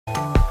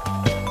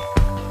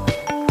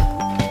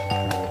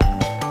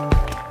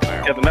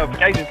got the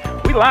notifications.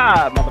 We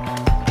live, motherfucker.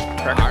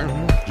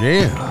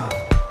 Yeah.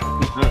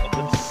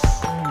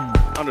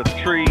 Under the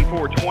tree,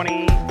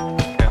 420.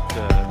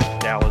 Got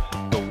Dallas,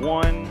 the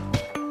one.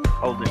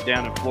 Holding it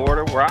down in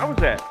Florida, where I was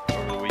at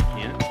over the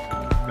weekend.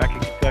 Back in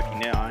Kentucky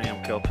now. I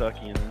am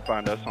Kentucky, and then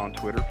find us on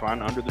Twitter.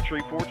 Find Under the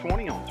Tree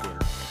 420 on Twitter.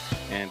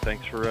 And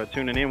thanks for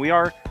tuning in. We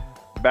are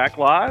back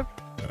live.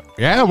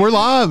 Yeah, we're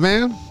live,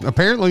 man.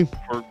 Apparently,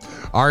 For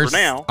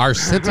now. Our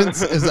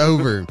sentence is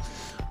over.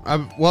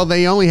 Well,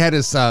 they only had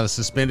us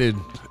suspended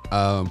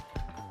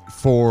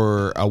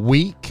for a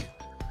week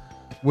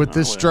with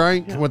this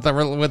strike, with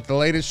the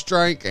latest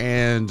strike,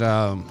 and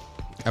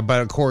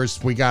but of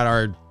course we got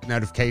our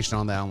notification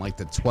on that on like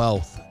the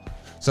 12th.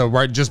 So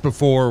right just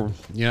before,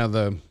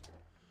 the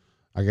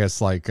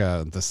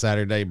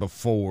Saturday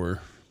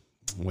before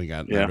we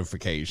got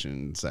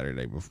notification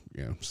Saturday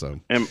before. So.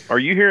 And are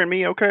you hearing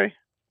me okay?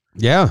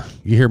 Yeah,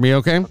 you hear me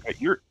okay?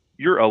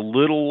 You're a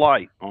little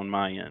light on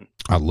my end.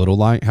 A little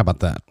light? How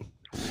about that?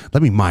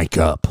 Let me mic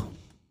up.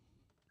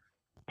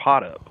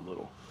 Pot up a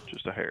little,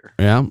 just a hair.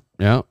 Yeah.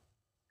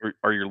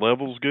 Are your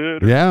levels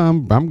good? Yeah,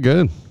 I'm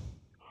good.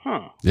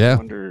 Huh. Yeah. I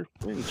wonder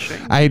if we can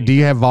change Hey, do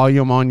you have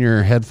volume on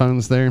your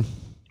headphones there?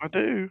 I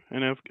do,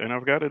 and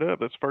I've got it up.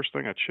 That's the first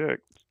thing I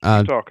checked.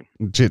 Keep talking.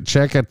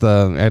 Check at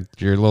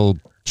your little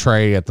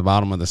tray at the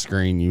bottom of the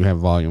screen. You have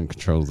volume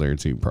controls there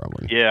too,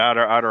 probably. Yeah,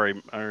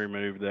 I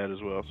removed that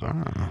as well. So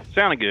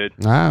sounded good.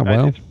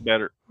 Well, it's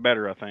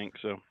better, I think.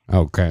 So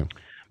okay.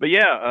 But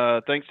yeah,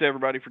 thanks to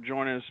everybody for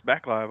joining us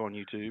back live on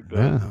YouTube.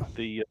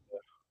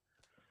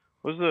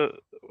 What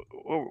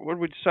did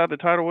we decide the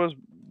title was?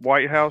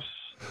 White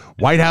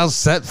House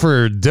set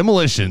for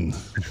demolition.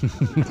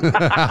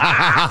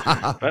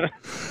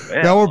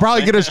 No, we'll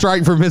probably get a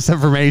strike for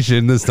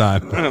misinformation this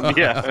time.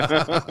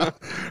 Yeah.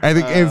 I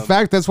think, in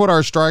fact, that's what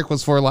our strike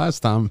was for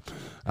last time.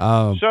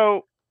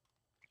 So,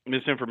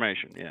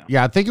 misinformation, yeah.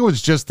 Yeah, I think it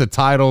was just the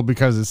title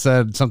because it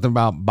said something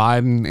about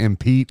Biden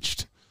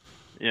impeached.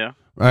 Yeah.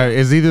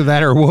 Is either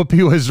that or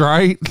Whoopi was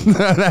right.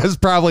 That's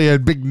probably a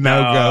big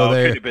no-go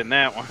there. Could have been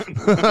that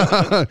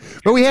one.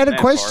 But we had a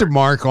question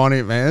mark on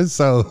it, man.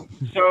 So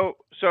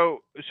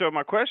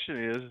my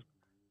question is,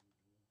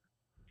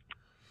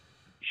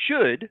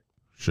 should?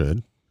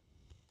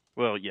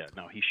 Well, yeah,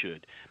 no, he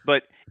should.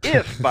 But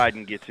if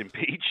Biden gets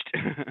impeached,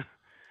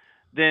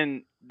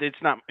 then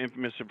it's not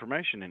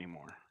misinformation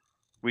anymore.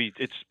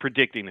 It's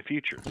predicting the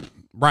future.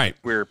 Right.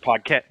 We are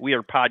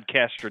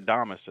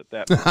Podcastradamus at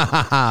that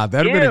point.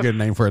 That'd have been a good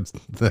name for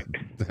the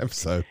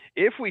episode.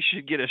 If we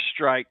should get a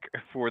strike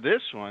for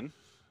this one,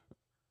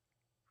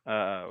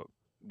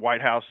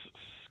 White House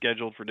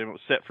scheduled for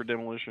set for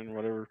demolition,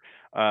 whatever,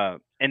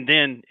 and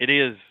then it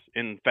is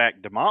in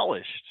fact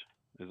demolished.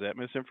 Is that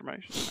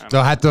misinformation?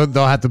 They'll have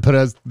to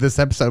put this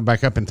episode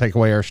back up and take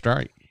away our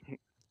strike.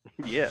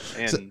 Yes,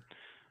 and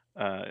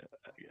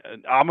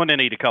I'm going to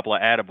need a couple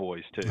of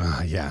attaboys, too.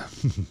 Yeah.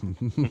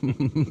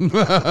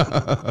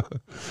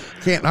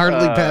 Can't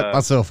hardly pat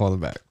myself on the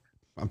back.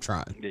 I'm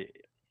trying. Yeah,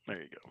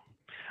 there you go.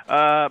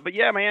 But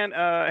yeah, man,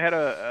 had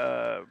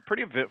a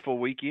pretty eventful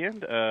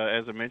weekend.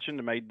 As I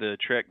mentioned, I made the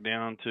trek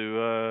down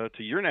to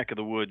your neck of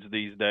the woods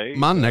these days.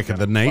 My neck of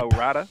the nape.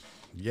 Florida.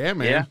 Yeah,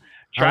 man. Yeah.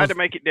 Tried to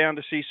make it down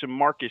to see some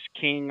Marcus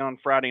King on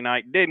Friday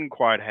night. Didn't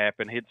quite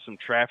happen. Hit some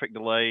traffic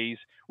delays,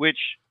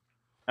 which...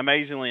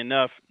 amazingly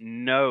enough,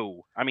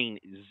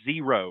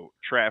 zero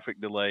traffic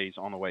delays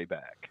on the way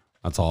back.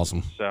 That's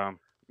awesome. So,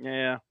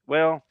 yeah.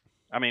 Well,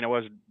 I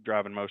was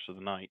driving most of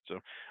the night. So,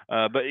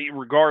 but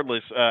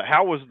regardless,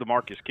 how was the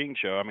Marcus King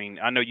show?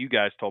 I know you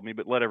guys told me,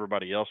 but let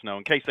everybody else know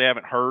in case they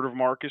haven't heard of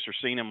Marcus or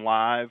seen him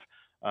live.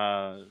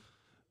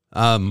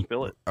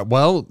 Spill it.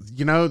 Well,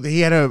 he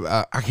had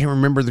I can't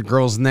remember the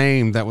girl's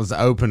name that was the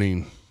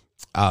opening.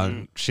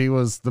 She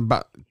was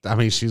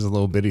she's a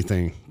little bitty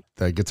thing.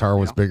 The guitar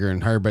was bigger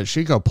than her, but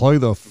she could play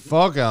the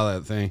fuck out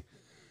of that thing.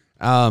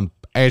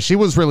 And she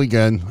was really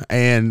good.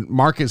 And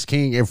Marcus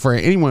King, and for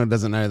anyone who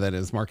doesn't know that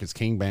is Marcus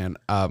King band,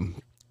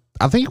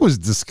 I think it was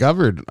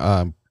discovered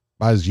by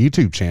his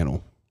YouTube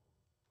channel.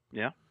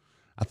 Yeah.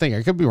 I think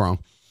I could be wrong.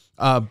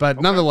 But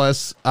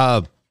nonetheless,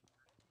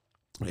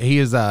 he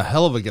is a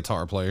hell of a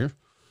guitar player.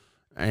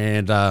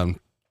 And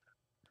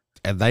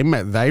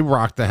they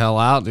rocked the hell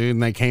out, dude.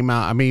 And they came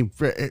out,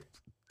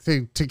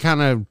 to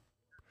kind of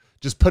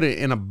just put it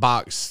in a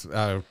box.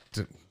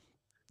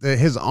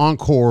 His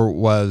encore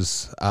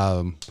was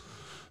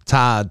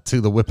tied to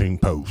the whipping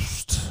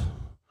post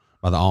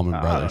by the Allman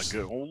Brothers.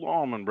 Good old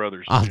Allman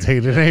Brothers. I'll tell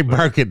you, they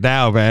broke it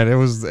down, man. It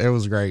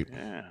was great.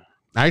 Yeah.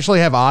 I actually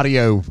have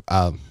audio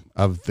of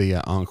the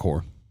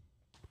encore.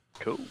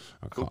 Cool.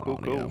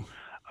 Cool.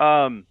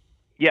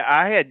 Yeah,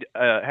 I had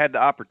the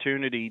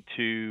opportunity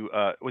to.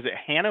 Was it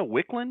Hannah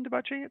Wickland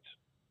by chance?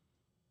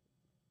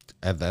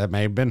 That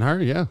may have been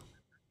her. Yeah.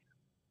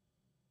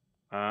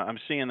 I'm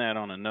seeing that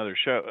on another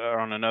show,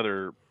 on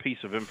another piece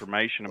of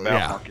information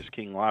about Marcus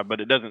King Live, but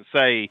it doesn't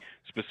say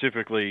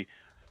specifically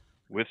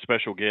with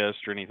special guests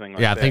or anything like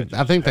that. Yeah,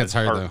 I think that's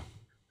her though.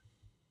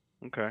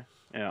 Okay.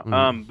 Yeah.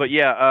 Mm. But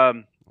yeah,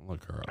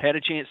 Look her up. had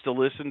a chance to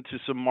listen to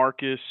some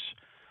Marcus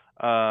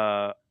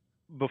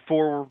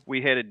before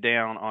we headed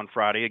down on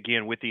Friday,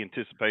 again with the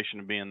anticipation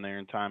of being there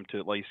in time to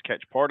at least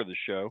catch part of the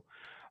show.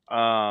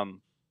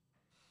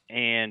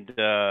 And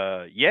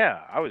yeah,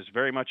 I was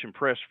very much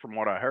impressed from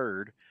what I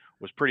heard.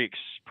 Was pretty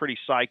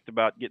psyched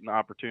about getting the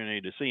opportunity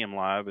to see him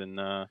live, and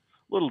a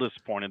little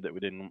disappointed that we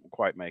didn't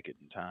quite make it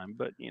in time.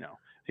 But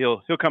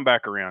he'll come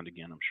back around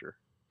again, I'm sure.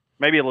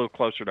 Maybe a little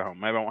closer to home.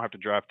 Maybe I won't have to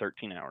drive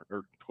 13 hours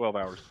or 12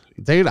 hours.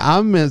 Dude, I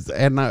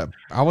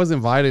was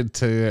invited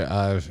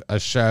to a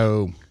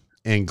show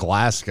in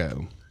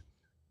Glasgow,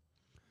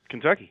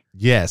 Kentucky.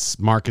 Yes,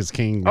 Marcus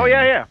King. Oh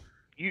yeah.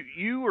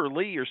 You or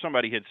Lee or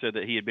somebody had said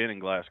that he had been in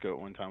Glasgow at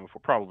one time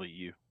before. Probably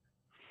you.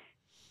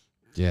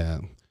 Yeah.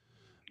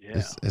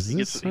 Yeah. He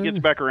gets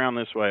back around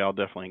this way. I'll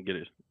definitely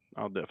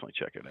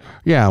check it out.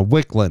 Yeah,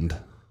 Wickland.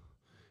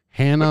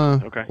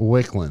 Hannah okay.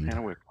 Wickland.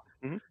 Hannah Wickland.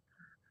 Mm-hmm.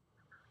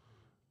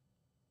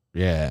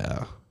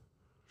 Yeah.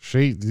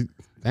 She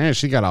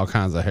got all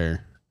kinds of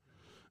hair.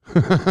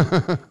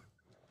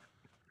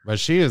 But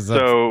she is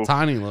a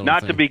tiny little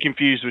not thing. To be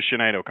confused with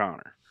Sinead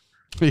O'Connor.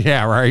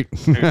 Yeah, right.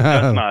 Who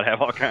does not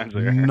have all kinds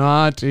of hair.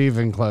 Not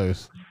even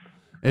close.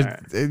 Right.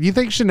 You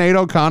think Sinead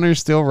O'Connor's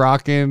still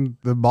rocking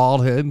the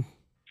bald head?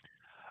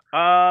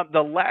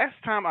 The last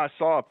time I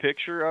saw a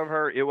picture of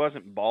her, it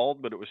wasn't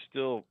bald, but it was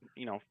still,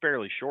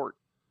 fairly short.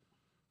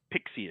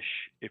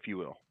 Pixie-ish, if you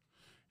will.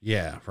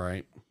 Yeah,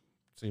 right.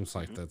 Seems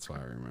like that's why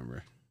I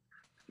remember.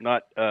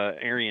 Not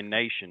Aryan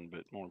Nation,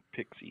 but more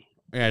pixie.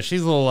 Yeah,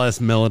 she's a little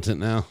less militant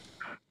now.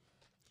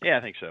 Yeah,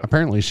 I think so.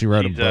 Apparently she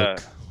wrote a book.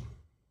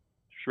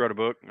 She wrote a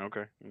book?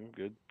 Okay,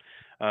 good.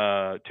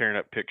 Tearing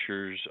up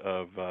pictures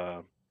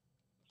of...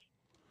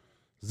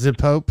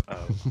 Zip Hope?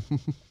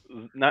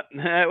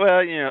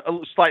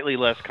 Slightly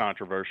less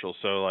controversial.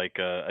 So like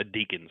a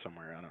deacon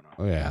somewhere. I don't know.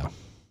 Oh, yeah.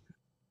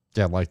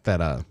 Yeah, like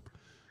that,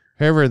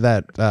 whoever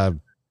that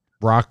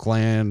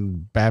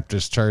Rockland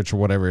Baptist Church or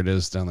whatever it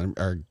is down there,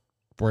 or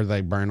where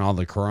they burn all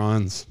the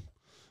Qurans.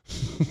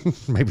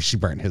 Maybe she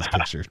burned his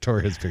picture, tore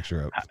his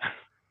picture up.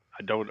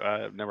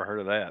 I've never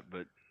heard of that,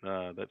 but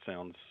that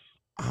sounds...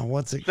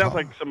 what's it sounds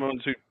called? like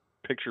someone's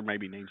picture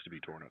maybe needs to be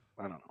torn up.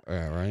 I don't know.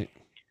 Yeah, right.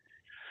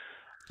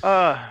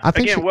 I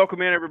think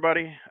welcome in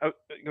everybody. Oh,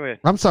 go ahead.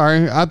 I'm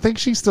sorry. I think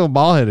she's still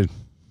bald headed.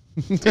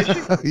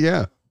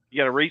 Yeah.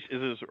 You got is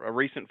this a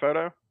recent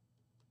photo?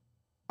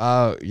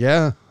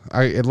 Yeah.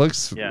 It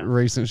looks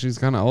recent. She's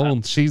kind of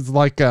old. She's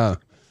like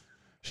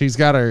she's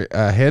got her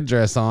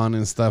headdress on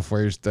and stuff.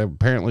 Where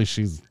apparently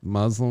she's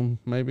Muslim,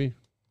 maybe.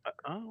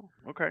 Oh,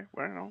 okay.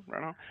 Right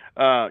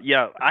on.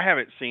 Yeah, I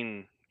haven't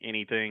seen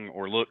anything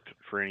or looked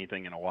for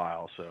anything in a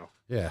while, so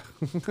yeah.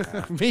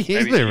 Me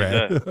either,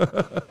 man.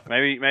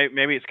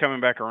 maybe it's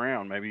coming back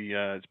around. Maybe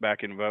it's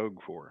back in vogue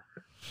for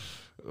her.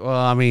 Well,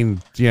 I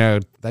mean,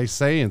 they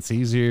say it's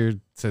easier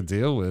to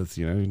deal with.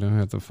 You don't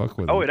have to fuck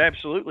with it. Oh, it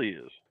absolutely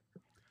is.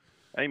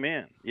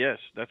 Amen. Yes,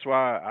 that's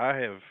why I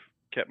have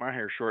kept my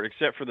hair short,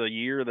 except for the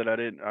year that I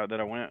did that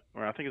I went.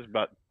 Or I think it's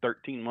about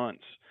 13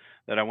 months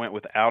that I went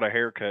without a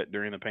haircut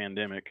during the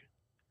pandemic.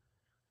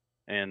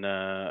 And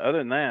other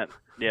than that,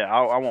 yeah,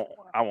 I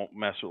won't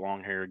mess with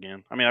long hair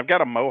again. I mean, I've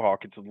got a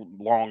mohawk. It's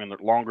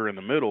longer in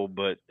the middle,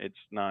 but it's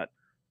not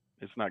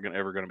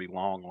ever going to be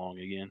long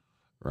again.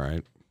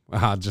 Right.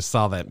 I just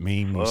saw that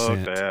meme you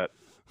sent. That.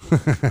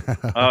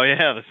 Oh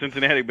yeah, the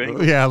Cincinnati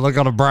Bengals. Yeah, look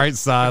on the bright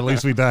side. At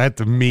least we don't have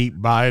to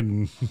meet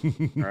Biden.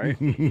 Right.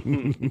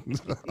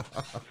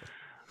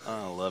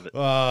 I love it.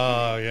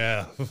 Oh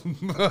yeah.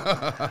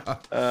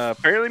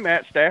 Apparently,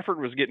 Matt Stafford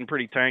was getting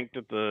pretty tanked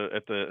at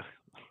the.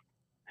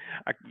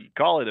 I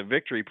call it a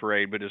victory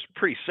parade, but it's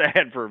pretty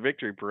sad for a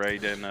victory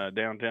parade in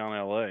downtown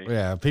LA.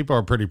 Yeah, people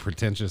are pretty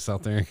pretentious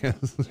out there, I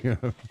guess. Yeah,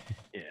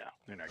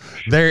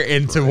 they're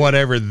into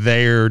whatever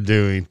they're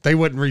doing. They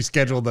wouldn't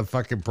reschedule the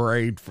fucking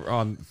parade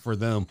for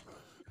them.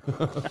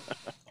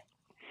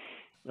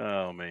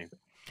 Oh man.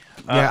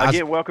 Yeah,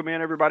 again, welcome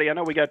in everybody. I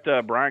know we got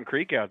Brian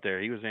Creek out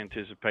there. He was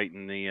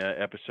anticipating the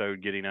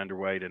episode getting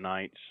underway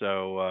tonight,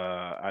 so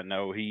I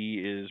know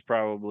he is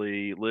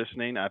probably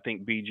listening. I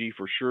think BG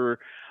for sure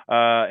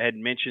had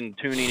mentioned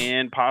tuning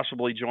in,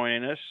 possibly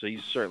joining us.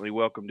 He's certainly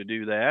welcome to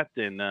do that,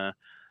 and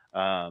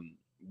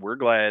we're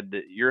glad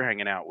that you're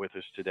hanging out with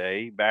us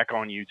today, back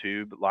on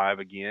YouTube live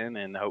again,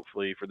 and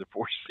hopefully for the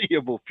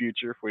foreseeable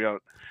future if we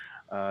don't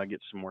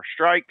get some more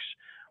strikes.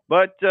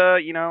 But,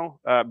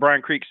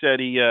 Brian Creek said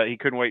he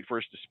couldn't wait for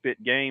us to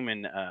spit game,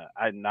 and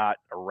I'm not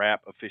a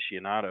rap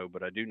aficionado,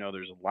 but I do know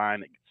there's a line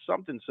that's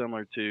something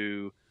similar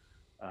to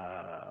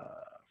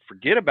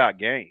forget about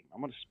game. I'm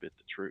going to spit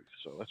the truth,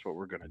 so that's what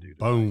we're going to do today.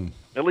 Boom.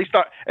 At least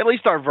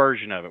our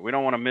version of it. We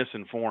don't want to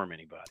misinform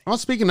anybody. Well,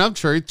 speaking of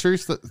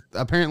truth,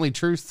 apparently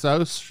Truth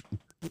let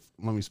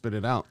me spit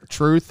it out.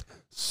 Truth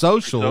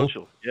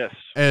Social yes,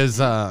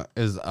 is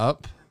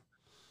up.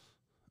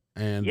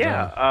 And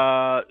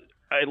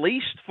at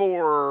least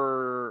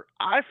for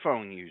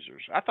iPhone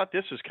users. I thought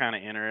this was kind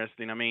of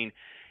interesting. I mean,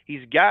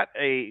 He's got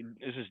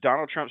this is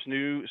Donald Trump's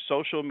new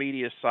social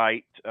media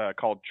site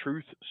called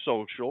Truth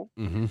Social.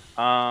 Mm-hmm.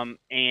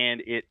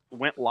 And it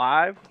went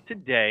live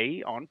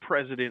today on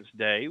President's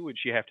Day,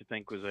 which you have to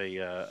think was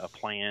a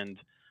planned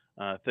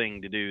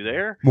thing to do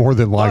there. More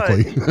than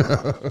likely.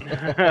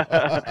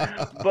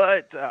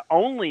 But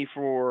only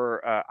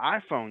for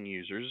iPhone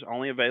users,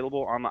 only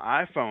available on the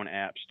iPhone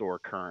App Store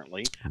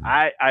currently.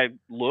 I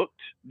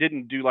looked,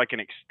 didn't do like an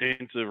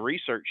extensive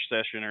research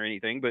session or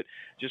anything, but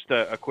just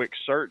a quick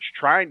search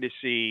trying to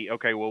see,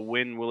 okay, well,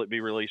 when will it be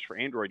released for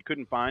Android?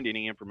 Couldn't find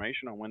any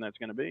information on when that's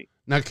going to be.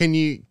 Now, can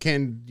you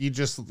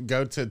just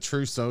go to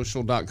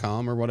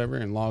truesocial.com or whatever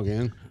and log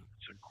in?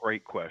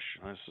 Great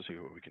question. Let's see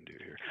what we can do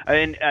here.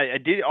 And I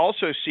did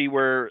also see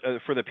where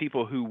for the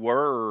people who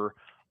were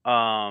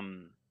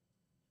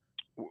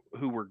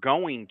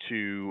going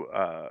to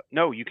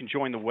no, you can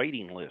join the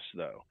waiting list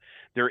though.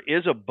 There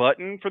is a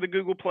button for the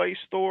Google Play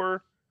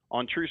Store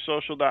on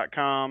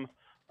TrueSocial.com,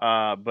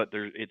 but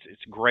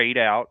it's grayed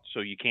out, so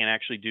you can't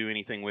actually do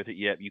anything with it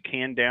yet. You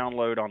can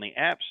download on the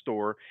App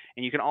Store,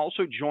 and you can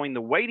also join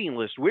the waiting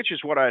list, which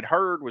is what I'd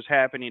heard was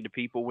happening to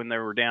people when they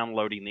were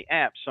downloading the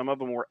app. Some of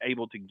them were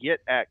able to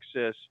get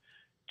access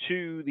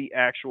to the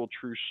actual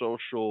True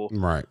Social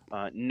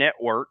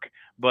network,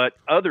 but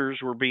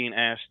others were being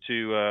asked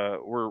to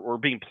were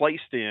being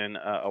placed in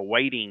a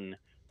waiting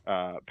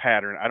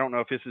pattern. I don't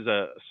know if this is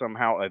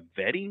somehow a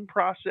vetting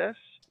process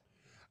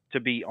to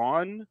be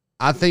on.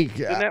 I think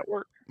the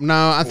network.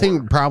 No, I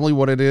think probably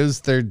what it is,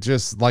 they're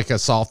just like a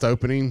soft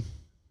opening,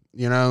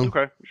 you know?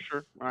 Okay,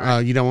 sure. All right.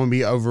 You don't want to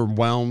be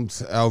overwhelm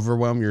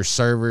your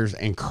servers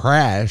and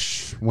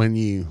crash when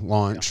you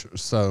launch. Yeah.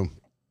 So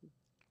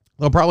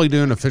they'll probably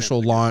do an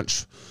official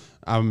launch,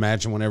 I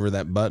imagine, whenever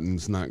that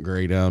button's not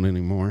grayed out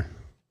anymore.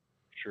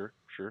 Sure.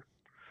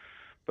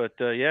 But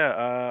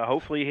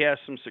hopefully he has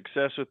some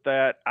success with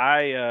that.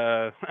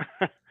 I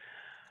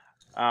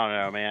don't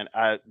know, man.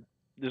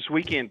 This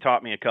weekend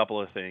taught me a couple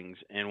of things,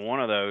 and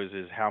one of those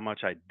is how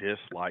much I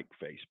dislike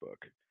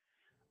Facebook.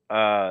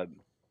 For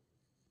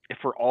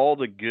all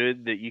the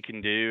good that you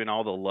can do and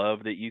all the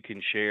love that you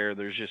can share,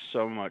 there's just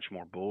so much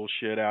more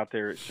bullshit out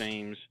there, it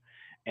seems.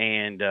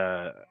 And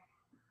I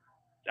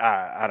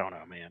don't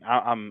know, man.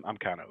 I'm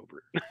kind of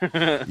over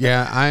it.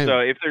 Yeah,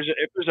 so if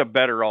there's a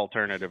better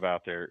alternative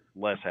out there,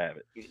 let's have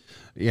it.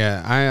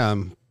 Yeah,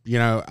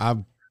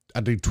 I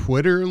do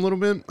Twitter a little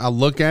bit. I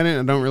look at it.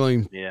 I don't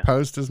really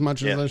post as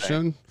much as I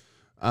should.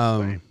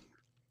 And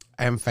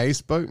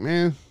Facebook,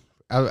 man,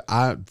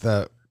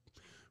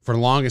 for the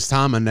longest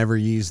time, I never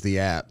used the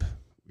app.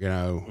 You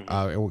know,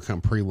 it would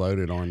come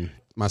preloaded on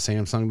my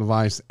Samsung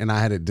device, and I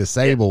had it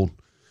disabled.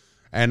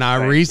 And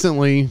I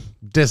recently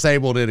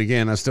disabled it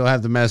again. I still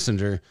have the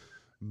Messenger,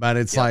 but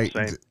it's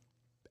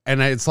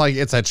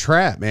it's a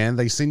trap, man.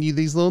 They send you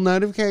these little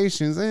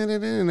notifications,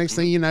 and next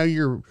thing you know,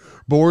 you're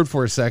bored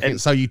for a second.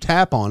 So you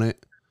tap on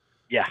it.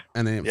 Yeah.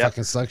 And then it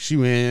fucking sucks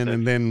you in.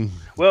 And then.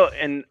 Well,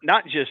 and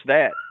not just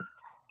that.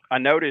 I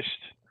noticed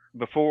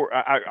before,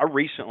 I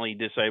recently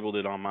disabled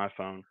it on my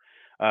phone.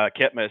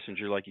 Kept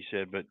Messenger, like you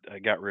said, but I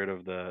got rid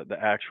of the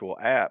actual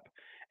app.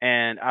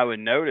 And I would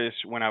notice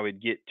when I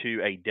would get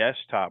to a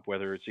desktop,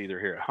 whether it's either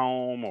here at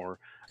home or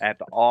at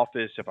the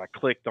office, if I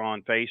clicked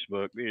on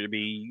Facebook, it'd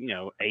be,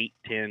 8,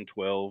 10,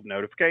 12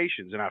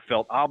 notifications. And I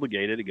felt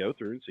obligated to go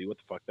through and see what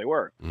the fuck they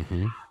were.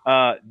 Mm-hmm.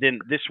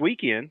 Then this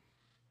weekend,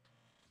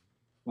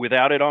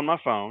 without it on my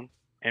phone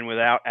and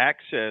without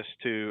access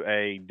to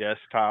a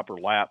desktop or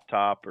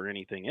laptop or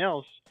anything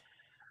else,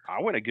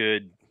 I went a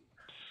good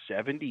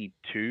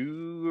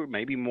 72 or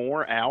maybe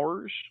more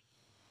hours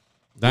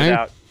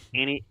without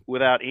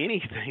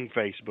anything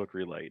Facebook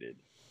related.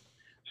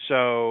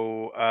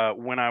 So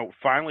when I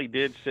finally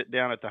did sit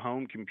down at the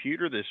home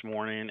computer this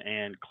morning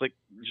and clicked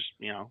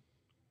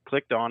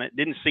on it,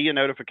 didn't see a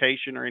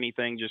notification or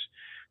anything, just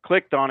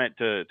clicked on it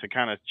to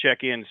kind of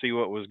check in and see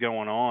what was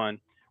going on,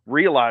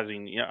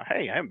 realizing,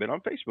 hey, I haven't been on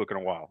Facebook in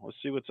a while. Let's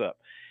see what's up.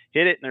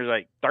 Hit it, and there's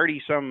like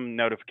 30 some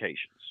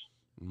notifications.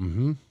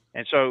 Mm-hmm.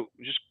 And so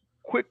just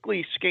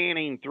quickly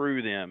scanning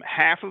through them,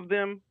 half of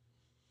them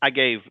I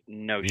gave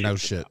no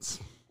shits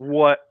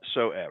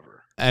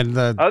whatsoever. And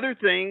the other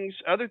things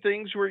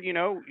were,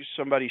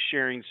 somebody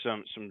sharing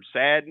some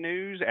sad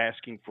news,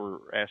 asking for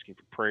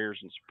prayers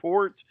and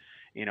support,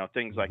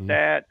 things like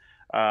that.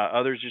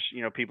 Others just,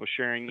 people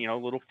sharing,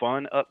 little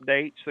fun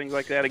updates, things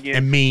like that. Again,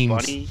 and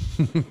memes.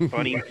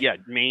 funny, yeah,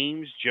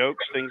 memes,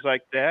 jokes, things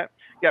like that.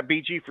 Got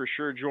BG for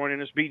sure joining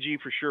us.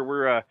 BG for sure.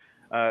 We're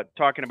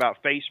talking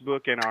about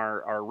Facebook and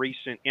our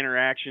recent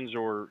interactions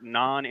or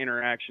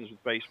non-interactions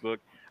with Facebook.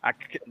 I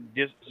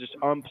just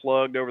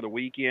unplugged over the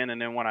weekend,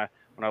 and then when I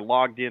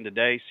logged in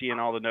today, seeing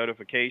all the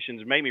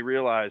notifications, it made me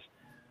realize,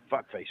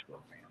 fuck Facebook,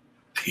 man.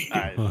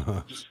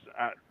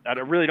 I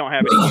really don't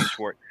have any use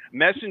for it.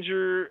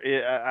 Messenger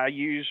I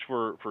use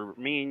for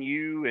me and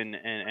you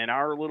and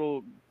our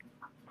little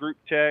group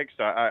text.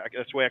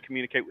 That's the way I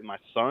communicate with my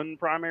son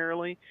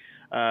primarily,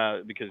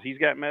 because he's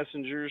got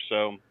Messenger.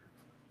 So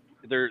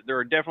there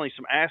are definitely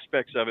some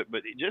aspects of it,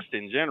 but just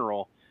in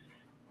general,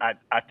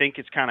 I think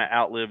it's kind of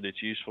outlived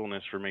its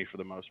usefulness for me for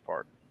the most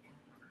part.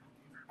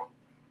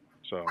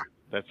 So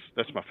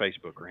that's my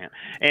Facebook rant.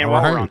 And All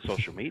while we're right. on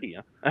social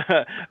media,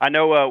 I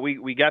know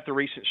we got the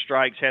recent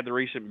strikes, had the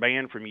recent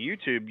ban from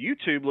YouTube.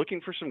 YouTube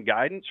looking for some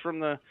guidance from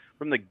the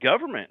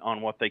government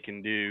on what they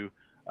can do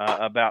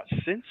about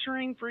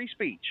censoring free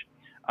speech.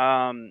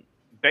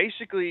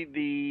 Basically,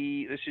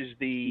 this is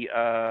the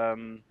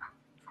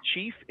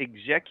Chief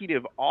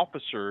Executive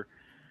Officer,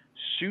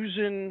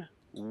 Susan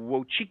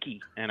Wojcicki,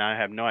 and I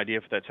have no idea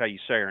if that's how you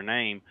say her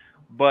name,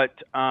 but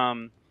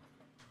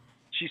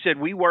she said,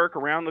 we work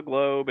around the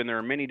globe and there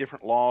are many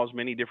different laws,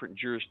 many different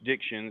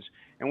jurisdictions,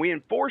 and we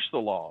enforce the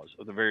laws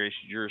of the various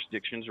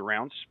jurisdictions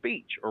around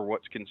speech or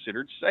what's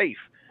considered safe.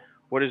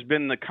 What has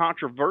been the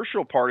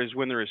controversial part is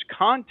when there is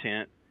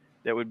content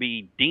that would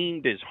be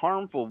deemed as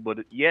harmful,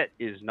 but yet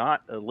is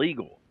not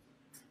illegal.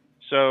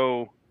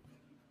 So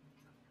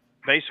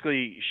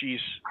basically, she's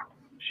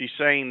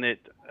saying that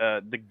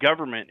the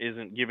government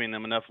isn't giving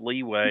them enough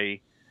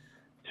leeway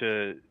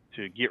to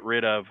get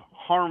rid of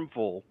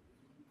harmful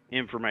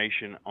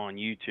information on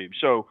YouTube.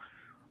 So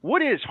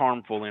what is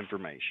harmful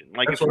information?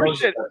 Like if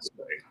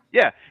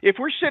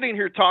we're sitting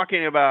here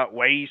talking about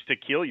ways to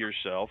kill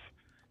yourself,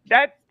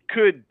 that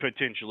could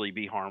potentially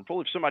be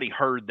harmful if somebody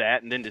heard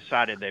that and then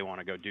decided they want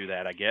to go do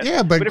that, I guess.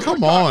 Yeah, but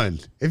come on.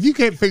 If you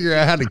can't figure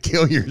out how to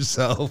kill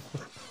yourself.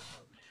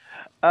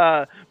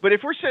 But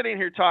if we're sitting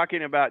here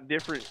talking about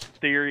different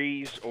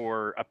theories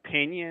or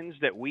opinions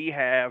that we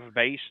have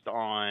based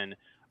on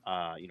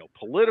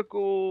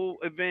political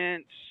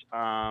events,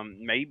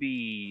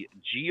 maybe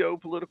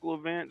geopolitical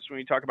events, when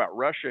you talk about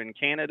Russia and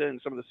Canada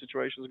and some of the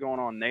situations going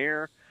on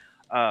there,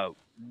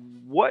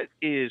 what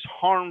is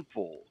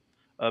harmful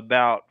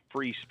about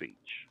free speech?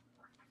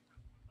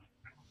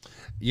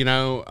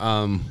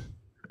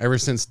 Ever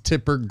since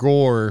Tipper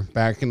Gore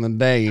back in the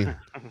day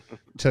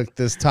took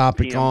this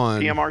topic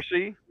on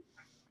PMRC.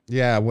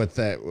 Yeah, with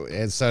that.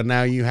 And so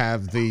now you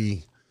have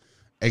the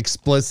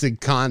explicit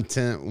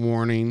content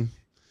warning.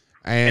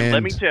 And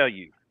let me tell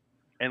you,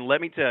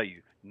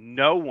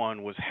 no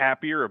one was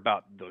happier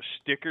about those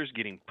stickers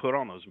getting put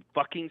on those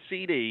fucking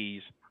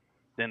CDs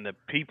than the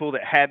people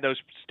that had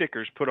those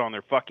stickers put on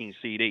their fucking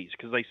CDs,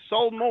 because they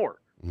sold more.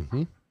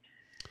 Mm-hmm.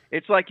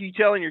 It's like you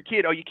telling your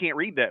kid, oh, you can't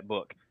read that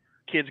book.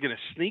 Kid's going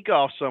to sneak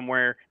off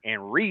somewhere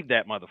and read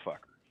that motherfucker.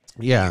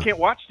 Yeah. You can't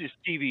watch this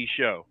TV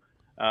show.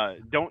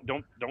 Don't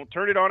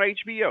turn it on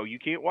HBO. You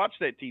can't watch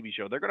that TV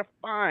show. They're going to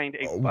find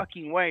a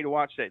fucking way to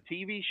watch that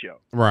TV show.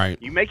 Right.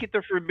 You make it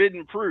the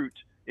forbidden fruit,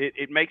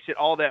 it makes it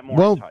all that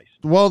more enticing.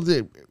 Well,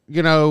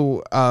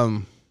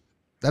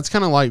 that's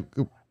kind of like,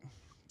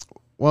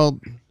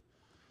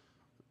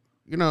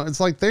 it's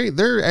like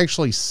they're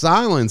actually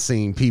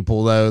silencing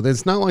people, though.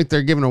 It's not like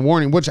they're giving a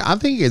warning, which I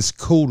think is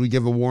cool to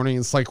give a warning.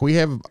 It's like we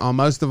have on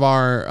most of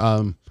our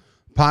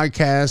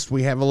podcast,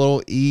 we have a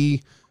little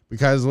E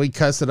because we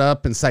cuss it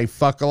up and say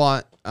fuck a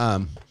lot.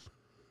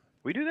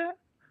 We do that?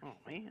 Oh,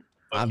 man.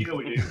 Yeah, we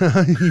do.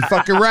 You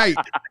fucking right.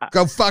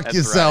 Go fuck That's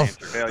yourself.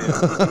 The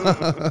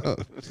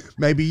right answer.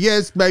 Maybe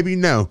yes, maybe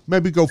no.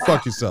 Maybe go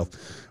fuck yourself.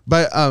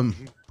 But, and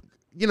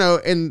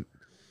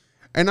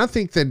I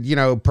think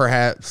that,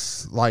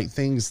 perhaps like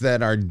things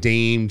that are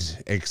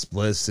deemed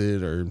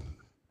explicit or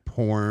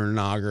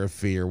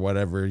pornography or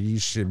whatever, you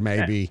should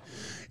maybe,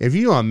 if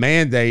you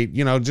mandate,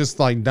 just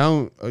like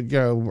don't,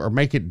 or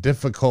make it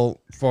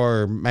difficult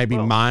for maybe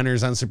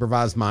minors,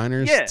 unsupervised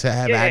minors to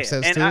have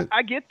access to it.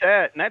 I get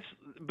that. And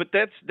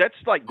that's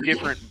like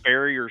different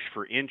barriers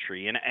for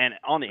entry. And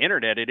on the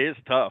internet, it is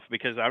tough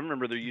because I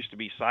remember there used to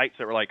be sites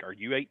that were like, are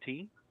you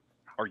 18?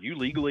 Are you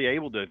legally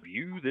able to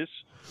view this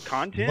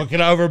content?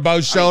 Looking over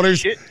both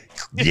shoulders.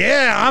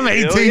 Yeah, I'm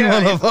 18,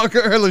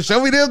 motherfucker.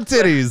 Show me them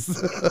titties.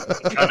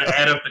 Trying to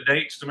add up the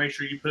dates to make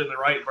sure you put in the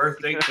right birth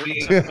date.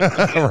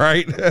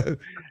 Right.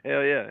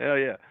 Hell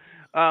yeah.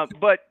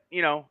 But,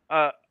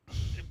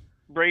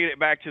 bringing it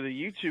back to the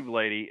YouTube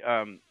lady,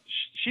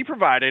 she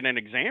provided an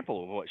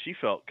example of what she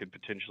felt could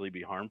potentially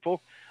be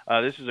harmful.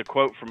 This is a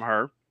quote from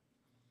her.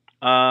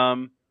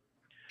 An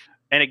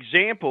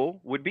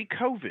example would be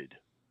COVID.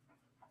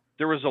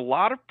 There was a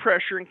lot of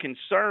pressure and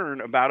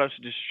concern about us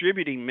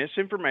distributing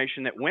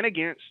misinformation that went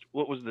against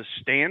what was the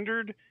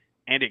standard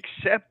and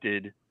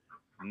accepted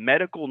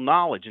medical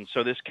knowledge. And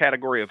so this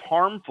category of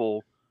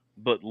harmful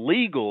but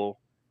legal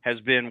has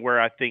been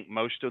where I think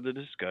most of the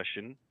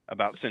discussion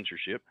about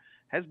censorship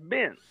has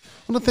been.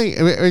 Well, the thing,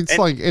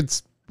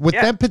 it's with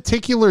that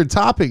particular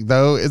topic,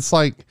 though, it's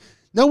like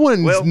no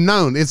one's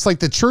known. It's like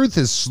the truth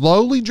has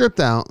slowly dripped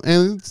out,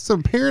 and it's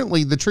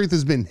apparently the truth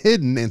has been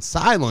hidden and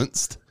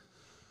silenced.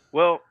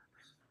 Well,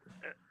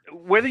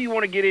 whether you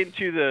want to get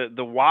into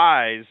the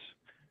whys,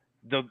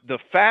 the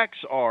facts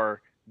are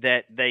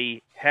that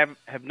they have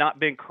not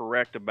been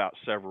correct about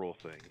several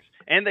things.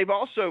 And they've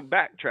also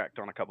backtracked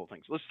on a couple of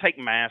things. Let's take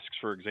masks,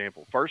 for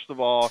example. First of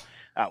all,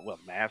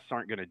 masks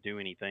aren't going to do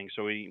anything,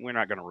 so we're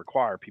not going to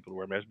require people to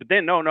wear masks. But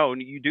then, no,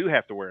 you do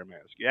have to wear a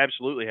mask. You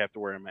absolutely have to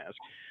wear a mask.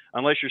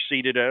 Unless you're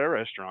seated at a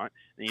restaurant,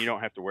 then you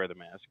don't have to wear the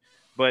mask.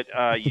 But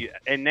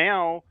and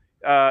now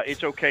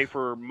it's okay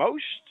for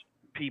most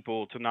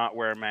people to not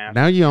wear a mask.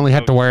 Now you only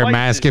have to most wear a places,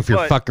 mask if you're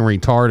but- fucking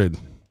retarded.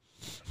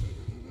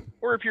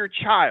 or if you're a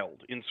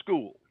child in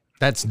school.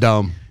 That's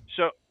dumb.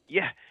 So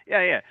yeah.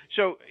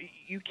 So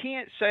you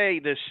can't say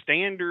the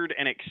standard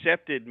and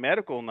accepted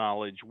medical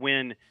knowledge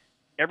when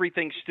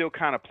everything's still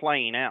kind of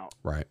playing out.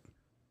 Right.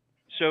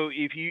 So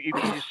if you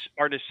just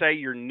are to say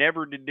you're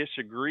never to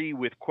disagree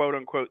with quote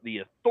unquote the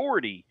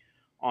authority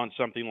on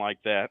something like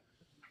that,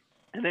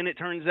 and then it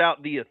turns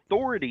out the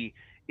authority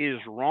is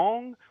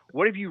wrong,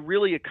 what have you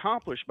really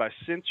accomplished by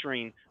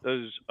censoring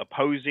those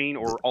opposing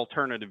or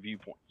alternative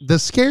viewpoints? The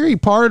scary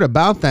part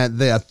about that,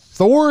 the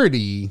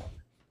authority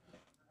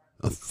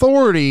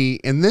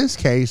in this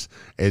case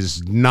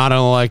is not an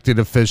elected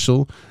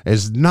official,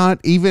 is not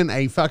even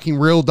a fucking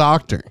real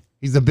doctor.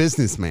 He's a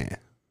businessman.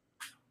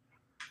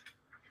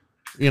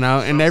 You know,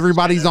 and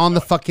everybody's on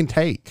the fucking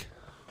take.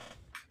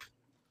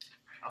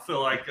 I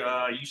feel like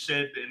you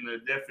said in the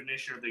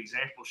definition of the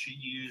example she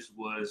used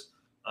was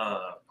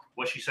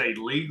what she say,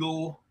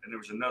 legal, and there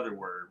was another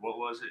word. What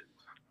was it?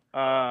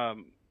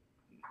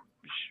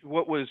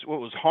 What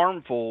was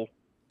harmful,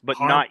 but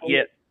Harmful?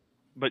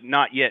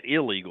 not yet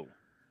illegal.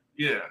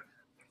 Yeah.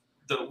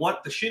 The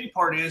shitty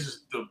part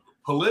is the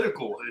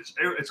political.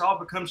 It's all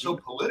become so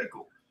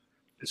political,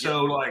 and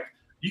so like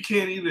you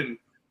can't even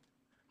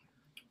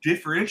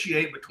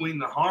differentiate between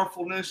the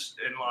harmfulness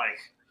and like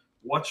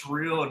what's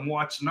real and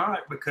what's not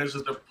because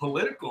of the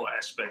political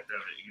aspect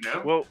of it. You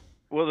know.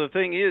 Well, the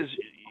thing is,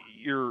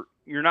 you're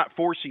not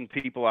forcing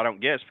people, I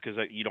don't guess, because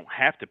you don't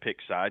have to pick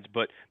sides,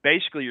 but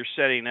basically you're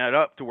setting that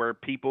up to where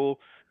people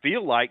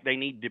feel like they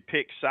need to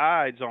pick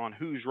sides on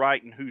who's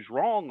right and who's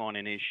wrong on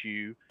an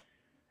issue.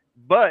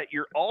 But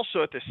you're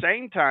also at the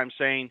same time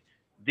saying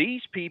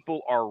these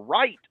people are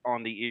right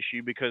on the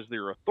issue because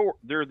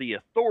they're the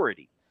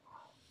authority.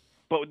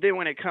 But then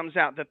when it comes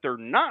out that they're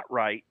not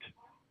right,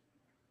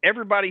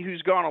 everybody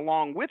who's gone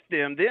along with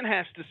them then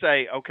has to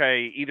say,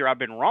 okay, either I've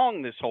been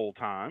wrong this whole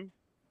time,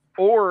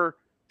 or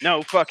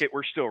no, fuck it,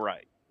 we're still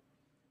right.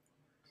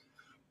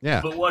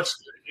 Yeah. But what's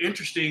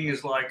interesting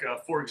is like,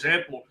 for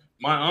example,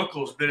 my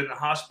uncle's been in the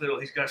hospital.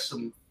 He's got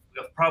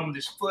a problem with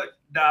his foot,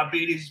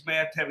 diabetes. He may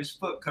have to have his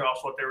foot cut off.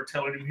 What they were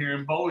telling him here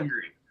in Bowling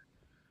Green.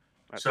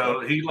 So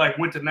he like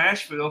went to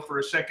Nashville for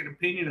a second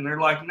opinion, and they're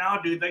like, "No,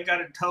 dude, they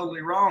got it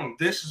totally wrong.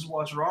 This is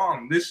what's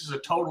wrong. This is a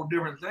total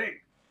different thing."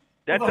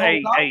 That's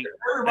everybody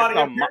that's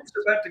up here is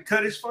about to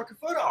cut his fucking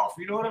foot off.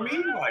 You know what I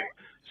mean? Like,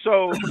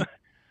 so.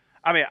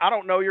 I mean, I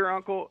don't know your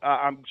uncle.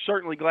 I'm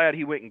certainly glad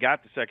he went and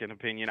got the second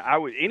opinion.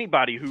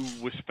 Anybody who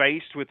was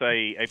faced with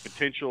a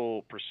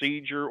potential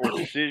procedure or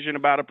decision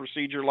about a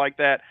procedure like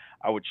that,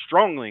 I would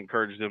strongly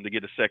encourage them to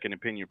get a second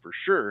opinion for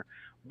sure.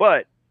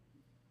 But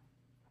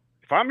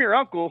if I'm your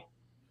uncle,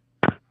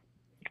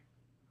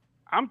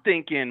 I'm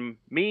thinking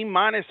me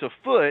minus a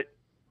foot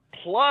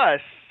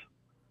plus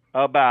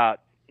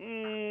about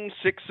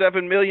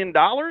 $6-7 million.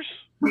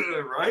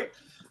 Right?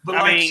 But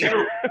I like, mean,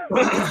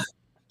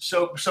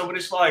 so but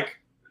it's like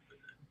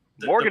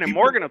Morgan and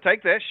Morgan will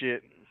take that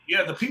shit.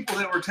 Yeah, the people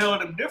that were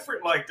telling him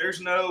different, like there's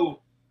nothing.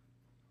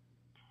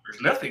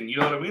 You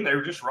know what I mean? They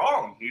were just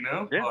wrong. You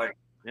know? Yeah. Like,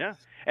 yeah.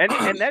 And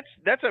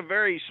that's a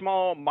very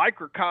small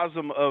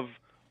microcosm of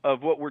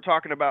what we're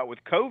talking about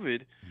with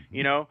COVID.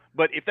 You know,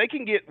 but if they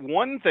can get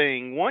one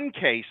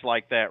case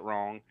like that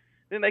wrong,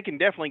 then they can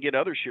definitely get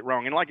other shit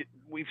wrong. And like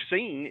we've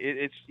seen,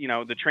 it's, you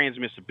know, the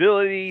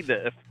transmissibility,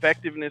 the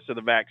effectiveness of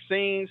the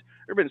vaccines.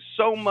 There's been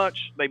so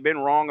much they've been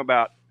wrong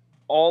about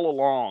all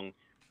along.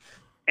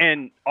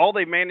 And all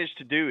they managed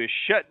to do is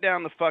shut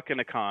down the fucking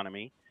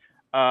economy,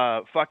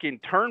 fucking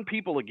turn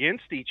people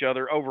against each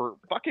other over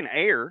fucking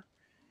air,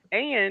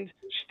 and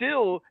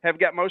still have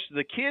got most of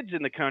the kids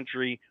in the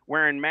country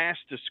wearing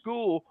masks to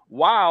school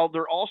while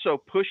they're also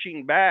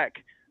pushing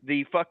back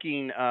the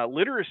fucking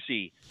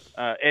literacy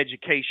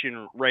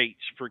education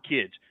rates for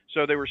kids.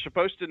 So they were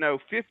supposed to know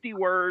 50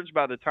 words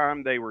by the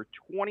time they were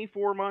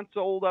 24 months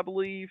old, I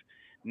believe.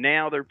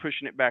 Now they're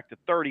pushing it back to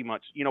 30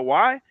 months. You know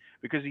why?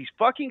 Because these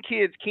fucking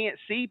kids can't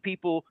see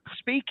people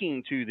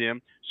speaking to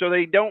them, so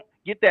they don't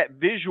get that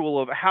visual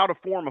of how to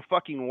form a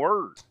fucking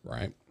word.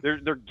 Right.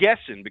 They're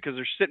guessing because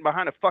they're sitting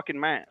behind a fucking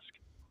mask.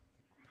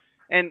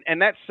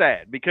 And that's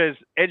sad because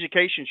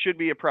education should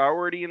be a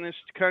priority in this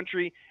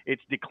country.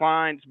 It's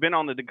declined. It's been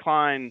on the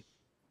decline.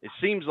 It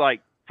seems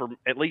like for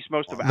at least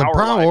most of The our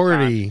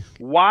priority.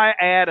 lifetime. Why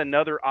add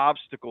another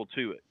obstacle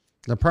to it?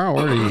 The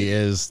priority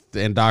is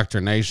the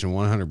indoctrination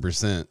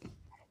 100%.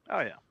 Oh,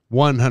 yeah.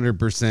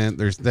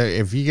 100%.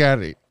 If you got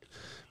it,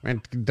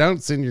 man,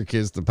 don't send your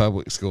kids to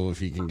public school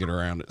if you can get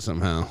around it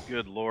somehow.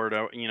 Good Lord.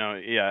 You know,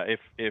 yeah,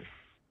 if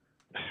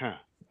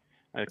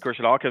of course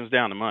it all comes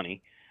down to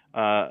money.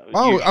 Oh,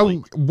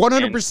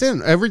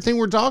 100%. Everything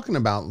we're talking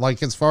about,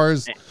 like as far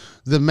as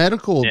the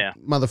medical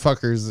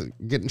motherfuckers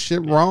getting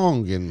shit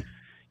wrong, and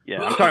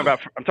yeah, I'm talking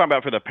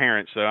about for the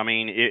parents. So I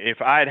mean,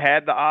 if I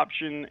had the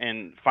option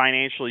and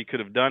financially could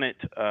have done it,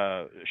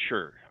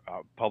 sure,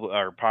 public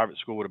or private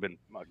school would have been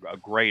a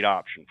great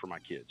option for my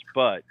kids.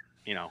 But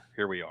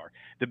here we are.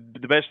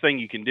 The best thing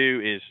you can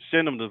do is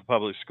send them to the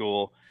public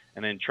school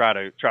and then try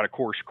to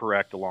course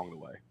correct along the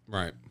way.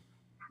 Right.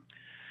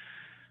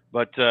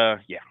 But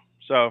yeah.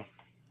 So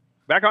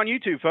back on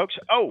YouTube, folks.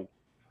 Oh,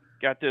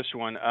 got this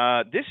one.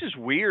 This is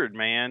weird,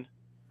 man.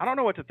 I don't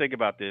know what to think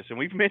about this, and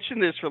we've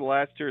mentioned this for the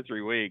last 2 or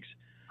 3 weeks.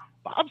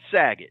 Bob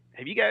Saget.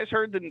 Have you guys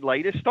heard the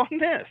latest on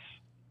this?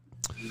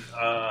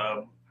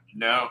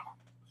 No.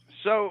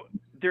 So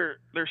they're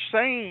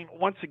saying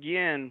once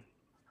again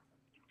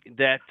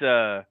that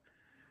the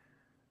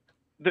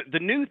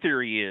new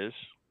theory is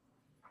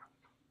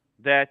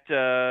that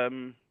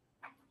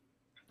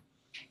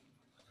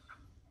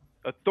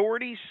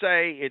authorities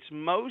say it's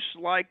most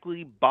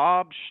likely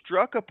Bob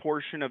struck a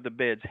portion of the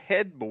bed's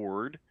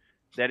headboard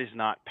that is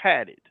not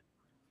padded.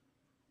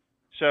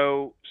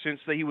 So since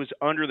he was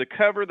under the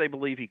cover, they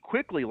believe he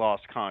quickly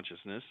lost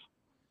consciousness.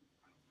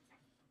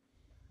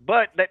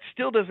 But that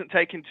still doesn't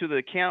take into the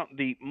account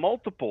the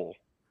multiple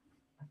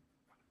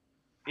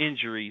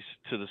injuries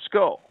to the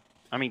skull.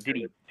 I mean, did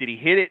he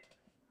hit it,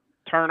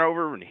 turn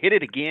over, and hit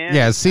it again?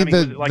 Yeah, see,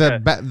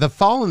 the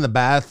fall in the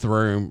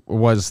bathroom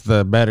was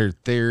the better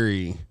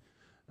theory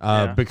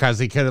because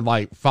he could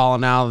have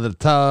fallen out of the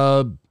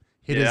tub,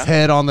 hit his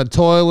head on the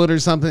toilet or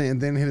something,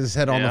 and then hit his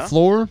head on the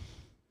floor.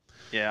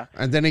 Yeah.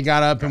 And then he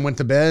got up and went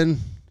to bed.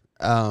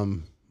 But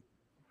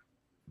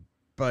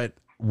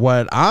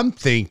what I'm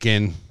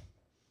thinking,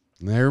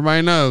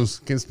 everybody knows,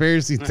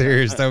 conspiracy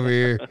theorist over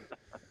here,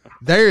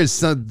 there's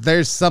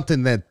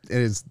something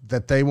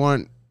that they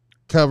want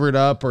covered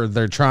up or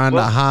they're trying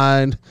to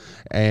hide.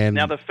 And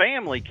now the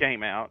family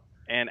came out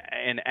and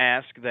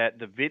asked that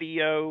the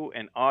video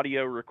and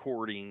audio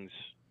recordings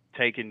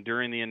taken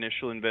during the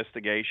initial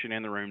investigation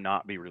in the room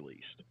not be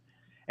released.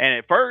 And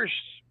at first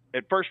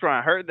when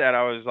I heard that,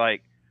 I was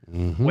like,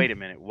 wait a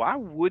minute, why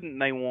wouldn't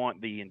they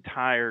want the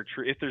entire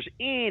truth? If there's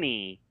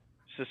any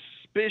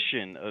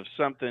suspicion of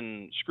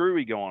something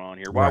screwy going on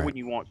here, why wouldn't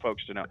you want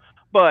folks to know?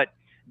 But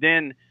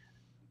then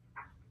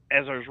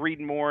as I was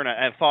reading more and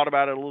I thought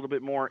about it a little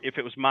bit more, if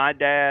it was my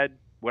dad,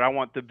 would I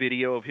want the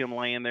video of him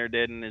laying there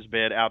dead in his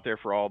bed out there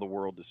for all the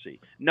world to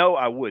see? No,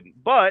 I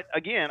wouldn't. But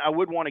again, I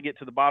would want to get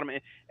to the bottom.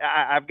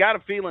 I've got a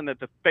feeling that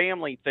the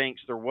family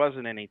thinks there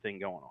wasn't anything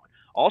going on.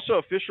 Also,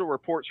 official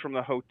reports from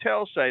the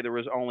hotel say there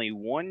was only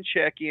one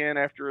check-in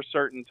after a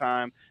certain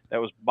time. That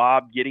was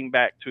Bob getting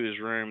back to his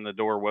room. The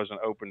door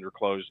wasn't opened or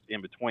closed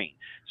in between.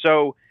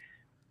 So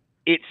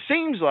it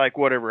seems like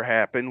whatever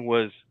happened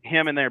was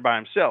him in there by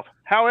himself.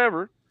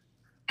 However,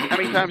 how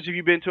many times have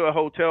you been to a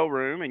hotel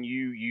room and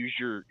you use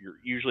your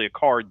usually a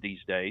card these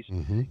days?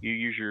 You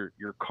use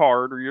your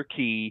card or your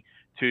key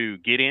to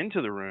get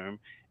into the room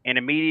and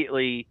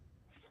immediately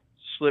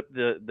slip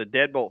the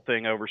deadbolt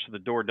thing over so the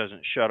door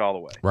doesn't shut all the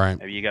way. Right.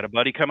 Maybe you got a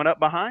buddy coming up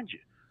behind you.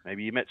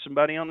 Maybe you met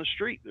somebody on the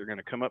street. They're going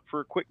to come up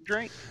for a quick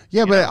drink.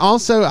 Yeah, but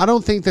also I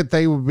don't think that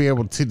they would be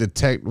able to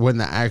detect when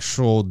the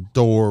actual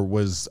door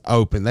was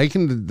open. They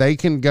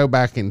can go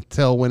back and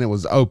tell when it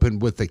was open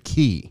with a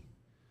key.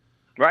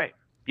 Right.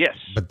 Yes.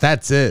 But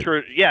that's it.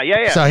 True.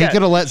 Yeah. So he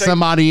could have let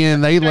somebody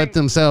in, they let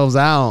themselves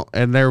out,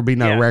 and there would be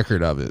no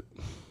record of it.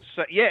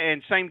 So, yeah,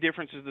 and same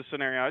difference as the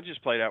scenario I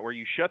just played out where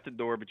you shut the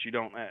door, but you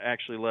don't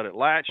actually let it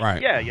latch.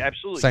 Right. Yeah,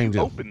 absolutely. Same you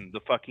deal. open the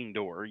fucking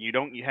door. You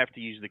have to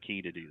use the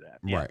key to do that.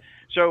 Yeah. Right.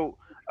 So,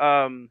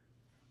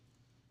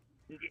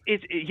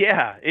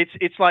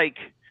 it's like,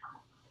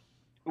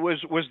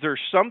 was there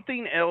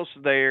something else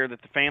there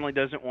that the family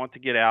doesn't want to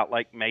get out?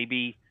 Like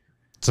maybe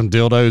some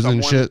dildos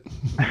and shit.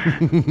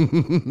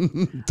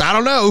 I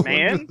don't know,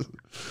 man.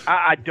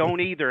 I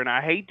don't either, and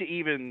I hate to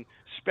even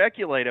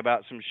speculate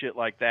about some shit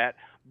like that,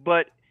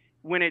 but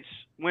when it's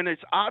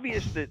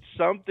obvious that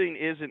something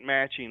isn't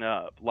matching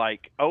up,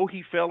 like, oh,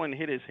 he fell and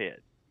hit his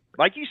head.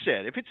 Like you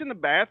said, if it's in the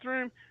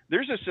bathroom,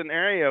 there's a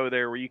scenario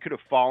there where you could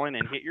have fallen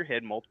and hit your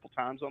head multiple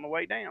times on the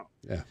way down.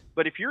 Yeah.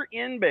 But if you're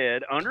in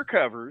bed under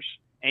covers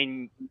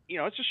and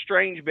it's a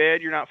strange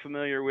bed, you're not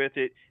familiar with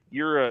it,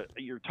 you're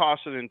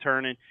tossing and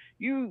turning,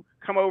 you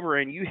come over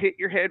and you hit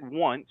your head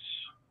once,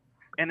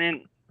 and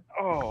then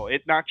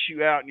it knocks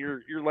you out, and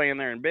you're laying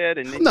there in bed,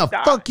 and then the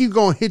fuck you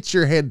gonna hit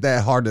your head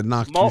that hard to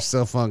knock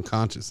yourself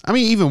unconscious? I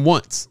mean, even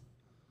once.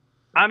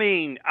 I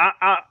mean,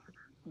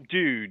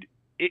 dude,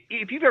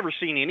 if you've ever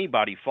seen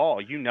anybody fall,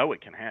 you know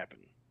it can happen.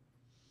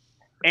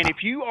 And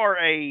if you are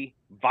a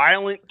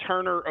violent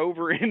turner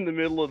over in the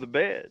middle of the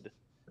bed,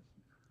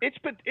 it's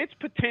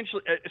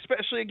potentially,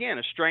 especially again,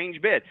 a strange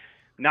bed.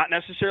 Not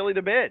necessarily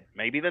the bed,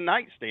 maybe the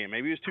nightstand,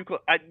 maybe it was too close.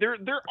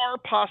 There are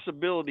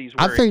possibilities.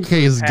 Where I think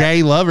his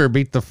gay lover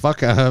beat the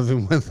fuck out of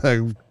him with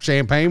a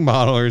champagne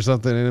bottle or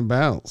something and it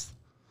bounced.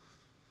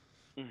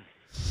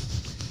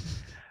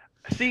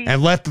 See,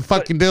 and left the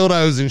fucking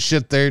dildos and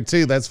shit there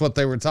too. That's what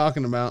they were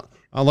talking about.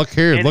 Oh, look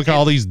here. Look at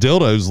all these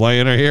dildos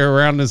laying here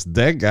around this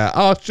dead guy.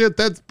 Oh, shit,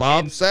 that's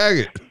Bob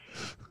Saget.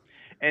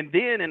 And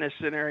then in a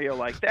scenario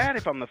like that,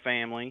 if I'm the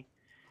family,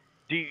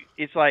 do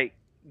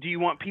you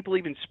want people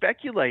even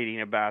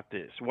speculating about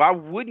this? Why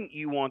wouldn't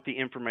you want the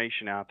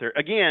information out there?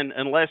 Again,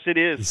 unless it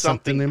is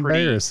something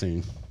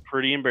embarrassing.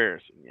 Pretty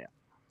embarrassing, yeah.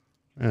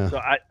 Yeah. So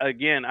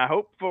I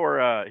hope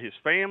for his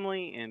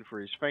family and for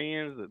his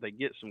fans that they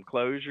get some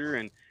closure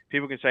and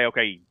people can say,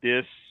 okay,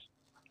 this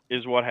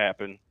is what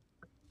happened.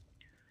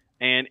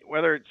 And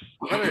whether it's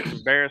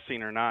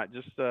embarrassing or not,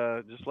 just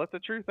let the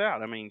truth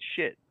out. I mean,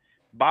 shit.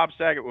 Bob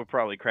Saget would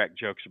probably crack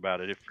jokes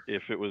about it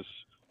if it was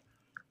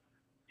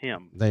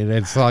him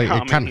It's like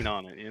commenting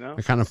on it, you know?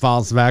 It kind of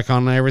falls back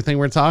on everything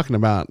we're talking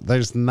about.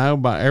 There's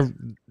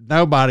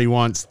nobody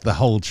wants the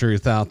whole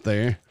truth out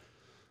there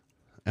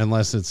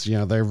unless it's,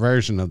 their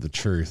version of the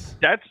truth.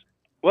 That's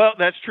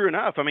true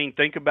enough. I mean,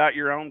 think about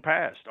your own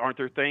past. Aren't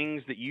there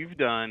things that you've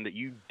done that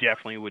you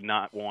definitely would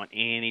not want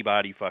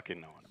anybody fucking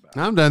knowing about?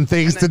 I've done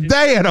things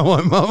today I don't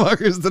want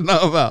motherfuckers to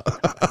know about.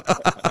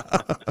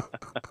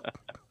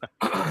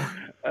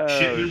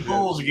 Shitting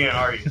bulls again,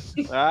 are you?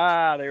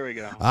 There we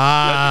go.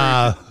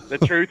 The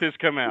truth has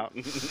come out.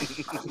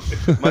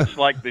 Much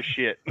like the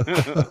shit.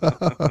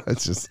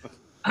 It's just,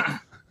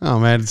 oh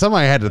man,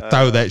 somebody had to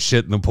throw that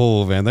shit in the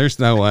pool, man. There's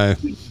no way.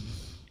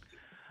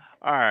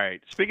 All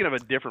right. Speaking of a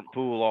different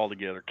pool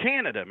altogether,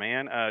 Canada,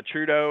 man.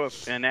 Trudeau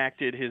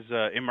enacted his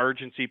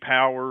emergency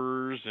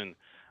powers, and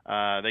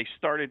they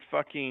started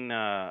fucking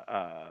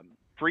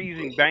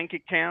freezing bank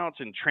accounts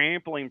and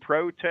trampling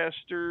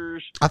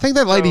protesters. I think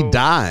that lady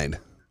died.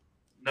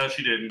 No,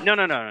 she didn't.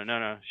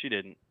 No, she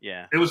didn't.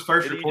 Yeah. It was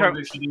first reported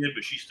that she did,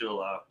 but she's still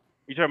alive.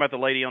 You talking about the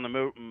lady on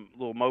the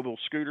little mobile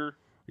scooter?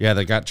 Yeah,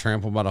 that got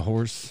trampled by the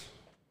horse.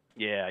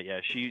 Yeah.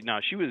 She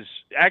was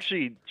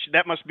actually,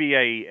 that must be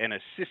an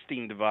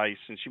assisting device,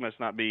 and she must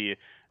not be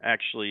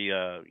actually,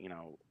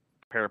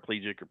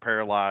 paraplegic or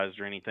paralyzed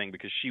or anything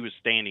because she was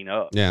standing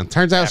up. Yeah,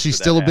 turns out she's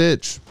still a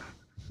bitch.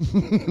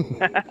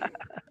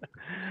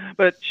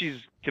 But she's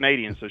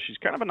Canadian, so she's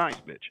kind of a nice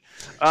bitch.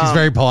 She's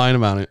very polite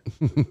about it.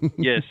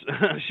 Yes,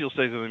 she'll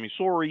say to me,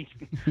 "Sorry."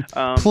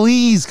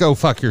 Please go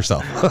fuck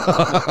yourself.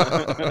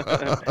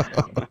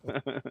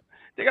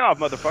 Take off,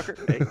 motherfucker.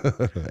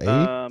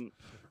 Hey.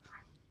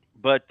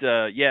 But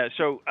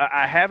so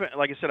I haven't,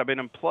 like I said, I've been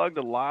unplugged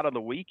a lot of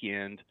the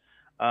weekend.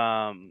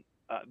 The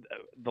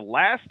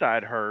last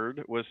I'd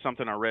heard was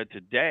something I read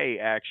today,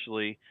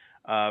 actually,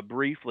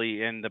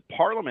 briefly, and the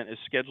Parliament is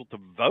scheduled to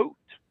vote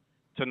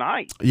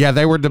tonight. Yeah,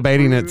 they were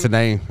debating it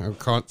today. I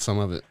caught some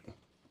of it.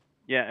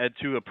 Yeah,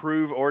 to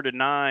approve or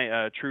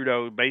deny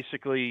Trudeau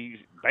basically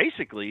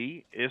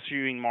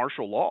issuing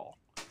martial law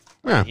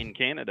in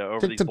Canada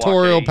over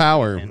dictatorial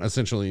power,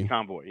 essentially.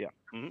 Convoy, yeah.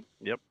 Mm-hmm.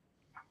 Yep.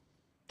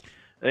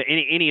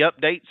 Any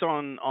updates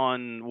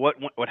on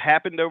what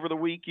happened over the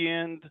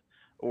weekend,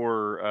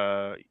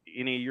 or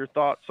any of your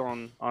thoughts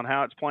on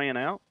how it's playing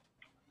out?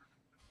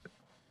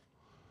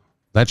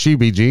 That's you,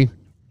 BG.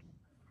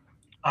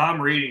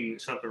 I'm reading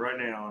something right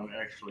now,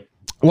 actually.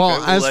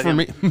 Well, okay, as for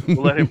me,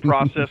 we'll let him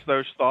process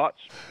those thoughts.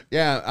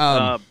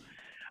 Yeah.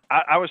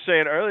 I was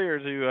saying earlier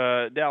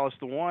to Dallas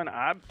the One,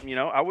 I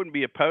wouldn't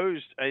be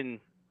opposed, and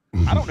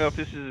I don't know if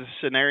this is a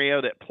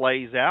scenario that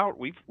plays out.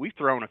 We've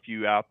thrown a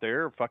few out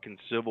there, fucking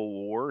Civil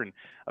War and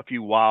a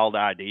few wild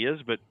ideas,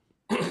 but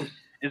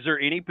is there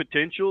any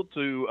potential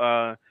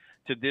to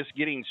this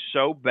getting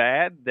so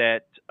bad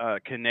that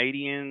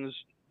Canadians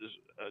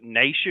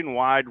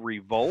nationwide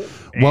revolt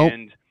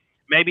and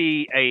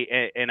maybe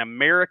an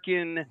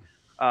American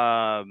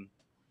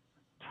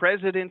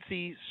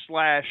presidency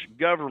 /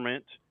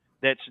 government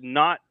that's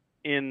not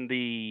in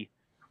the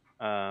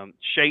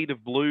shade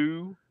of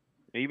blue,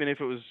 even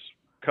if it was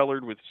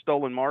colored with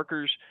stolen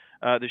markers,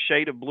 the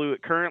shade of blue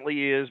it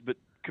currently is, but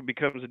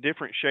becomes a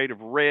different shade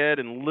of red,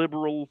 and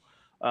liberal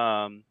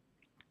as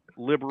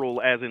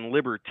in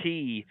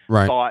liberty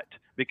thought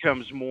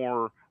becomes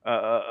more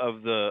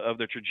of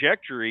the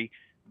trajectory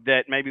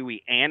that maybe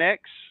we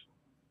annex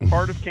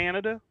part of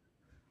Canada.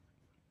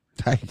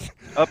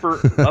 Upper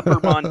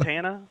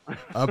Montana.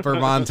 Upper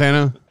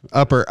Montana.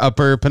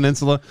 Upper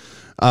Peninsula.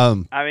 I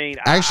mean,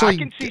 actually, I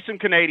can see some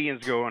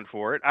Canadians going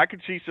for it. I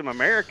could see some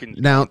Americans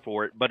going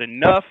for it, but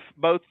enough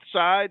both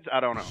sides, I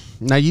don't know.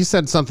 Now, you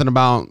said something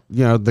about,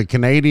 the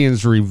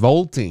Canadians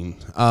revolting.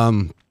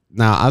 Now,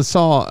 I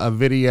saw a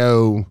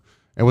video.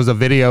 It was a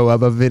video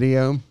of a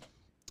video.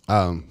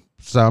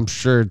 So I'm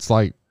sure it's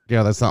like,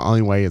 that's the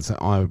only way it's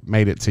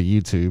made it to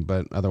YouTube,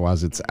 but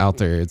otherwise it's out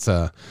there. It's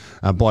a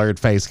blurred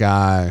face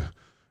guy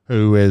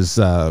who is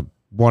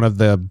one of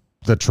the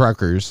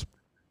truckers.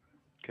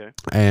 Okay.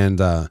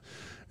 And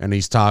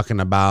he's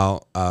talking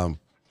about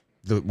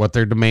what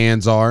their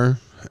demands are,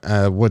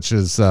 which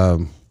is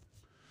to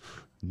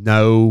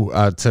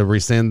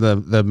rescind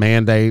the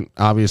mandate,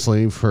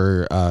 obviously,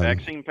 for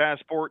vaccine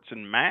passports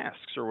and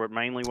masks are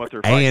mainly what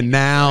they're fighting. And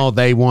now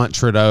they want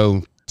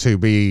Trudeau to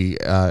be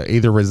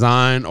either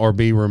resign or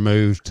be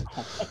removed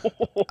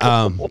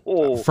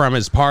from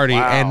his party.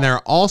 Wow. And they're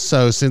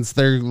also, since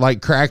they're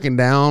like cracking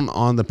down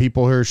on the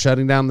people who are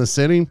shutting down the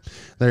city,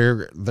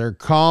 they're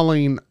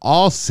calling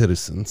all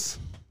citizens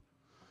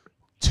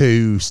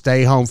to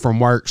stay home from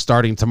work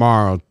starting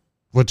tomorrow,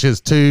 which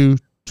is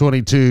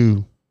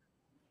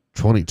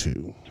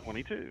 2/22/22.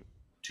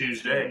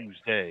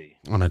 Tuesday.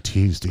 On a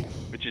Tuesday.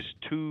 Which is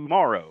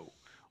tomorrow.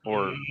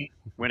 or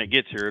when it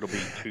gets here, it'll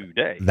be 2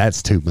 days.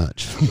 That's too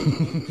much.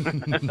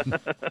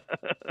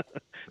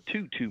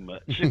 too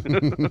much.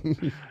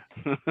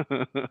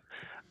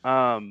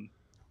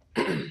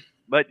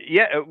 But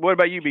yeah, what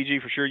about you,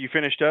 BG? For sure, you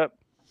finished up.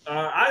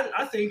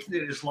 I think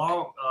that as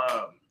long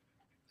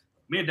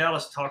me and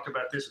Dallas talked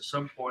about this at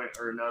some point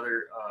or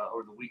another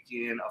over the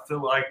weekend. I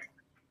feel like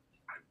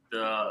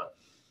the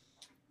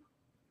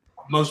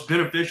most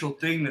beneficial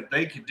thing that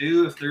they could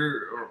do if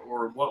they're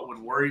or what would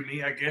worry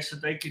me, I guess,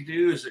 that they could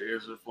do is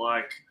if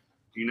like,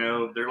 you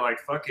know, they're like,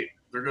 fuck it,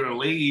 they're going to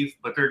leave,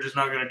 but they're just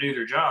not going to do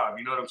their job.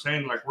 You know what I'm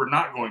saying? Like, we're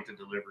not going to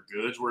deliver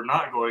goods. We're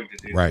not going to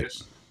do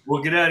this.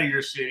 We'll get out of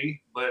your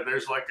city, but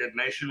there's like a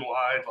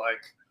nationwide,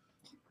 like,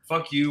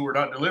 fuck you, we're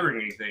not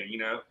delivering anything, you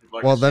know?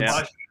 Like, well,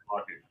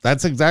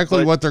 that's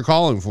exactly what they're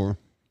calling for.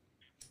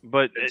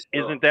 But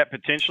isn't that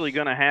potentially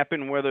going to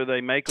happen whether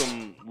they make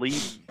them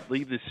leave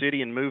the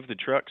city and move the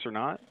trucks or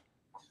not?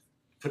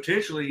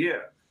 Potentially, yeah.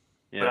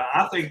 But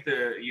I think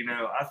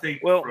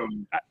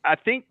I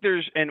think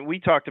there's, and we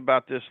talked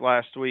about this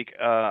last week.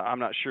 I'm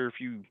not sure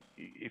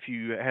if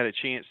you had a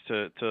chance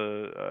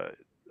to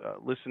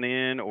listen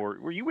in, or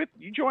were you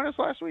join us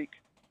last week?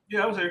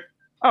 Yeah, I was there.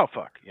 Oh,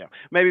 fuck. Yeah.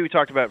 Maybe we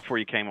talked about it before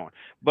you came on.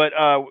 But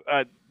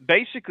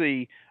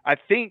basically, I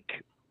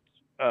think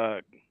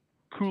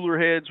cooler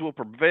heads will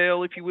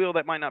prevail, if you will.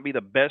 That might not be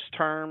the best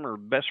term or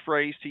best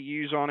phrase to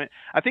use on it.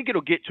 I think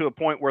it'll get to a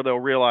point where they'll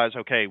realize,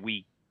 okay,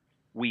 we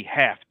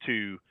have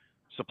to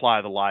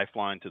supply the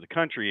lifeline to the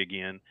country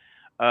again,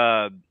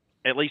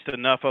 at least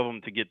enough of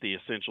them to get the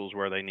essentials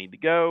where they need to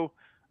go.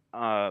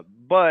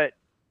 But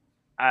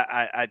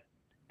I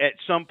at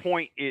some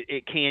point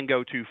it can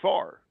go too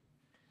far.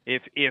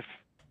 If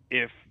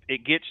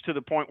it gets to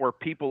the point where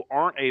people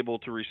aren't able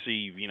to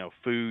receive, you know,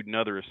 food and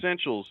other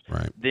essentials,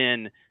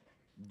 then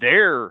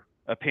their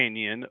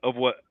opinion of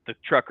what the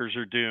truckers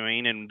are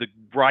doing and the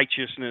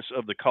righteousness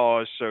of the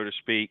cause, so to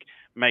speak,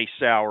 may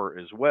sour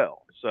as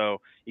well.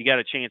 So you got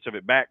a chance of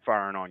it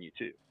backfiring on you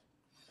too.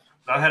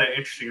 I had an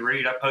interesting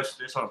read. I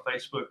posted this on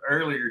Facebook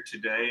earlier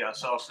today. I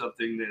saw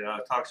something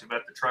that talks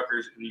about the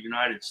truckers in the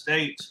United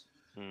States,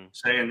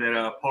 saying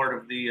that part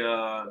of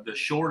the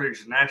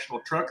shortage,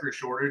 national trucker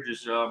shortage,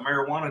 is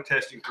marijuana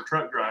testing for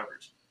truck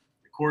drivers.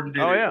 According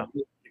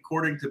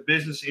to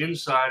Business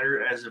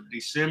Insider, as of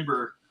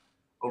December,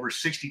 over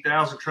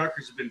 60,000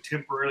 truckers have been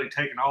temporarily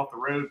taken off the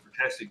road for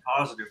testing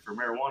positive for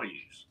marijuana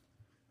use.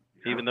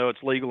 Even though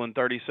it's legal in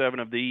 37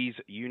 of these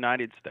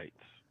United States.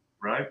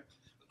 Right.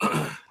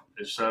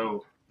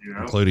 So, you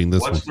know, including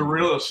this what's the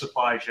real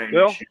supply chain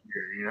issue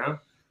here, you know?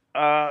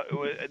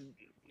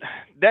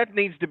 That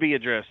needs to be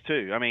addressed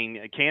too. I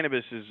mean,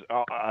 cannabis is,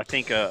 I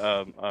think,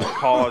 a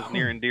cause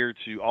near and dear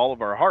to all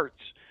of our hearts.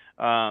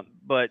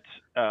 But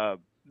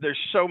there's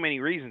so many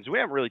reasons. We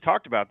haven't really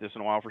talked about this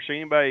in a while. For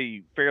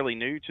anybody fairly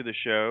new to the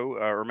show,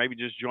 or maybe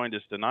just joined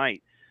us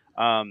tonight,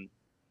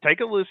 take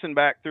a listen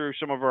back through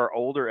some of our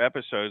older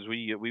episodes.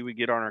 We would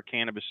get on our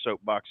cannabis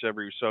soapbox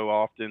every so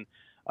often,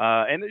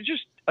 and there's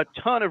just a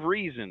ton of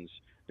reasons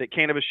that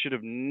cannabis should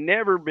have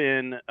never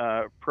been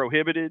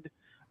prohibited,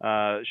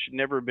 should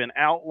never have been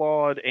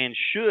outlawed, and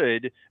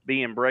should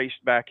be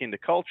embraced back into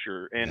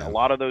culture. And a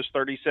lot of those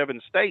 37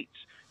 states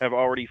have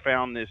already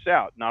found this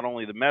out. Not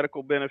only the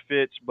medical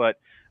benefits, but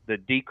the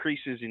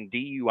decreases in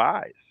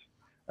DUIs.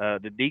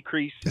 The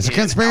decrease in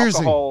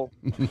alcohol.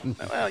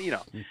 Well, you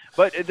know,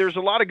 but there's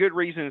a lot of good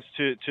reasons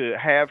to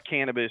have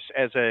cannabis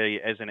as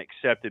an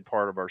accepted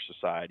part of our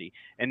society.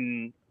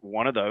 And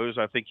one of those,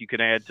 I think you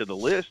could add to the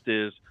list,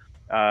 is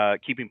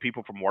keeping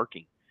people from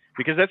working.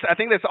 Because I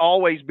think that's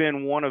always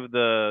been one of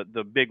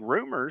the big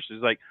rumors,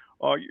 is like,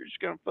 oh, you're just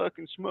going to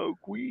fucking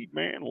smoke weed,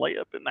 man, lay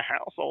up in the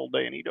house all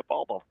day and eat up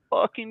all the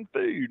fucking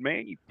food,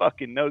 man. You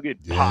fucking no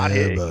good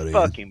pothead, you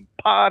fucking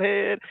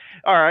pothead.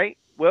 All right.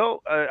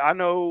 Well, I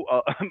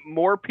know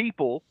more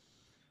people,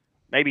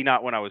 maybe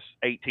not when I was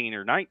 18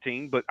 or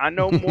 19, but I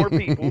know more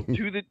people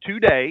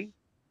today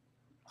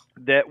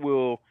that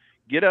will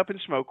get up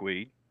and smoke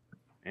weed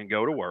and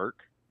go to work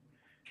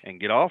and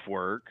get off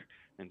work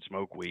and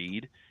smoke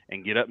weed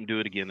and get up and do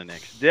it again the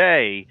next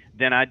day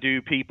than I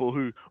do people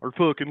who are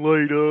fucking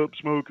laid up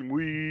smoking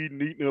weed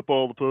and eating up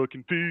all the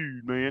fucking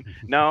food, man.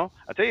 No,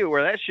 I tell you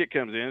where that shit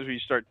comes in is when you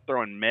start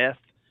throwing meth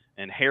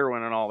and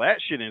heroin and all that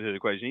shit into the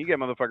equation. You get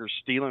motherfuckers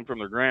stealing from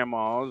their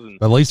grandmas,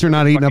 and at least they're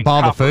not eating up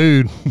all the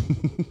food.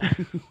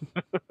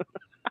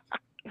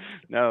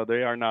 No,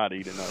 they are not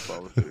eating up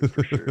all the food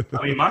for sure.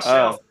 I mean,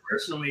 myself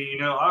personally, you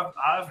know,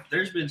 I've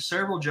there's been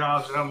several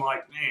jobs that I'm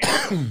like, man,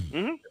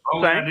 if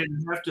only I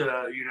didn't have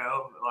to, you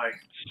know, like,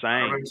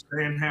 I don't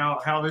understand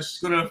how this is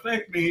going to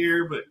affect me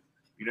here, but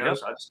you know,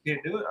 so I just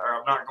can't do it, or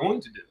I'm not going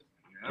to do it.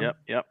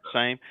 Yep,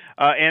 same.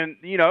 And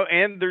you know,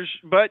 and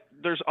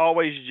there's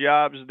always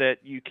jobs that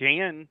you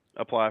can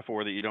apply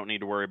for that you don't need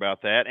to worry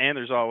about that, and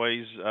there's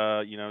always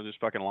you know, just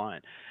fucking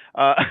lying.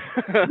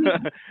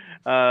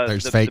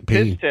 There's fake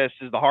piss test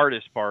is the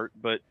hardest part,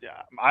 but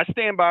I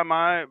stand by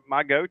my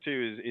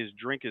go-to is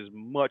drink as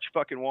much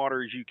fucking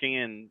water as you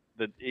can.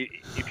 That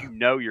if you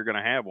know you're going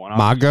to have one.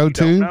 My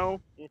go-to.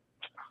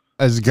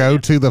 is go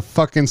to the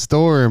fucking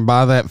store and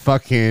buy that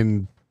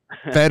fucking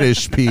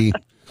fetish pee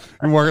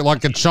and work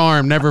like a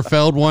charm. Never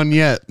failed one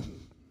yet.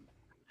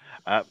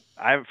 I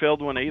haven't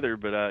failed one either,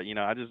 but you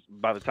know, I just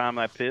by the time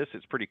I piss,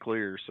 it's pretty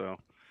clear, so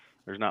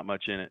there's not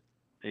much in it,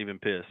 even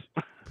piss.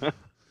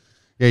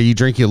 Yeah, you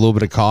drink a little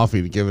bit of coffee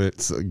to give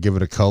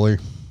it a color.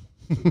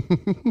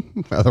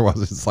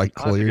 Otherwise, it's like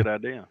clear. That's a good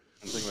idea.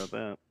 I didn't think about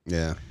that.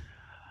 Yeah.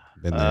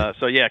 Been there.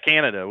 So yeah,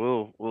 Canada.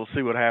 We'll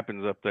see what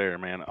happens up there,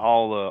 man.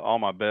 All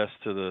my best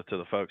to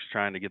the folks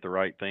trying to get the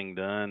right thing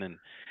done, and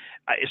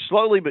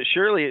slowly but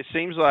surely, it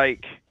seems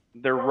like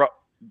they're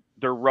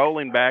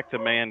rolling back the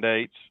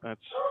mandates.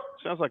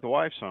 Sounds like the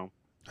wife's home.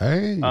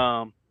 Hey.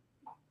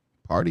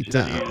 Party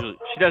time.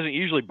 She doesn't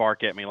usually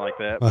bark at me like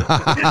that.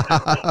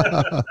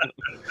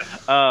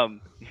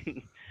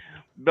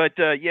 But,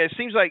 yeah, it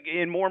seems like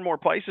in more and more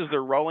places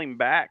they're rolling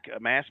back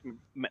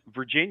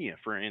Virginia,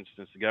 for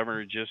instance. The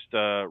governor just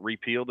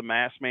repealed the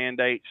mask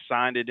mandate,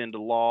 signed it into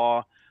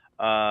law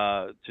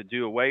to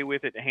do away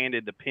with it,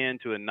 handed the pen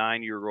to a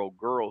 9-year-old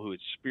girl who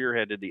had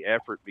spearheaded the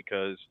effort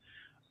because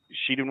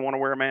she didn't want to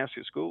wear a mask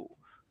at school.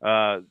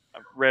 I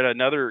read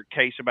another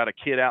case about a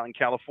kid out in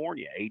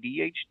California,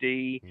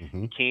 ADHD.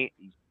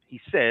 He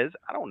says,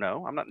 I don't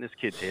know, I'm not in this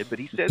kid's head, but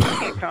he says he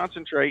can't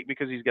concentrate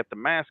because he's got the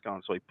mask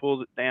on. So he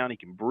pulls it down, he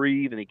can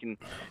breathe, and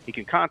he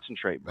can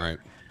concentrate better. Right.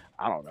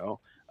 I don't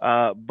know.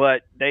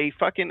 But they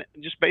fucking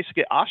just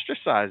basically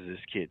ostracized this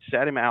kid,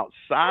 sat him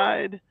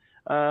outside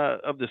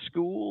of the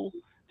school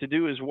to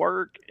do his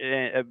work,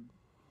 and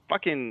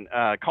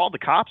called the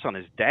cops on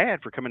his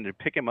dad for coming to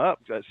pick him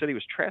up, said he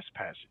was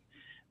trespassing.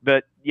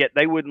 But yet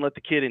they wouldn't let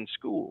the kid in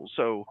school.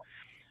 So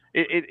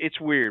it's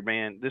weird,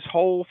 man. This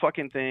whole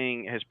fucking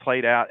thing has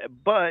played out,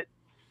 but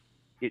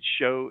it's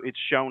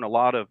shown a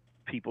lot of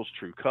people's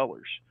true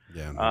colors.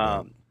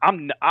 Yeah.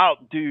 I'm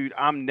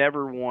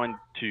never one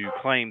to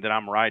claim that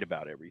I'm right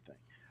about everything.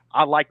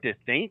 I like to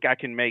think I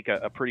can make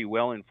a pretty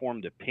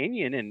well-informed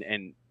opinion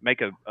and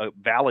make a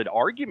valid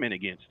argument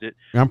against it.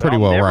 I'm pretty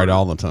well right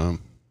all the time.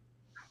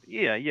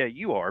 Yeah,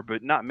 you are,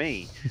 but not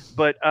me.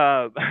 But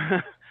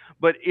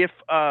but if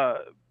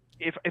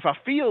I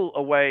feel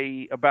a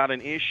way about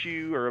an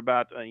issue or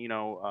about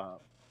a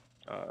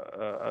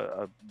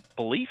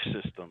belief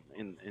system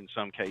in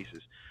some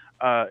cases,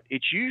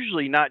 it's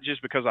usually not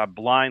just because I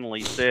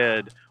blindly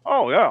said,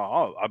 "Oh yeah,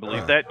 I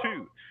believe that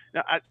too."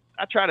 Now I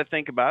try to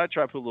think about it,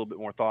 try to put a little bit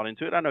more thought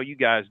into it. I know you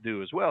guys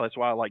do as well. That's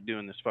why I like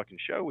doing this fucking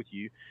show with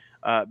you,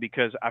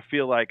 because I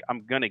feel like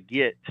I'm gonna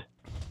get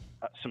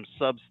some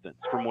substance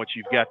from what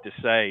you've got to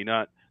say,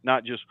 not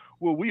just,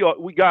 well,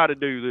 we got to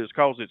do this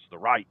because it's the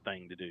right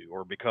thing to do,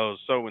 or because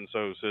so and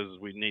so says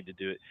we need to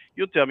do it.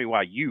 You'll tell me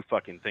why you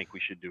fucking think we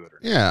should do it or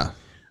not.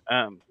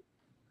 Yeah.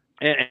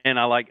 And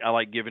I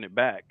like giving it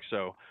back.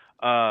 So,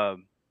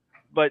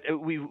 but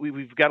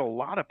we've got a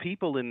lot of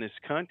people in this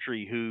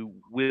country who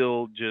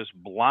will just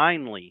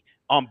blindly,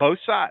 on both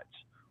sides,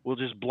 will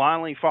just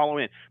blindly follow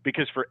in,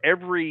 because for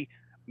every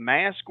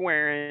mask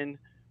wearing,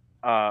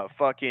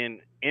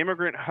 fucking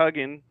immigrant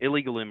hugging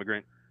illegal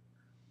immigrant.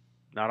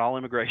 Not all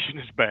immigration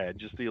is bad,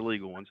 just the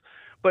illegal ones.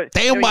 But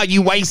damn, why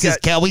you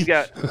racist, Kelly? You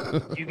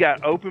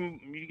got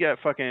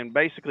fucking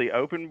basically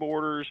open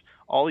borders,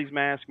 all these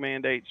mask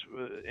mandates,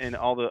 and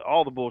all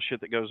the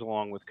bullshit that goes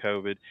along with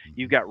COVID.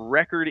 You've got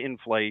record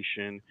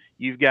inflation.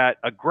 You've got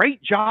a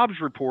great jobs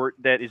report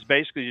that is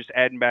basically just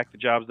adding back the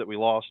jobs that we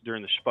lost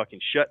during the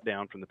fucking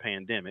shutdown from the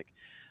pandemic.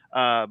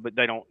 But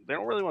they don't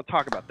really want to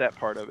talk about that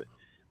part of it.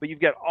 But you've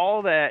got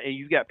all that, and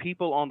you've got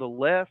people on the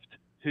left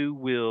who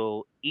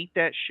will eat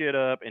that shit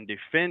up and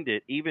defend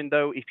it, even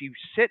though if you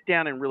sit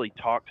down and really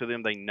talk to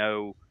them, they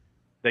know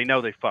they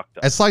fucked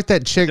up. It's like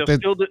that chick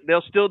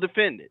they'll still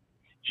defend it,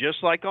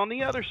 just like on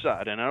the other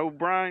side. And I know,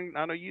 Brian,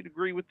 I know you'd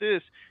agree with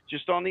this.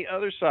 Just on the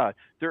other side,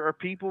 there are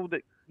people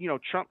that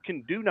Trump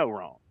can do no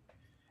wrong,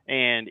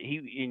 and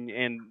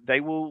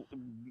they will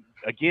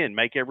again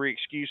make every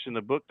excuse in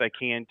the book they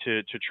can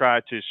to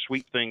try to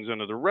sweep things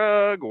under the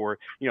rug, or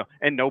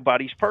and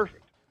nobody's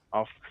perfect.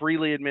 I'll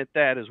freely admit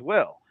that as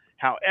well.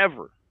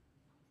 However,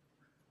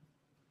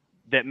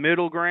 that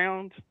middle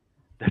ground,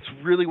 that's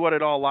really what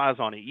it all lies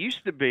on. It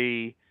used to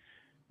be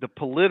the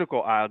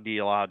political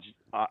ideologies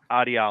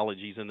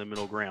in the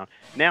middle ground.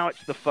 Now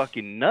it's the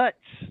fucking nuts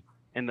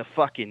and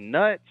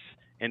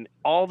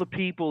all the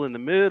people in the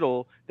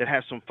middle that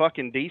have some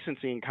fucking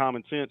decency and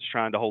common sense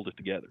trying to hold it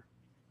together.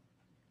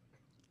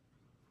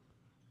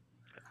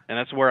 And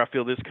that's where I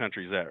feel this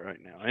country's at right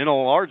now. In a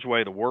large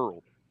way, the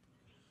world.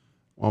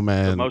 Well,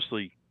 man. But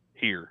mostly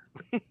here.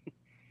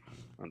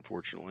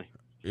 Unfortunately.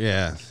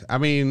 Yeah. I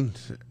mean,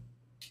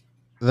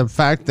 the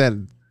fact that,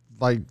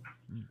 like,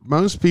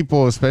 most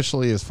people,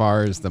 especially as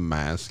far as the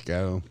masks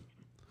go,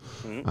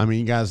 I mean,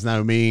 you guys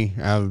know me.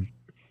 I'm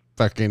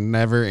fucking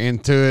never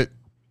into it.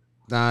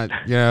 Not,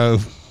 Yeah.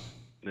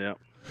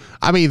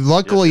 I mean,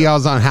 luckily I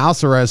was on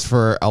house arrest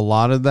for a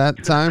lot of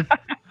that time.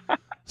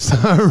 So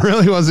I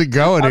really wasn't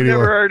going anywhere. I've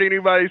never heard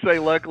anybody say,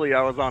 luckily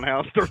I was on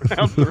house arrest.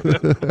 I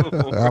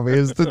mean,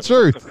 it's the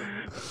truth.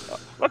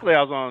 Luckily,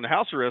 I was on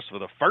house arrest for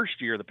the first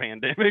year of the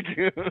pandemic.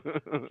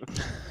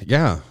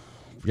 Yeah.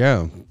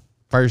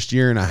 First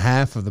year and a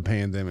half of the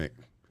pandemic.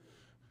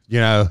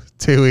 2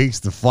 weeks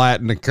to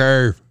flatten the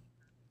curve.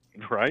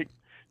 Right.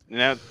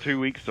 Now 2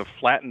 weeks to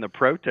flatten the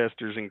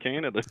protesters in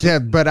Canada. Yeah,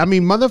 but I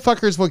mean,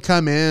 motherfuckers would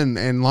come in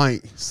and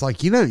it's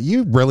like,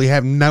 you really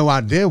have no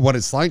idea what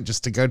it's like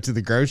just to go to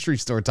the grocery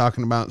store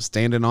talking about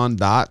standing on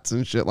dots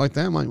and shit like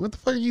that. I'm like, what the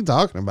fuck are you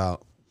talking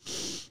about?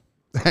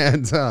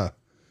 And,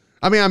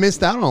 I mean, I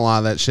missed out on a lot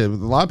of that shit. A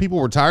lot of people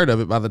were tired of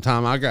it by the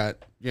time I got,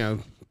 to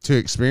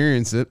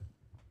experience it.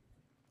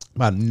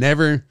 I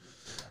never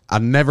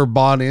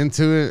bought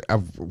into it. I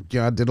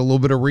did a little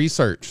bit of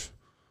research.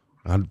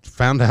 I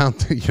found out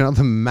that,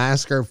 the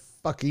masks are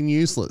fucking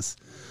useless.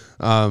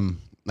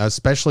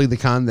 Especially the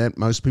kind that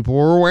most people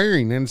were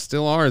wearing and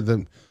still are.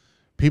 The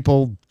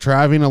people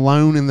driving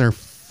alone in their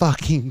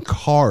fucking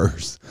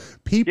cars.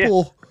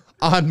 People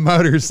on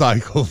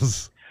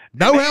motorcycles.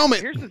 No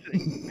helmet. Here's the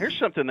thing. Here's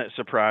something that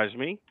surprised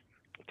me.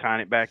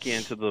 Tying it back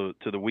into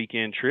the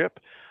weekend trip.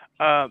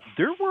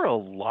 There were a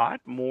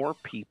lot more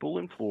people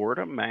in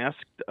Florida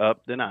masked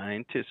up than I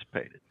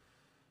anticipated.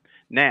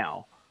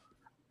 Now,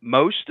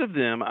 most of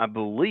them, I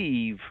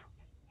believe,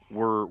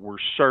 were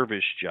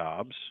service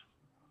jobs.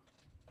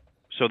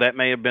 So that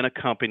may have been a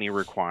company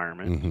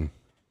requirement,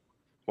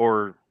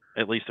 or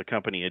at least a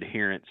company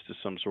adherence to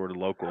some sort of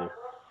local.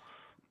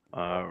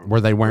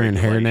 Were they wearing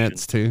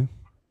hairnets too?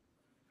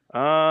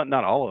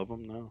 Not all of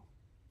them,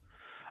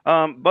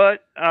 no.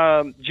 But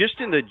just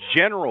in the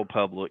general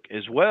public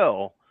as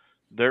well,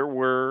 there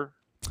were,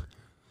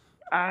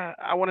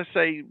 I want to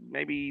say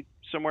maybe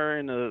somewhere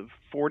in the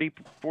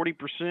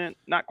 40%,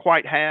 not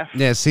quite half.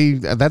 Yeah, see,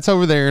 that's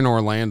over there in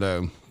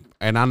Orlando,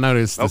 and I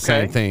noticed the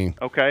same thing.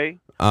 Okay.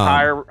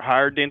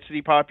 Higher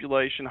density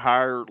population,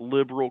 higher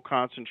liberal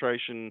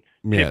concentration,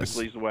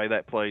 typically is the way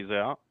that plays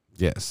out.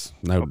 Yes,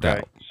 no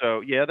doubt.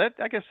 So yeah,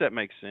 I guess that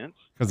makes sense.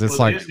 Because it's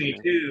like Disney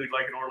too,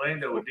 like in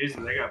Orlando with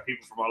Disney, they got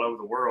people from all over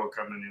the world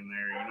coming in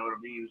there. You know what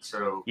I mean?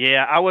 So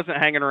yeah, I wasn't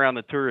hanging around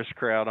the tourist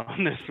crowd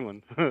on this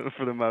one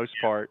for the most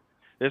part.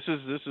 This is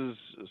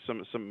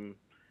some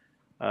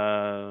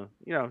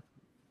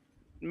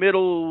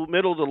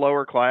middle to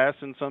lower class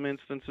in some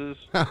instances.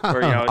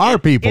 Where, our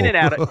people. In and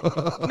out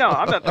of, no,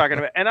 I'm not talking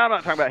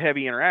about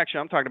heavy interaction.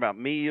 I'm talking about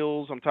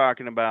meals. I'm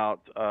talking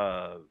about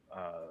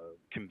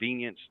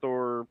convenience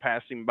store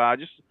passing by,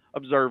 just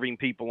observing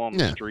people on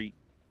the street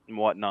and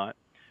whatnot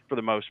for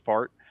the most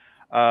part.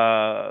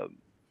 A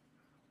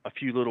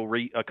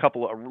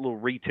couple of little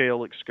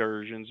retail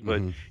excursions, but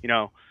we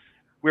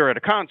were at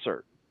a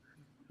concert.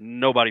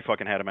 Nobody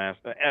fucking had a mask.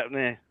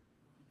 2%.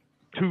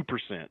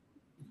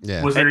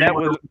 Yeah. Was there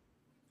anywhere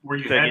where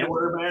you had to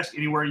wear a mask?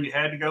 Anywhere you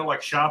had to go,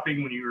 like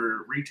shopping when you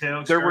were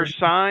retail? There were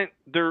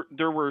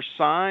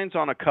signs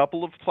on a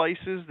couple of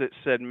places that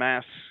said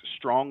masks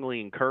strongly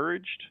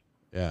encouraged.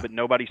 Yeah. But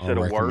nobody said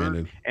a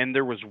word. And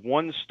there was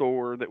one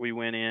store that we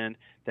went in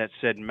that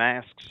said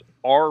masks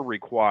are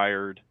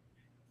required,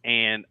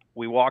 and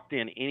we walked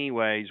in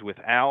anyways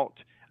without.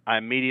 I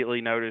immediately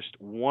noticed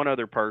one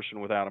other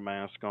person without a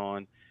mask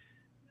on.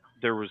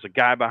 There was a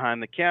guy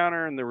behind the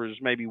counter, and there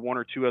was maybe one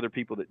or two other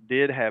people that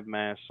did have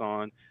masks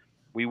on.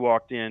 We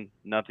walked in,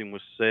 nothing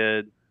was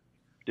said,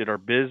 did our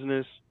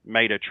business,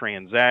 made a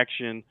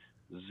transaction,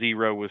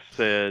 zero was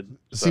said.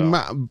 See,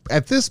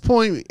 at this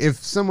point, if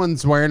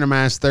someone's wearing a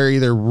mask, they're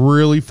either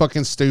really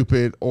fucking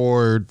stupid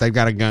or they've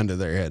got a gun to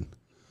their head.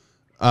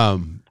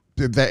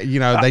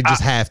 They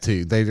just have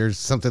to. There's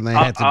something they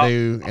have to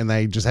do, and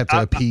they just have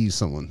to appease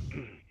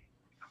someone.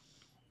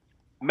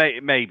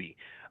 Maybe.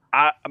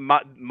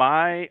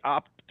 My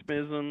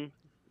optimism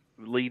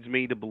leads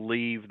me to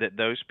believe that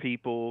those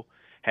people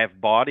have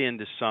bought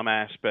into some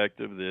aspect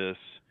of this,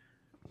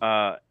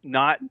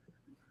 not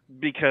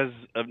because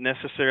of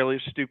necessarily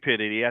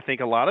stupidity. I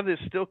think a lot of this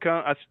still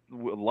comes. A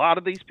lot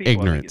of these people,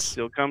 ignorance, I think it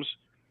still comes,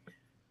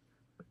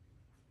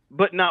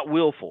 but not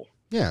willful.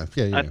 Yeah.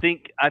 I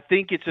think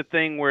it's a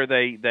thing where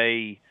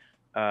they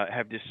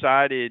have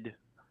decided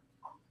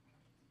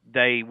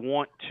they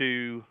want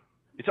to.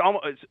 It's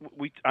almost.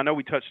 I know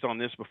we touched on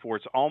this before.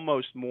 It's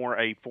almost more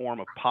a form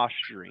of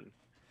posturing,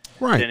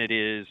 than it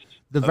is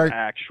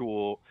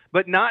actual.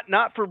 But not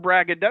for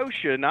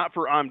braggadocio, not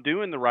for I'm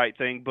doing the right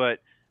thing, but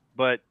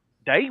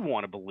they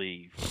want to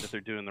believe that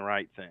they're doing the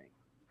right thing.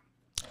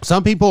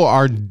 Some people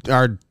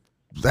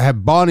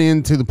have bought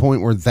into the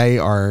point where they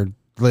are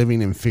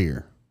living in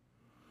fear.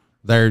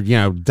 They're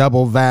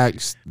double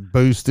vaxxed,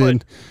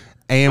 boosted,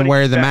 and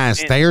wear the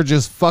mask. They are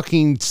just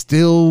fucking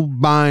still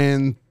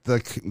buying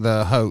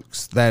the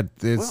hoax that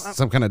it's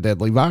some kind of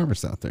deadly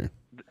virus out there.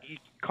 You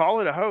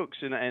call it a hoax,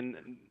 and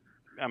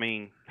I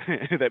mean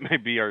that may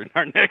be our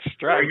next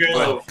strike. There you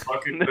go,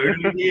 fucking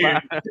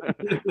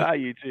Bye,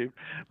 YouTube.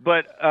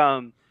 But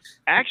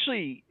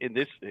actually,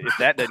 if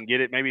that doesn't get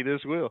it, maybe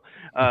this will.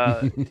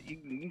 You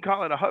can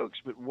call it a hoax,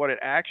 but what it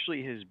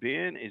actually has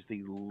been is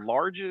the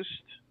largest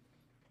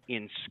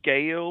in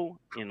scale,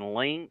 in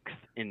length,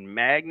 in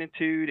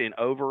magnitude, and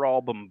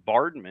overall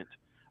bombardment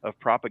of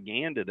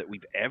propaganda that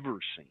we've ever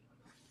seen.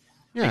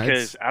 Yeah,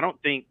 because I don't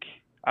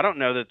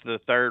know that the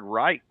Third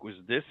Reich was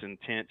this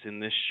intense in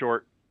this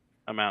short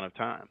amount of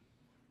time.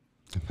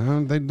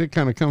 they did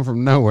kind of come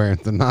from nowhere,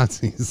 the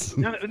Nazis.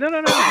 No.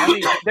 I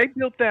mean, they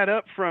built that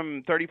up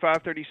from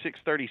 35, 36,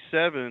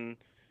 37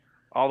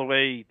 all the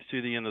way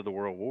to the end of the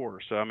World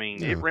War. So, I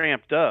mean, it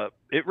ramped up.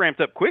 It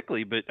ramped up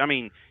quickly, but I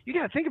mean, you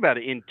got to think about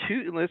it.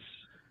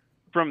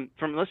 From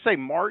let's say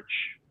March.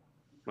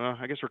 Well,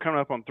 I guess we're coming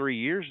up on 3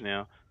 years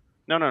now.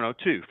 No,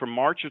 2. From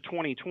March of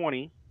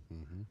 2020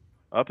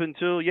 up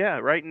until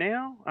right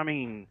now. I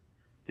mean,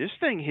 this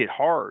thing hit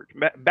hard.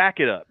 Back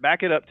it up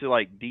to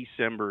like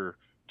December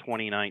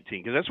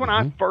 2019, because that's when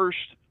I first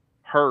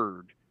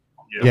heard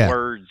the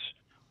words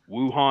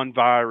Wuhan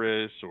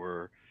virus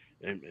or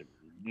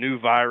new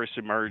virus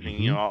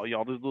emerging. You know,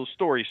 all those little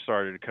stories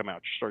started to come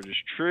out, started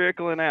just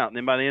trickling out, and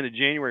then by the end of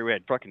January, we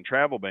had fucking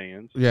travel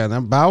bans. Yeah,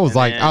 I was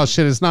like, oh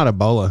shit, it's not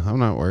Ebola. I'm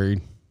not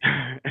worried.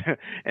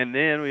 And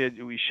then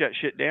we shut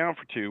shit down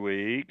for 2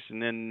 weeks,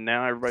 and then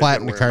now everybody's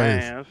flatten the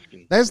curve. Mask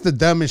That's the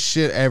dumbest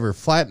shit ever.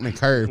 Flatten the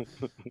curve,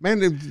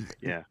 man.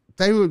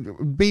 They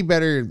would be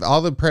better.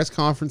 All the press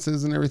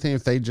conferences and everything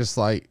if they just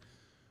like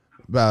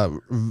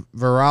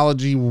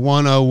virology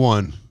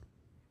 101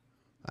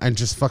 and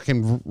just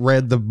fucking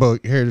read the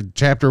book. Here,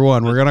 chapter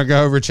 1. We're gonna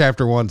go over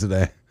chapter 1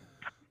 today.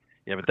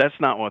 Yeah, but that's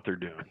not what they're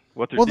doing.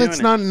 What they're doing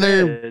that's not in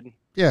their.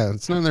 Yeah,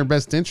 it's not in their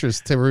best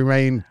interest to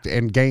remain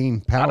and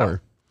gain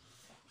power.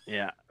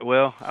 Yeah,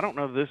 well, I don't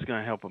know if this is going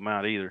to help them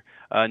out either.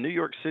 New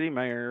York City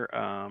Mayor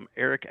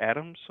Eric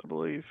Adams, I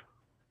believe.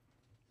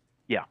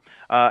 Yeah,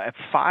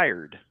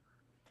 fired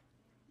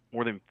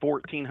more than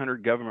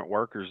 1,400 government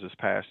workers this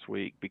past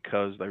week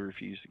because they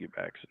refused to get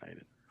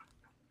vaccinated.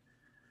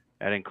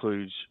 That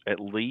includes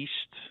at least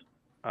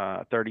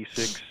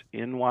 36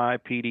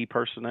 NYPD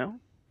personnel,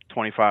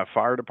 25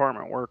 fire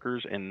department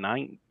workers, and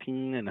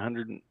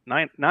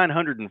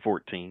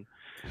 914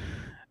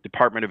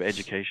 Department of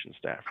Education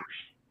staffers.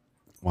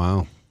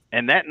 Wow.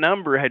 And that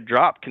number had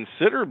dropped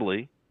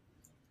considerably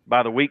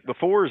by the week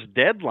before's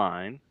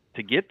deadline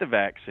to get the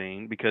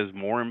vaccine because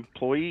more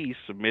employees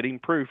submitting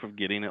proof of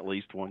getting at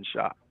least one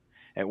shot.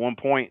 At one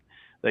point,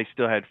 they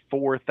still had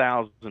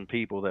 4,000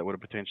 people that would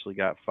have potentially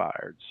got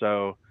fired.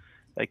 So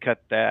they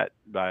cut that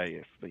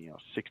by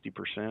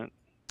 60%.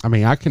 I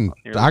mean, I can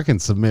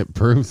submit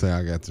proof that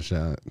I got the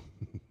shot.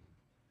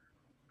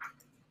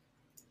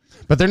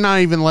 But they're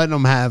not even letting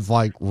them have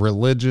like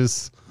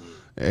religious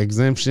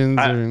exemptions.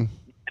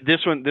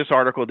 This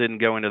article didn't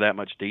go into that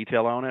much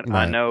detail on it.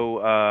 Right. I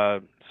know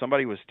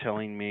somebody was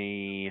telling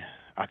me,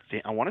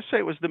 I want to say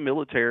it was the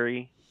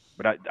military,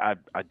 but I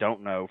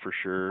don't know for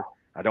sure.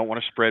 I don't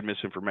want to spread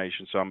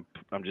misinformation, so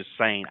I'm just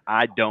saying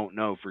I don't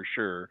know for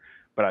sure.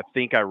 But I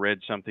think I read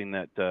something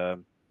that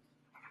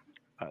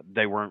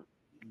there were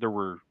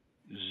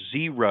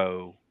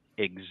 0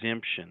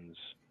 exemptions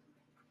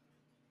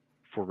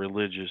for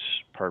religious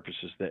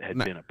purposes that had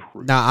been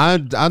approved. Now,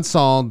 I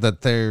saw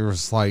that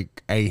there's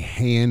like a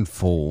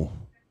handful,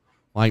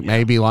 like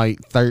maybe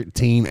like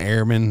 13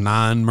 airmen,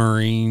 9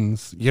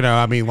 Marines. You know,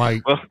 I mean,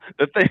 like. Well,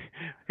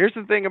 here's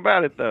the thing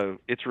about it, though.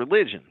 It's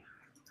religion.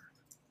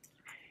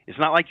 It's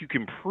not like you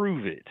can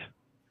prove it.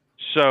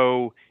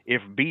 So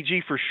if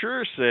BG for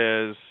sure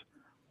says,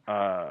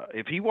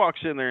 if he walks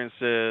in there and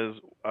says,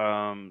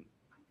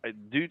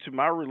 due to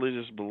my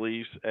religious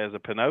beliefs as a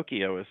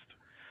Pinocchioist,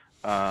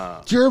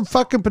 you're a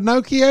fucking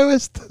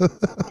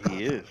Pinocchioist.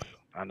 He is.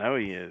 I know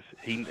he is.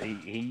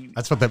 He.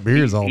 That's what that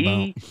beer is all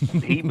about.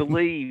 He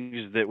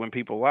believes that when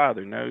people lie,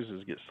 their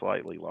noses get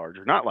slightly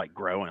larger. Not like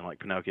growing like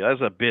Pinocchio.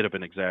 That's a bit of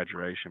an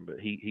exaggeration,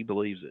 but he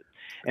believes it.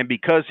 And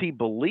because he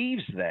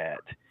believes that,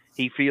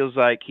 he feels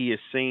like he has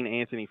seen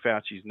Anthony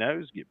Fauci's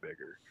nose get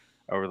bigger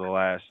over the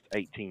last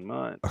 18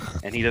 months,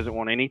 and he doesn't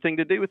want anything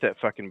to do with that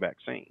fucking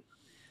vaccine.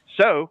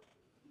 So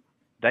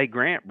they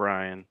grant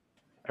Brian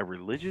a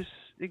religious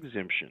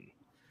exemption.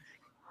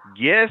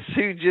 Guess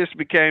who just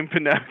became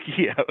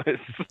Pinocchio?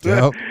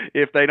 Yep.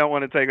 If they don't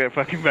want to take that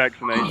fucking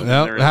vaccination.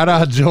 Yep. How do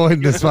I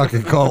join this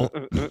fucking cult?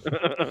 I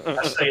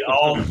say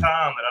all the time that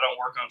I don't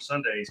work on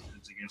Sundays because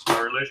it's against my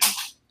religion.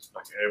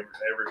 Like they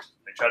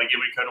try to get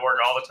me to come to work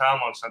all the time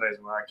on Sundays,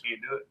 and I can't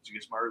do it. It's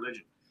against my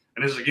religion,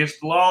 and it's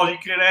against the laws. You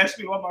can't ask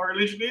me what my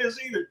religion is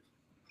either.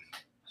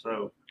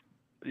 So.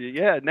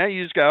 Yeah, now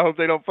you just gotta hope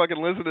they don't fucking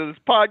listen to this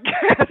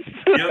podcast.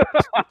 Yep.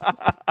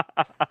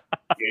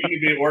 Yeah, you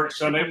can be at work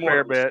Sunday morning.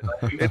 Fair bet.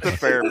 It's a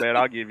fair bet.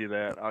 I'll give you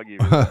that.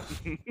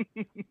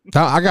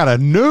 I got a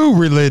new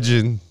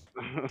religion.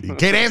 You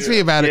can't ask me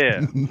about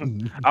it.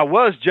 I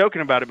was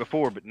joking about it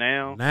before, but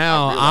now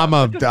I'm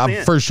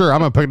for sure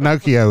I'm a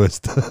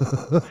Pinocchioist.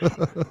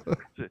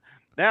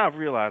 Now I've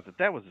realized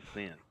that was a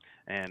sin.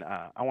 And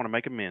I want to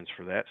make amends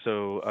for that.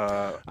 So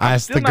I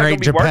asked the great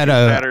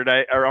Geppetto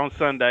Saturday or on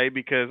Sunday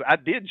because I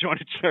did join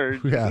a church.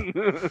 Yeah,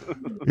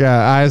 yeah.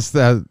 I asked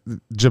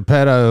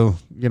Geppetto,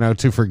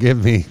 to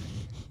forgive me.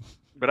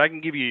 But I can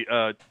give you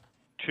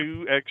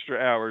 2 extra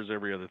hours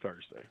every other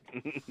Thursday.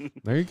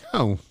 There you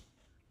go.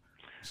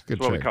 That's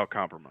what we call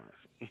compromise.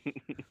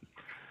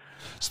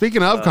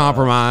 Speaking of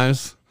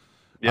compromise,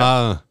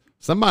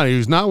 Somebody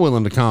who's not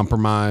willing to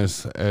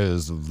compromise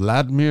is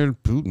Vladimir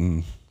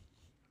Putin.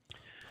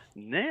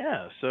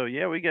 Yeah, so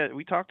yeah,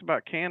 we talked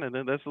about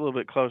Canada. That's a little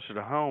bit closer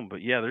to home,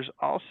 but yeah, there's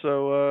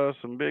also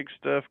some big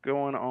stuff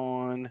going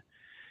on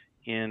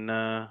in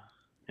the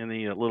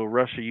little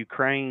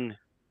Russia-Ukraine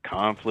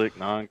conflict,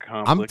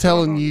 non-conflict. I'm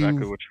telling I don't know you,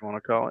 exactly what you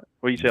want to call it.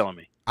 What are you telling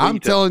me? I'm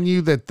telling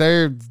you that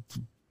they're.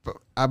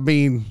 I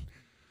mean,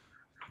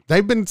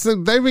 they've been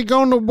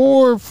going to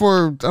war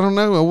for I don't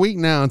know a week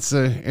now. It's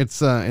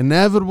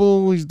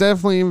inevitable. He's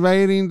definitely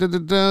invading.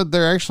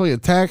 They're actually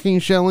attacking,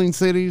 shelling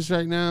cities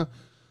right now.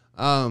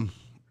 Yeah.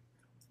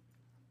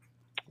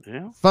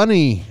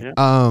 Funny.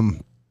 Yeah.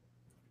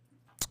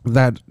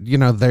 That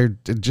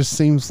it just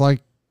seems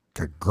like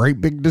a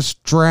great big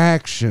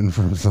distraction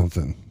from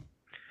something.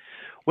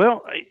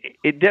 Well,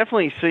 it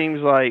definitely seems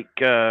like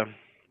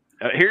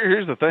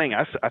here's the thing.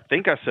 I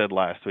think I said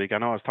last week. I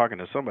know I was talking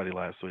to somebody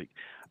last week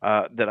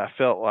that I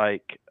felt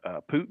like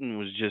Putin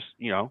was just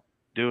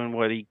doing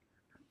what he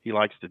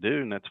likes to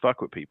do, and that's fuck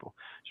with people.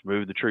 Just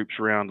move the troops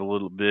around a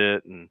little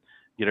bit and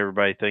get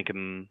everybody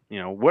thinking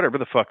whatever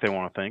the fuck they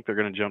want to think. They're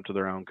going to jump to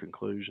their own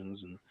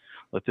conclusions and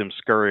let them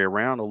scurry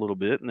around a little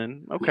bit, and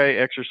then okay,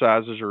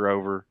 exercises are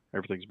over.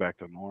 Everything's back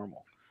to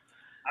normal.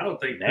 I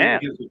don't think people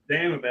give a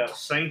damn about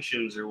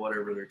sanctions or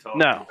whatever they're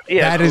talking about.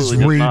 Yeah, that is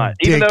ridiculous.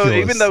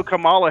 Even though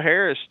Kamala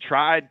Harris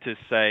tried to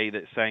say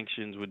that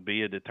sanctions would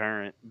be a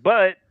deterrent,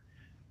 but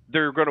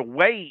they're going to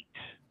wait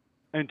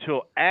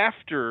until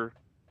after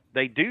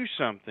they do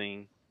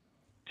something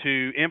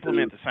to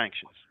implement the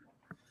sanctions.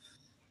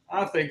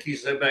 I think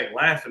he's back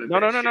laughing at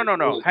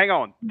No. Hang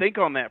on. Think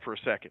on that for a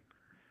second.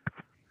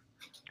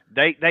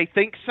 They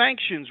think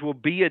sanctions will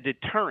be a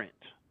deterrent.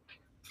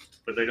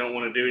 But they don't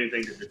want to do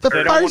anything to deter.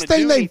 They don't want to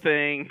do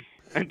anything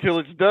until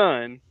it's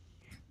done,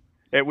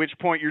 at which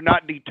point you're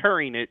not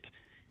deterring it,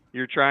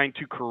 you're trying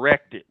to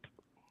correct it.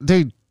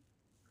 Dude,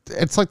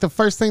 it's like the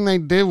first thing they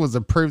did was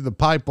approve the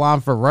pipeline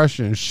for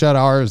Russia and shut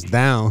ours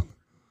down.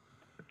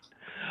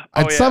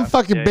 Some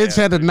fucking bitch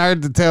had the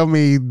nerve to tell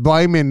me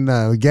blaming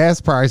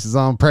gas prices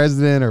on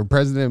president or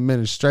president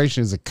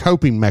administration is a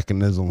coping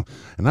mechanism.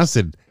 And I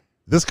said,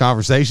 this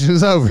conversation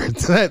is over.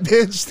 To that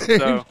bitch,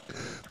 dude. So,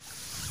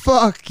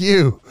 fuck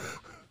you.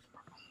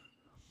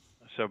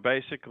 So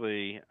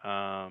basically,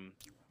 and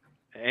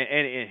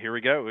here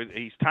we go.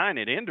 He's tying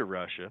it into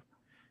Russia.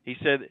 He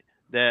said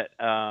that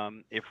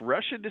if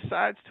Russia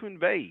decides to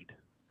invade,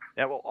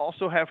 that will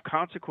also have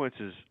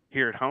consequences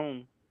here at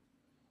home.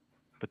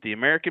 But the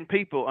American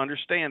people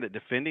understand that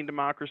defending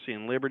democracy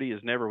and liberty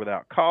is never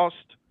without cost.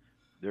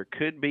 There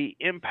could be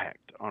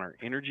impact on our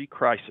energy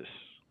crisis.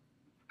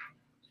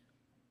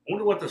 I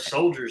wonder what the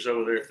soldiers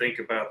over there think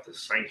about the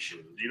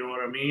sanctions. You know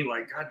what I mean?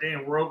 Like,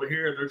 goddamn, we're over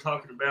here. They're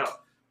talking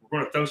about we're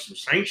going to throw some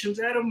sanctions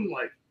at them.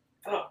 Like,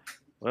 fuck.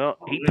 Well,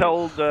 he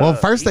told.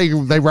 First they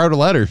wrote a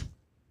letter.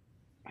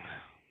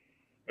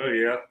 Oh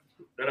yeah,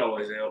 that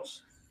always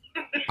helps.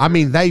 I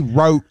mean, they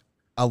wrote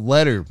a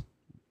letter,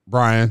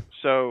 Brian.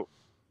 So,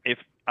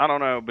 I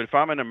don't know, but if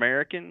I'm an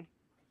American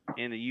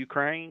in the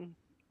Ukraine,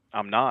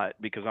 I'm not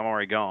because I'm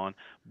already gone.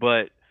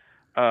 But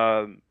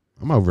I'm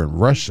over in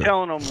Russia. He's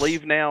telling them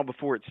leave now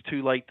before it's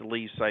too late to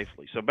leave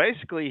safely. So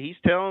basically, he's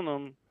telling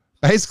them.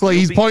 Basically,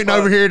 he's pointing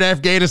over here to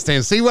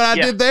Afghanistan. See what I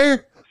did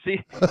there?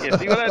 See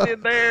what I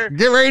did there?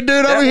 Get ready to do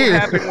it over here.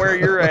 That will happen where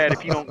you're at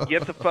if you don't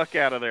get the fuck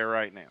out of there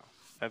right now.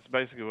 That's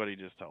basically what he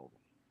just told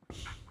them.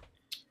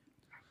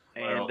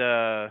 And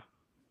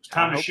it's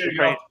time to shit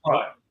you off the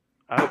pot.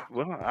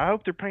 I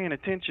hope they're paying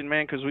attention,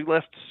 man, because we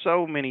left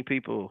so many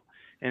people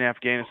in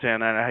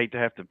Afghanistan, and I hate to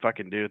have to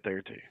fucking do it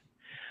there too.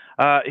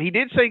 He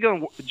did say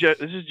this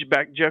is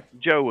back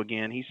Joe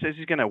again. He says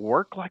he's going to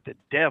work like the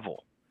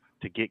devil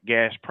to get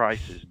gas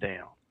prices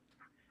down.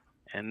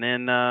 And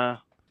then and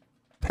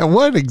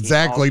what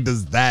exactly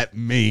does that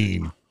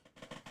mean?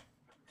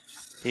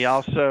 He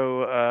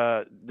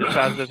also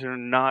decides that they're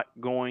not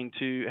going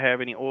to have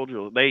any oil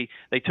drill. They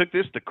took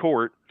this to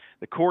court.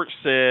 The court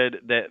said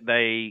that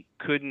they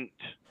couldn't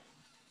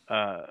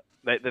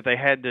that they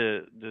had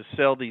to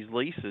sell these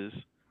leases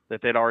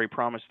that they'd already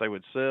promised they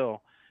would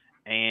sell,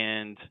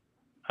 and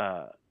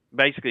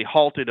basically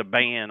halted a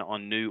ban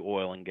on new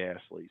oil and gas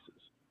leases.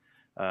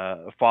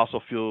 The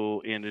fossil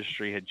fuel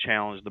industry had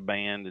challenged the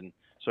ban, and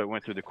so it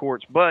went through the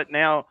courts. But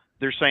now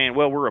they're saying,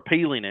 well, we're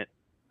appealing it,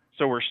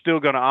 so we're still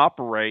going to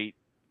operate.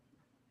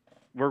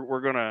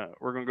 We're gonna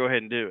go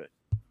ahead and do it.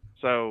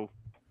 So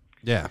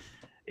yeah.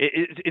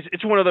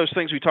 It's one of those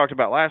things we talked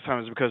about last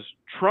time, is because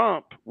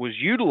Trump was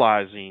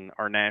utilizing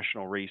our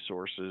national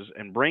resources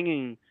and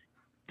bringing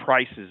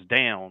prices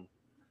down.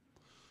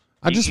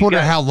 I just wonder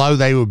how low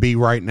they would be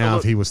right now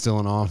if he was still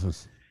in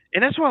office.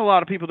 And that's what a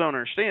lot of people don't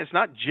understand. It's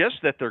not just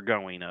that they're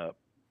going up.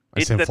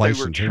 It's that they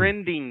were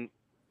trending.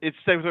 It's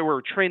that they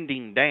were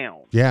trending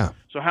down. Yeah.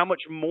 So how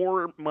much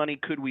more money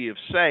could we have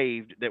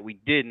saved that we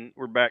didn't?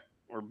 We're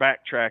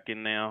backtracking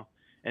now.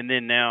 And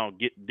then now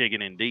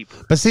digging in deeper.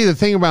 But see, the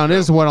thing about it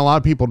is what a lot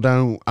of people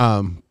don't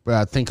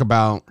think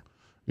about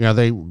You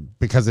know,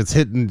 because it's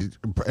hitting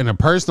in a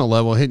personal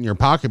level, hitting your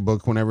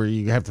pocketbook whenever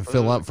you have to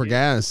fill up for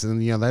gas,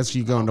 and you know that's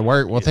you going to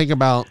work. Well, think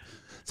about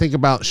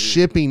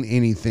shipping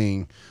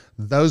anything;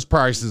 those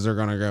prices are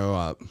going to go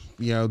up.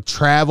 You know,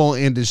 travel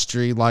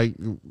industry, like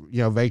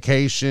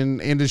vacation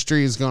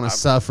industry, is going to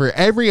suffer.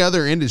 Every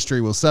other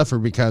industry will suffer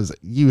because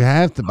you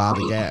have to buy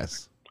the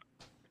gas.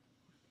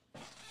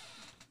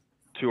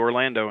 To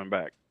Orlando and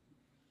back.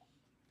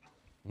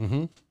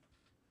 Mm-hmm.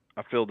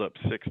 I filled up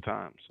 6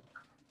 times.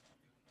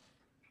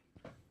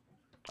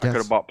 I could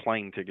have bought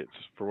plane tickets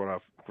for what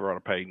I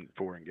paid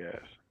for in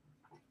gas.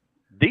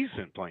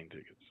 Decent plane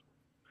tickets.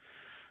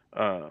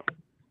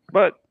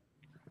 But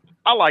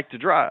I like to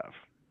drive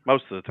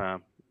most of the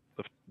time.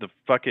 The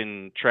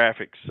fucking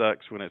traffic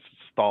sucks when it's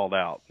stalled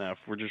out. Now, if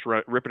we're just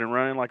ripping and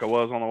running like I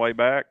was on the way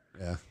back,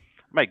 yeah, I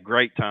make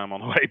great time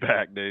on the way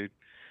back, dude.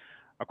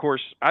 Of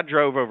course, I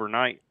drove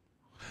overnight.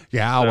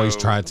 Yeah, I always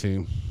try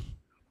to.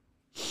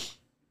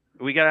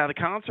 We got out of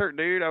the concert,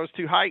 dude. I was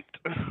too hyped.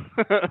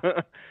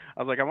 I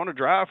was like, I want to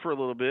drive for a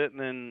little bit, and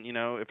then,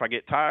 if I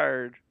get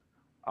tired,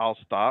 I'll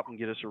stop and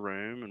get us a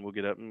room, and we'll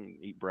get up and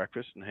eat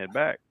breakfast and head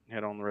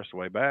on the rest of the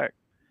way back.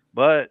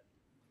 But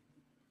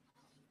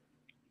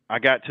I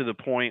got to the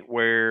point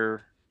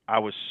where I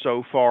was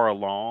so far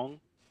along.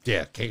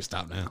 Yeah, can't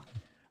stop now.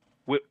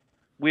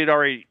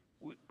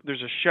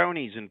 There's a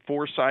Shoney's in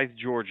Forsyth,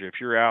 Georgia. If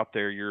you're out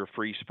there, you're a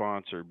free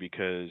sponsor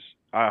because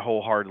I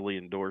wholeheartedly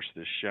endorse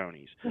this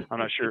Shoney's. I'm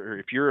not sure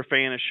if you're a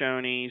fan of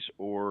Shoney's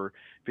or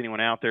if anyone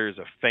out there is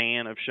a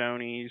fan of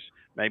Shoney's.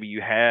 Maybe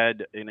you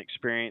had an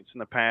experience in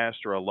the past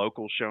or a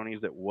local Shoney's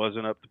that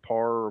wasn't up to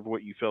par of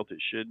what you felt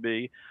it should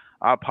be.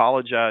 I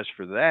apologize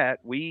for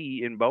that.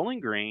 We in Bowling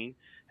Green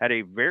had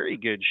a very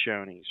good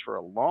Shoney's for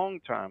a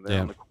long time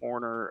there on the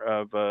corner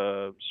of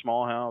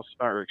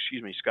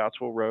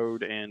Scottsville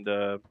Road and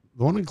the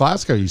one in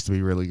Glasgow used to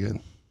be really good.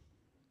 Is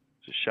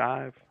it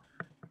Shive?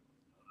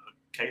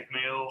 Cape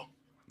Mill.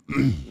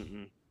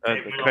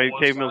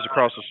 Cave Mill's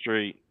across the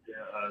street.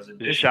 Yeah, is it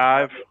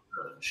Shive?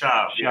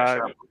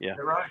 Shive. Yeah.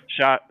 Right?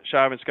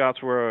 Shive and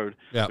Scottsville Road.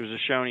 Yep. There's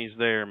a Shoney's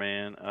there,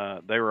 man.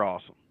 They were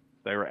awesome.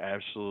 They were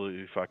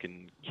absolutely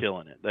fucking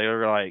killing it. They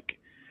were like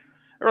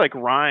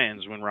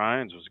Ryan's when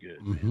Ryan's was good.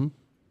 Mm-hmm.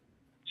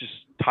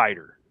 Just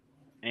tighter,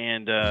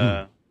 and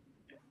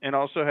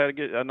also had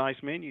a nice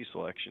menu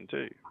selection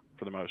too,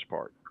 for the most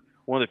part.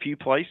 One of the few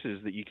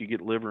places that you could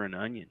get liver and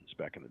onions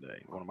back in the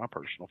day. One of my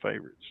personal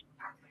favorites.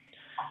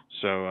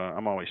 So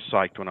I'm always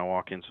psyched when I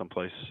walk in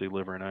someplace to see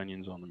liver and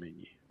onions on the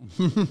menu.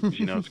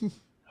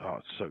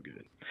 It's so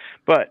good.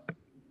 But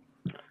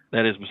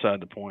that is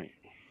beside the point.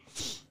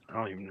 I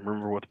don't even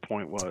remember what the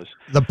point was.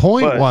 The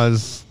point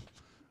was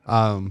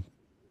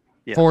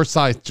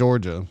Forsyth,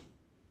 Georgia.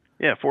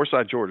 Yeah,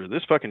 Forsyth, Georgia.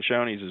 This fucking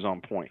Shoney's is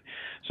on point.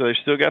 So they've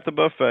still got the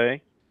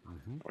buffet.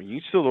 Or you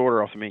can still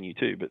order off the menu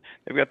too, but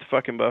they've got the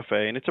fucking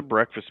buffet, and it's a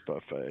breakfast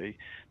buffet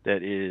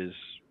that is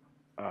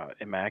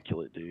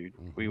immaculate, dude.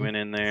 We went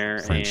in there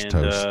French and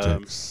toast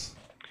sticks.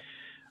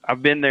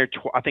 I've been there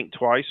I think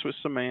twice with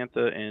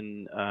Samantha,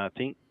 and I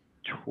think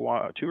 2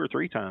 or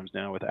 3 times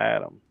now with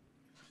Adam.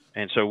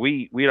 And so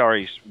we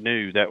already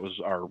knew that was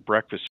our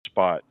breakfast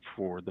spot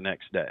for the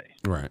next day.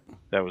 Right.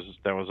 That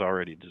was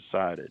already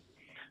decided.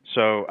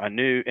 So I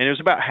knew, and it was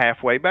about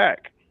halfway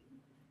back.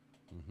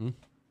 Mm-hmm.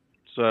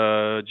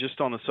 It's just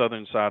on the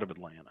southern side of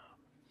Atlanta,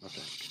 I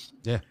think.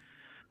 Yeah.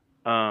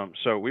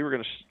 So we were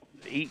going to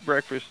eat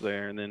breakfast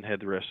there and then head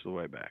the rest of the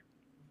way back.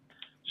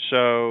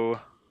 So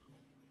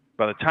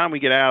by the time we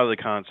get out of the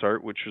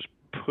concert, which was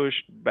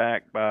pushed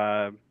back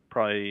by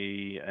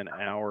probably an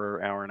hour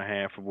and a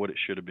half of what it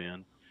should have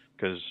been,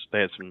 because they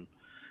had a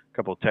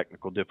couple of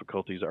technical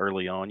difficulties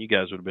early on. You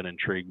guys would have been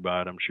intrigued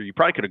by it, I'm sure. You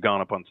probably could have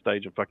gone up on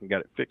stage and fucking got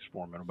it fixed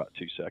for them in about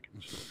 2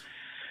 seconds.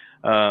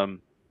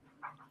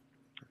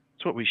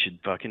 That's what we should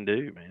fucking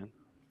do, man.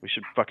 We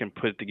should fucking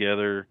put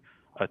together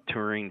a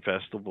touring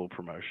festival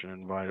promotion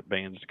and invite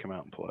bands to come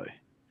out and play.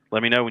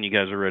 Let me know when you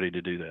guys are ready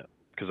to do that,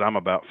 because I'm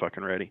about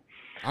fucking ready.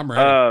 I'm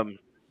ready.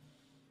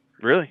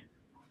 Really?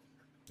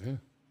 Yeah.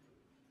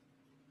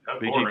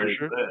 BG for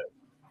sure.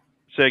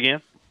 Say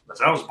again?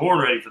 I was born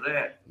ready for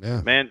that.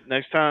 Yeah, man.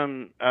 Next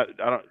time, I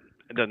don't.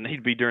 It doesn't need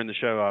to be during the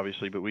show,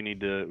 obviously, but we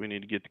need to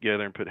get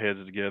together and put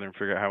heads together and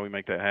figure out how we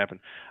make that happen.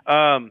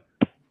 So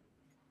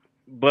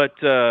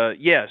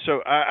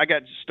I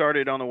got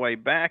started on the way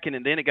back,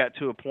 and then it got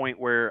to a point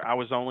where I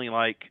was only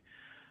like,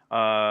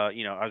 I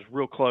was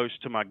real close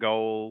to my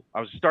goal. I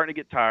was starting to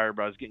get tired,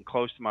 but I was getting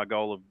close to my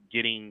goal of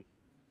getting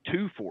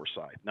to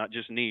Forsyth, not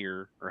just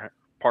near or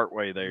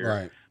partway there.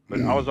 Right.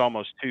 But I was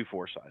almost to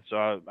Forsyth.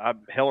 So I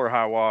hell or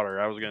high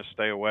water, I was going to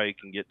stay awake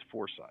and get to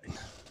Forsyth.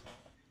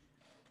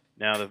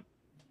 Now, the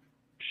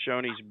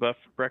Shoney's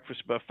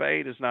breakfast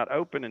buffet is not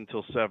open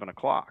until 7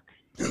 o'clock.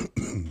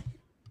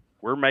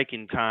 We're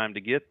making time to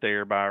get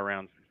there by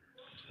around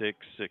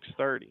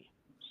 6:30.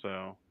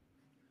 So,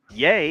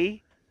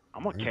 yay,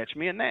 I'm going to catch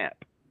me a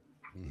nap.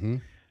 Mm-hmm.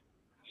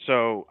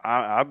 So,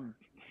 I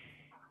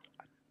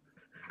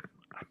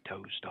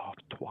dozed off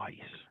twice.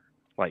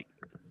 Like,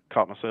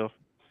 caught myself.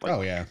 Like,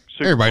 oh yeah,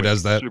 super everybody quick,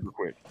 does that. Super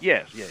quick.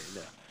 Yes, yeah.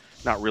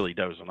 Not really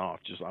dozing off.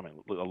 Just I mean,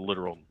 a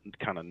literal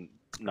kind of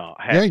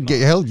not half. Yeah,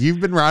 hell, you've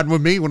been riding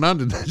with me when I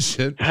did that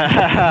shit.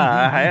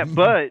 I have,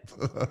 but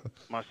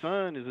my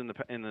son is in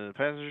the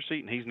passenger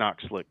seat, and he's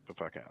knocked slick the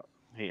fuck out.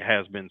 He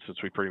has been since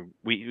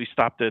we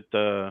stopped at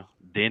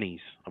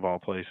Denny's of all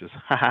places.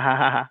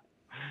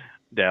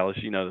 Dallas,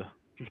 you know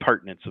the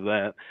pertinence of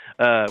that.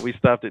 We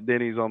stopped at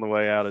Denny's on the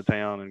way out of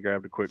town and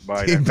grabbed a quick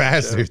bite. You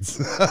bastards.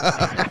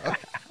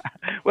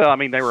 Well, I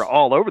mean, they were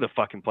all over the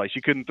fucking place.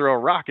 You couldn't throw a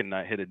rock and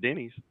not hit a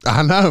Denny's.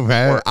 I know,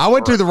 man. I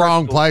went to the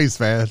wrong place,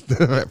 man,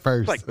 at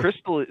first. It's like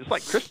Crystal. It's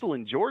like Crystal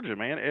in Georgia,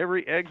 man.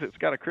 Every exit's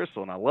got a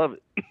Crystal, and I love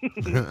it.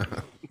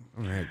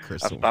 I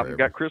stopped and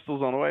got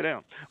Crystals on the way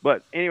down.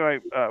 But anyway,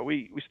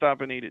 we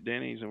stop and eat at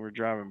Denny's, and we're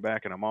driving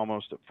back, and I'm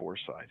almost at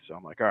Forsyth. So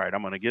I'm like, all right,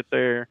 I'm going to get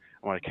there.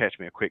 I'm going to catch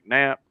me a quick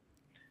nap,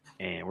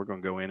 and we're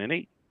going to go in and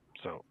eat.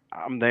 So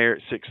I'm there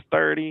at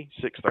 6:30,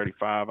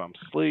 6:35. I'm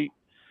asleep.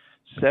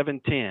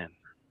 7:10.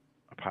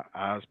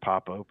 Eyes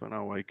pop open.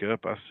 I wake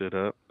up. I sit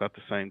up. About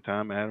the same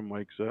time Adam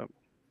wakes up.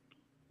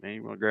 Man,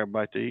 you want to grab a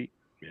bite to eat?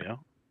 Yeah.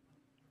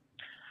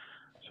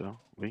 So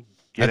we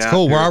get That's out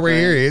cool. there, We're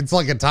already man. here. It's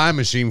like a time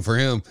machine for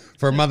him.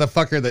 For a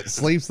motherfucker that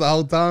sleeps the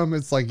whole time,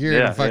 it's like you're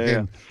in a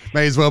fucking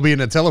may as well be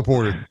in a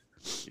teleporter.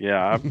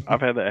 Yeah,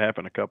 I've had that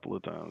happen a couple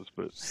of times,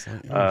 but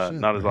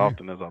not as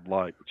often as I'd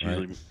like.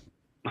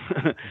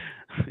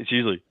 It's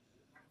usually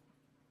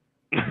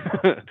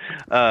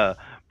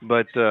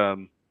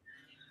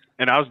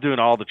and I was doing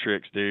all the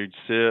tricks, dude.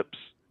 Sips,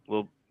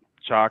 little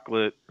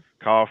chocolate,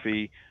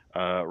 coffee,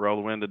 roll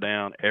the window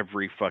down,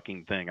 every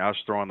fucking thing. I was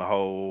throwing the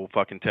whole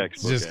fucking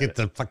textbook. Just get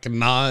the fucking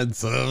nods.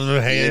 The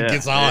hand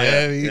gets all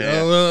heavy.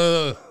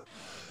 Yeah.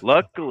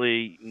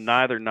 Luckily,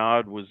 neither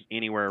nod was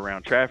anywhere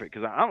around traffic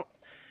because I don't.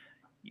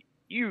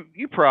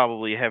 You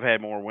probably have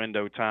had more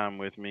window time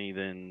with me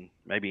than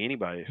maybe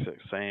anybody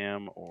except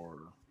Sam or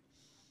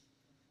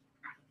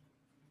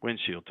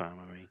windshield time.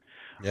 I mean,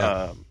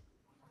 yeah.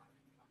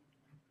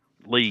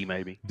 Lee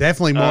maybe.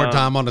 Definitely more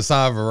time on the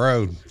side of a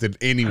road than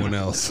anyone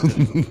else.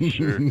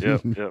 Sure.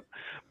 Yep.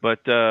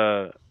 But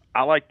I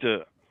like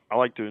to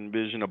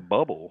envision a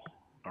bubble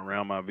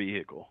around my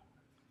vehicle,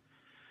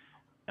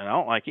 and I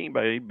don't like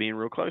anybody being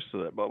real close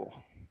to that bubble.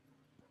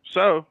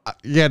 So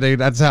yeah, dude,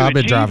 that's how I've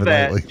been driving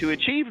lately. To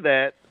achieve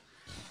that,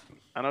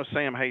 I know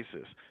Sam hates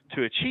this.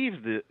 To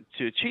achieve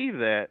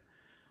that,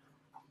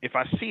 if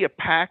I see a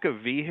pack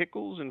of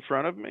vehicles in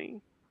front of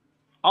me,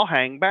 I'll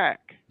hang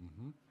back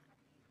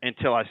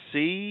until I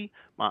see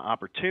my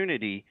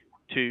opportunity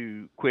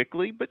to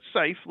quickly but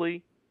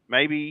safely,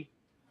 maybe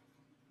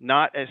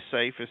not as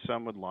safe as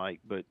some would like,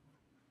 but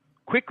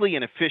quickly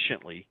and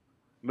efficiently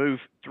move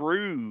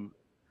through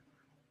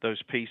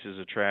those pieces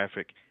of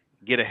traffic,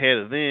 get ahead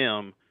of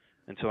them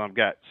until I've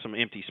got some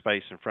empty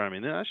space in front of me,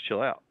 and then I just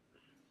chill out.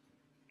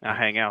 I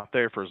hang out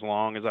there for as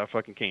long as I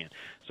fucking can.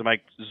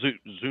 Somebody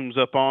zooms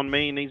up on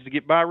me and needs to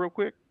get by real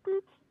quick,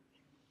 boop,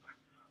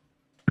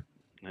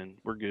 and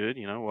we're good,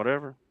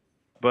 whatever.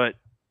 But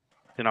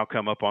then I'll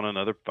come up on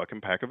another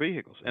fucking pack of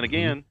vehicles. And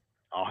again,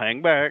 I'll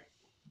hang back.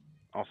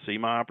 I'll see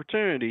my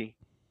opportunity.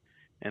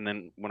 And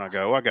then when I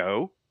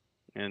go.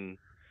 And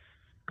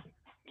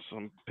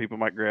some people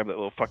might grab that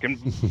little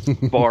fucking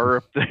bar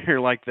up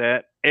there like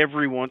that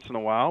every once in a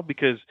while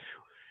because,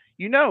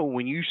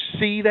 when you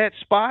see that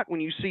spot,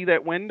 when you see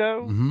that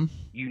window,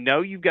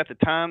 you've got the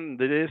time,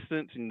 the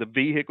distance, and the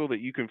vehicle that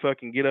you can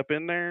fucking get up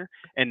in there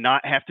and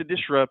not have to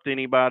disrupt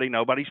anybody.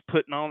 Nobody's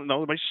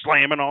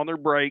slamming on their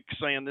brakes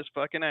saying this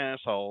fucking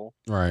asshole.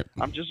 Right.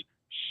 I'm just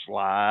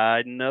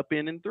sliding up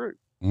in and through.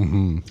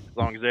 As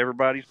long as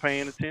everybody's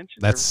paying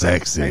attention. That's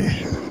sexy.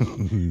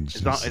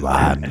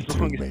 Sliding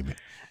through, baby.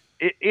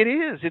 It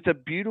is. It's a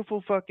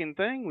beautiful fucking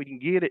thing. We can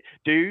get it.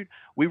 Dude,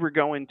 we were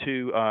going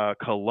to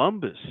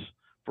Columbus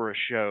for a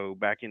show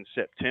back in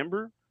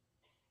September,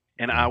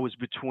 and I was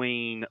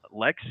between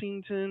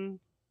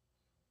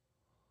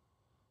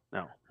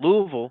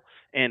Louisville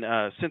and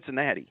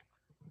Cincinnati.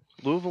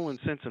 Louisville and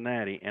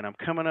Cincinnati, and I'm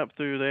coming up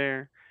through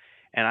there,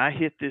 and I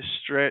hit this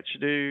stretch,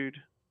 dude.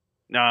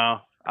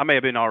 No, I may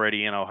have been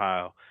already in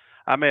Ohio.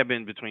 I may have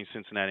been between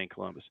Cincinnati and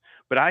Columbus,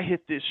 but I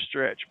hit this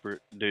stretch,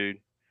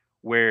 dude,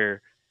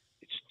 where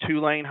it's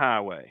 2-lane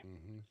highway,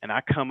 and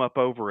I come up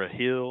over a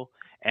hill,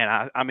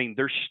 and I mean,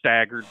 they're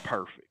staggered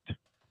perfect.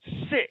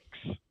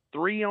 6,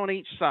 3 on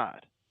each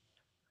side.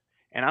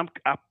 And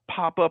I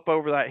pop up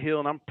over that hill,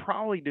 and I'm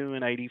probably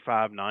doing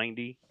 85,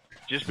 90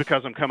 just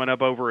because I'm coming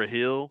up over a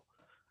hill.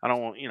 I don't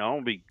want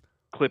to be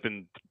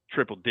clipping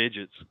triple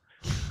digits,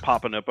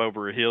 popping up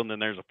over a hill, and then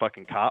there's a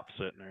fucking cop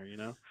sitting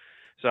there,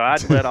 So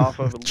I'd let off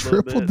of it a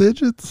little bit. Triple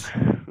digits?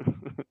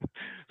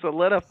 So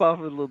let up off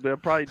of it a little bit. I'm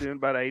probably doing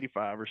about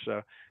 85 or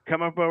so.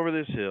 Come up over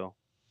this hill,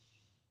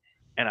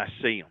 and I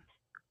see them,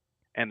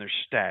 and they're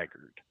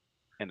staggered,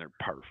 and they're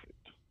perfect.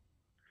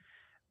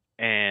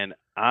 And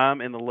I'm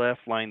in the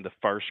left lane,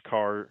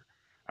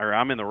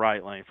 I'm in the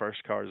right lane,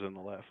 first car's in the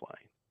left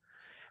lane.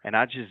 And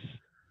I just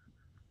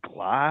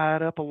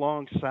glide up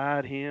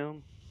alongside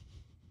him,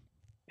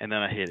 and then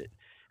I hit it.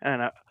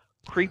 And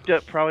creeped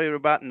up probably at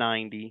about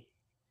 90,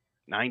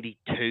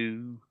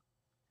 92.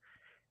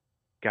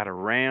 Got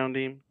around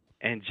him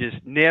and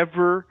just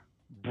never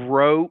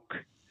broke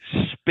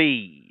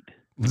speed.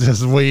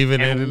 Just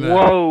weaving in And and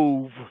out.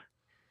 wove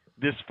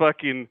this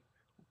fucking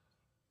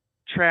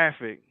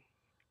traffic.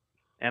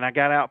 And I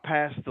got out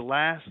past the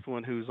last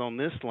one who's on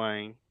this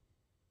lane.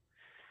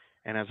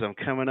 And as I'm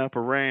coming up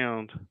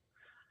around,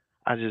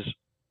 I just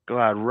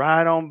glide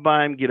right on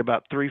by him, get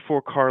about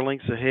 3-4 car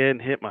lengths ahead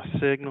and hit my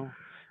signal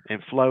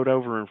and float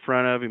over in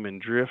front of him and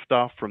drift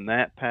off from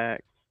that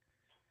pack.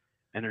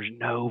 And there's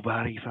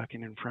nobody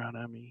fucking in front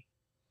of me.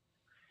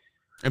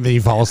 And then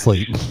you fall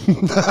asleep.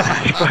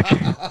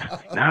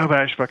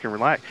 Nobody's fucking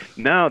relaxed.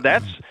 No,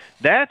 that's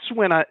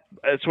what I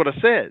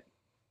said.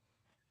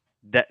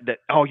 That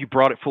oh, you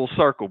brought it full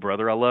circle,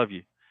 brother. I love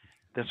you.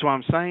 That's what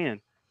I'm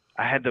saying.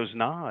 I had those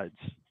nods,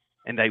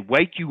 and they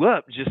wake you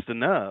up just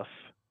enough.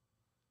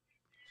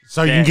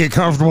 So you can get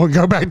comfortable and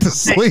go back to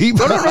sleep.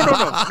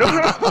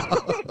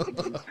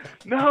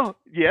 No.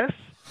 Yes,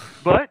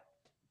 but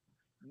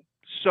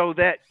so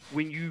that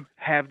when you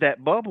have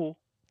that bubble,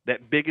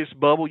 that biggest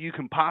bubble you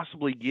can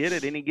possibly get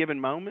at any given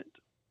moment,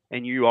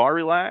 and you are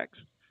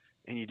relaxed,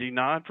 and you do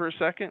nod for a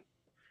second,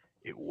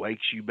 it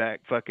wakes you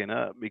back fucking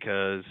up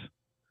because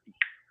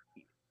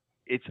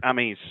it's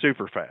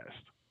super fast.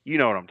 You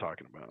know what I'm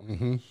talking about.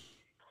 Mm-hmm.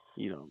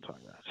 You know what I'm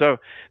talking about. So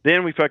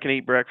then we fucking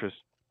eat breakfast,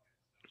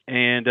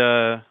 and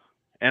I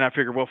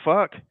figure, well,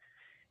 fuck,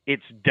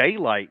 it's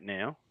daylight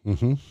now.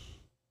 Mm-hmm.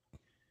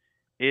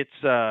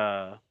 It's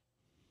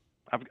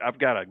I've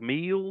got a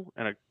meal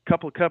and a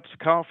couple of cups of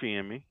coffee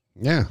in me.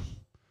 Yeah.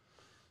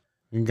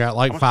 You got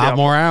like 5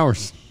 more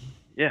hours.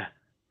 Yeah.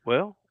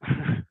 Well,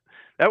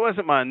 that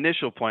wasn't my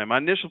initial plan. My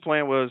initial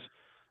plan was,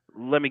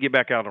 let me get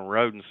back out on the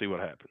road and see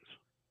what happens.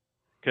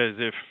 Because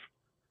if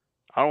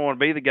I don't want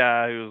to be the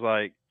guy who's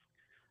like,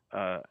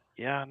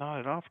 yeah, I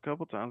nodded off a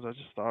couple times. I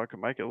just thought I could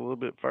make it a little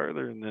bit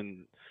further, and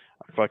then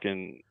I'm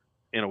fucking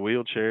in a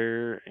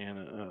wheelchair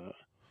and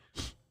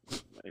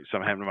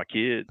something happened to my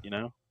kid, you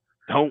know.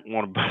 Don't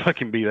want to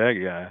fucking be that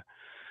guy.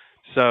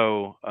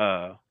 So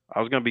I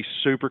was going to be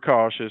super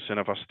cautious, and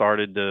if I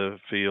started to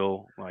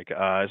feel like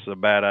it's a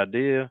bad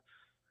idea,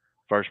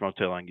 first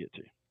motel I can get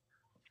to.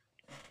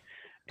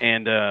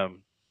 And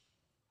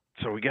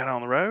so we got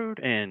on the road,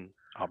 and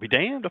I'll be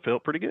damned, I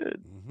felt pretty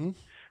good. Mm-hmm.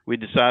 We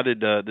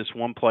decided this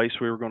one place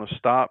we were going to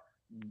stop,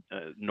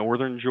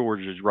 northern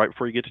Georgia, right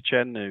before you get to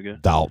Chattanooga.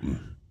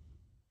 Dalton.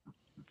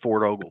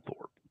 Fort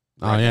Oglethorpe.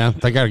 Oh, yeah.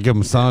 They got a good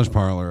massage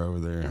parlor over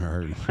there, I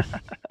heard.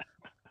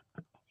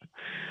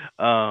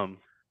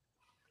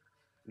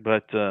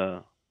 But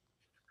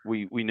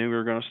we knew we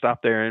were going to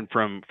stop there, and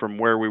from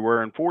where we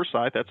were in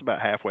Forsyth, that's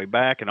about halfway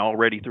back and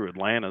already through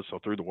Atlanta, so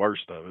through the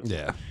worst of it.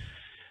 Yeah.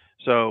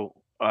 So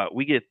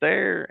we get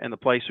there, and the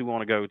place we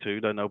want to go to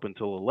doesn't open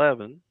till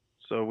 11,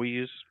 so we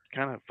just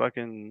kind of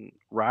fucking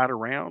ride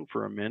around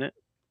for a minute,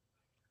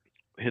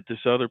 hit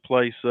this other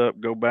place up,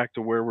 go back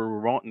to where we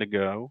were wanting to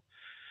go.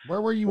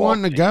 Where were you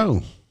wanting to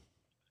go?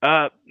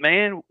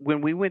 Man,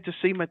 when we went to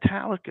see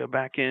Metallica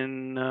back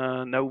in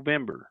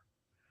November,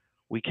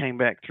 we came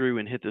back through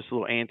and hit this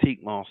little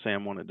antique mall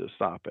Sam wanted to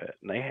stop at.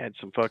 And they had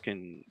some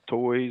fucking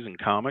toys and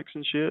comics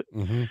and shit.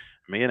 Mm-hmm.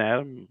 Me and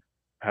Adam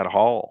had a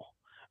haul.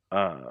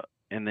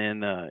 And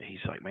then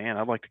he's like, man,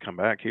 I'd like to come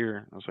back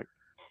here. I was like,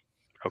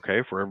 okay,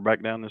 if we're ever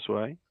back down this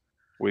way.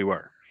 We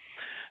were.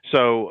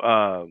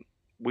 So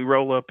we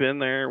roll up in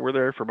there. We're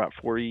there for about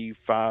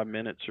 45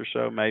 minutes or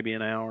so, maybe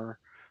an hour.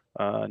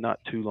 Not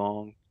too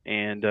long.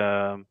 And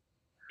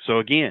so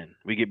again,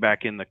 we get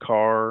back in the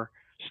car,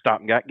 stop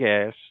and got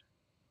gas,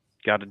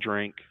 got a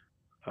drink,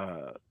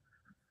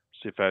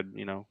 see if I'd,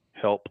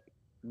 help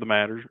the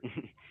matter.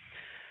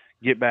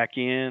 Get back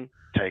in,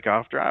 take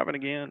off driving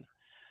again.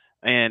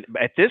 And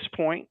at this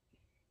point,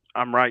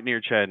 I'm right near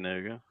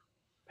Chattanooga.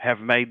 Have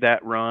made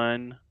that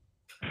run.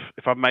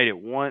 If I've made it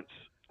once,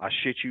 I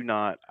shit you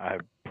not, I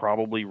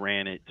probably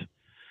ran it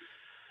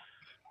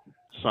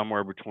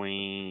somewhere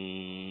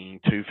between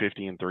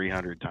 250 and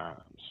 300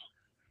 times.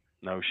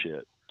 No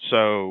shit.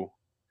 So,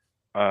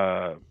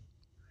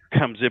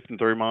 come zipping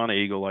through Mont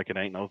Eagle like it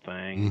ain't no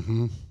thing.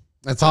 Mm-hmm.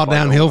 That's all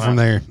downhill from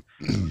there.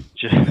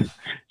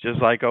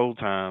 just like old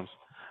times.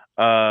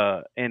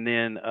 And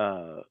then,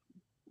 I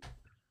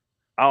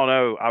don't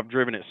know. I've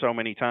driven it so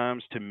many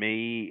times. To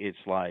me, it's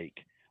like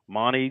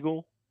Mont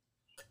Eagle,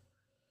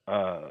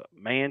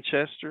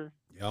 Manchester,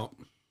 yep,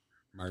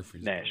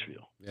 Murfreesboro,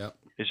 Nashville. Yep.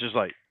 It's just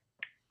like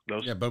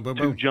those boom, boom,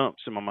 two boom.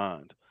 jumps in my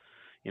mind.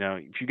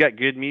 If you got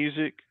good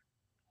music,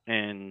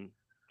 and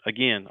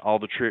again, all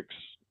the tricks,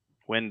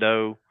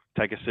 window,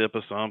 take a sip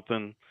of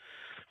something,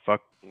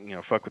 fuck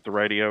with the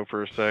radio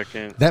for a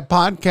second. That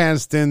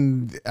podcast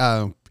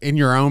in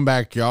your own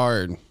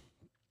backyard,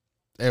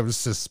 it was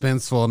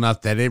suspenseful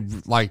enough that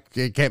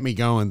it kept me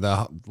going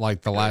the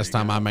last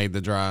time I made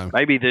the drive.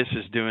 Maybe this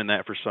is doing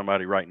that for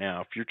somebody right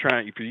now. If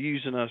you're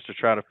using us to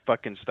try to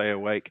fucking stay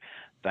awake,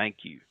 thank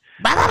you.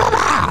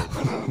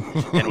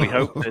 And we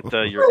hope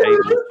that you're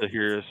able to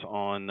hear us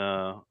on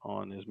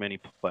as many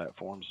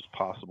platforms as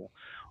possible.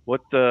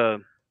 What I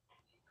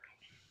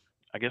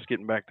guess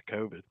getting back to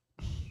COVID.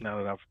 Now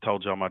that I've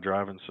told y'all my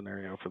driving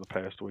scenario for the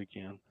past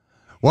weekend.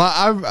 Well,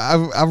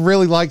 I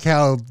really like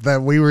how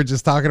that we were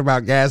just talking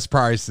about gas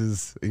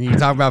prices, and you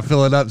talk about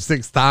filling up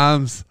 6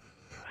 times,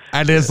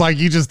 and it's like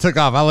you just took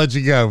off. I'll let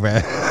you go,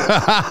 man.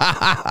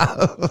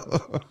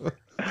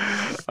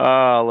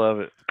 I love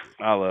it.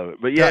 I love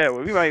it. But yeah,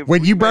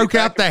 when you broke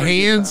out the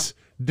hands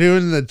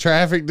doing the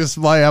traffic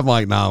display, I'm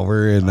like, no,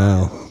 we're in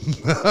now.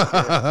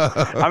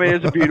 I mean,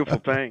 it's a beautiful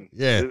thing.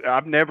 Yeah,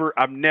 I've never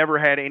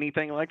had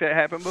anything like that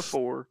happen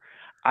before.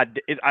 I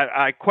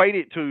equate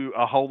it to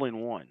a hole in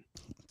one.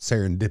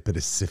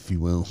 Serendipitous, if you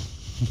will.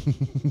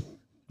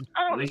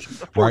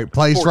 For, right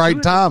place,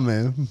 right time,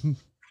 man.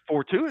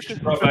 Fortuitous.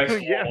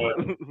 Yeah.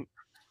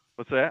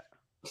 What's that?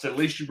 So at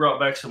least you brought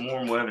back some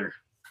warm weather.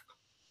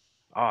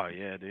 Oh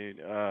yeah, dude.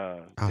 It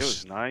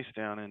was nice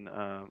down in.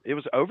 It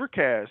was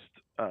overcast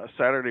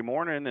Saturday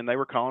morning, and they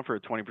were calling for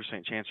a 20%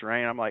 chance of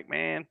rain. I'm like,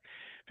 man,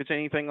 if it's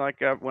anything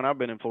like when I've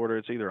been in Florida,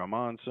 it's either a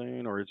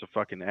monsoon or it's a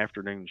fucking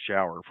afternoon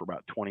shower for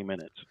about 20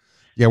 minutes.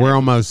 Yeah, we're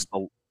almost.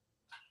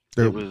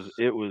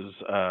 It was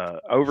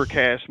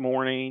overcast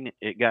morning.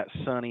 It got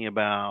sunny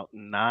about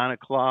 9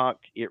 o'clock.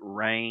 It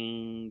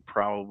rained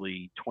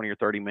probably 20 or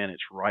 30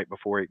 minutes right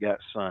before it got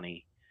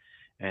sunny,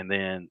 and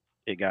then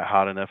it got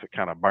hot enough it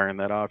kind of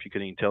burned that off. You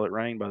couldn't even tell it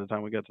rained by the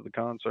time we got to the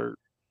concert.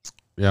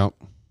 Yep.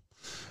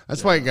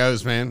 That's the way it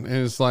goes, man.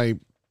 And it's like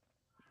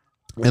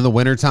in the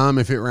wintertime,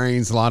 if it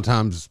rains, a lot of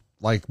times,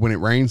 like when it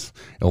rains,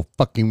 it'll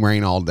fucking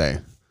rain all day.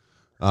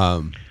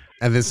 And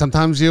then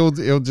sometimes it'll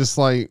just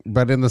like,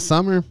 but in the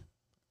summer,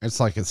 it's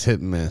like it's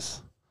hit and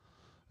miss.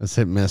 It's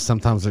hit and miss.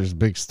 Sometimes there's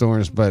big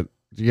storms, but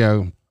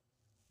I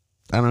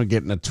don't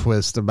get in a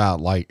twist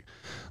about like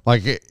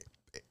it.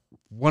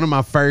 One of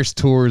my first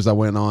tours I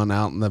went on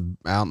out in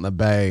the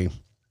bay,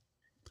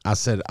 I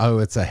said, "Oh,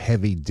 it's a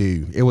heavy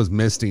dew." It was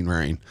misting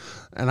rain,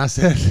 and I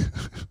said,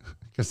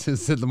 because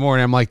it's in the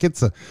morning, I'm like,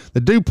 the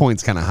dew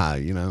point's kind of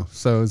high,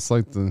 so it's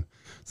like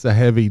it's a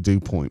heavy dew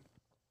point.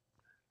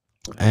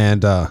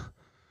 And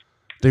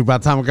dude, by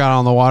the time I got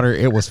on the water,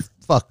 it was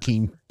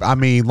fucking. I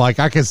mean, like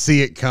I could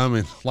see it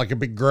coming, like a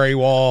big gray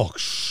wall.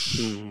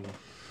 And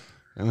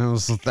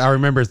I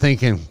remember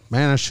thinking,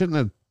 man, I shouldn't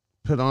have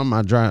put on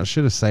my dry. I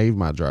should have saved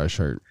my dry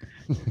shirt.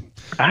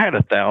 I had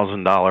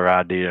 $1,000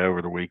 idea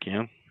over the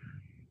weekend.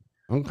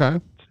 Okay.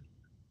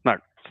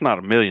 It's not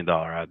 $1 million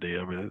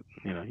idea, but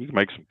you can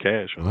make some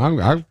cash with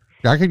it.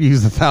 I could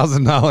use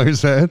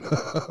 $1,000, man.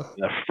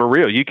 For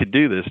real, you could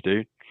do this,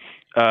 dude.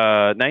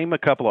 Name a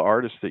couple of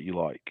artists that you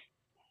like.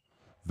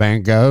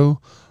 Van Gogh.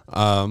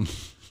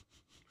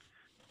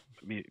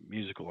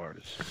 Musical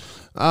artists.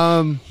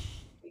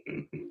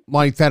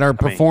 Like that are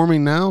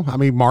performing now. I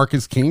mean,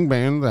 Marcus King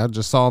Band. I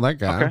just saw that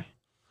guy.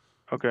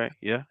 Okay.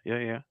 Yeah.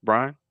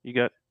 Brian, you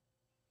got?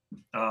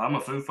 I'm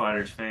a Foo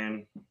Fighters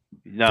fan.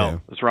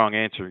 No, that's the wrong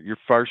answer. Your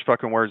first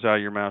fucking words out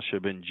of your mouth should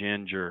have been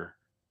ginger.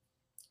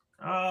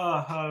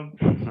 Yeah.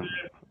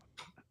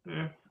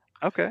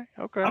 Okay.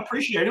 I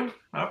appreciate them.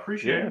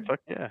 them. Fuck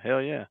yeah.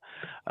 Hell yeah.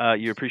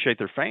 You appreciate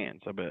their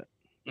fans, I bet.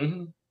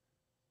 Mm-hmm.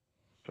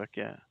 Fuck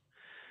yeah.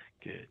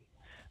 Good.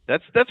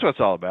 That's what it's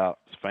all about.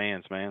 It's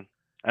fans, man.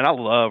 And I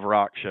love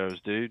rock shows,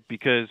 dude,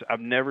 because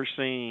I've never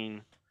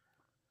seen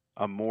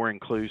a more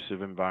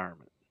inclusive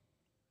environment.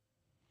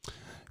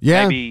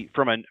 Yeah. Maybe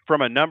from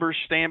a numbers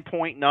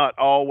standpoint, not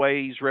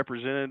always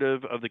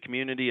representative of the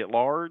community at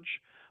large,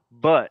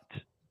 but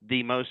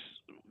the most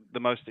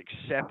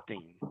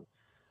accepting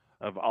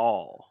of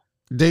all.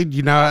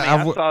 Dude,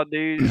 I saw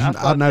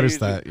noticed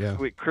that, yeah.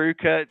 With crew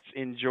cuts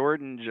in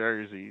Jordan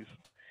jerseys,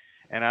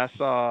 and I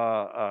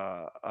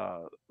saw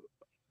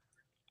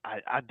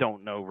I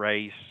don't know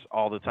race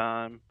all the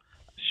time.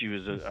 She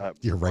was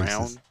You're brown.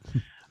 Racist.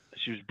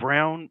 She was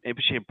brown,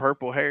 but she had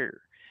purple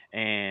hair,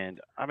 and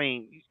I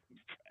mean,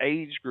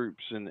 age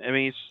groups, and I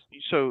mean,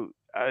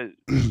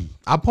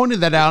 I pointed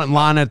that out in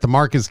line at the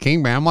Marcus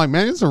King Band. I'm like,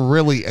 man, it's a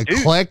really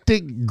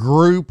eclectic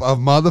group of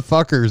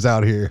motherfuckers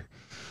out here.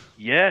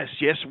 Yes,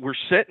 we're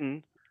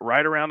sitting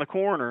right around the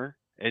corner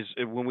as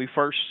when we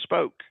first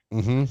spoke.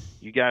 Mm-hmm.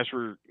 You guys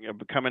were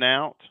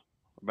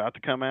about to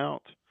come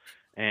out,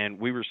 and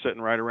we were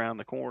sitting right around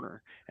the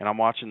corner. And I'm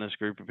watching this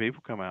group of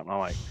people come out, and I'm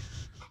like,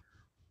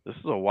 "This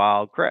is a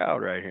wild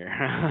crowd right here."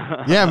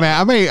 Yeah,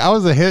 man. I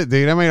was a hit,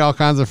 dude. I made all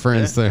kinds of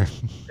friends there.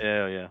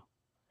 Yeah.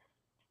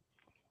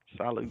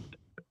 Salute.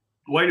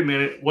 Wait a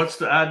minute. What's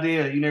the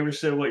idea? You never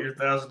said what your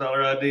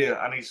 $1,000 idea.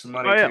 I need some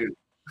money too.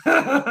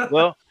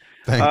 Well,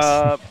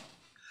 thanks.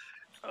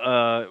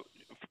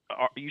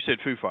 You said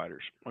Foo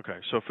Fighters. Okay,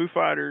 so Foo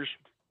Fighters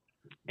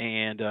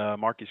and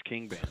Marcus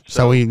King Band.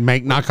 So we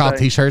make knockoff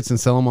T-shirts and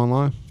sell them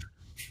online.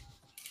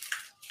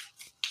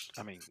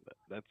 I mean,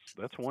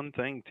 that's one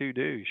thing to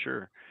do.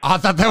 Sure. I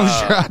thought that was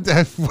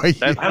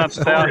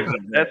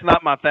that's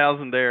not my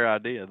 $1,000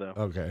 idea though.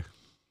 Okay.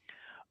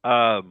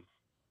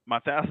 My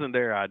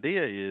 $1,000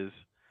 idea is,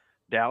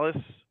 Dallas,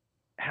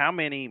 how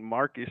many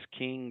Marcus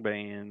King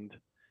Band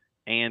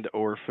and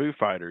or Foo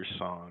Fighters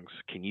songs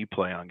can you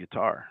play on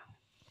guitar?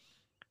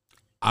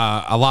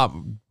 A lot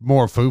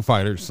more Foo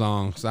Fighters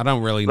songs. I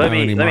don't really know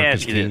any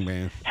Marcus King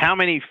Band. How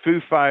many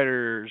Foo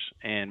Fighters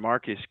and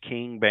Marcus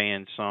King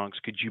Band songs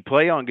could you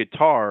play on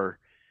guitar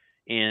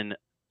in,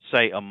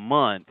 say, a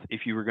month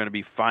if you were going to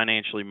be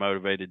financially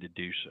motivated to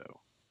do so?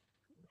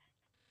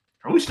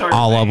 Are we starting?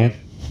 All of them.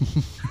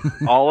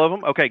 All of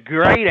them? Okay,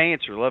 great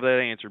answer. Love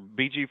that answer.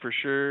 BG for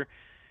sure.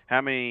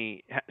 How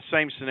many,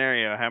 same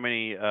scenario, how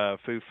many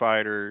Foo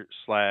Fighter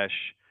 /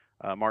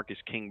 Marcus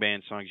King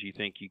Band songs you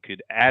think you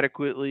could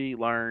adequately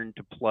learn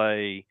to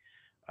play,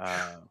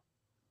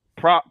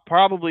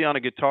 probably on a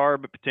guitar,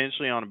 but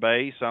potentially on a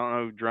bass? I don't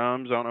know,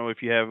 drums. I don't know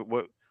if you have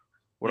what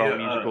all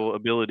musical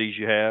abilities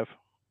you have.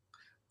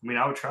 I mean,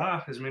 I would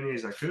try as many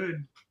as I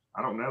could.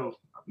 I don't know.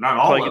 Not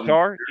all play of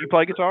guitar? them. Do you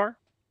play guitar?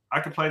 I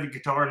can play the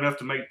guitar enough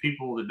to make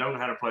people that don't know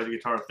how to play the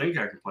guitar think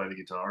I can play the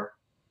guitar.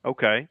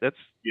 Okay, that's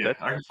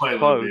I can play a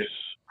close.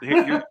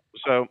 little bit.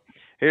 So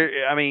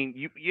here, I mean,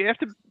 you have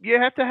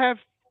to have.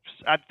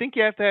 I think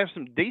you have to have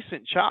some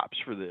decent chops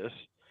for this,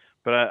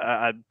 but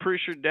I'm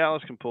pretty sure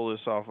Dallas can pull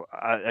this off.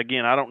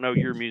 Again, I don't know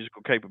your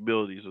musical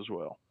capabilities as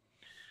well.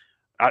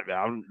 I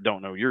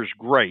don't know yours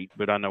great,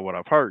 but I know what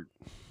I've heard.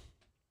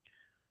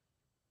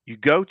 You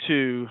go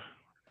to,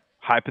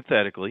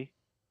 hypothetically,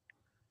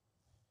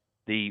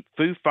 the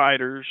Foo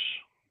Fighters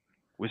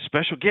with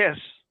special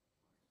guests,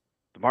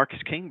 the Marcus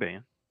King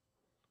Band,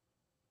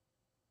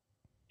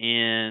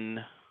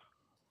 in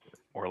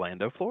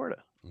Orlando,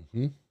 Florida.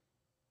 Mm-hmm.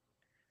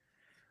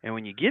 And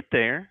when you get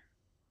there,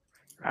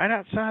 right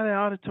outside the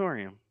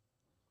auditorium,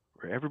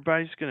 where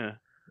everybody's going to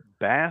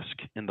bask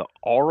in the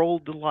aural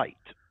delight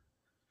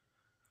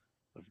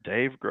of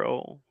Dave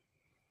Grohl.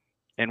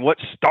 And what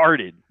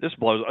started, this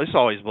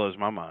always blows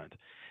my mind.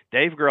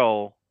 Dave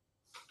Grohl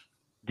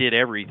did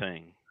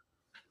everything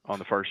on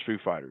the first Foo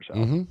Fighters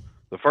album. Mm-hmm.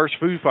 The first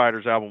Foo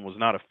Fighters album was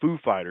not a Foo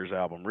Fighters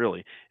album,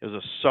 really. It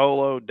was a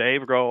solo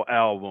Dave Grohl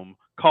album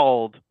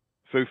called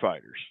Foo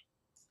Fighters.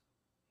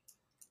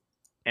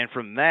 And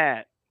from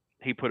that,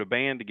 he put a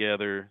band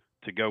together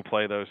to go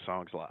play those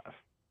songs live.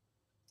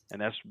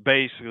 And that's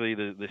basically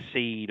the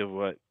seed of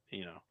what,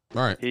 you know.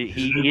 All right.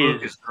 His new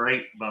book is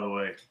great, by the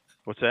way.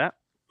 What's that?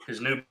 His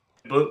new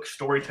book,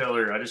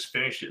 Storyteller. I just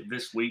finished it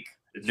this week.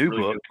 It's new a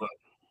really book? good book.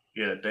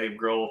 Yeah, Dave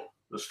Grohl,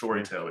 The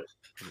Storyteller.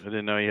 I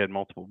didn't know he had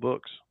multiple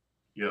books.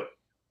 Yep.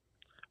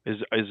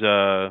 Is it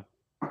a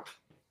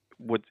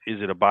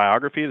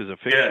biography? Is it a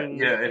fiction?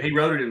 Yeah, and he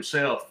wrote it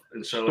himself,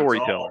 and so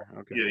Storyteller.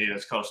 Okay. Yeah,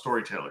 it's called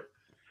Storyteller.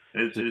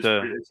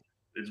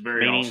 It's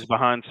very meanings awesome.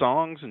 behind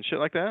songs and shit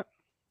like that.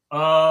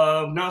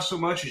 Not so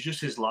much as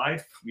just his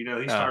life. You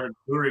know, he started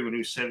touring when he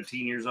was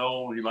 17 years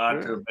old. He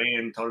lied to a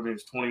band, told him he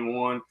was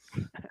 21.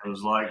 It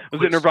was like,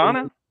 was it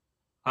Nirvana?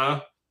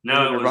 Huh?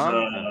 No, it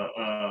was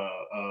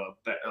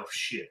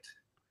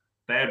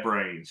Bad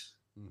Brains.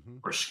 Mm-hmm.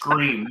 Or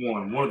Scream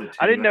one of the two.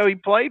 I didn't know he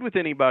played with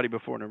anybody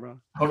before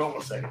Nirvana. Hold on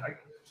one second.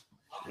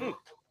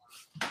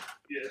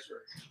 Yes, sir.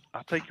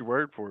 I'll take your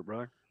word for it,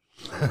 brother.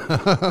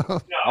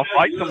 I'll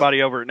fight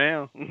somebody over it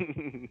now.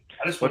 I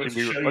just want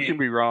to what can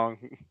be wrong?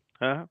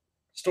 Huh?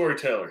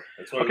 Storyteller.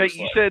 That's what okay,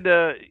 you said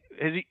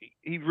has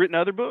he written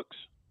other books?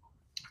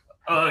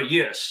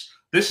 Yes.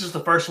 This is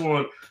the first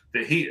one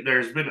that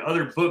there's been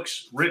other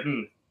books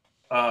written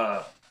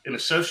in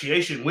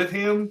association with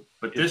him,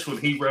 but this one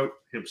he wrote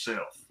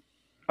himself.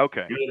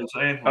 Okay. You know what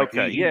I'm saying? Like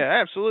okay. Yeah,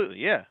 absolutely.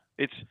 Yeah.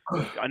 It's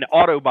an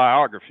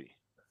autobiography.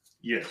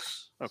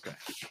 Yes. Okay.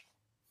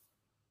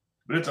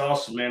 But it's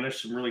awesome, man.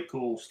 There's some really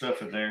cool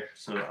stuff in there.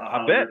 So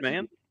I bet,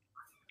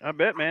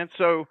 man.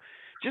 So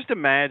just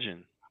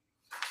imagine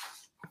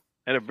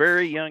at a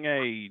very young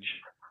age,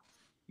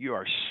 you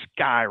are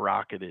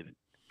skyrocketed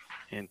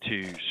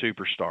into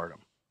superstardom.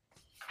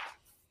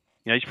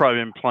 You know, he's probably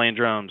been playing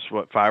drums,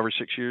 5 or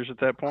 6 years at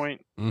that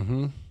point?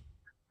 Mm-hmm.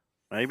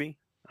 Maybe.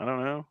 I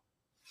don't know.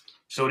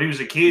 So when he was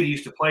a kid, he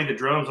used to play the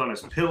drums on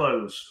his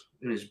pillows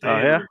in his bed.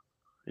 Oh, yeah?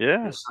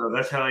 Yeah. And so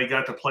that's how he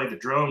got to play the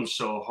drums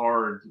so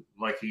hard,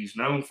 like he's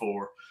known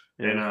for.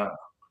 Yeah. And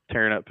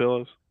tearing up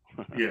pillows.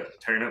 Yeah,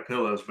 tearing up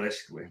pillows,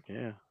 basically.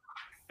 Yeah.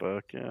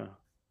 Fuck yeah.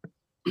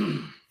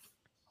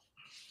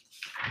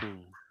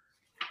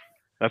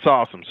 That's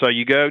awesome. So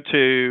you go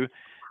to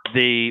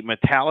the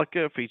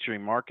Metallica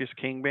featuring Marcus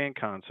King Band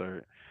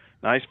concert.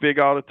 Nice big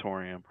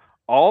auditorium.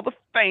 All the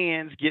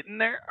fans getting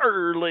there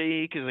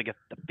early because they got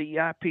the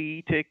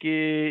VIP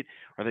ticket,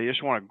 or they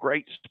just want a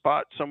great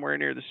spot somewhere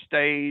near the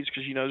stage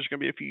because, you know, there's going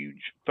to be a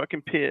huge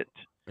fucking pit.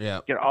 Yeah.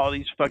 Get all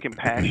these fucking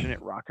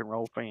passionate rock and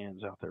roll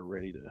fans out there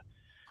ready to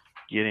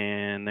get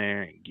in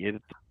there and get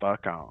it the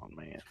fuck on,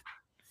 man.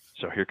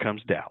 So here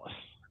comes Dallas.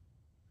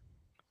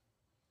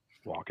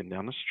 Walking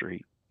down the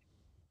street,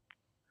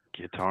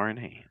 guitar in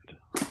hand.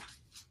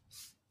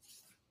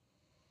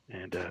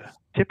 And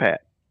tip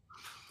hat.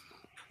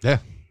 Yeah.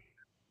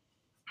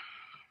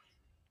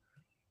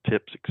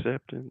 Tips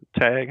accepted,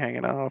 tag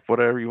hanging off,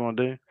 whatever you want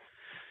to do.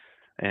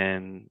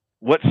 And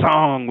what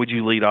song would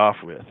you lead off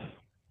with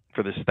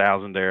for this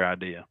Thousandaire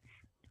idea?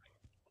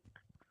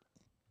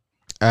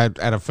 At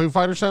a Foo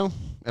Fighter show?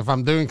 If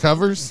I'm doing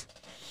covers?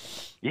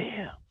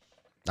 Yeah.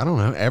 I don't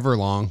know.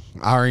 Everlong.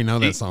 I already know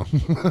that song.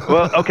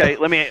 Well, okay.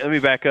 Let me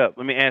back up.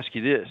 Let me ask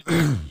you this: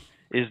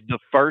 is the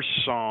first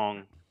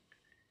song,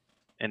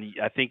 and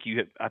I think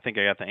I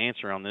got the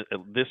answer on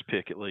this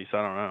pick at least.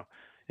 I don't know.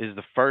 Is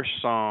the first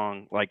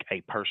song like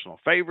a personal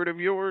favorite of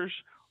yours,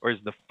 or is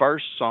the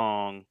first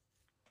song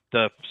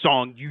the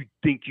song you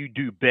think you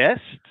do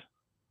best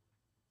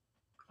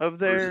of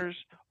theirs?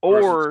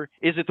 Or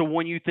is it the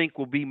one you think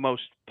will be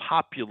most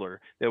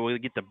popular, that will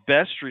get the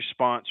best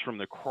response from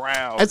the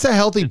crowd? It's a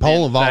healthy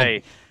poll of all.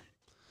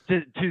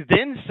 To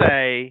then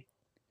say,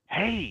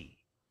 hey,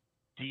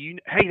 hey,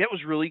 that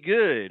was really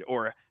good.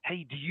 Or,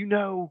 hey, do you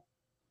know?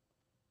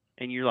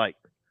 And you're like,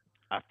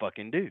 I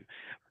fucking do.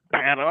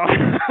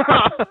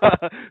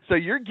 So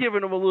you're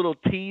giving them a little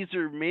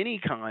teaser mini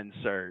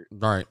concert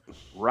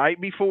right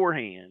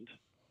beforehand.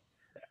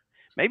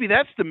 Maybe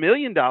that's the $1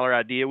 million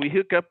idea. We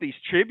hook up these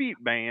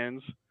tribute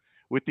bands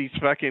with these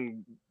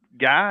fucking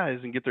guys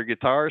and get their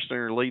guitarist and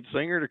their lead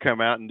singer to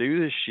come out and do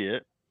this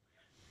shit.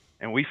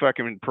 And we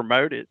fucking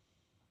promote it.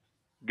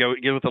 Go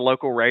get with the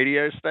local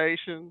radio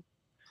station.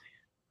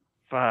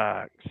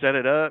 Fuck. Set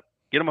it up.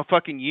 Get them a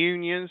fucking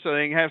union so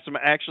they can have some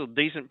actual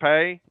decent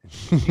pay.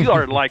 You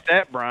ought to like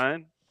that,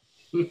 Brian.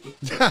 Is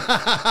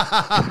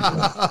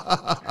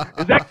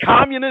that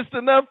communist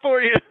enough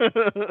for you?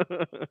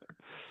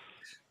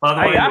 By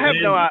the way,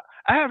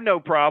 I have no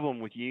problem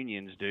with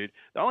unions, dude.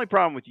 The only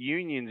problem with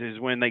unions is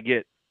when they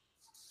get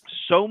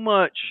so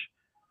much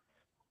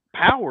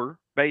power,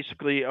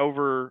 basically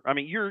over. I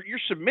mean, you're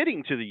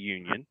submitting to the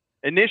union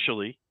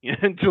initially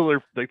until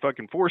they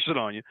fucking force it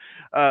on you,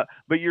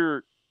 but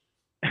you're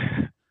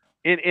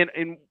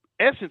in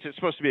essence, it's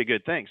supposed to be a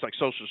good thing. It's like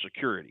Social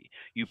Security.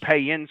 You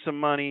pay in some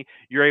money,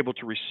 you're able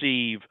to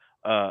receive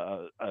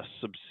a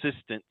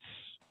subsistence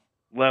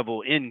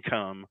level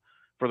income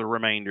for the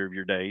remainder of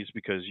your days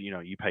because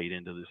you paid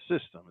into the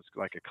system. It's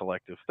like a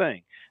collective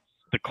thing.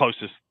 It's the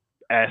closest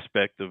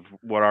aspect of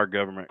what our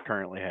government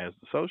currently has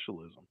to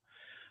socialism.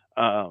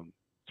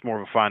 It's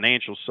more of a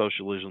financial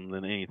socialism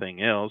than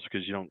anything else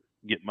because you don't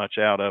get much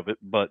out of it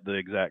but the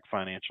exact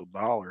financial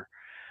dollar,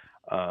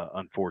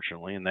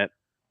 unfortunately, and that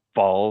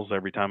falls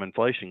every time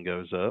inflation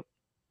goes up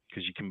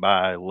because you can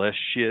buy less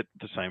shit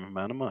with the same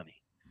amount of money.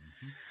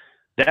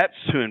 That's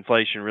who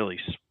inflation really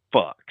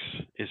fucks,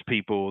 is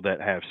people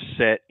that have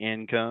set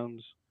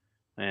incomes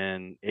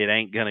and it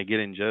ain't gonna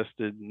get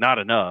adjusted. Not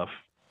enough.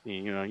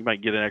 You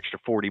might get an extra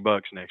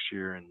 $40 next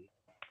year, and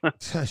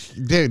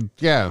dude,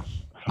 yeah.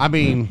 I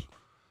mean,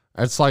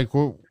 it's like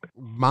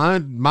my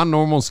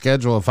normal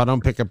schedule. If I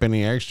don't pick up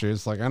any extra,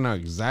 it's like I know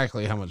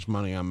exactly how much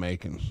money I'm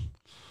making.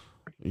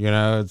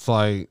 It's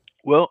like,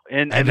 well,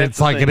 and it's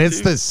like, and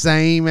it's the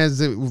same as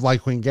it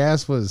like when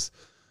gas was,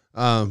 say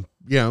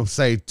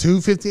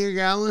 $2.50 a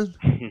gallon.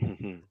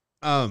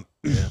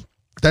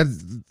 That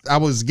I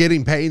was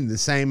getting paid the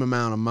same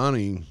amount of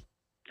money.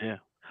 Yeah.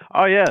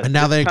 Oh yeah. And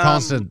now they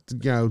cost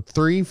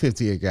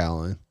 $3.50 a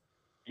gallon.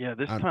 Yeah.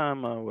 This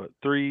time, 4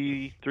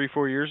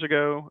 years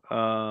ago,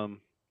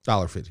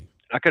 $1.50.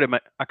 I could have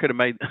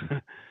made.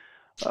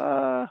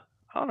 I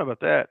don't know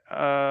about that.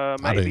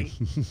 Maybe.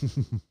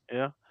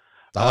 Yeah.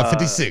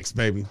 $1.56,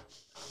 baby.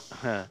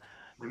 Have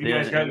you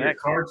guys got your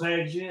car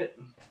tags yet?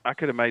 I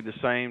could have made the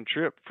same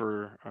trip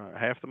for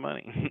half the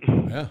money.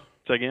 Yeah.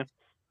 Say again.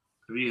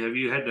 Have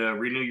you had to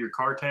renew your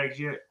car tags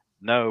yet?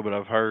 No, but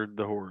I've heard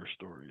the horror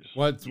stories.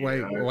 What?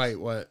 Wait,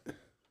 what?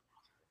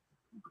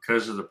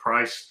 Because of the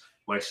price,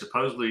 like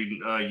supposedly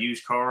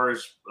used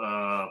cars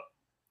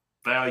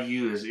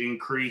value has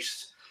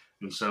increased,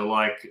 and so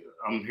like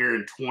I'm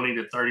hearing 20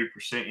 to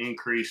 30%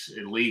 increase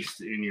at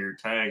least in your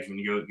tags when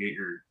you go get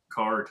your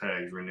car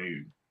tags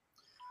renewed.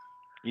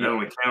 Yeah. That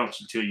only counts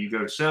until you go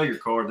to sell your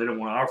car. They don't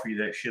want to offer you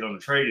that shit on the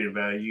trade-in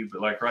value,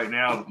 but like right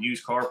now,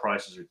 used car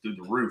prices are through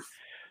the roof.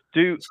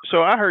 Dude,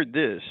 so I heard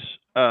this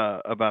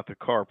about the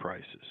car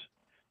prices.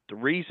 The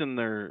reason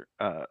their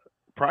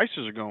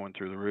prices are going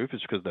through the roof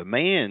is because the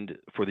demand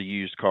for the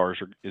used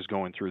cars is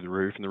going through the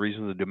roof. And the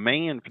reason the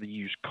demand for the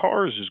used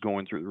cars is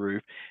going through the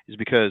roof is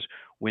because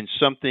when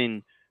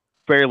something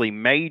fairly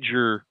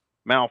major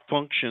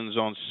malfunctions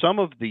on some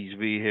of these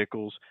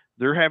vehicles,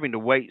 they're having to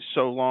wait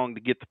so long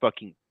to get the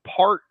fucking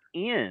part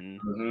in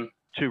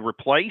to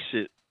replace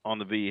it on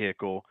the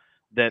vehicle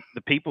that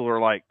the people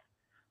are like,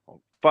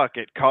 fuck,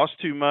 it costs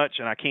too much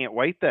and I can't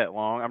wait that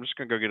long. I'm just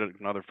going to go get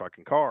another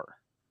fucking car.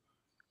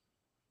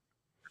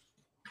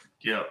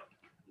 Yeah.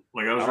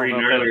 Like I was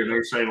reading earlier, they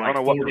were saying like I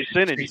don't know what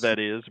percentage that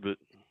is, but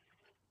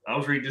I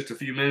was reading just a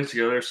few minutes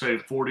ago, they're saying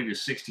 40 to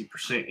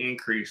 60%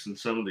 increase in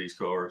some of these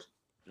cars.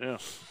 Yeah.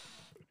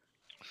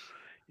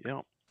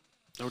 Yeah.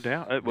 No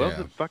doubt. Well,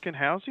 the fucking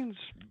housing's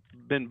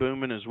been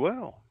booming as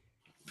well.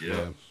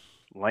 Yeah.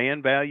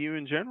 Land value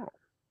in general.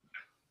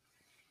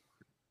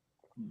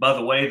 By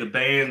the way, the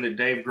band that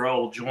Dave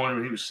Grohl joined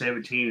when he was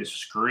 17 is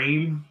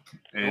Scream,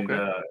 and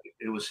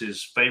it was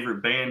his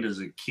favorite band as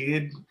a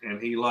kid. And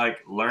he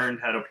learned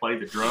how to play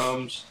the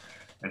drums.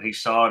 And he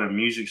saw at a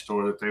music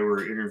store that they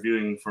were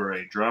interviewing for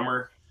a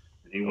drummer,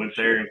 He went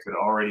there and could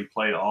already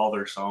play all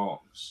their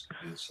songs.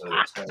 And so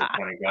that's how he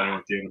kind of got in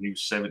with them. He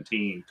was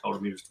 17, told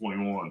him he was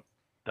 21.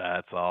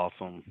 That's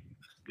awesome.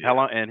 Yeah. How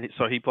long? And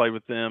so he played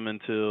with them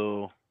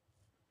until.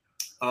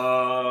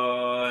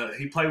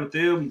 He played with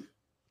them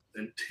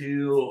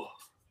until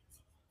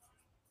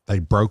they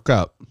broke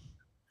up.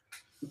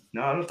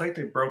 No, I don't think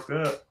they broke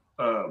up.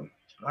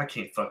 I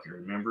can't fucking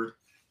remember.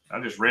 I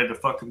just read the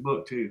fucking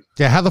book too.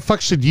 Yeah, how the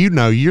fuck should you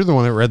know? You're the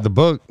one that read the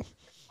book.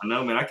 I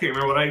know, man. I can't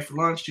remember what I ate for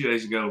lunch 2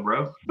 days ago,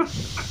 bro.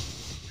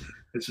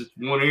 It's just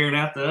one ear and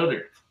out the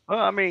other. Well,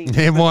 I mean,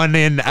 and one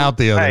in, out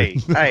the other.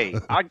 Hey.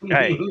 A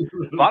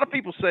lot of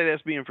people say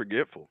that's being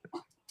forgetful.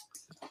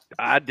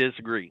 I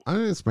disagree. I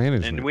mean, it's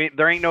management. And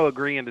there ain't no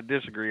agreeing to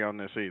disagree on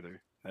this either.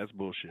 That's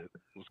bullshit.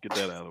 Let's get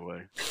that out of the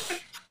way.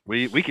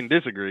 We can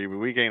disagree, but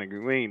we can't agree.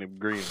 We ain't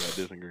agreeing about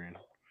disagreeing,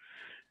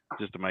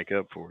 just to make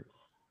up for it.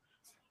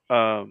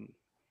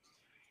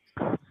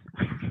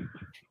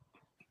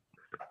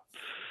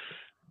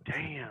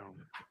 Damn.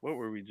 What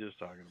were we just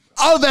talking about?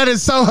 Oh, that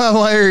is so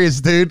hilarious,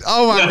 dude.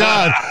 Oh my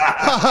God.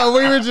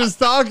 We were just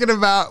talking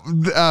about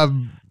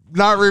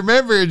not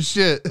remembering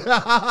shit.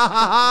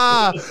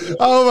 Oh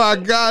my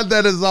God,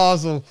 that is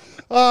awesome.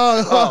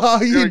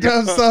 Oh, you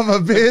dumb son of a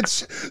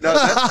bitch. No,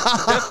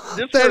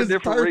 that's for a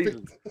different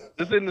reason.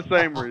 This isn't the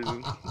same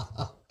reason.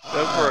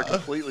 That's for a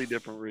completely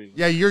different reason.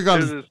 Yeah, you're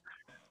going to...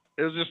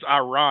 It was just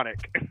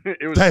ironic.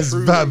 That's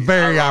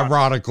very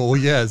ironical,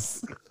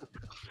 yes.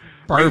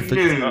 Perfect.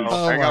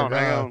 Hang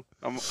on.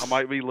 I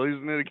might be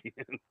losing it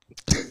again.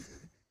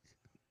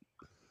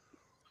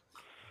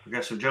 We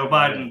got some Joe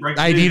Biden.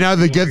 Hey, do you know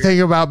the good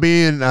thing about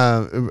being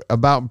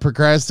about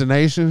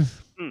procrastination?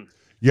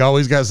 You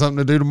always got something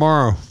to do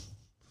tomorrow.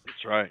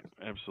 That's right.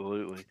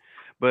 Absolutely.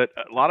 But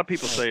a lot of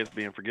people say it's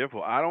being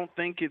forgetful. I don't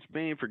think it's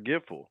being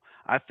forgetful.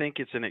 I think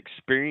it's an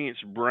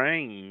experienced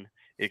brain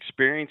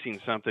experiencing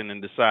something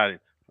and deciding,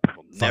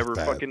 I'll never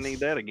fucking need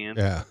that again.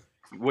 Yeah.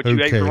 What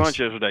you ate for lunch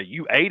yesterday,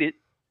 you ate it.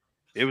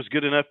 It was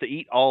good enough to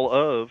eat all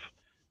of.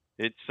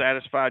 It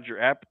satisfied your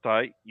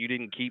appetite. You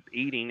didn't keep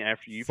eating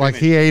after you finished. Like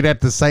he ate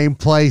at the same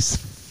place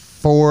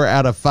 4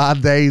 out of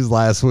 5 days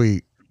last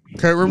week.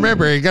 Can't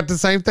remember. He got the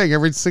same thing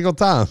every single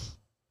time.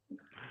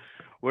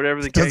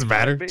 Whatever the case doesn't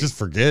matter. Just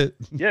forget.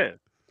 Yeah.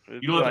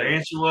 You know what the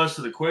answer was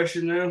to the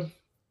question now?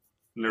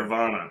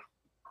 Nirvana.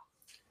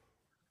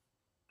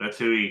 That's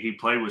who he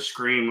played with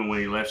Scream, and when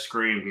he left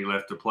Scream, he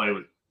left to play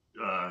with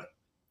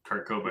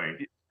Kurt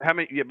Cobain. How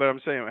many? Yeah, but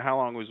I'm saying, how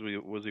long was he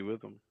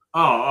with them?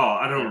 Oh,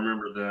 I don't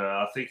remember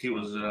I think it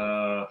was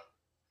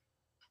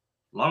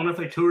long enough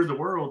they toured the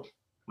world.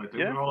 Like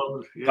they went all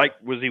over. Yeah. Like,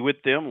 was he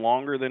with them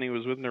longer than he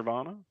was with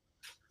Nirvana?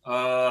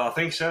 I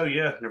think so.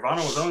 Yeah,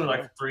 Nirvana was only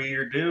like a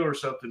 3-year deal or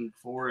something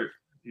before it.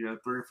 3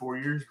 or 4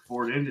 years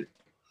before it ended.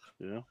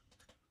 Yeah.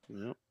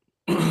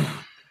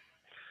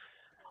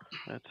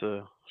 That's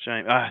a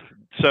shame.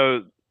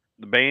 So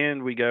the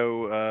band we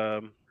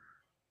went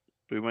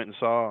and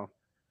saw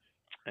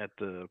at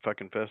the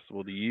fucking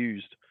festival, The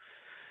Used.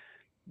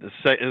 This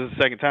is the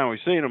second time we've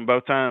seen them.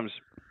 Both times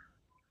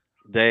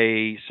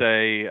they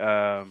say,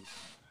 I'm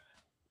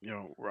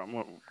going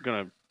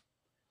to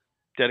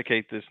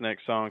dedicate this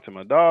next song to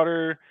my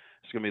daughter.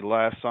 It's going to be the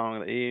last song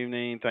of the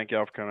evening. Thank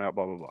y'all for coming out,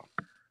 blah, blah, blah.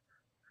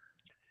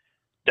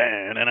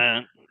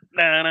 Da-na-na,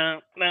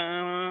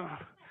 da-na-na.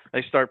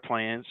 They start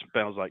playing.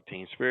 Smells Like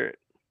Teen Spirit.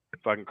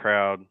 Fucking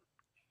crowd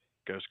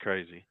goes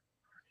crazy.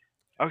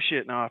 Oh,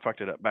 shit. No, I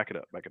fucked it up. Back it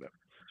up.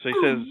 So he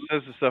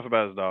says the stuff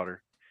about his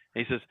daughter.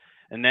 He says,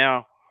 and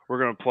now we're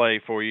going to play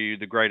for you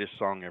the greatest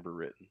song ever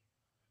written.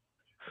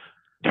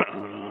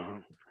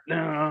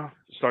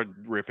 Started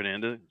ripping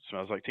into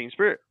Smells Like Teen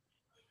Spirit.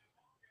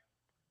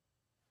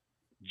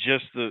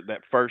 Just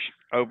that first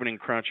opening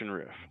crunching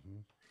riff.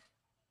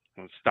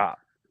 And stop.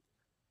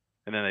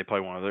 And then they play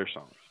one of their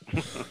songs.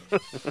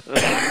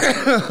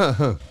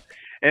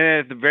 And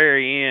at the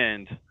very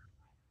end,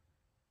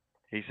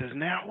 he says,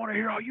 now I want to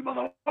hear all you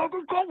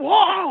motherfuckers go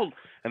wild.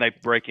 And they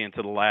break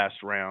into the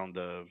last round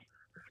of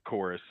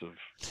chorus of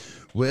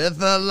with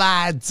the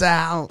lights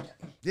out,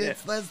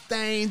 it's less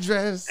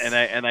dangerous.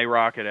 And they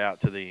rock it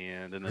out to the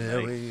end, and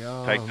then they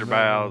take their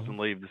bows and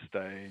leave the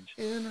stage.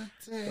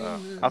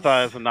 I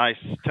thought it was a nice,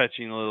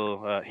 touching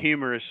little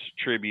humorous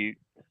tribute.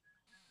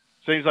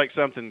 Seems like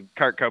something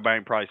Kurt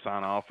Cobain probably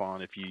sign off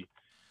on if you,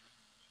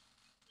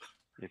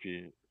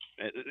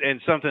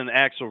 and something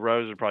Axl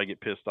Rose would probably get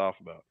pissed off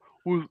about.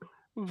 What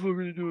the fuck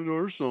are you doing to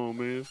our song,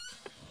 man?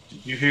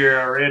 You hear?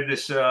 I read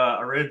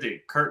that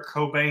Kurt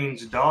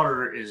Cobain's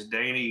daughter is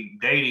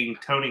dating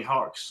Tony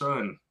Hawk's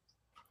son.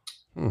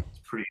 It's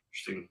pretty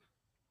interesting.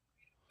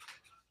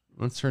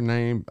 What's her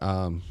name?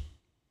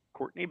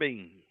 Courtney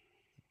Bean.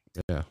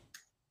 Yeah.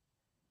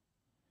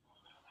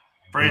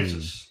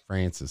 Frances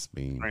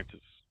Bean.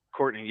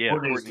 Courtney, yeah.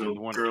 Courtney's the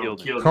one who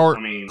killed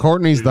him.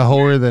 Courtney's the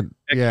whore that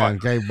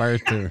gave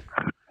birth to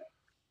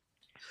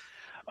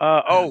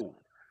her.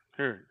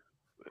 Here.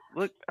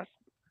 Look,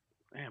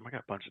 damn, I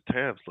got a bunch of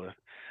tabs left.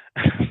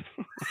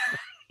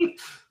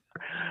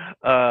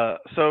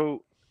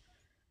 So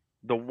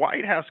the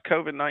White House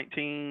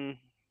COVID-19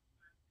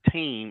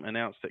 team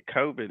announced that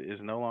COVID is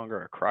no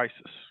longer a crisis.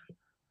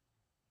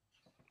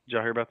 Did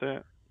y'all hear about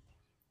that?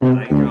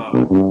 Thank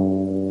God.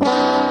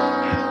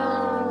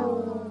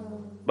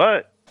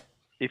 But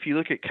if you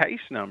look at case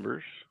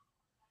numbers,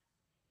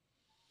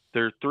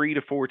 they're 3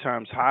 to 4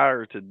 times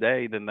higher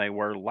today than they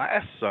were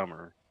last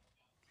summer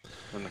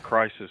when the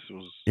crisis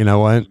was. You know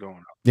what? Was going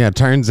on. Yeah, it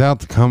turns out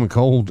the common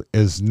cold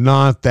is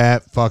not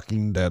that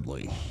fucking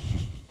deadly.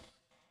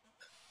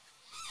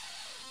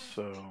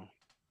 So,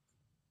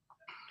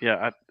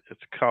 yeah,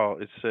 it's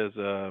called. It says,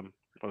 what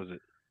was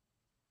it?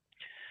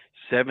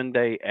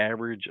 7-day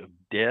average of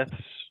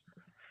deaths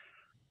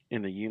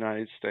in the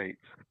United States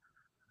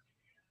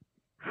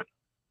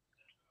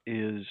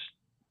is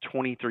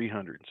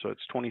 2,300. So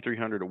it's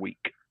 2,300 a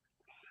week.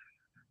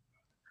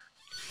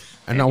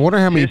 And I wonder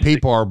how many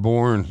people are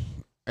born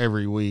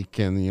every week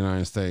in the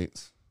United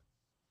States.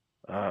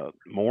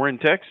 More in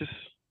Texas.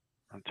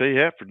 I'll tell you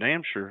that for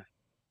damn sure.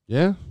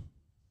 Yeah?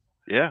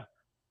 Yeah.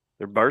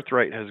 Their birth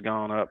rate has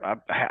gone up. I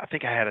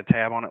think I had a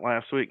tab on it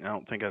last week, and I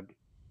don't think I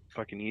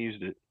fucking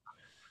used it.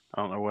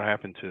 I don't know what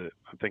happened to it.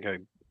 I think I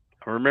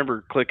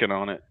remember clicking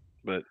on it,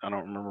 but I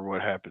don't remember what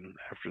happened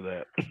after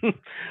that.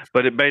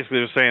 But it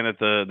basically was saying that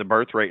the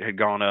birth rate had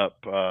gone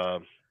up.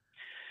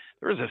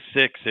 There was a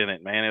 6 in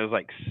it, man. It was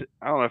like,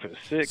 I don't know if it was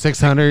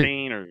 600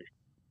 or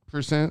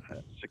percent,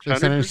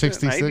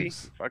 666 maybe.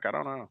 666. Fuck, I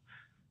don't know.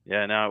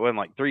 Yeah, no, it wasn't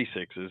like 3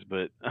 6s,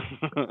 but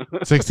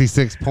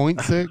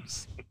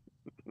 66.6.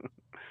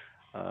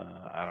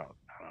 I don't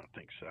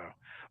think so.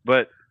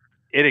 But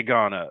it had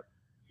gone up.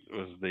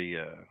 Was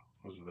the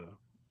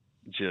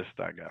gist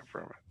I got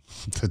from it.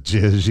 The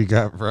jizz you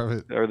got from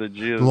it. Or the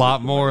jizz. A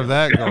lot more of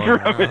that going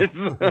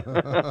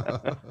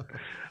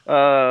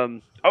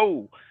on.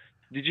 Oh,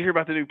 did you hear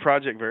about the new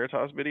Project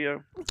Veritas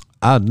video?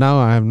 No,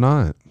 I have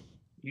not.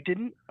 You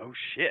didn't? Oh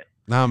shit.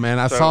 No, man.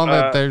 I saw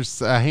that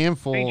there's a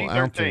handful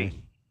out there.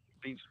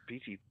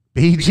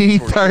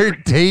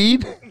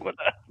 PG-13?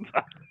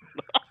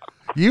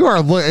 You are.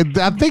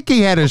 I think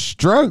he had a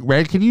stroke,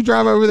 man. Can you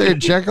drive over there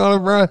and check on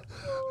him, bro?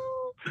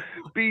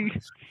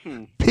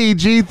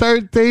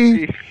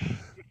 PG-13?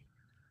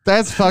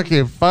 That's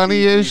fucking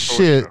funny as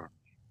shit.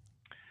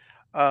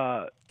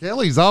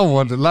 Kelly's on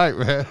one tonight,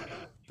 man.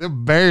 The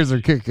Bears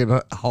are kicking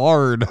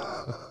hard.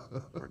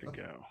 Where'd it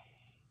go?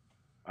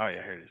 Oh,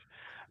 yeah, here it is.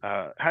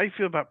 How do you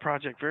feel about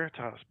Project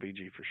Veritas,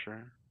 BG, for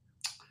sure?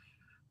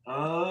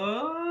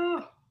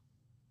 I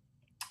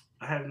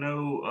have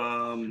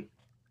no.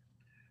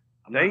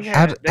 They've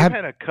had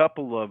a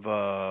couple of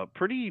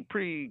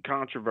pretty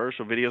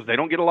controversial videos. They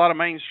don't get a lot of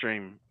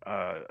mainstream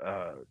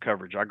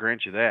coverage. I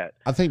grant you that.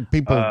 I think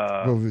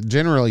people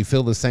generally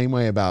feel the same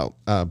way about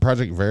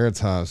Project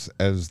Veritas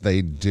as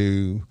they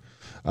do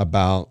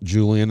about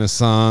Julian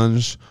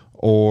Assange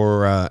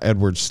or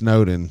Edward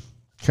Snowden.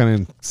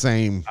 Kind of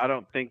same. I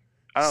don't think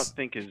as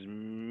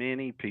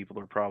many people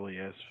are probably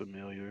as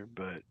familiar,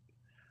 but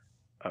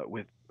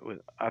with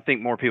I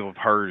think more people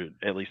have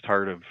at least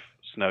heard of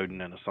Snowden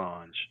and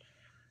Assange.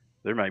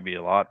 There may be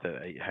a lot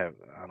that have,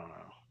 I don't know.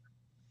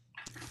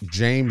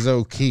 James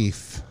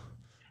O'Keefe.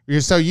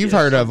 So you've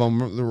heard of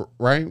them,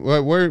 right?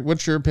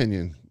 What's your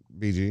opinion,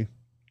 BG?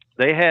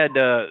 They had,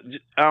 I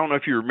don't know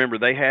if you remember,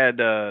 they had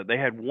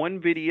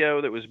one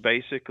video that was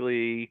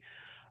basically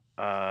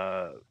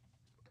a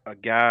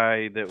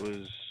guy that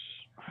was,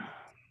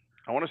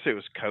 I want to say it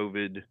was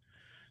COVID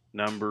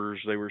numbers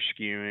they were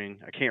skewing.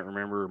 I can't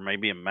remember.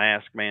 Maybe a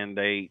mask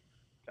mandate.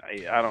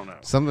 I don't know.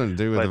 Something to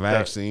do with the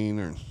vaccine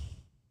or.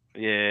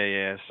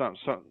 Yeah.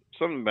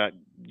 Something about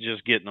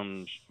just getting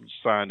them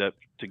signed up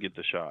to get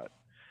the shot.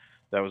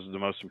 That was the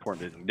most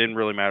important thing. It didn't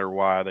really matter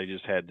why. They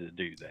just had to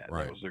do that.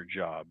 Right. That was their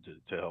job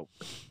to help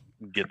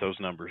get those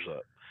numbers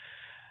up.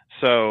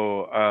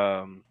 So,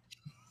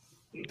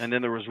 and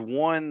then there was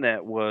one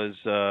that was,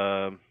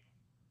 damn.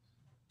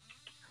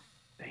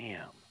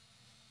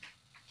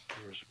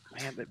 There was,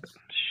 man,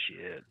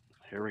 shit.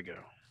 Here we go.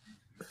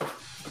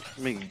 Let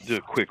me do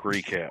a quick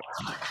recap.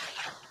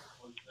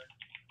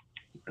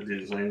 I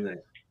did the same thing.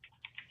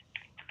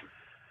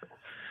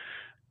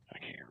 I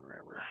can't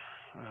remember.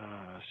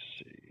 Let's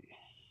see.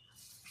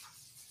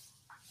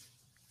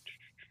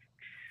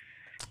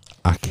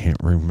 I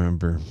can't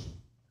remember.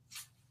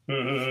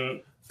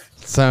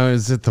 So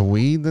is it the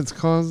weed that's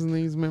causing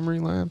these memory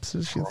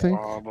lapses, you think?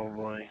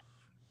 Probably.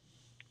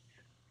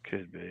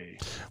 Could be.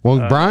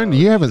 Well, Brian,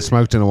 you haven't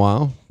smoked in a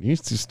while. You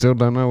still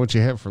don't know what you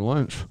had for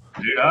lunch.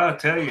 Dude, I'll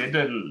tell you, it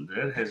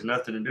has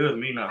nothing to do with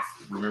me not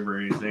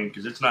remembering anything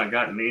because it's not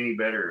gotten any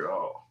better at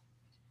all.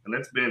 And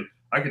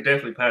I could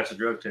definitely pass a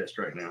drug test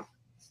right now.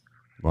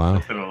 Wow.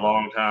 It's been a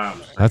long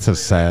time. That's a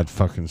sad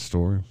fucking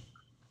story.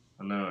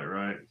 I know it,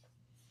 right?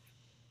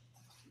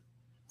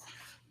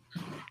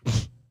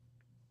 Let's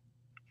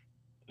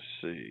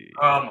see.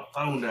 My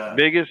phone died.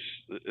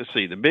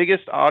 The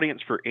biggest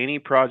audience for any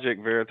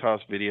Project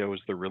Veritas video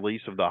was the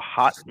release of the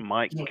Hot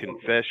Mic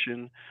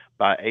Confession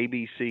by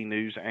ABC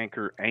News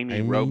anchor Amy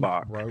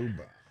Robach.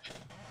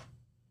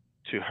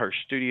 To her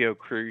studio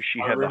crew, she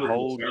had the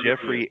whole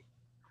Jeffrey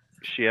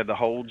She had the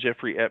whole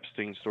Jeffrey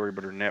Epstein story,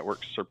 but her network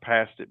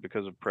surpassed it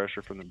because of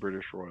pressure from the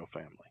British royal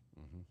family.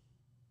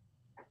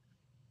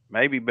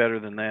 Maybe better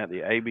than that,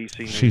 the ABC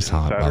News She's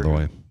hot, by the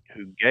way.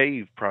 who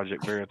gave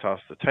Project Veritas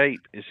the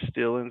tape is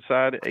still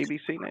inside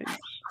ABC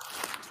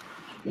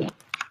News.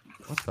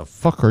 What the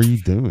fuck are you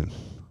doing?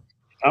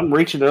 I'm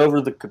reaching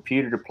over the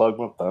computer to plug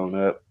my phone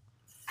up.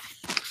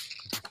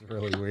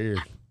 Really weird.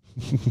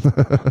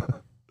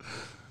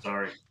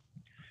 Sorry.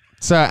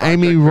 So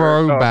Amy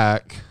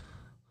Roback.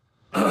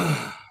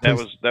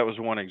 That was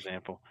one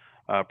example.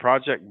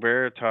 Project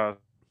Veritas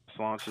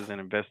launches an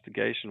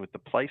investigation with the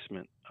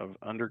placement of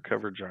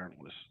undercover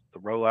journalists. The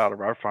rollout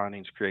of our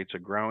findings creates a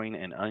growing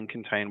and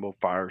uncontainable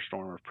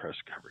firestorm of press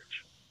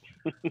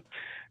coverage.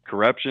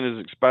 Corruption is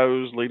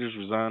exposed, leaders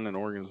resign, and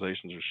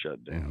organizations are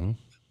shut down. Mm-hmm.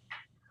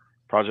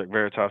 Project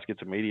Veritas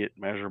gets immediate,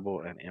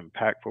 measurable, and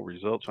impactful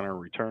results, and our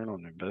return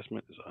on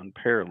investment is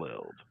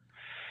unparalleled.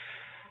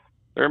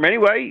 There are many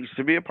ways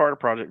to be a part of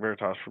Project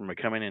Veritas, from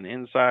becoming an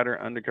insider,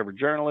 undercover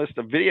journalist,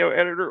 a video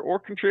editor, or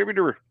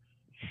contributor.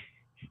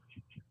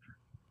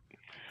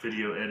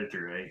 Video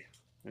editor, eh?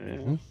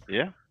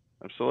 Yeah,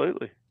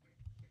 absolutely.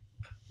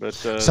 But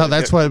so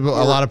that's what a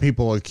lot of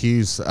people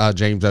accuse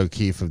James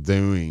O'Keefe of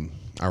doing,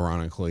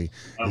 ironically,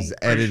 is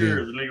editing.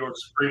 Sure the New York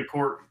Supreme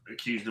Court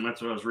accused him.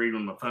 That's what I was reading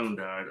when my phone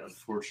died,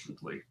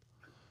 unfortunately.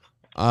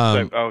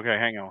 Okay,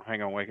 hang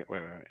on, wait.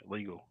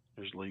 Legal.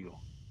 There's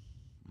legal.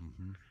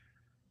 Mm-hmm.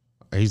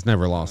 He's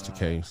never lost a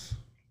case.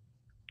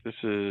 This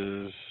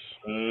is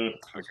like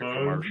a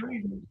commercial.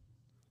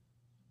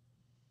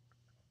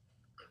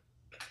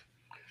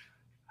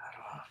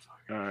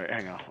 All right,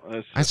 hang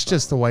on. That's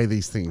just the way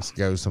these things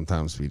go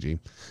sometimes, VG.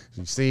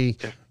 You see,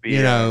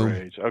 FBI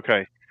raids.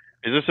 Okay.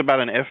 Is this about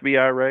an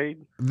FBI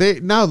raid? They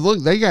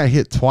got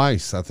hit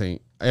twice, I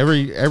think.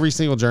 Every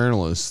single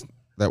journalist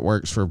that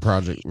works for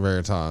Project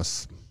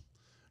Veritas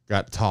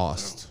got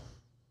tossed.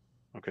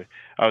 Okay.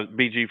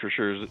 BG for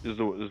sure. Is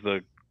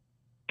the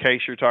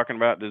case you're talking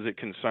about, does it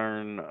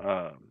concern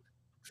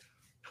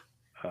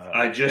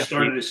I just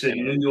started to say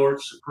New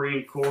York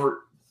Supreme Court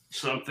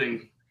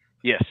something.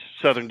 Yes,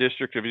 Southern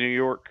District of New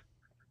York.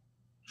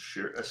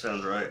 Sure, that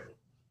sounds right.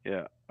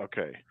 Yeah,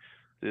 okay.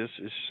 This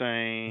is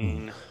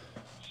saying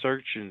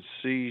search and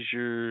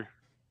seizure,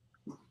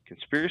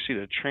 conspiracy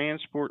to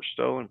transport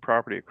stolen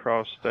property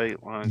across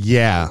state lines.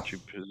 Yeah. To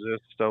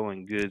possess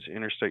stolen goods,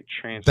 interstate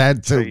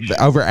That's transportation.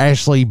 over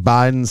Ashley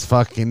Biden's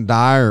fucking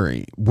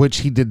diary, which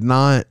he did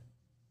not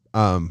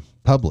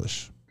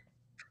publish.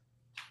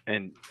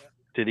 And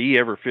did he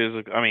ever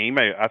physically? I mean, he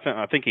may.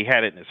 I think he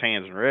had it in his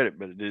hands and read it,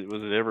 but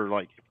was it ever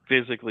like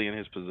physically in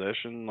his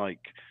possession? Like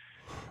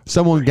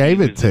someone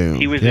gave it to him.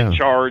 He was in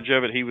charge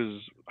of it. He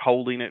was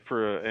holding it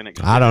for an.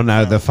 I don't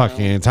know the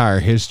fucking entire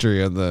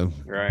history of the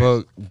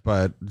book,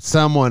 but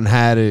someone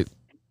had it.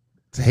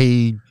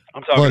 He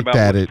I'm talking looked about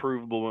at what's it.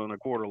 provable in a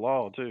court of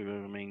law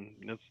too. I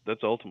mean,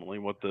 that's ultimately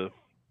what the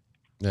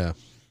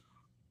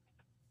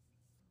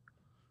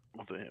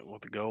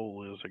what the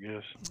goal is, I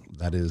guess.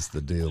 That is the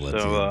deal at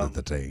the end of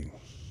the day.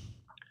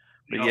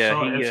 But yeah,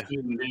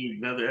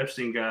 another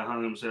Epstein guy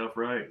hung himself,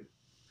 right?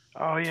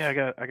 Oh yeah, I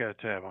got a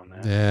tab on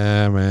that.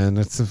 Yeah, man,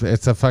 it's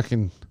a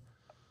fucking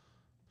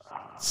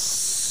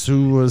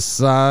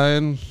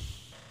suicide.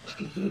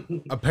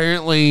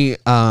 Apparently,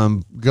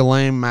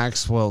 Ghislaine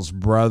Maxwell's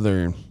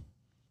brother,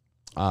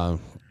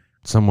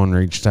 someone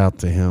reached out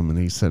to him and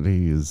he said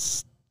he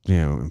is,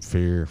 in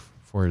fear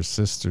for his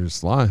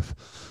sister's life.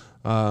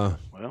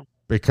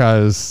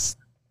 Because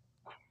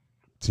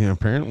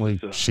apparently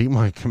she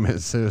might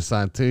commit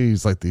suicide too.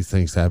 He's like, these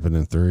things happen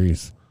in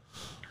threes.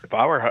 If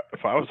I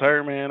was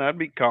her, man, I'd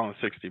be calling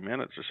 60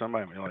 Minutes or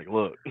somebody and be like,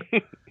 look,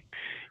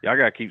 y'all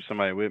gotta keep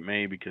somebody with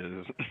me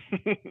because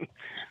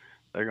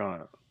they're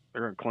gonna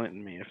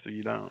Clinton me if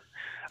you don't.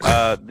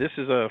 This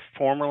is a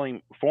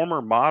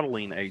former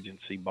modeling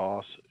agency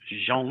boss,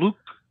 Jean-Luc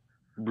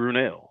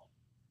Brunel.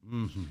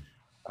 Mm-hmm.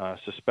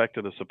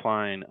 Suspected of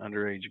supplying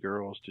underage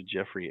girls to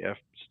Jeffrey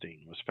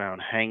Epstein, was found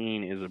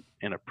hanging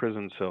in a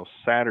prison cell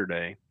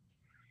Saturday.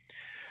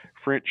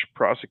 French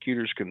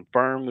prosecutors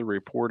confirmed the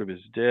report of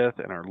his death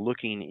and are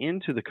looking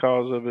into the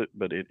cause of it,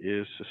 but it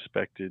is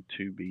suspected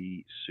to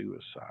be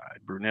suicide.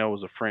 Brunel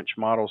was a French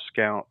model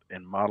scout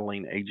and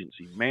modeling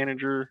agency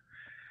manager,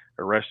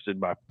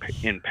 arrested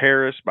in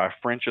Paris by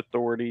French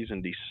authorities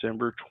in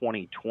December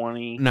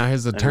 2020. Now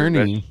his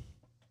attorney...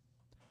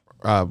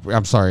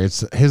 I'm sorry.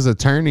 It's his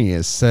attorney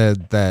has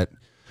said that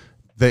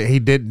he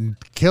didn't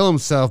kill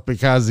himself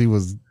because he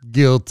was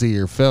guilty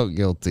or felt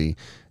guilty.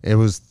 It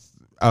was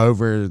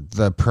over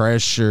the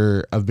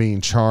pressure of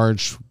being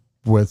charged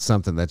with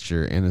something that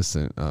you're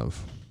innocent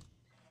of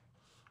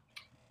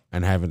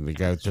and having to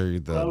go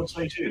through the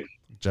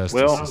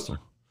justice system.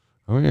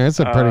 Oh yeah,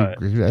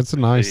 that's a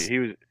nice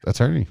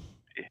attorney.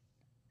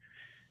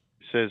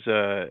 Says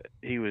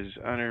he was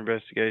under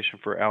investigation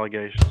for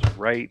allegations of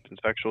rape and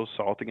sexual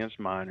assault against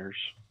minors.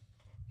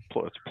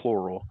 It's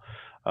plural.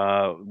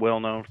 Well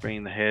known for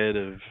being the head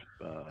of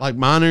like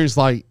minors,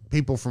 like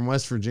people from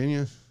West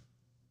Virginia.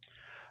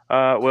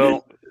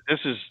 Well,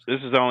 this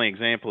is the only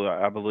example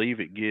I believe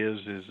it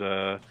gives is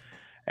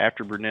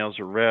after Brunel's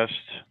arrest,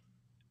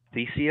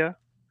 Thesia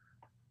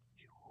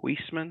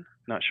Huisman,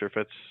 not sure if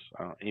that's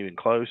even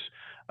close,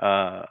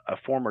 a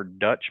former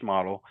Dutch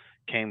model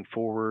came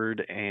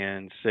forward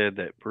and said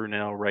that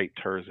Brunel raped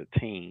her as a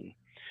teen.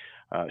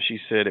 She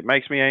said, "It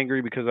makes me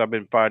angry because I've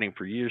been fighting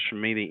for years. For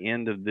me, the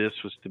end of this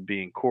was to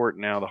be in court.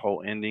 Now the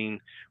whole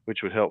ending, which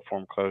would help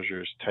form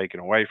closure, is taken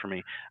away from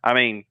me." I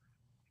mean,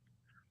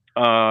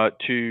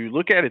 to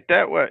look at it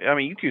that way, I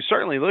mean, you can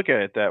certainly look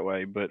at it that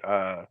way, but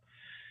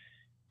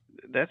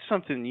that's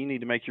something you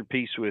need to make your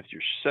peace with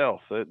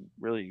yourself. That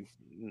really,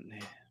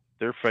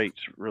 their fate's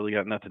really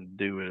got nothing to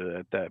do with it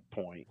at that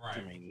point. Right.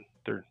 I mean,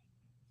 they're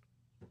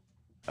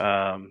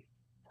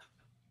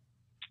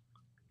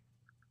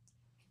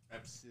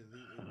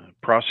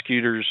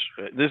prosecutors.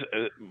 This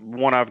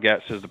one I've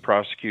got says the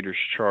prosecutors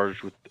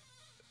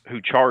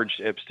who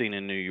charged Epstein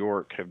in New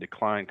York have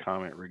declined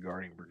comment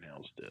regarding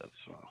Brunel's death.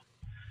 So I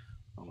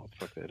don't know what the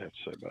fuck they'd have to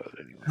say about it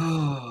anyway.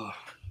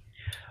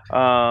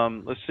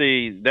 Let's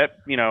see. That,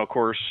 of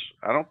course,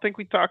 I don't think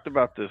we talked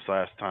about this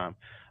last time.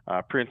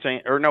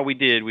 We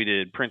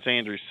did. Prince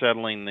Andrew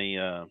settling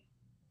the.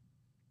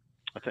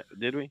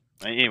 Did we?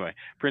 Anyway,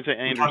 Prince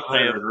Andrew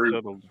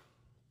settled.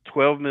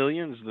 12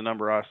 million is the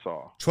number I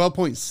saw.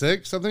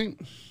 12.6, I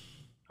think.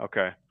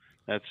 Okay.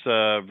 That's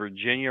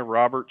Virginia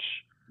Roberts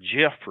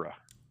Giuffre.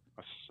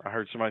 I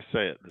heard somebody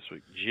say it this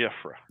week.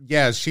 Giuffre.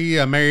 Yeah,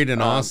 she married an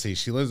Aussie.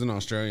 She lives in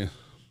Australia.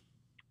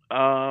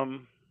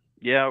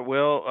 Yeah,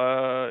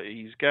 well,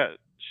 she's got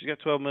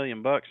 12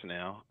 million bucks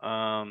now.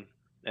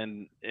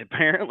 And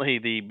apparently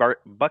the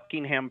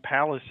Buckingham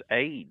Palace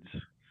aides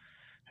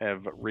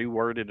have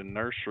reworded a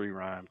nursery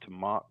rhyme to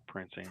mock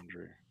Prince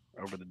Andrew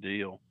over the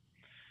deal.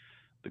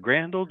 The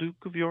Grand Old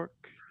Duke of York,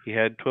 he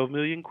had 12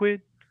 million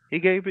quid. He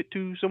gave it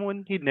to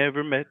someone he'd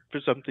never met for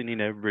something he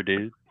never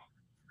did.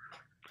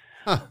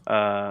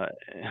 Huh.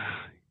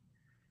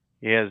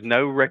 He has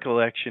no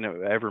recollection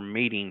of ever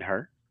meeting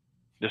her,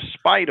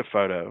 despite a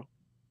photo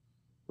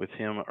with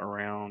him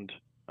around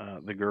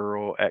the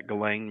girl at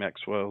Ghislaine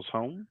Maxwell's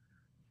home.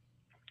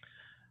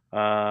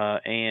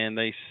 And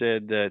they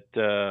said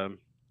that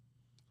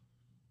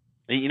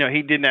he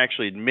didn't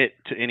actually admit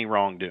to any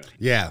wrongdoing.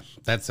 Yeah,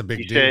 that's a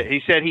big deal.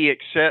 He said he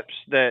accepts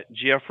that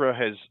Giuffre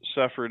has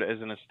suffered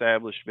as an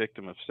established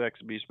victim of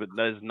sex abuse, but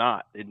does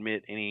not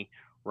admit any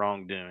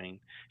wrongdoing.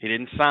 He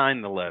didn't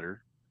sign the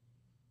letter.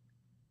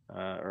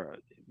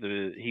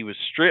 He was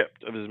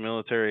stripped of his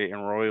military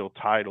and royal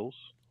titles.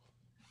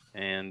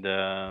 And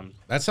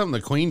that's something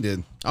the Queen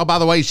did. Oh, by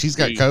the way, she's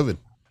got COVID.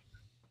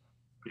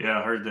 Yeah,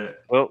 I heard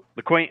that. Well,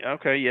 the Queen.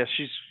 Okay, yes,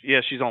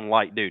 she's on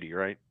light duty,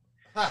 right?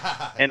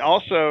 And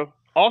also,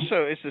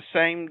 it's the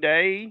same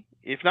day,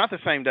 if not the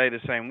same day, the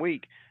same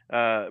week.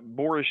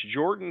 Boris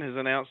Jordan has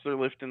announced they're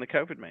lifting the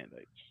COVID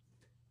mandates.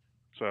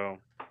 So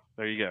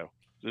there you go.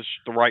 Just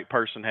the right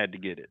person had to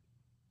get it.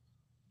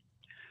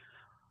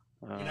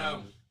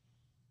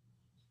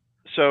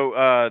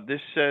 So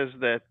this says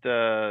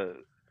that.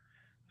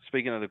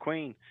 Speaking of the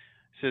Queen,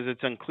 says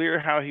it's unclear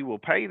how he will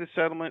pay the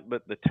settlement,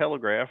 but the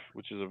Telegraph,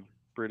 which is a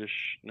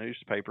British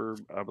newspaper,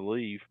 I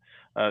believe,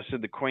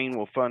 said the Queen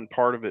will fund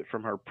part of it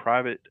from her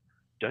private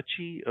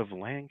Duchy of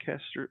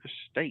Lancaster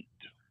estate.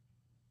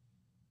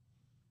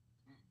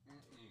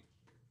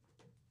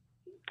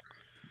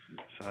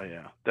 So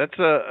yeah, that's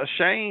a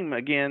shame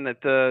again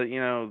that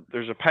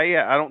there's a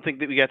payout. I don't think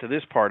that we got to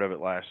this part of it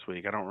last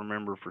week. I don't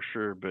remember for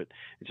sure, but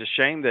it's a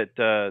shame that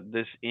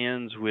this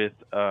ends with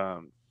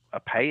a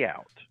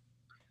payout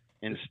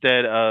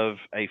instead of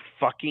a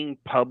fucking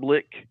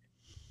public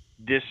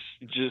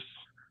justice.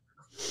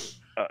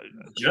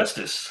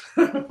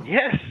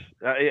 Yes,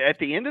 at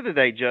the end of the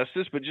day,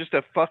 justice, but just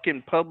a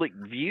fucking public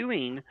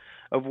viewing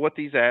of what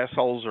these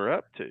assholes are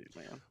up to,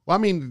 man. Well, I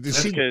mean,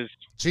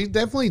 she's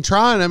definitely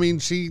trying. I mean,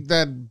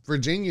 that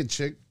Virginia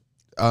chick,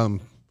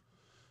 you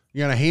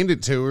gotta hand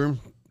it to her,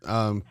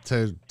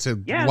 to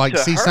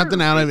see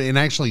something out of it and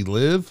actually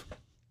live.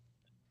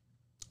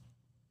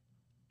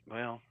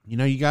 Well,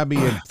 you gotta be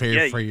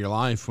fair for your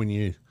life when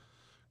you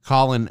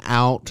calling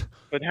out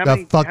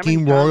the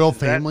fucking royal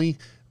family.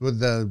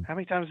 How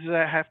many times does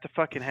that have to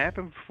fucking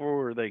happen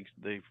before they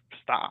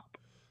stop?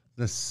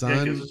 The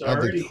son of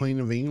the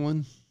Queen of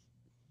England.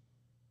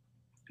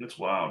 It's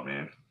wild,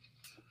 man.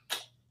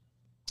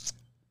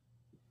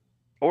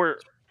 Or,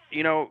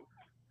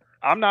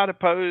 I'm not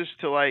opposed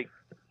to, I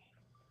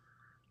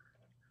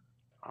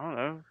don't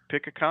know,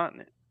 pick a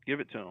continent, give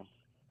it to them.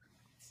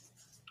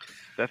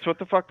 That's what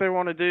the fuck they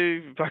want to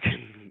do.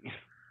 Fucking.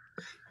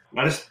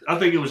 I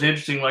think it was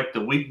interesting. Like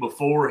the week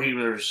before,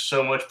 there was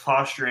so much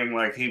posturing.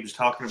 Like he was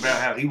talking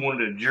about how he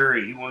wanted a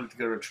jury. He wanted to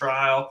go to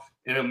trial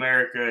in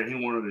America, and he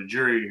wanted a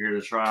jury to hear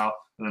the trial.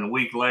 And then a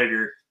week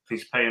later,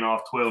 he's paying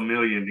off $12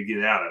 million to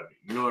get out of it.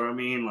 You know what I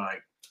mean?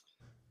 Like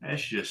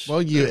that's just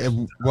through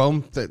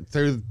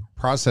the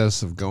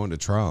process of going to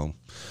trial,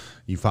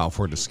 you file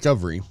for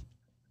discovery,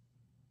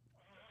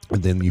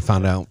 and then you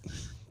find out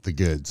the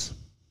goods.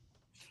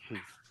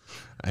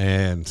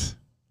 And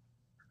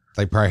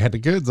They probably had the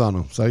goods on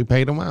them, so he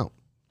paid them out.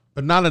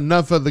 But not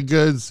enough of the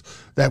goods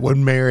that would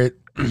merit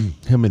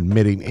him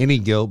admitting any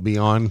guilt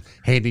beyond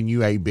handing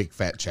you a big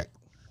fat check.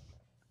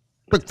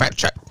 Big fat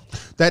check.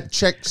 That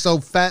check so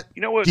fat,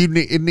 You know what?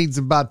 it needs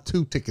about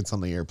 2 tickets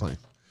on the airplane.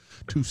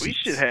 2 We seats.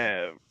 should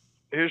have.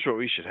 Here's what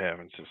we should have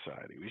in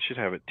society. We should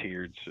have a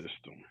tiered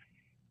system.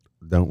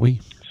 Don't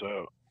we?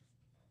 So,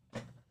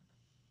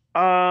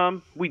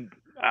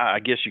 I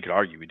guess you could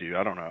argue we do.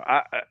 I don't know.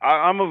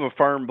 I'm of a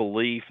firm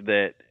belief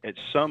that at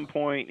some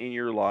point in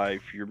your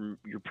life, you're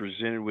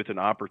presented with an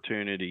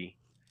opportunity,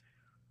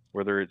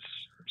 whether it's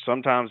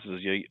sometimes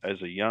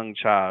as a young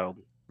child,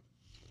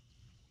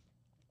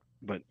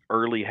 but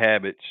early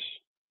habits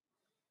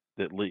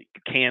that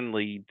can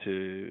lead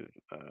to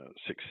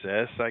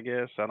success. I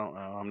guess I don't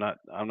know. I'm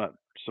not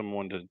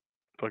someone to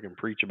fucking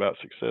preach about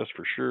success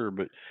for sure,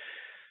 but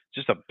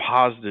just a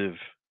positive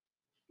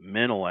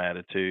mental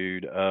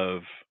attitude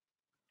of,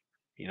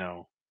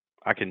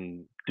 I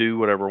can do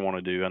whatever I want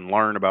to do and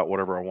learn about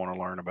whatever I want to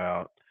learn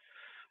about.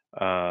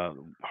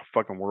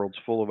 Fucking world's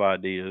full of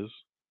ideas.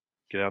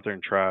 Get out there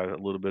and try a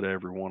little bit of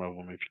every one of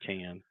them if you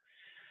can.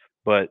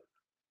 But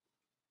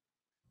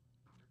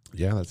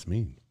Yeah, that's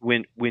me.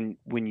 when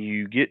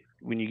you get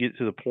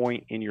to the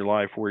point in your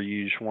life where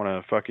you just want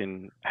to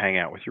fucking hang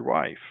out with your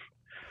wife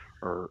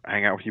or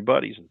hang out with your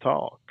buddies and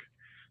talk,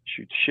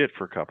 shoot shit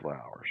for a couple of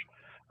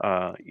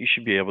hours, you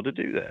should be able to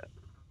do that.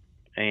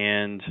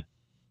 And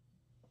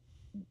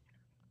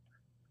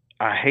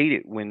I hate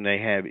it when they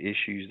have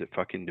issues that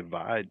fucking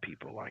divide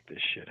people like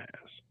this shit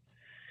has.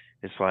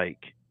 It's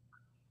like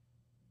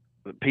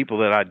the people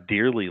that I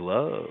dearly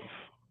love,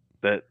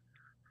 that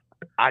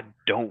I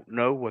don't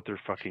know what their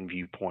fucking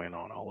viewpoint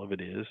on all of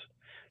it is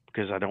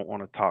because I don't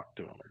want to talk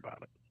to them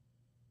about it.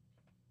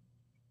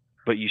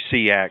 But you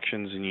see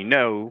actions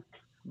and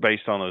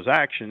based on those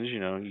actions, you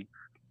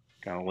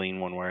kind of lean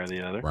one way or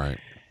the other. Right.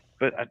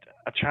 But I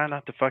try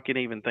not to fucking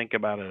even think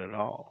about it at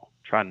all.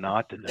 Try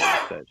not to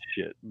notice that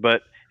shit.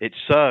 But it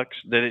sucks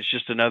that it's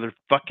just another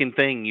fucking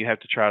thing you have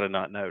to try to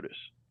not notice.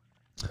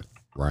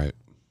 Right.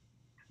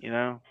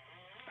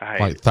 I hate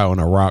Like it. throwing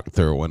a rock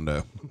through a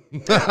window.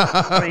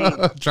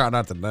 I Try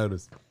not to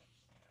notice.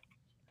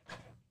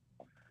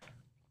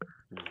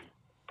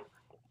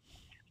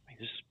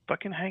 Just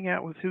fucking hang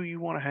out with who you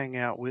want to hang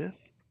out with.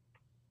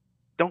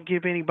 Don't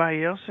give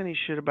anybody else any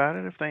shit about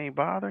it if they ain't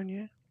bothering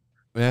you.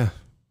 Yeah.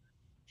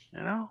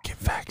 Get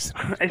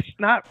vaccinated. It's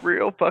not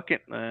real fucking.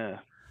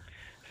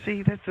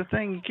 See, that's the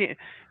thing.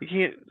 You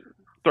can't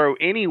throw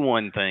any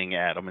one thing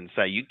at them and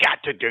say you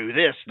got to do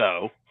this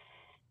though.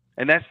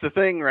 And that's the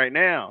thing right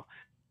now.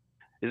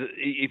 Is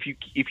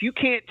if you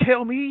can't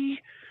tell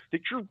me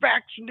that you're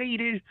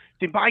vaccinated,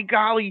 then by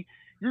golly,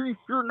 you're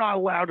not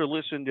allowed to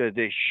listen to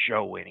this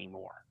show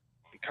anymore.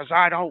 Because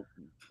I don't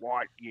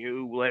want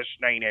you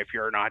listening if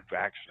you're not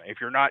vaccinated,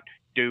 if you're not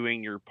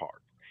doing your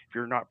part, if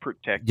you're not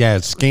protected. Yeah,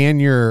 scan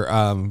your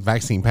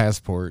vaccine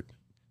passport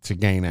to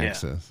gain Yeah.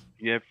 access.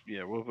 Yeah,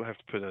 we'll have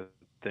to put a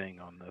thing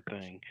on the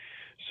thing.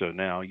 So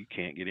now you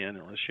can't get in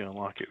unless you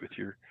unlock it with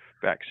your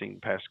vaccine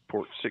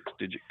passport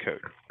 6-digit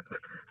code.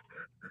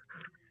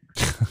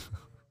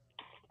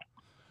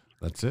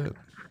 That's it.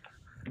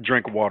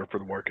 Drink of water for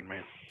the working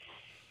man.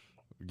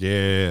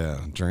 Yeah,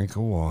 drink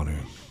of water.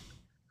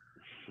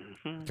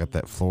 Got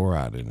that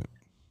fluoride in it.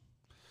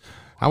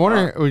 I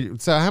wonder,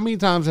 so how many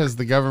times has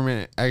the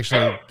government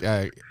actually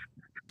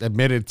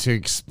admitted to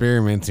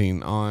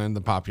experimenting on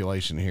the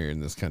population here in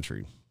this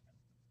country?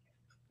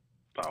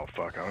 Oh,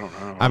 fuck, I don't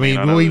know. I mean,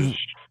 know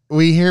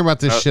we hear about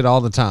this shit all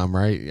the time,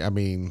 right? I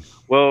mean,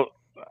 well,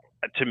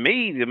 to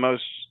me,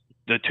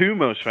 the two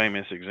most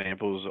famous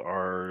examples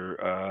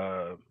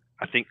are,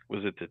 I think,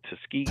 was it the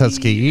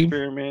Tuskegee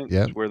experiment,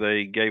 Yep. where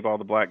they gave all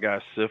the black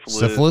guys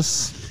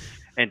syphilis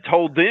and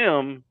told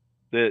them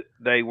that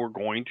they were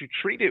going to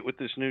treat it with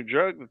this new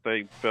drug that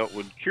they felt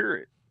would cure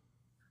it.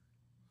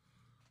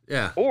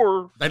 Yeah.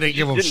 Or They didn't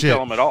give them didn't shit.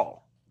 tell them at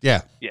all.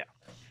 Yeah. They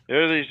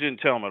just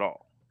didn't tell them at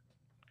all.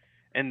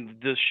 And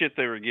the shit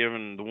they were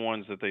giving, the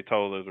ones that they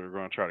told us they were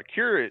going to try to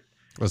cure it,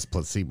 Was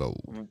placebo.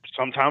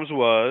 sometimes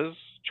was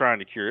trying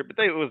to cure it, but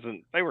they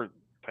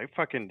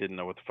fucking didn't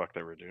know what the fuck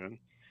they were doing.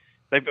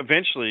 They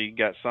eventually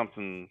got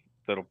something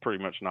that'll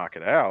pretty much knock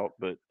it out,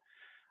 but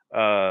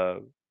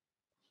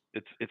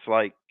it's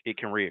like it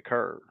can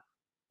reoccur.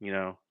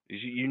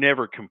 You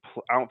never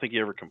I don't think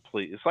you ever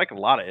complete. It's like a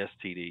lot of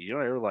STDs. You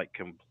don't ever like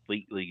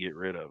completely get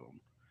rid of them.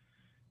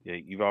 Yeah,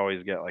 you've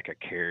always got like a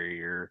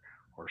carrier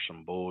or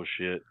some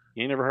bullshit.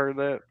 You ain't never heard of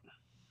that?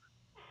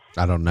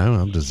 I don't know.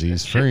 I'm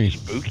disease free.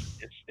 Spooky.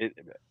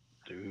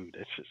 Dude,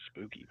 that's just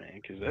spooky,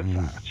 man. Because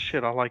that's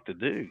shit I like to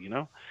do.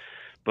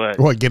 But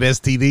What, get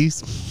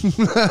STDs?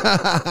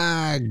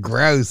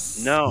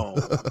 Gross. no,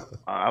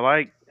 I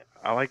like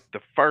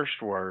the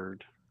first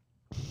word.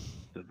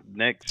 The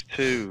next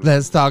two.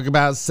 Let's talk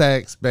about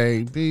sex,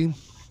 baby.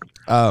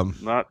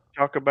 Not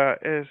talk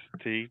about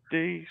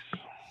STDs.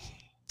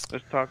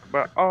 Let's talk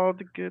about all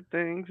the good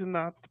things and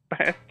not the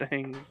bad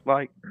things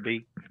like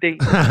BD.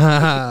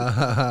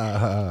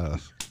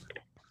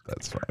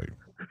 That's right.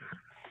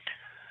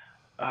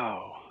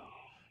 Oh,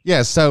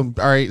 Yeah. So,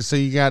 all right. So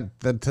you got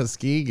the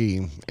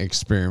Tuskegee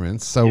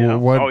experiments. So yeah.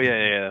 what? Oh,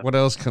 yeah. What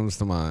else comes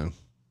to mind?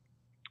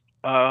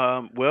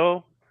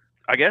 Well,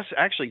 I guess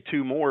actually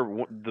two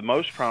more. The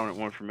most prominent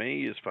one for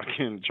me is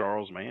fucking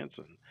Charles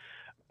Manson.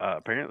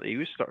 Apparently, he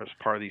was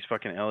part of these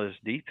fucking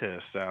LSD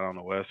tests out on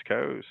the West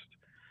Coast.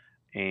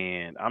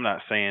 And I'm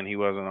not saying he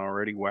wasn't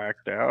already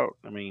whacked out.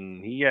 I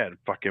mean, he had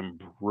fucking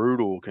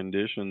brutal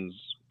conditions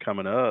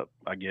coming up,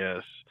 I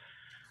guess.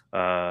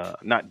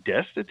 Not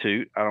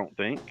destitute, I don't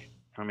think.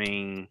 I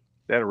mean,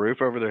 they had a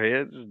roof over their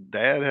heads.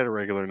 Dad had a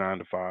regular 9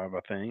 to 5, I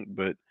think,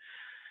 but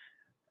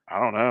I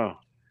don't know.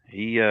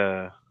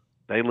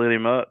 They lit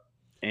him up,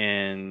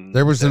 and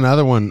There was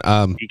another one.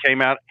 he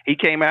came out. He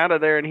came out of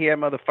there, and he had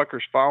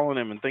motherfuckers following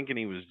him and thinking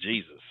he was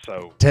Jesus.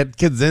 So Ted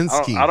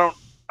Kaczynski.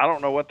 I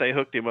don't know what they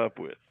hooked him up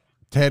with.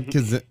 Ted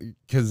Kaczynski.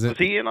 Was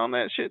he in on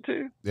that shit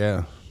too?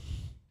 Yeah.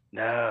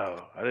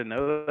 No, I didn't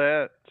know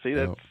that. See,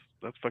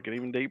 that's fucking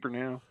even deeper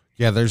now.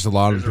 Yeah, there's a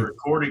lot There's of a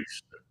recording.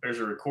 There's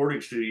a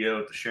recording studio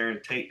at the Sharon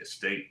Tate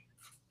estate.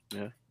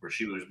 Yeah. Where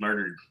she was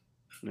murdered.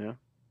 Yeah.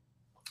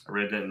 I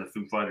read that in the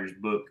Foo Fighters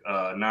book.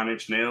 9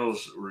 Inch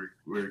Nails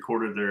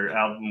recorded their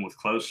album with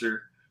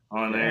Closer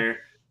on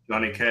there.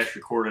 Johnny Cash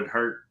recorded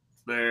Hurt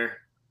there,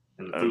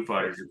 and the Foo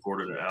Fighters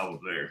recorded their album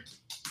there.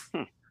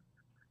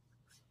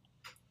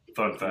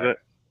 Fun fact.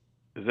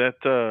 Is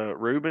that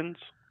Rubens?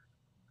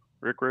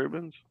 Rick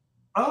Rubens?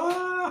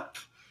 I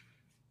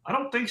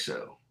don't think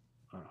so.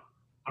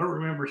 I don't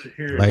remember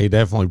hearing. They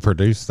definitely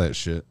produced that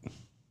shit.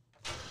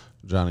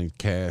 Johnny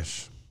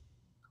Cash.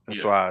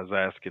 That's why I was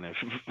asking if.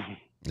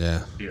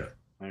 Yeah. Yeah.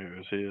 Maybe it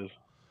was his.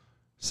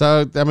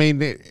 So, I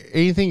mean,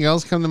 anything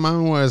else come to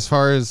mind as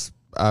far as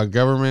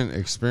government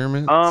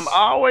experiments? I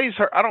always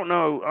heard. I don't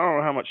know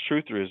how much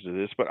truth there is to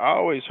this, but I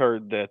always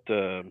heard that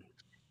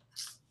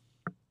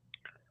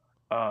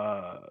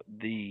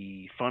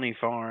the Funny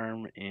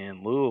Farm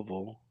in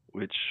Louisville,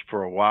 which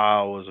for a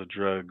while was a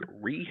drug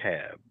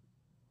rehab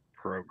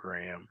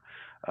program,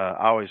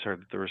 I always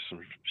heard that there was some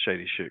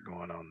shady shit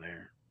going on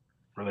there,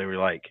 where they were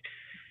like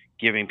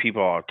giving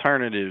people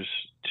alternatives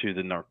to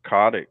the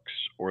narcotics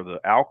or the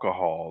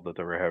alcohol that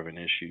they were having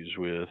issues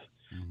with,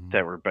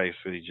 that were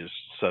basically just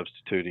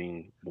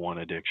substituting one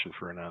addiction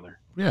for another.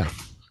 Yeah.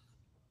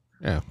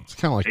 Yeah. It's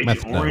kind of like Agent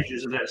methadone. Orange,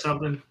 isn't that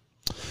something?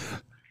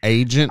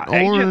 Agent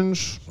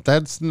Orange.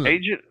 That's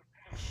Agent.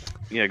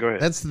 Yeah, go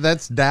ahead.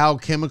 That's Dow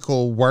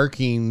Chemical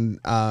working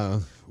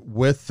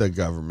with the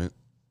government.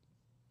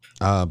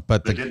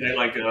 But Did they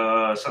like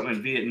something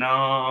in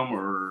Vietnam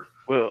or?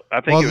 Well,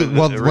 I think it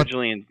was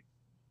originally.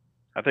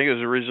 I think it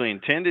was originally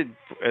intended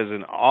as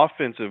an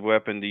offensive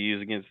weapon to use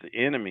against the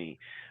enemy,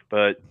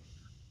 but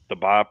the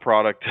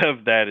byproduct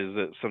of that is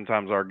that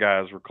sometimes our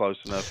guys were close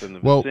enough in the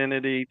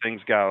vicinity,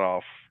 things got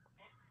off.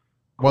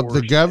 Well,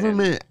 the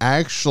government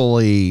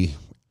actually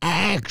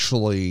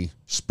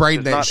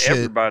sprayed that not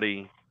shit.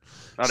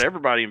 Not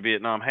everybody in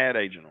Vietnam had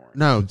Agent Orange.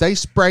 No, they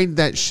sprayed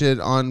that shit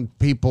on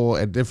people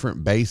at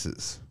different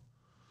bases.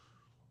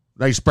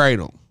 They sprayed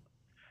them.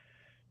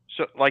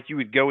 So, like, you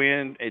would go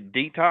in at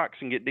detox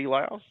and get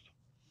deloused?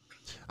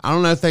 I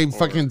don't know if they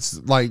fucking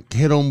like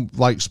hit them,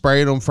 like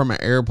sprayed them from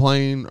an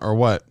airplane or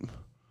what,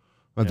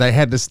 but they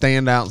had to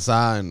stand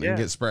outside and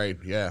get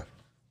sprayed. Yeah.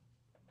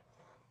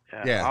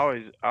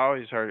 I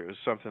always heard it was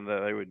something that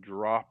they would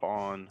drop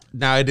on.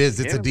 No, it is.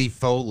 It's a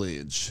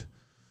defoliage.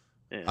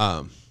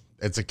 Yeah.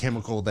 It's a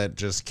chemical that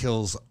just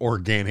kills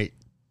organic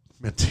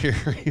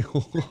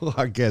material.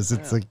 I guess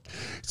it's like,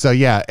 so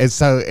yeah. It's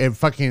so it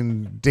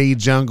fucking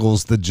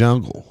de-jungles the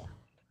jungle.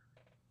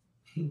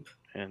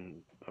 And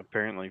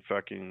apparently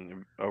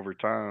fucking over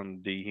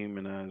time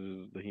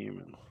dehumanizes the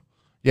human.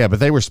 Yeah, but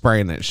they were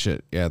spraying that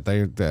shit. Yeah,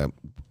 they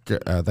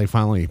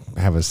finally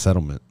have a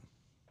settlement.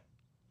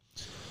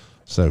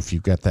 So if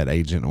you've got that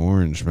Agent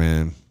Orange,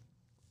 man,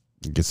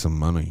 you get some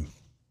money.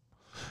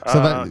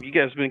 So you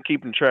guys been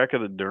keeping track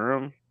of the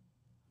Durham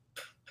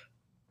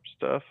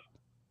stuff?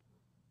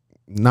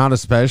 Not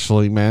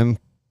especially, man.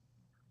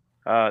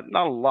 Not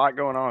a lot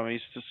going on. I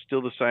mean, it's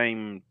still the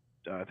same.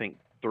 I think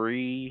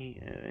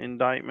 3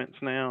 indictments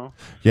now.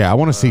 Yeah, I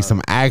want to see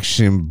some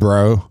action,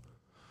 bro.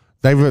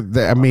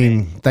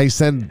 They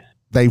said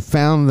they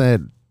found that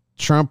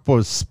Trump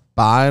was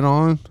spied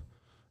on,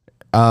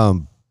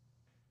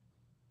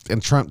 in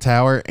Trump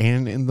Tower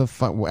and in the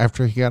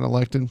after he got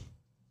elected.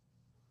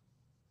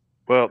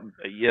 Well,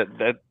 yeah,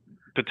 that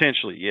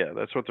potentially, yeah,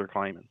 that's what they're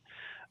claiming.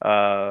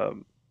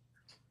 I'm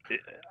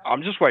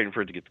just waiting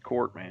for it to get to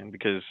court, man,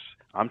 because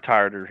I'm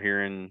tired of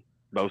hearing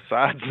both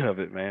sides of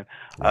it, man.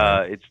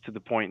 It's to the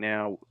point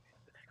now,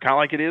 kind of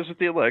like it is with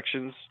the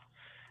elections.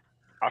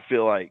 I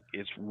feel like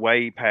it's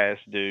way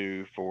past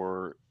due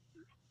for,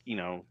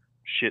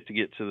 shit to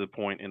get to the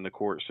point in the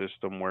court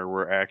system where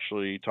we're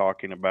actually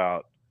talking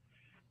about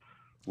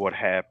what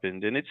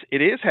happened. And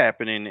it is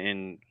happening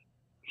in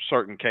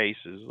certain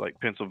cases, like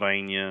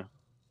Pennsylvania,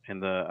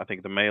 and I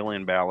think the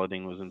mail-in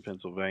balloting was in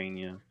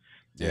Pennsylvania.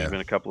 Yeah. There's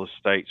been a couple of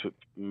states with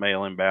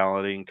mail-in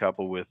balloting,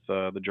 coupled with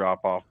the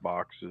drop-off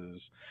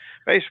boxes.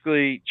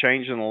 Basically,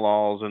 changing the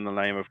laws in the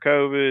name of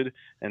COVID,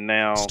 and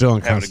now Still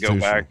having to go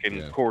back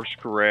unconstitutional, and course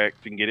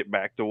correct and get it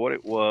back to what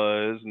it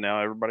was.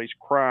 Now everybody's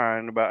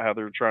crying about how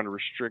they're trying to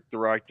restrict the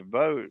right to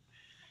vote.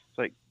 It's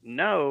like,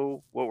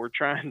 no, what we're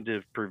trying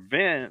to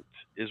prevent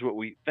is what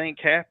we think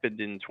happened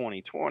in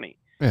 2020.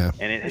 Yeah.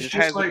 And it It's just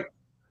just like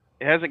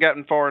it hasn't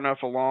gotten far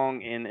enough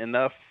along in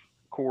enough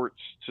courts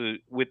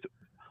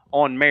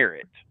on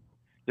merit.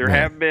 There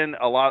Yeah. have been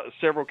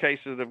several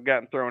cases that have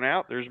gotten thrown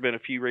out. There's been a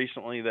few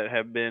recently that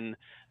have been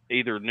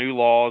either new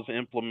laws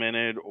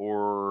implemented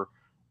or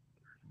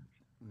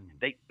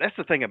that's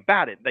the thing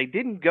about it. They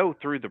didn't go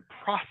through the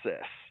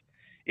process.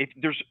 If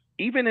there's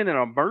even in an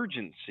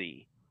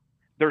emergency,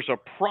 there's a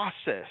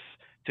process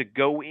to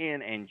go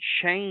in and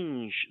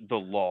change the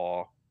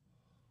law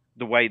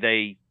the way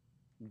they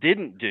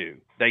didn't do.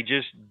 They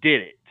just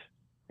did it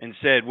and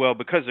said, well,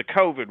 because of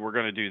COVID, we're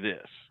going to do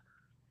this.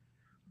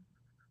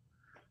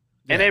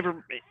 Yeah. And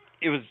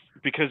it was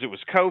because it was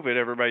COVID,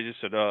 everybody just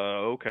said,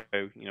 okay,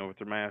 with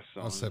their masks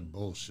on. I said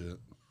bullshit.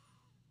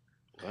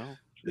 Well,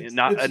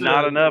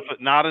 not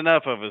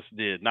enough of us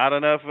did. Not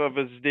enough of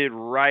us did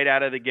right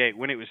out of the gate.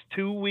 When it was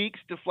 2 weeks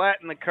to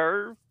flatten the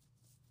curve,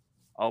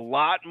 a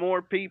lot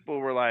more people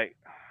were like,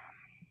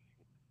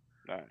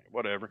 all right,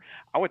 whatever.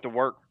 I went to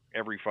work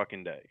every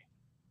fucking day.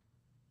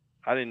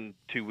 I didn't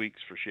 2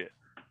 weeks for shit.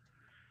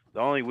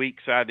 The only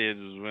weeks I did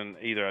was when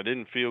either I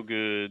didn't feel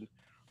good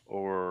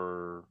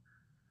or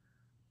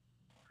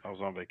I was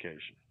on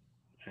vacation.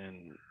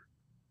 And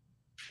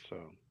so,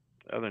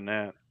 other than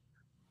that,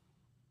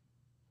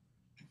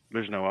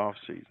 there's no off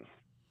season.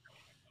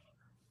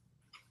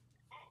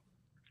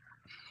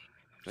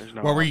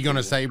 What were you going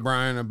to say,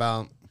 Brian,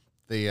 about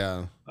the...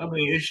 I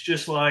mean, it's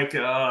just like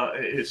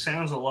it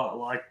sounds a lot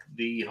like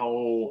the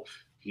whole,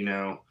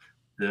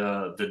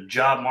 the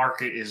job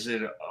market is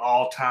at an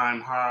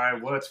all-time high.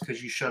 Well, it's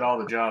because you shut all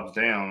the jobs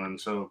down,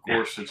 and so of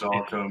course it's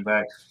all coming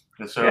back.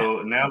 And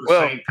so now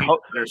same people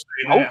that are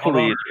saying that,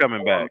 hopefully it's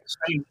coming back.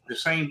 The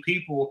same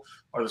people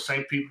are the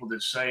same people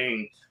that's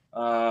saying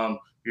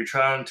you're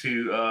trying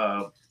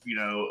to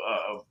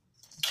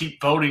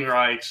keep voting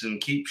rights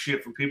and keep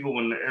shit from people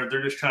when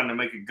they're just trying to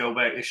make it go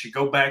back. It should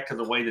go back to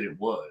the way that it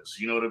was.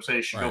 You know what I'm saying?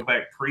 It should go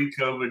back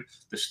pre-COVID.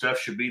 The stuff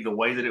should be the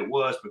way that it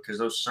was because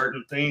those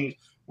certain things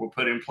were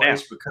put in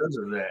place because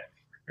of that.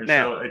 And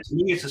so to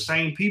me, it's the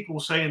same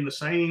people saying the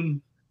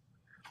same.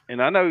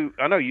 And I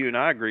know you and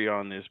I agree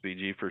on this,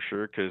 BG, for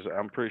sure, because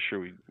I'm pretty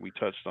sure we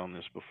touched on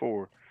this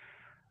before.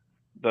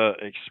 The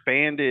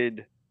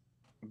expanded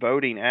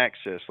voting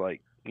access,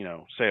 like,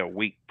 say a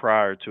week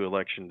prior to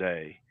Election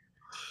Day,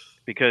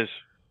 because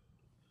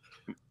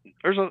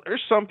there's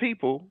some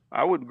people,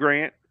 I would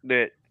grant,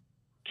 that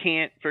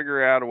can't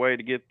figure out a way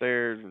to get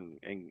there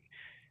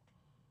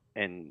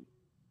and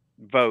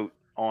vote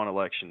on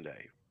Election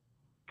Day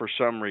for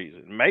some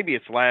reason. Maybe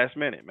it's last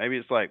minute. Maybe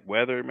it's like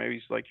weather. Maybe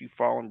it's like you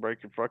fall and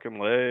break your fucking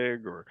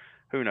leg, or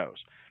who knows.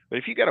 But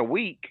if you got a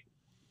week,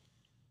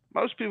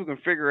 most people can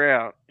figure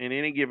out in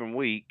any given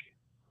week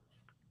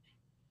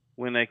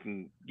when they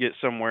can get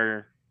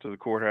somewhere to the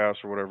courthouse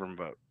or whatever and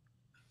vote.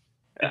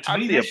 I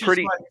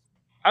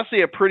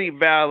see a pretty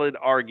valid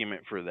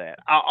argument for that.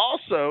 I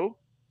also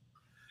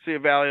see a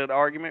valid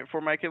argument for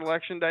making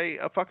Election Day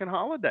a fucking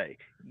holiday.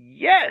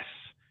 Yes,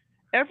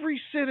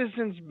 every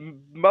citizen's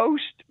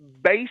most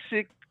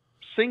basic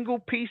single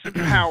piece of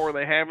power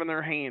they have in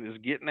their hand is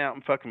getting out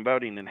and fucking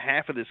voting, and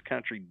half of this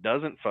country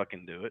doesn't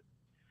fucking do it.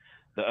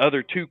 The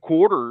other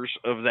 2/4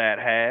 of that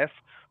half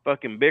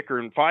fucking bicker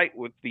and fight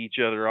with each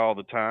other all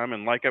the time,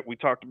 and like we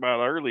talked about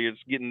earlier, it's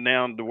getting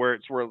down to where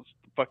it's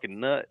fucking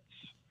nuts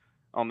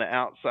on the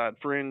outside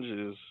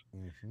fringes,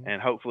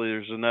 and hopefully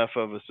there's enough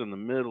of us in the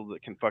middle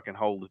that can fucking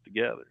hold it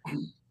together.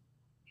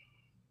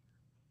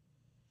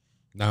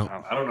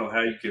 No, I don't know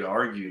how you could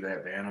argue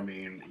that, man. I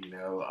mean,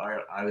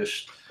 I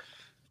just,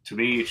 to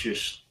me, it's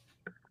just,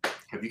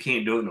 if you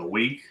can't do it in a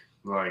week,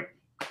 like,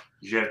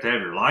 you should have to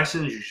have your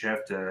license. You should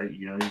have to,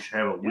 you should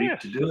have a week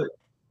to do it.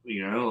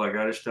 Like,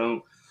 I just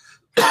don't.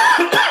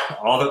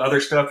 All the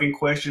other stuff in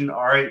question,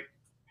 all right,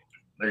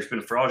 there's been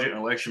a fraudulent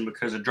election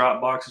because of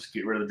drop boxes.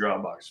 Get rid of the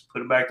drop boxes.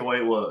 Put it back the way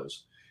it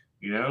was.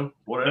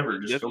 Whatever.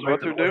 Just That's go back what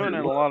to they're the way doing it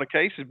in was. a lot of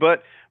cases.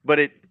 But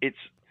it's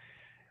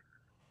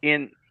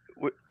in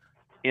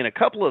a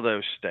couple of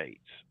those states.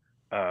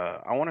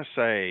 I want to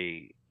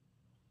say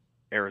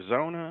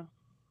Arizona,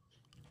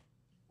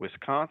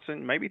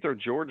 Wisconsin, maybe throw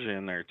Georgia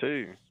in there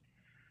too.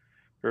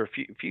 There are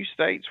a few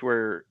states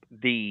where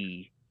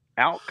the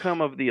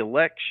outcome of the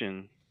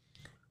election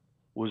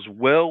was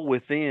well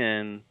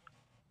within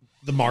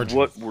the margin.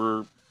 What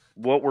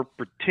were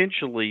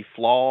potentially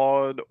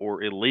flawed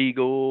or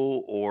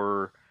illegal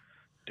or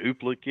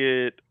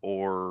duplicate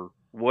or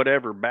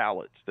whatever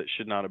ballots that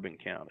should not have been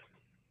counted.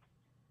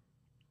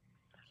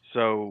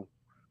 So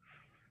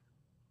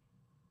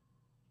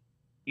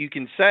you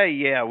can say,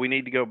 yeah, we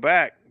need to go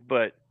back,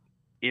 but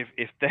if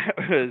that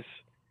was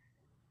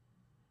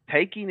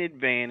taking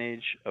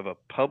advantage of a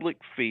public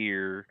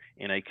fear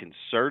in a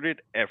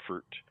concerted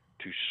effort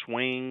to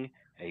swing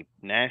a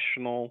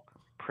national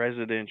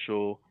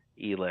presidential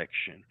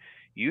election.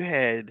 You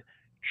had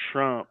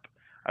Trump.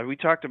 We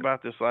talked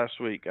about this last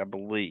week, I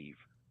believe.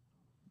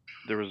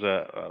 There was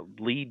a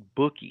lead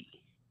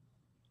bookie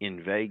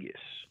in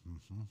Vegas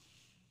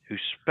who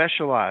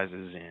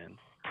specializes in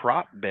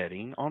prop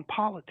betting on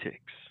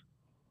politics.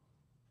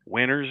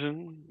 Winners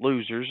and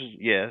losers,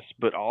 yes,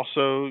 but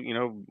also,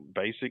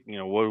 basic,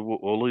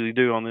 what will he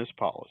do on this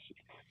policy?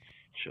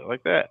 Shit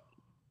like that.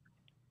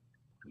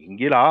 You can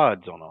get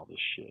odds on all this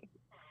shit.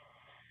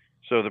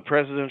 So the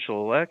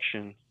presidential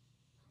election,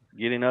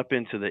 getting up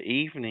into the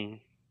evening,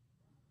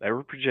 they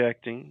were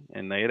projecting,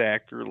 and they had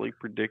accurately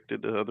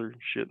predicted the other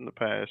shit in the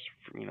past,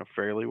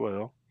 fairly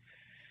well,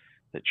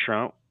 that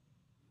Trump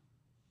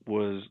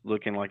was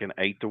looking like an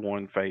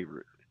 8-1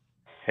 favorite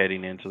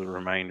heading into the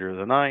remainder of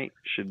the night,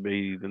 should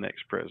be the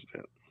next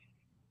president.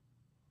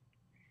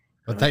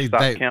 But they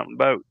stopped counting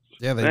votes.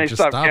 Yeah, they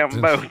just stopped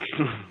counting votes.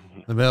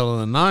 In the middle of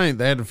the night,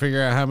 they had to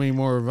figure out how many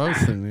more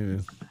votes they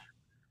needed.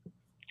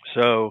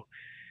 So,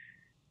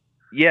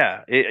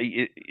 yeah,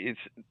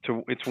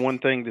 it's one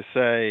thing to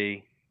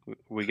say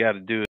we got to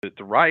do it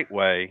the right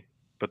way,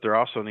 but there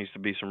also needs to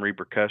be some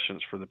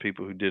repercussions for the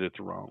people who did it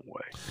the wrong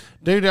way.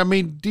 Dude, I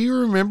mean, do you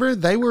remember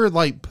they were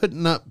like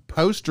putting up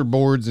poster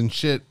boards and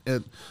shit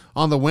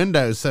on the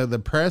windows so the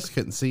press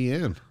couldn't see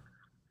in?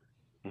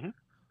 Mm-hmm.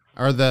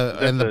 Or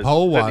the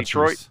poll watchers.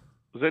 Detroit?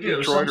 Was that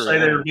Detroit? Some say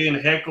they were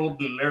being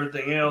heckled and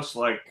everything else.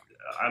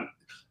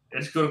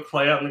 It's going to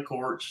play out in the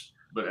courts,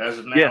 but as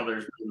of now,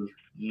 there's been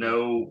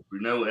no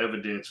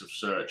evidence of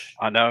such.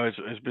 I know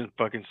it's been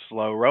fucking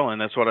slow rolling.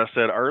 That's what I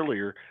said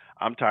earlier.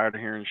 I'm tired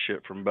of hearing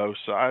shit from both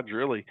sides,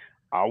 really.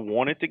 I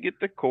want it to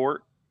get to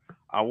court.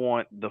 I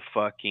want the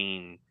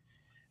fucking,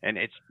 and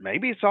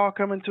maybe it's all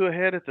coming to a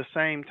head at the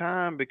same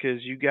time,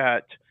 because you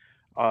got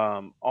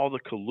all the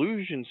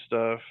collusion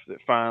stuff that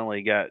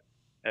finally got,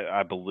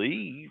 I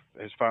believe,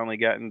 has finally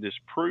gotten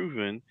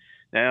disproven.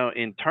 Now,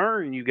 in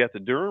turn, you got the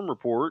Durham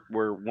report,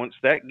 where once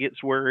that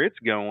gets where it's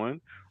going,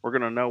 we're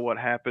going to know what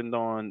happened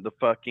on the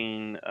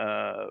fucking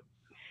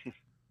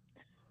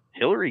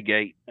Hillary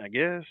Gate, I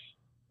guess.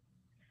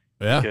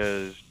 Yeah.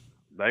 Because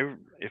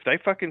if they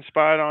fucking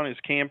spied on his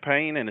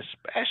campaign, and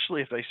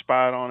especially if they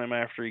spied on him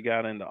after he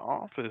got into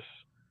office,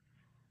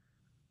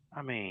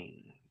 I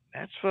mean,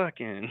 that's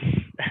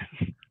fucking,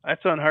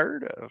 that's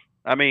unheard of.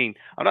 I mean,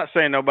 I'm not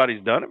saying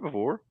nobody's done it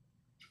before,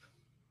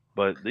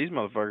 but these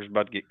motherfuckers are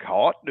about to get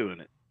caught doing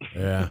it.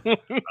 Yeah. I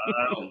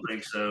don't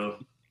think so.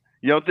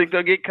 You don't think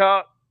they'll get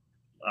caught?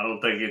 I don't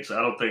think it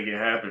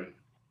happened.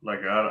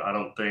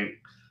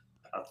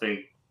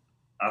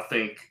 I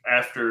think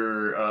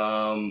after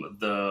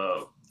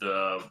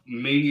the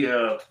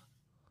media,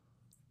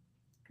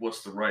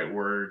 what's the right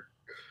word?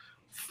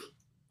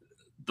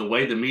 The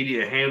way the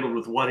media handled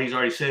with what he's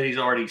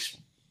already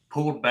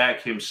pulled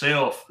back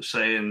himself,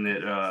 saying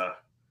that.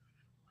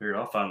 Here,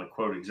 I'll find the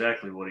quote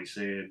exactly what he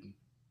said.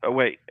 Oh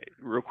wait,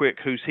 real quick,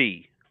 who's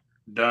he?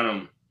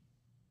 Dunham.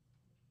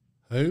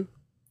 Who?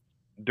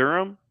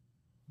 Durham,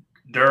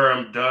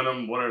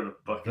 whatever the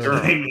fuck his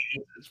name is.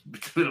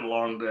 It's been a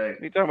long day.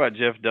 You talking about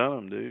Jeff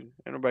Dunham, dude?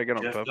 Everybody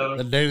got on puppets.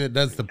 The dude that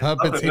does the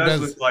puppets. He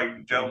does look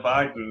like Joe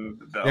Biden.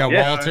 Yeah,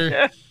 Walter.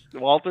 Yeah.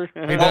 Walter.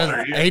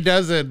 He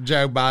does a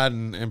Joe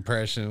Biden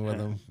impression with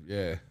him.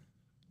 Yeah.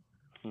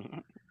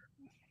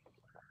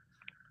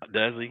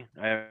 Does he?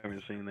 I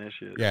haven't seen that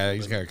shit. Yeah,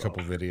 he's got a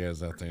couple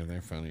videos out there.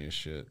 They're funny as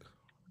shit.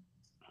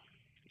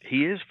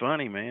 He is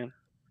funny, man.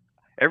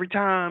 Every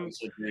time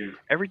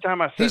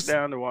I sit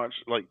down to watch,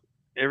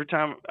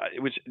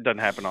 which doesn't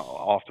happen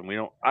often.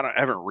 I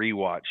haven't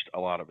rewatched a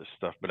lot of his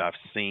stuff, but I've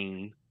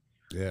seen.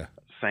 Yeah.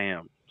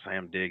 Sam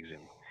digs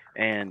him,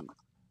 and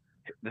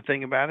the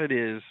thing about it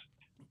is,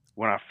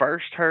 when I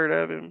first heard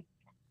of him,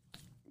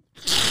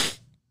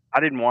 I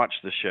didn't watch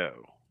the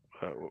show.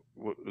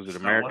 Was it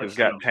America's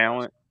Got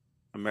Talent?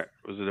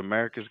 Was it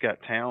America's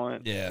Got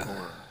Talent? Yeah.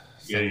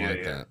 Something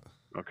like that.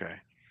 Okay.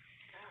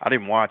 I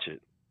didn't watch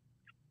it,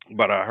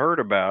 but I heard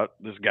about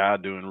this guy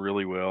doing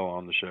really well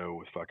on the show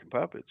with fucking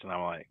puppets, and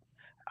I'm like,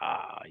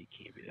 you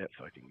can't be that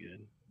fucking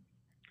good.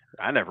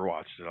 I never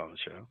watched it on the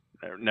show.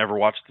 Never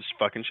watched this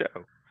fucking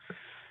show.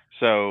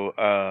 So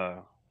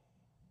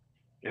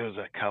it was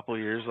a couple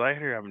years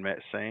later, I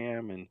met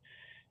Sam, and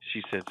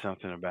she said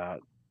something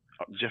about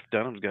Jeff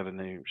Dunham's got a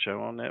new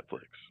show on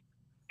Netflix.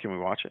 Can we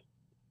watch it?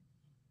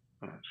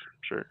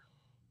 Sure.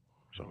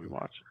 So we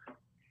watched it.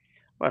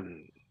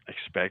 Wasn't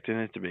expecting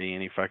it to be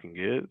any fucking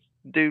good.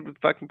 Dude with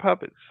fucking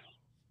puppets.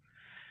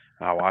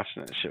 I watched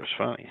it. That shit was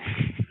funny.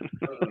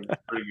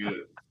 Pretty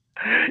good.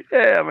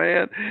 Yeah,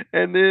 man.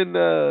 And then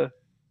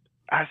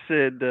I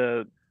said,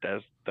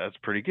 "That's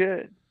pretty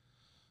good."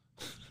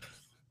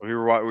 We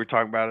were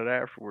talking about it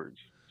afterwards.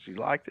 She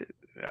liked it.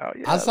 Oh,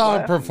 yeah, I saw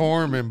her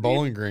perform in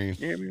Bowling Green.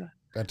 You hear me?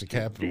 At the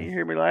Capitol. Did you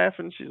hear me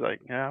laughing? She's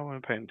like, "Yeah, I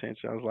wasn't paying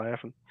attention. I was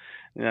laughing."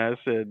 And I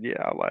said,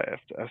 "Yeah, I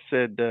laughed." I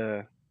said,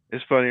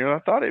 "It's funnier than I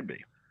thought it'd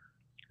be."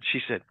 She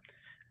said,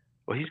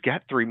 Well, he's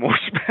got 3 more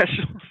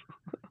specials.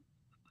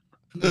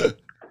 He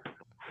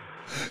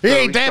So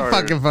ain't we that started-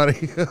 fucking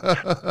funny.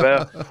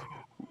 Well,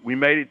 we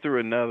made it through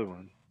another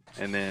one,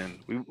 and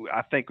then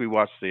I think we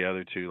watched the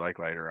other 2 like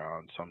later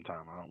on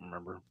sometime. I don't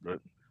remember,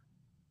 but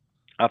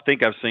I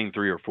think I've seen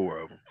 3 or 4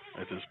 of them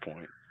at this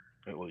point,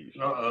 at least.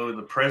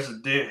 The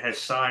president has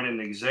signed an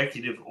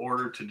executive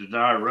order to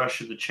deny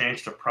Russia the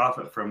chance to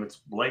profit from its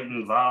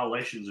blatant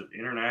violations of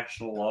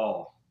international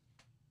law.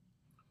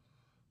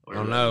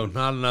 Oh no,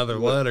 not another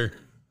letter.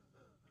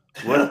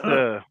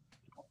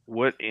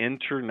 What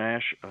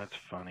international? That's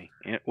funny.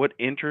 What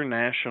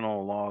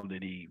international law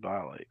did he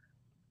violate?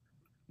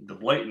 The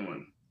blatant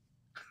one.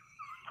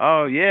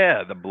 Oh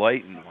yeah, the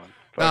blatant one.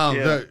 Fuck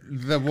yeah.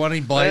 The one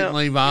he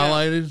blatantly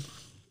violated. Yeah.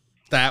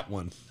 That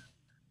one.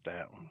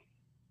 That one.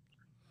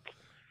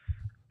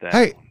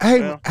 Hey,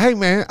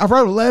 man! I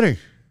wrote a letter.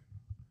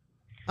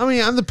 I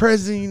mean, I'm the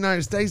president of the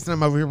United States, and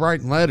I'm over here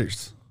writing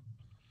letters.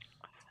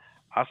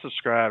 I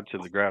subscribe to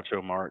the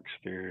Groucho Marx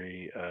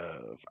theory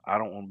of I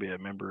don't want to be a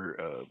member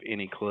of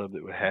any club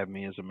that would have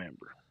me as a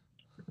member.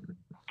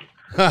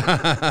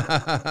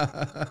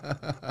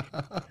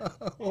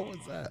 What was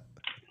that?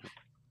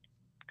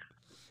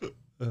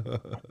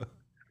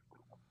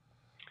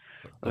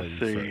 Let's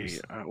see.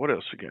 What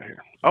else we got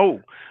here?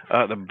 Oh,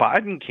 the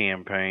Biden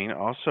campaign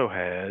also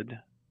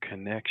had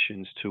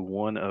connections to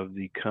one of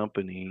the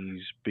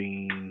companies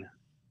being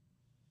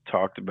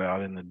talked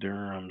about in the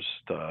Durham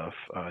stuff.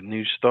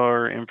 New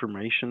Star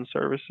Information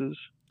Services.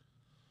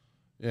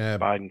 Yeah.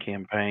 Biden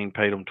campaign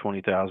paid them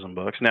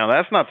 $20,000. Now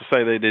that's not to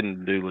say they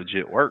didn't do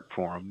legit work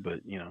for them,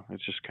 but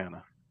it's just kind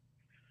of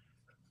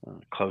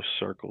close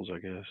circles, I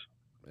guess.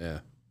 Yeah.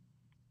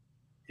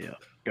 Yeah.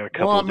 Got a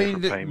couple of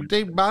different payments.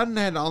 Biden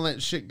had all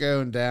that shit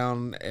going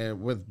down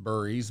with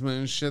Burisma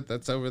and shit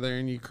that's over there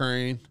in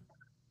Ukraine.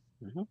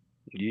 Mm-hmm.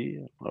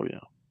 Yeah. Oh yeah.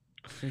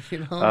 You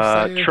know what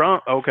I'm saying?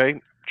 Trump.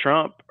 Okay.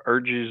 Trump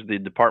urges the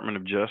Department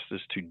of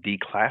Justice to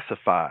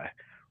declassify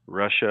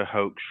Russia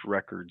hoax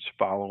records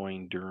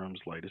following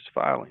Durham's latest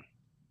filing.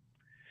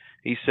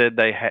 He said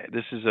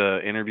this is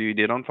an interview he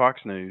did on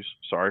Fox News.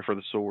 Sorry for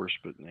the source,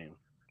 but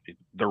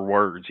they're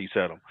words. He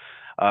said them.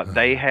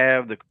 They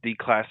have the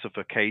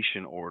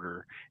declassification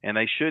order, and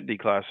they should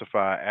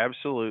declassify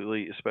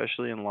absolutely,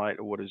 especially in light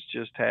of what has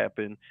just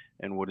happened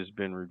and what has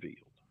been revealed.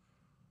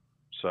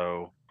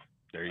 So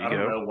there you go. I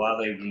don't know why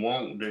they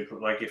won't do,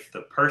 like, if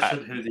the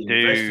person who the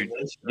investigation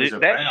is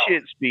about. That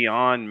shit's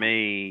beyond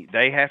me.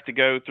 They have to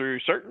go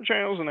through certain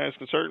channels and ask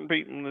certain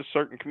people, and this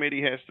certain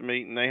committee has to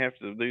meet, and they have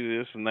to do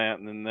this and that,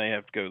 and then they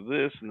have to go to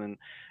this, and then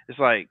it's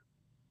like,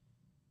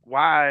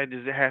 why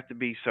does it have to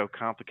be so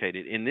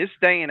complicated? In this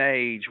day and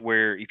age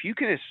where if you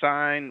can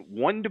assign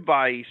one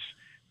device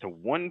to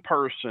one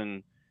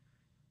person,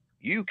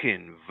 you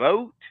can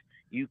vote,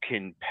 you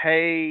can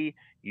pay,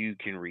 you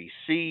can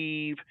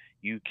receive,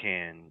 you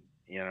can,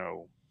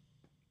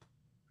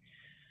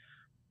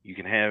 you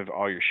can have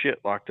all your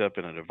shit locked up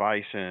in a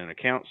device in an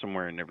account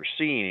somewhere and never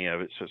see any of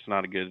it. So it's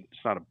not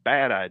a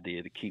bad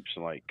idea to keep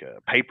some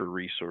paper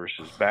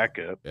resources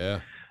backup.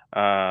 Yeah.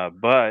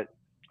 But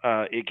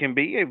it can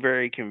be a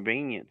very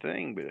convenient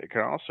thing, but it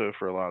can also,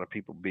 for a lot of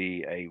people,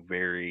 be a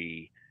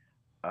very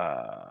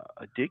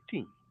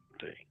addicting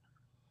thing.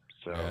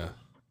 So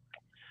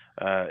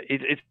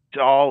it's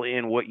all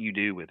in what you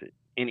do with it,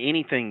 in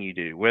anything you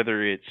do,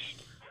 whether it's,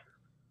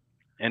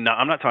 and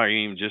I'm not talking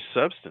even just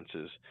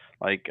substances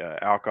like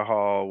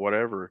alcohol,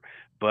 whatever,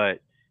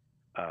 but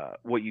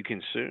what you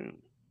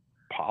consume,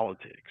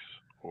 politics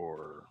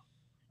or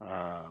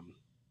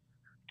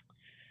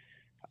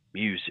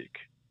music.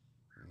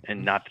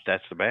 And not that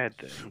that's the bad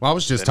thing. Well, I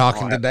was just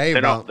talking today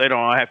about... They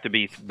don't have to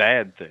be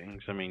bad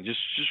things. I mean, just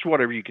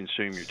whatever you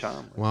consume your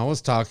time with. Well, I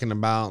was talking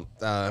about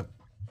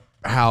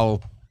how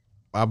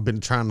I've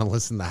been trying to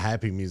listen to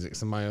happy music.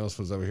 Somebody else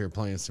was over here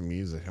playing some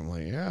music. I'm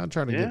like, I'll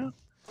try to get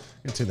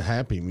into the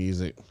happy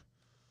music.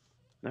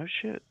 No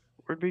shit.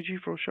 Where'd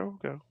BG4 Show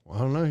go? Well,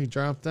 I don't know. He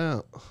dropped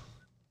out.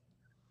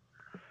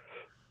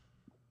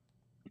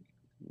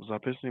 Was I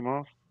pissing him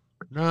off?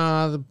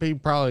 No, he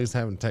probably is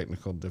having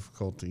technical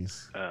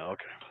difficulties. Oh,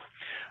 okay.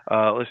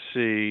 Let's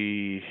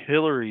see.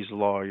 Hillary's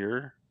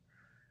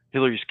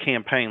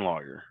campaign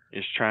lawyer,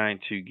 is trying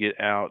to get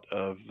out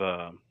of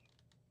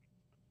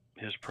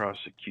his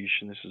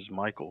prosecution. This is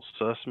Michael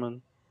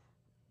Sussman.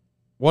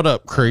 What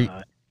up, Creep?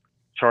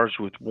 Charged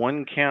with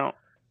one count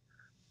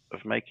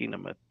of making a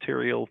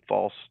material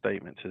false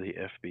statement to the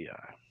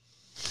FBI.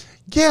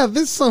 Yeah,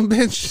 this some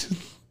bitch.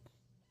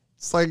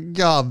 It's like,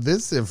 God,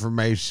 this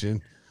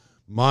information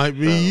might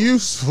be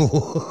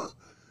useful.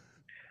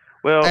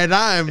 Well, and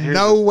I am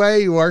no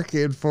way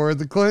working for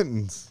the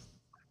Clintons.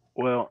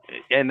 Well,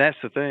 and that's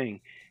the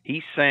thing.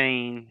 He's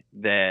saying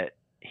that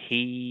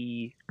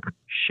he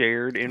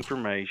shared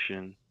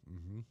information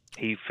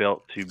he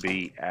felt to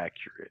be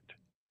accurate.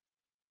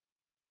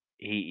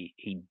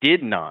 He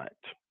did not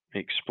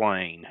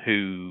explain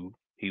who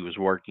he was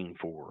working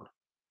for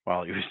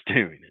while he was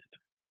doing it.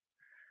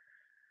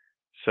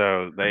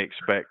 So they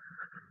expect,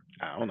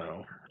 I don't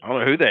know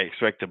who they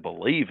expect to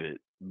believe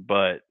it,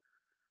 but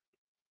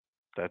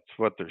That's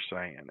what they're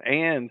saying.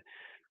 And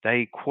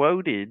they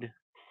quoted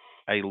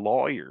a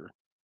lawyer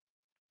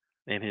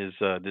in his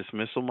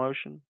dismissal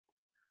motion.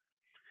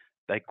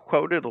 They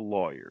quoted a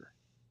lawyer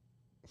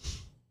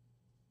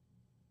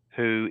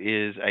who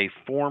is a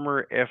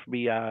former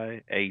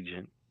FBI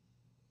agent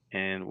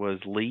and was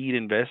lead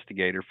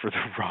investigator for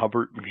the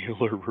Robert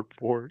Mueller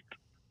report,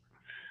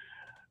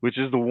 which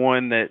is the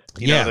one that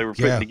they were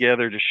putting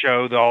together to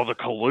show all the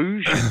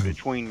collusion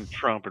between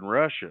Trump and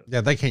Russia.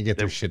 Yeah, they can't get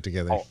their shit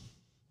together.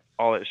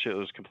 All that shit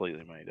was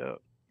completely made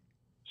up.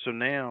 So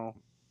now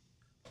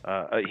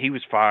he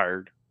was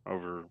fired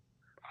over.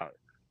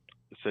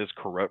 It says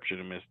corruption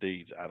and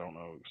misdeeds. I don't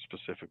know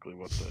specifically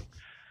what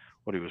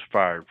he was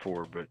fired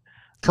for, but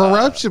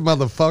corruption,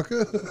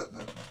 motherfucker.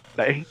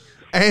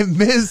 And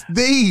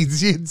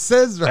misdeeds. It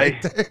says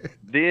right there.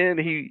 Then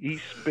he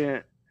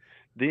spent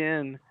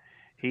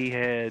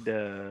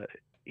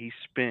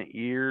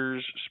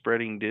years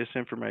spreading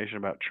disinformation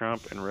about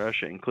Trump and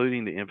Russia,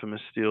 including the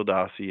infamous Steele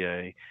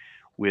dossier,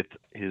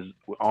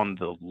 on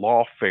the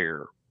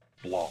Lawfare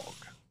blog.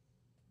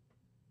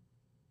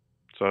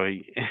 So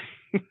he,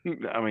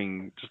 I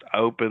mean, just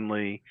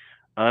openly,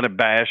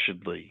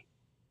 unabashedly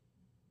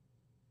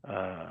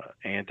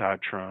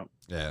anti-Trump.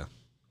 Yeah.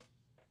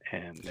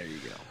 And there you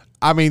go.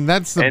 I mean,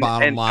 that's the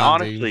bottom line.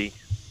 Honestly, dude.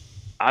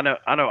 I know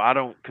I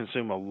don't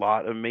consume a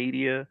lot of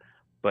media,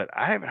 but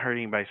I haven't heard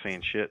anybody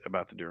saying shit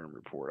about the Durham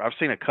report. I've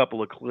seen a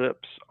couple of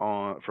clips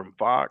from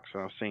Fox,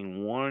 and I've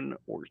seen one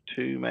or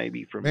two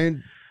maybe from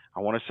I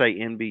want to say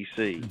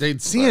NBC. Dude,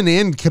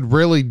 CNN could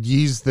really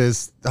use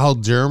this whole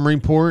Durham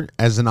report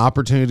as an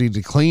opportunity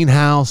to clean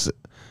house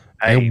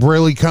and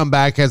really come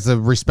back as a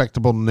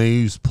respectable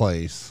news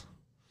place.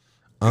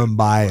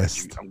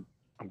 Unbiased.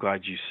 I'm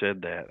glad you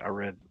said that. I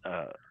read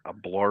a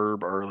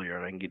blurb earlier.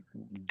 I didn't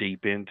get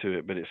deep into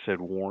it, but it said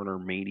Warner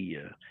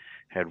Media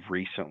had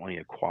recently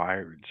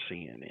acquired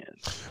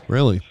CNN.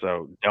 Really?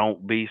 So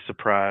don't be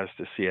surprised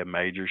to see a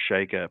major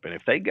shakeup. And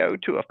if they go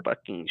to a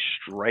fucking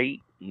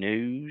straight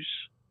news,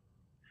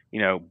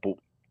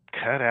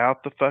 cut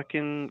out the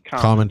fucking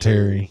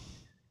commentary,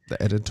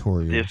 the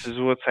editorial. This is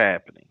what's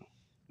happening.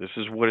 This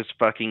is what is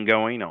fucking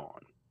going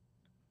on.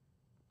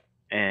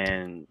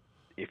 And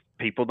if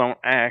people don't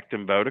act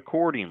and vote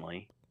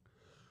accordingly,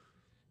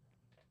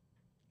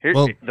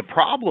 the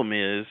problem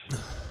is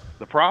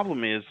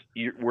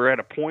we're at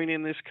a point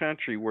in this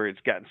country where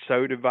it's gotten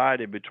so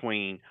divided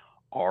between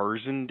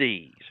R's and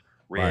D's,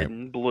 red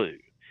and blue.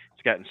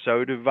 It's gotten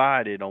so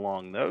divided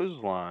along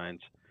those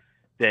lines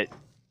that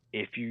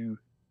if you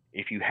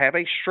have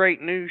a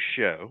straight news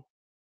show,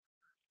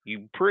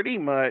 you pretty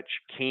much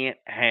can't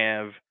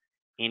have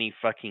any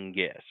fucking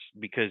guests,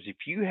 because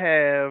if you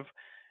have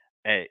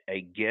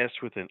a guest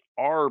with an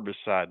R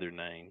beside their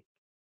name,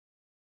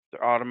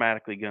 they're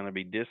automatically going to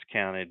be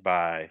discounted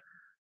by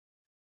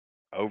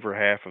over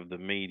half of the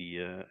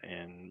media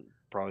and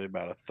probably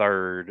about a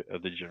third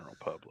of the general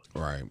public.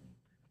 Right.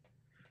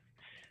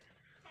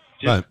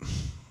 But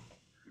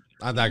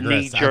I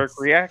digress. Knee-jerk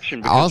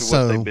reaction because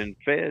of what they've been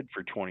fed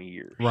for 20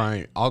 years.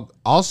 Right.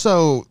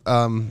 Also,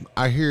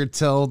 I hear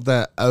tell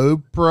that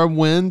Oprah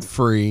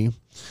Winfrey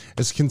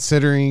is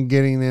considering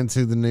getting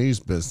into the news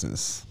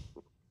business.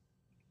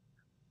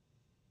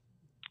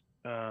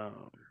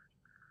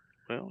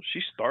 Well,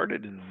 she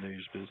started in the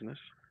news business.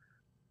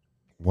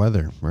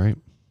 Weather, right?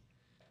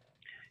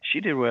 She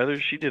did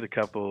weather. She did a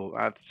couple.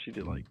 She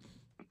did like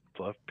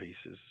fluff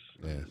pieces.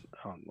 Yeah.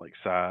 On like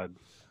side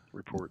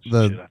reports.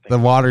 The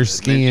water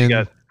skiing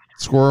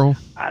squirrel.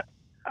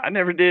 I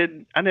never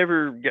did. I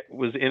never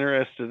was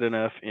interested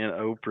enough in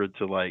Oprah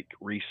to like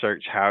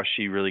research how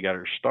she really got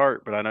her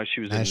start. But I know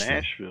she was in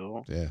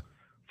Nashville. Yeah.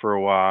 For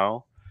a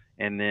while,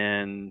 and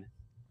then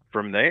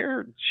from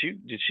there,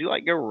 did she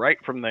like go right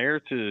from there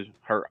to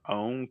her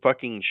own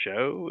fucking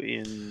show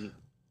in,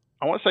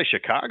 I want to say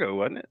Chicago,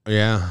 wasn't it?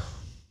 Yeah.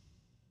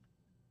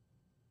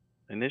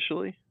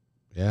 Initially.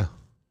 Yeah.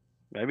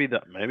 Maybe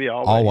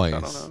always. Always. I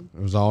don't know.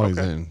 It was always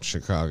in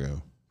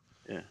Chicago.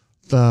 Yeah.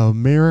 The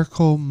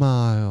Miracle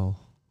Mile.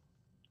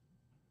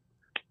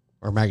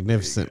 Or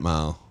Magnificent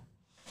Mile.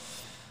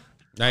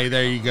 Hey,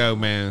 there you go,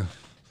 man.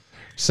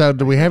 So,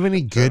 do we have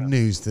any good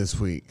news this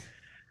week?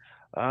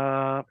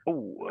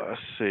 Let's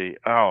see.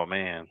 Oh,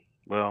 man.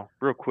 Well,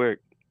 real quick,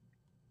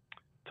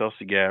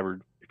 Tulsi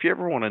Gabbard, if you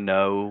ever want to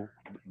know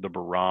the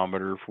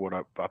barometer for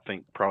what I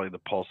think probably the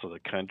pulse of the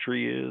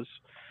country is,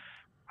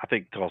 I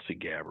think Tulsi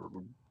Gabbard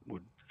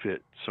would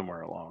fit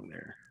somewhere along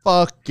there.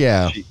 Fuck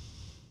yeah.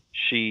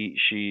 She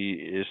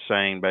is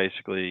saying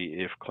basically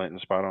if Clinton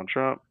spied on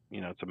Trump,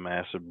 it's a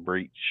massive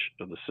breach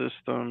of the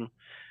system,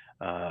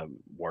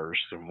 worse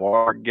than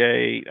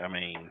Watergate. I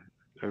mean,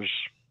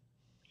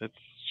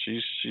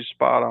 she's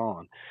spot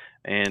on,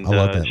 and I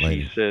love that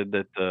lady. She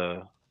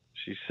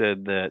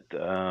said that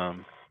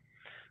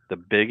the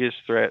biggest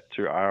threat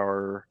to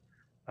our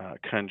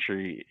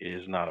country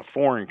is not a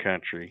foreign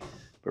country,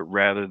 but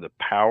rather the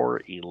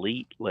power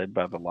elite led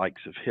by the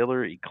likes of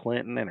Hillary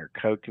Clinton and her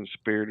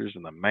co-conspirators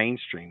in the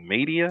mainstream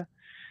media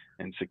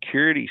and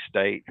security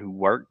state who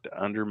work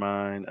to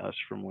undermine us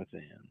from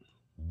within.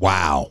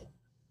 Wow.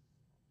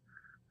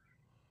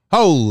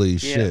 Holy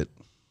shit.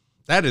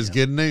 That is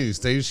good news,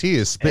 dude. She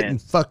is spitting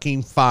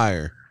fucking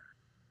fire.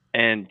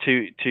 And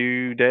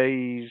 2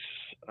 days,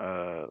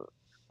 I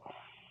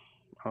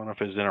don't know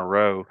if it was in a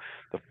row.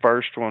 The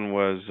first one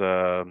was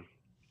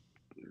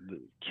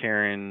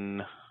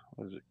Karen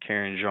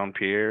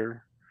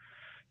Jean-Pierre,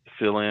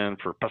 fill in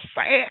for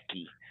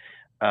Pasaki.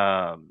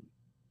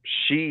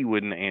 She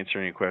wouldn't answer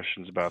any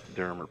questions about the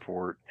Durham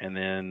report. And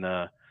then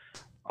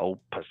old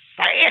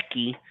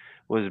Pasaki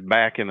was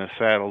back in the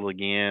saddle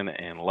again,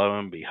 and lo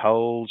and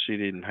behold, she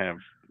didn't have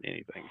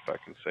anything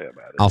fucking say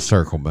about it. I'll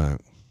circle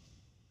back.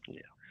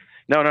 Yeah.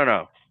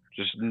 No.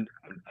 Just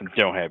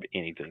don't have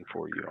anything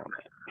for you on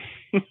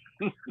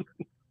that.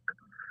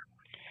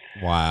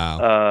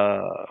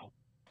 Wow.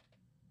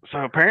 So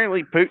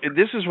apparently, Putin,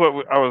 this is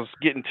what I was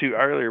getting to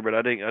earlier, but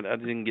I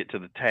didn't get to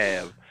the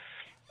tab.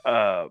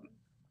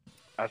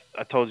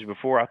 I told you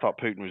before, I thought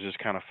Putin was just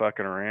kind of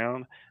fucking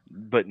around,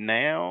 but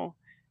now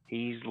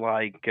he's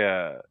like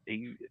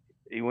he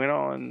went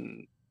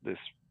on this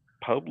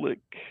public.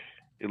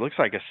 It looks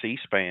like a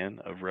C-SPAN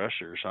of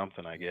Russia or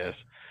something, I guess,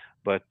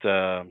 but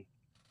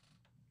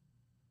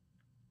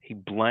he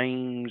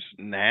blames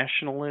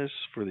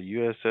nationalists for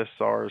the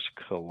USSR's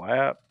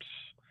collapse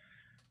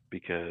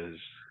because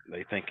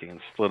they think it can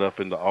split up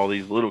into all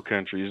these little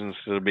countries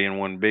instead of being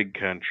one big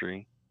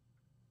country.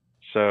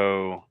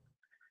 So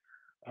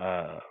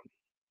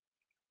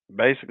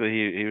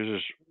basically he was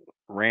just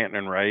ranting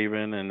and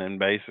raving, and then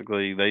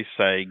basically they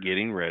say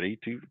getting ready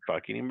to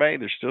fucking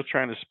invade. They're still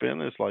trying to spin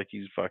this like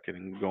he's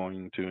fucking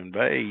going to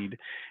invade,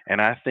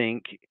 and I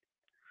think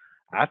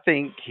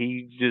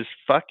he's just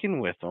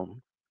fucking with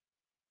them,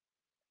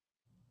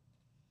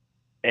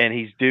 and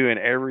he's doing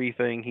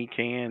everything he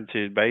can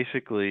to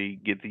basically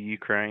get the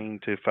Ukraine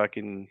to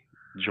fucking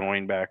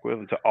join back with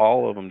him, to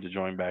all of them to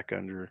join back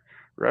under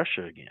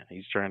Russia again.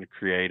 He's trying to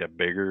create a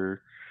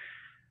bigger,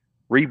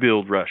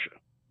 rebuild Russia.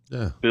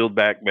 Yeah. Build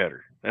back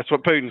better. That's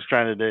what Putin's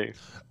trying to do.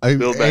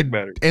 Build back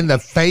better. In the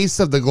face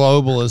of the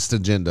globalist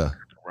agenda.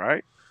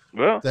 Right.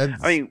 Well, I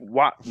mean,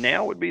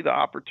 now would be the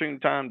opportune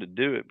time to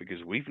do it,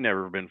 because we've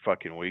never been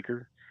fucking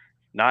weaker.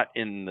 Not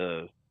in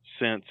the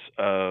sense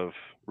of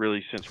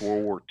really since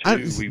World War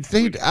II. We've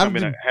had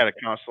a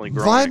constantly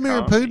growing Vladimir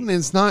economy. Putin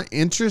is not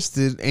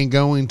interested in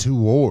going to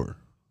war.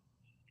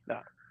 No.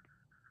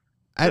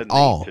 At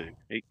all.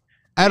 He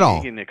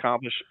can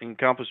accomplish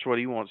what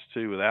he wants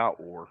to without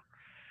war,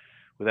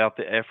 without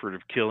the effort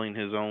of killing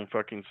his own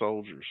fucking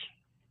soldiers.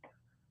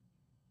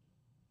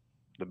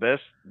 The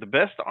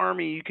best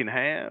army you can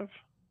have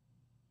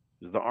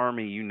is the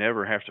army you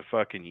never have to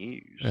fucking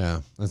use. Yeah,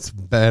 it's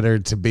better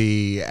to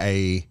be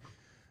a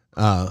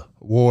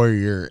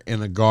warrior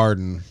in a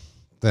garden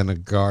than a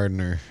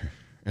gardener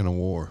in a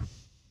war.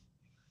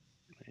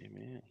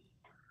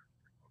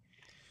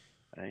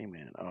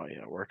 Amen. Oh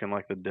yeah, working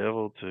like the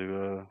devil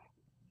to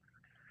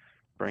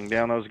bring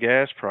down those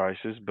gas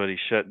prices, but he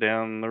shut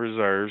down the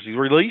reserves. He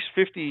released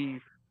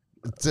 50.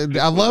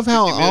 I love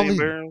how all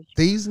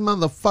these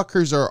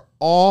motherfuckers are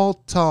all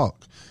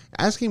talk.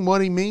 Ask him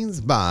what he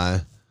means by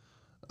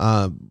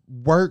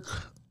work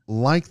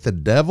like the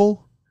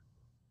devil.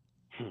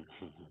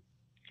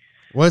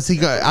 What's he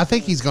going? I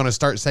think he's going to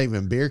start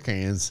saving beer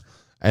cans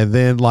and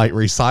then like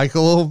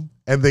recycle them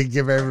and then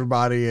give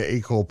everybody an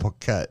equal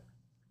cut.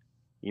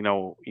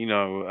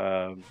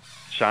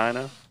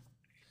 China.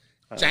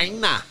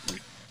 China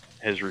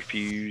has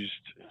refused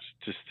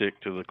to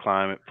stick to the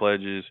climate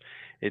pledges.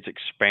 It's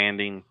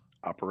expanding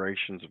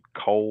operations of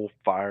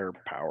coal-fired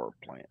power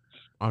plants.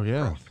 Oh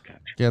yeah,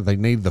 yeah. They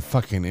need the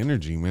fucking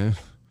energy, man.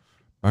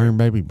 Burn,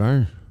 baby,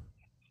 burn.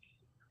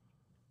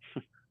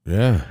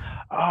 Yeah.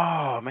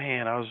 Oh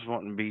man, I was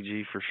wanting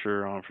BG for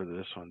sure on for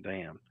this one.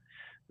 Damn.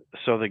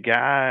 So the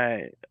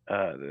guy,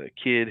 the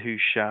kid who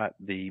shot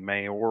the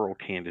mayoral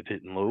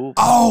candidate in Louisville.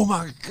 Oh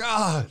my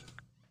God.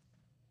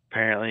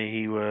 Apparently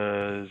he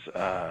was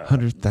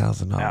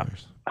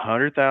 $100,000.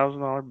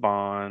 $100,000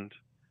 bond.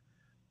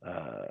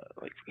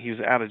 Like he was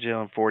out of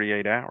jail in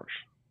 48 hours.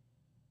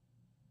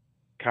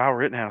 Kyle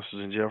Rittenhouse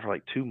was in jail for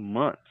like 2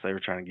 months. They were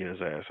trying to get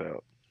his ass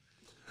out.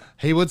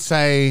 He would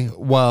say,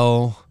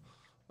 well,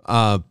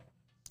 Kyle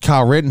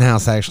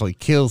Rittenhouse actually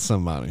killed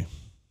somebody.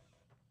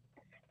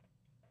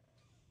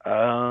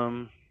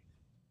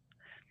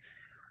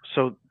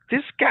 So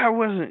this guy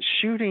wasn't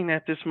shooting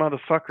at this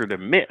motherfucker to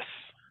miss.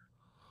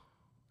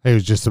 He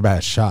was just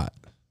about shot.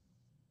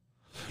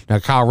 Now,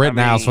 Kyle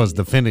Rittenhouse was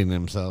defending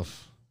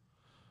himself.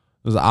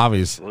 It was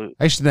obvious.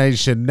 They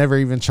should never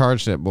even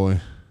charge that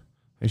boy.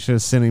 They should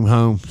have sent him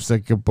home.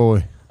 Said, good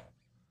boy.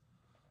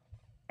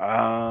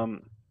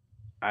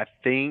 I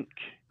think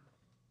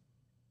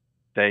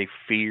they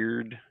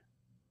feared.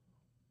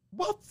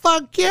 Well,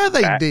 fuck yeah,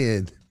 they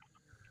did.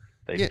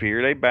 They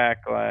feared a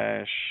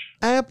backlash.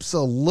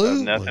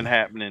 Absolutely. Nothing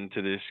happening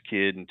to this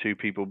kid and 2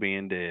 people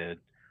being dead.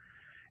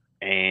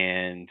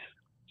 And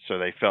so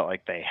they felt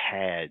like they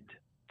had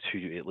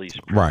to at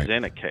least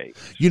present a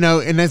case.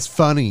 And that's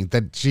funny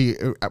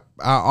that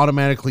I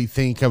automatically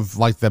think of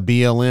like the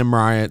BLM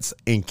riots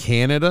in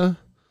Canada.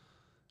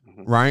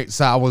 right?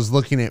 So I was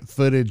looking at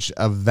footage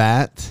of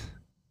that,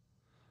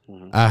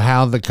 Mhm.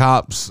 how the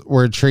cops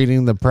were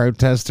treating the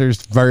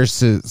protesters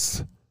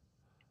versus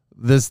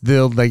this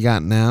deal they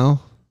got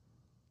now.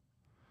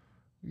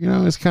 You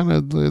know, it's kind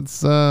of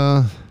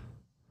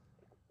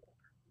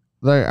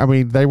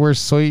they were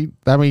sweet.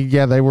 I mean,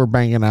 yeah, they were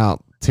banging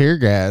out tear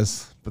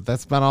gas, but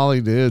that's about all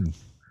he did.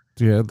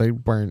 Yeah, they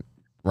weren't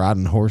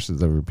riding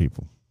horses over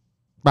people.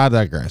 I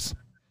digress.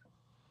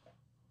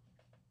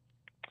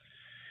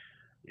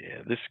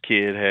 Yeah, this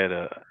kid had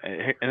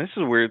and this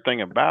is a weird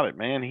thing about it,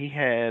 man. He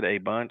had a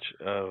bunch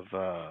of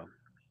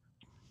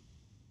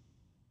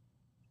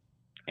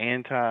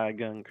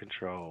anti-gun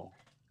control,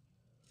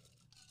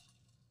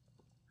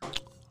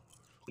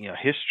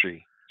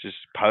 history, just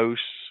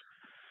posts,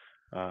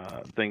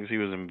 things he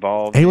was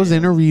involved in. He was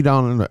interviewed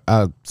on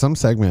some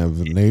segment of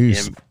the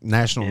news,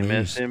 national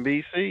news.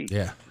 MSNBC.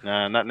 Yeah.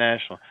 No, not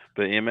national,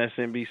 but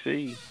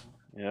MSNBC.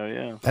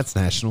 Yeah. That's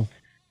national.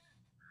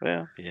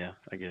 Well, yeah,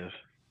 I guess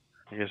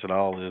it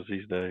all is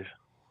these days.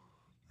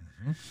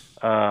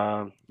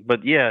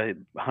 But yeah,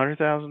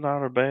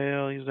 $100,000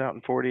 bail. He was out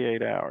in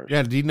 48 hours.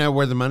 Yeah. Do you know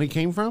where the money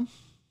came from?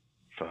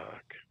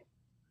 Fuck.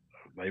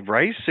 They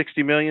raised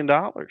 $60 million.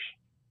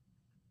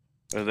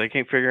 They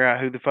can't figure out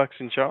who the fuck's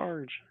in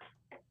charge.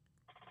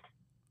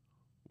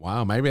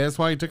 Wow, maybe that's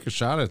why he took a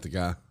shot at the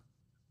guy.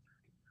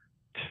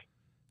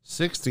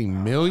 60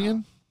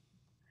 million?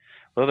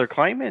 Well, they're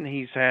claiming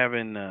he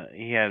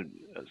had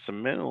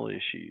some mental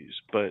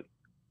issues, but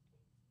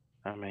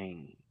I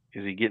mean,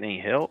 is he getting any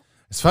help?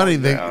 It's funny,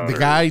 the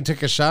guy he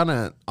took a shot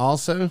at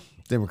also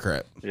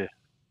Democrat. Yeah.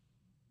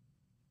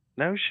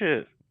 No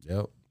shit.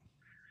 Yep.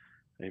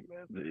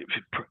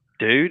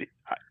 Dude,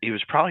 he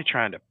was probably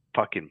trying to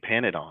fucking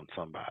pin it on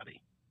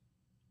somebody.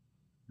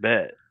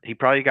 Bet. He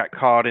probably got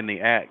caught in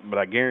the act, but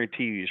I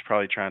guarantee you he's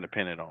probably trying to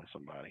pin it on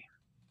somebody.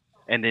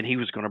 And then he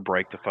was going to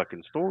break the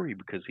fucking story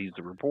because he's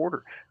the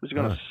reporter. He was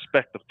going to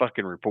suspect the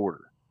fucking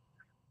reporter.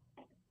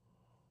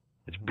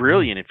 It's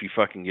brilliant if you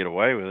fucking get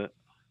away with it.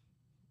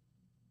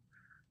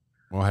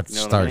 We'll have to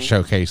start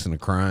showcasing the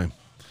crime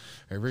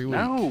every week.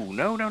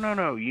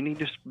 No. You need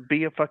to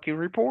be a fucking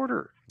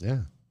reporter.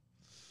 Yeah.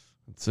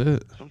 That's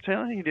it. I'm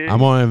telling you, dude. I'm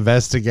going to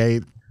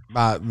investigate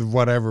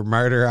whatever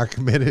murder I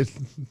committed.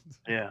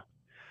 Yeah.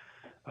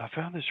 I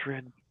found a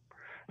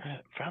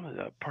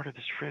part of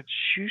this red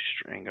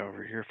shoestring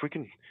over here. If we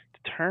can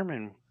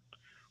determine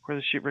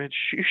where the red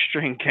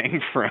shoestring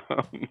came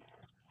from.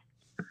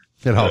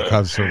 It all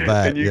comes from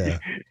that, yeah.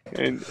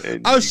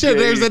 Oh shit!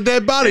 There's a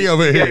dead body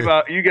over here.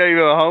 You gave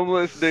a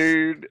homeless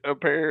dude a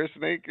pair of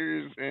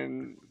sneakers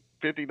and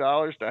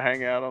 $50 to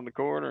hang out on the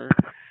corner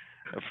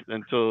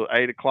until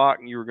 8 o'clock,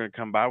 and you were going to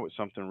come by with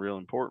something real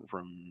important for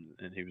him,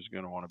 and he was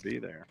going to want to be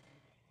there.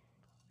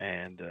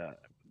 And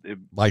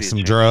like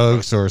some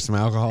drugs or some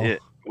alcohol.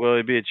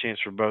 It'd be a chance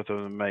for both of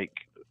them to make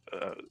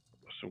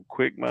some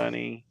quick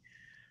money,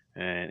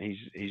 and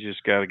he's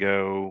just got to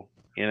go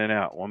in and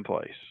out one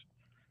place.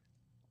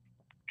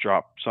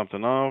 Drop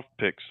something off,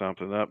 pick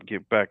something up,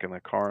 get back in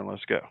the car, and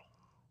let's go.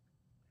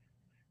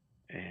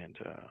 And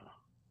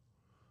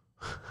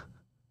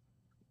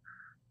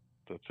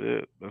that's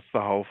it. That's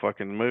the whole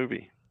fucking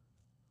movie.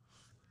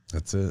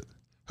 That's it.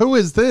 Who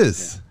is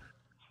this?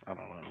 Yeah. I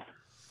don't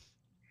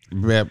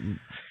know. Yep.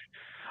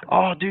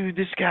 Oh, dude,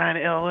 this guy in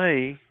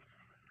L.A.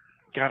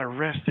 got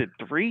arrested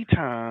 3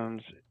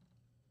 times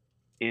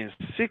in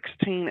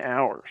 16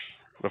 hours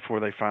before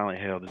they finally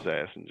held his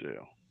ass in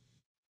jail.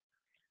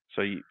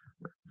 So did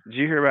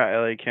you hear about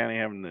LA County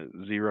having the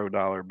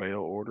 $0 bail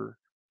order?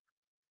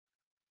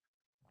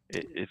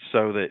 It's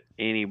so that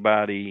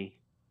anybody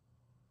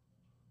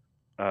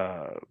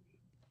to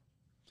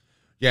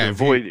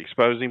avoid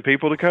exposing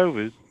people to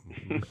COVID.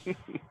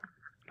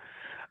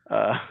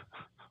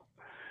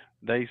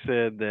 They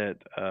said that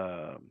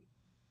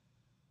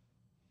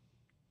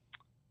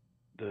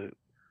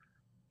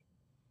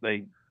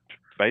they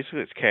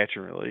basically it's catch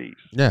and release.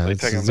 Yeah, they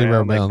it's take them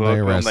zero down, bail. they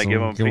arrest them, they give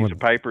them a give piece of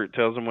paper. It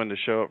tells them when to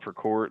show up for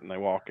court, and they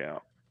walk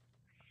out.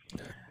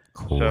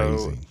 Crazy.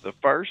 So the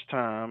first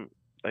time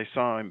they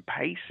saw him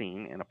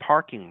pacing in a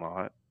parking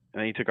lot, and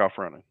then he took off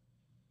running.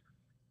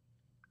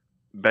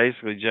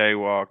 Basically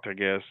jaywalked, I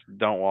guess.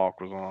 Don't walk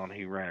was on.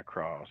 He ran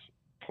across.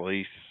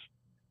 Police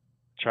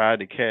tried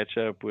to catch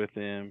up with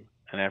him,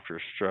 and after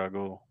a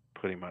struggle,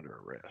 put him under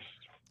arrest.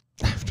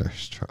 After a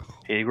struggle.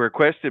 He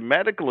requested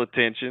medical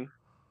attention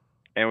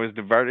and was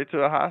diverted to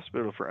a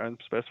hospital for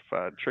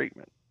unspecified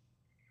treatment.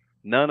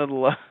 None of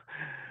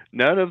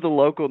the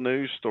local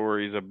news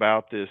stories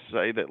about this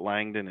say that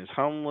Langdon is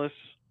homeless,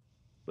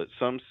 but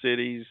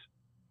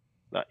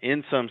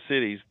in some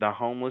cities, the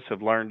homeless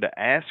have learned to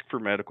ask for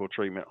medical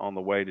treatment on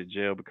the way to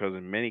jail because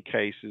in many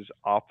cases,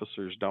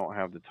 officers don't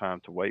have the time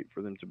to wait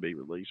for them to be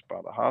released by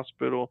the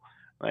hospital,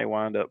 and they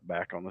wind up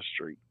back on the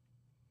street.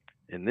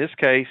 In this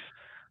case,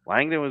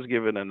 Langdon was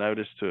given a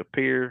notice to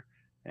appear,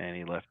 and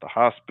he left the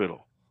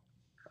hospital.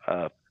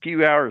 A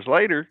few hours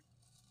later,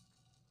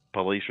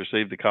 police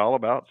received a call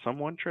about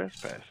someone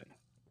trespassing.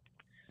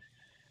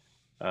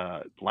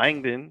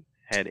 Langdon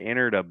had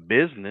entered a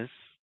business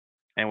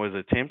and was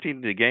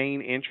attempting to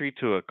gain entry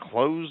to a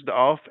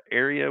closed-off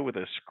area with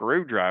a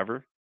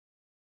screwdriver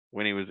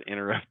when he was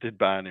interrupted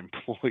by an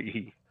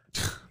employee.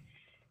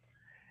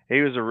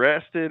 He was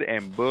arrested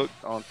and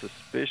booked on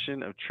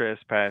suspicion of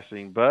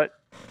trespassing, but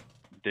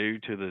due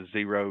to the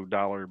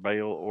 $0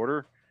 bail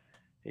order,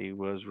 he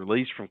was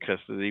released from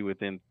custody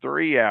within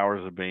 3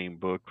 hours of being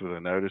booked with a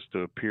notice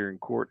to appear in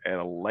court at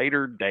a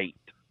later date.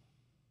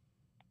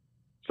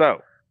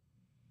 So,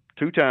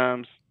 2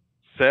 times,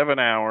 7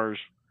 hours,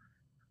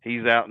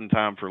 he's out in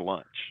time for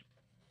lunch.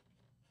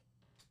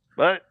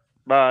 But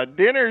by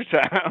dinner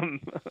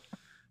time,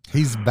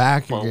 He's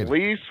back again.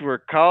 police were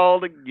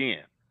called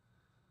again.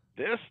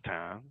 This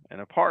time,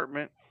 an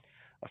apartment,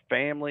 a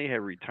family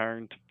had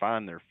returned to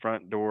find their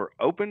front door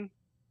open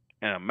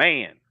and a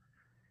man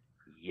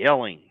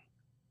yelling.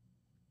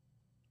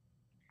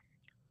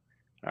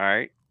 All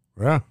right.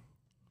 Yeah.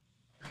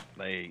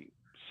 They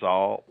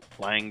saw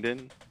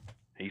Langdon.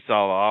 He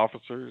saw the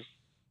officers.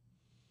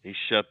 He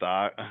shut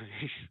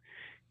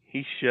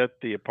he shut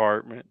the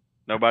apartment.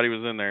 Nobody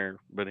was in there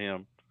but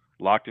him.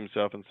 Locked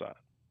himself inside.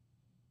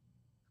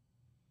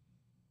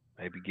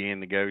 They began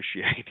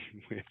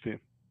negotiating with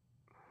him.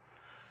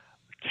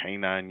 A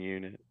canine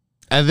unit.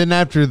 And then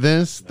after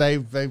this, they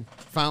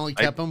finally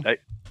kept him.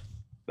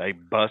 They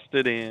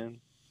busted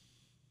in,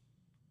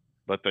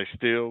 but they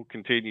still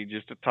continued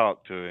just to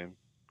talk to him.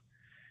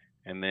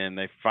 And then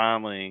they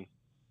finally,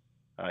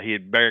 he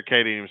had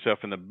barricaded himself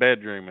in the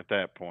bedroom at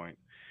that point,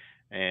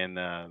 and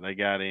they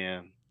got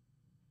in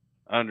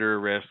under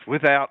arrest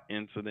without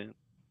incident.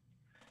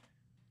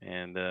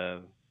 And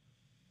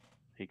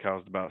he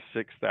caused about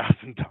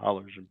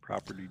 $6,000 in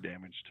property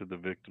damage to the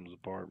victim's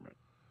apartment.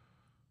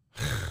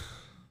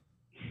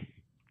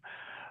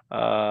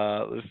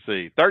 Let's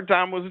see. Third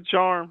time was a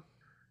charm.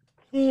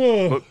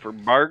 Booked for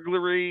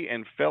burglary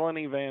and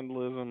felony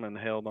vandalism and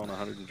held on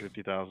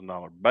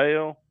 $150,000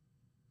 bail.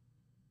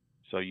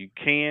 So you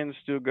can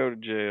still go to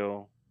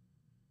jail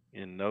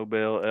in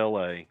Nobel,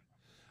 LA.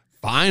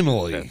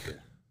 Finally.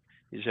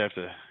 You just have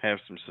to have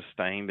some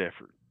sustained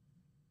effort.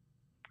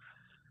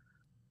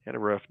 Had a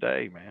rough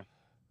day, man.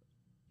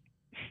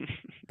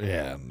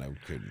 Yeah, no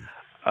kidding.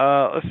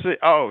 Let's see.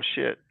 Oh,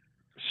 shit.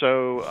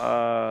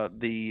 So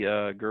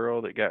the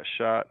girl that got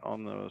shot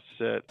on the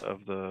set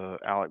of the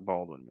Alec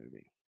Baldwin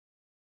movie.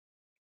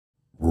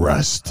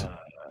 Rust.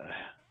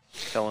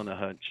 Helena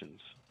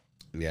Hutchins.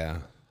 Yeah,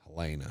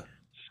 Helena.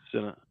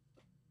 Said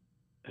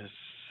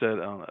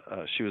on.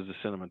 She was the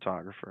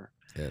cinematographer.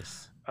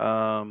 Yes.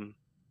 Her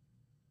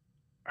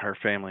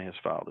family has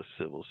filed a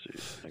civil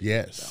suit against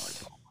Yes. Alec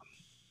Baldwin.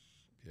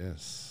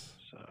 Yes.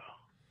 So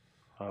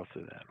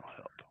hopefully that'll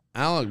help.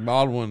 Alec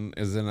Baldwin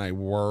is in a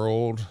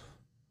world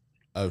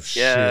of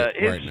Yeah, shit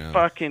his right now.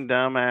 fucking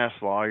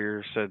dumbass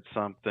lawyer said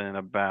something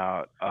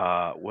about,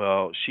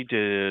 well, she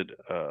did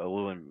a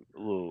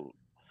little,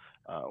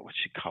 what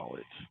she call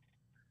it?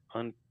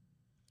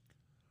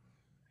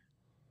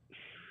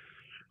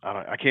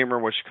 I can't remember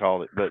what she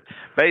called it, but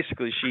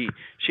basically she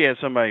had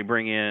somebody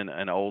bring in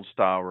an old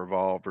style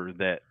revolver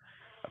that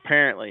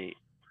apparently,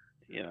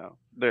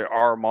 there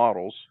are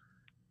models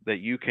that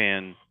you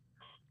can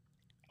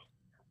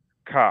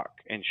cock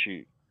and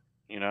shoot.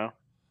 You know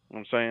what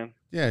I'm saying?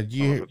 Yeah,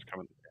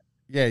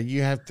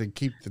 you have to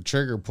keep the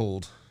trigger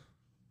pulled,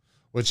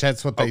 which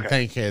that's what they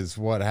think is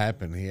what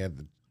happened. He had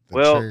the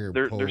trigger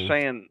pulled. They're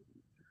saying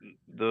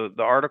the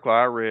article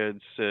I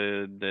read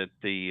said that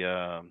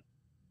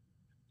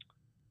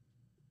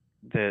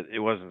that it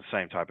wasn't the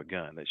same type of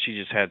gun, that she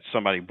just had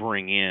somebody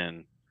bring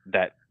in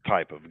that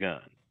type of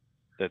gun.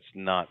 That's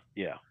not,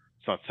 it's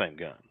not the same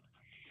gun.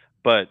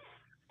 But,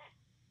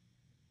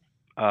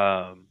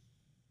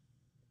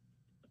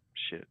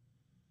 shit.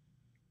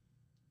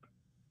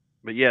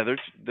 But yeah,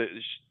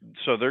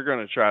 so they're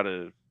going to try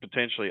to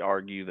potentially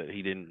argue that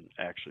he didn't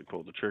actually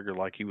pull the trigger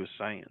like he was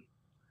saying.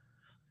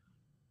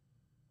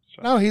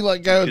 So, no, he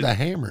let go of the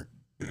hammer.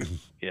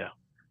 Yeah.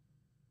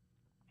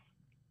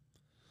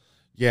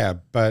 Yeah,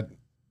 but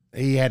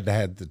he had to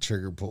have the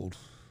trigger pulled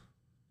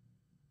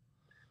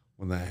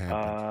when that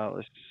happened.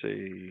 Let's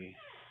see.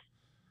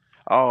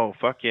 Oh,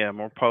 fuck yeah,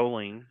 more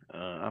polling.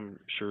 I'm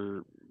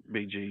sure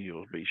BG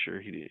will be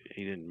sure he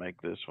didn't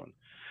make this one.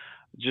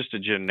 Just a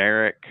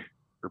generic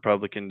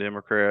Republican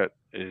Democrat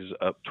is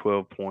up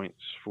 12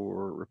 points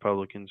for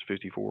Republicans,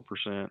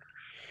 54%.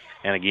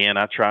 And again,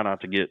 I try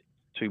not to get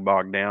too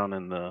bogged down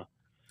in the,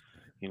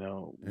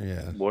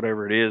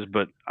 whatever it is,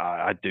 but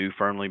I do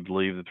firmly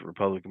believe that the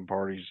Republican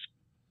Party's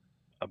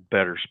a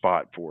better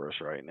spot for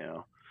us right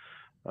now.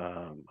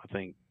 I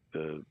think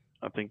the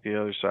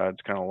other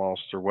side's kind of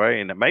lost their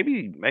way, and that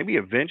maybe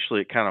eventually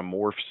it kind of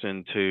morphs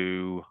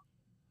into.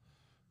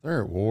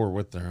 They're at war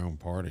with their own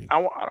party. I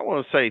don't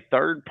want to say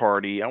third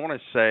party. I want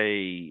to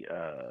say.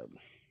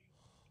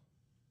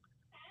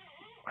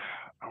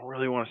 I don't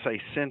really want to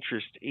say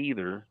centrist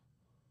either,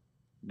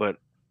 but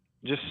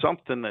just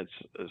something that's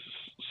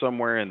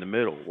somewhere in the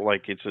middle.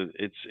 Like it's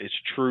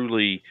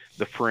truly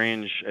the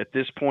fringe at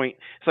this point.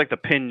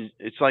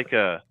 It's like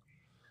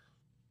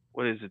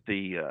what is it?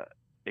 The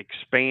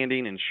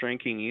expanding and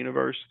shrinking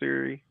universe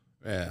theory,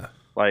 Yeah.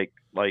 like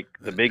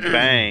the Big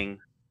Bang.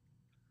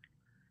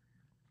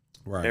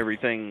 Right.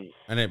 Everything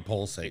And it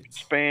pulsates.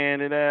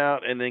 expanded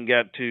out, and then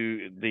got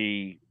to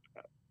the,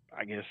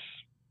 I guess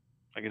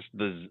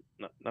the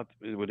not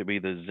would it be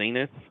the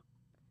zenith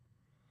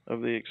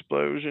of the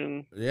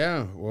explosion?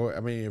 Yeah. Well, I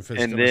mean, if it's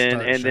And gonna then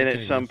start at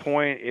shrinking some again.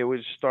 point it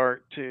would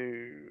start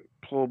to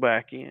pull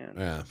back in.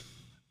 Yeah.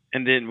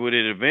 And then would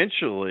it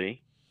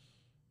eventually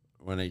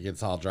When it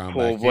gets all drawn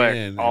pull back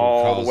in, it will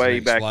all the cause way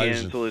an back in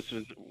explosion. until it's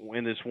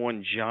in this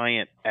one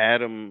giant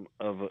atom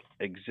of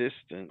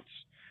existence,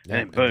 Yeah,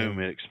 and boom,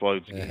 then it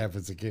explodes it again.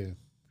 happens again.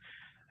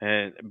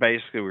 And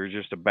basically, we're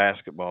just a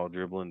basketball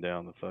dribbling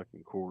down the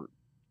fucking court.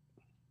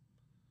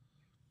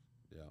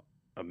 Yeah.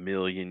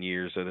 1,000,000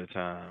 years at a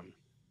time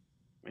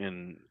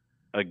in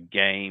a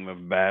game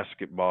of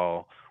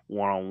basketball,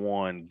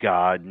 1-on-1,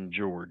 God and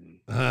Jordan.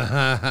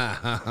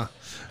 That's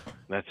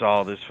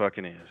all this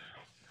fucking is.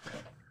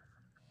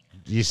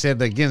 You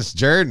said against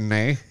Jordan,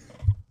 eh?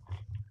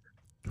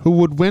 Who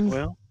would win?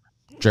 Well,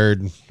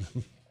 Jordan.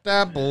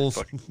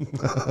 Apples.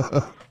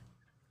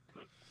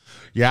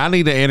 Yeah, I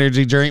need an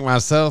energy drink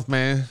myself,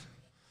 man.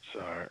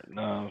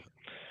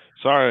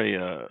 Sorry,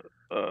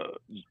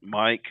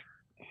 Mike.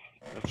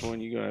 That's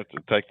when you're gonna have to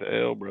take the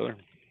L, brother.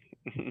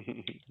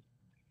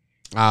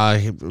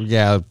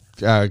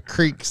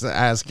 Creek's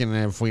asking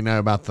if we know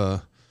about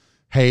the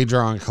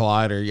Hadron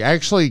Collider.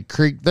 Actually,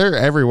 Creek, they're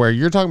everywhere.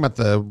 You're talking about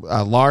the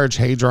Large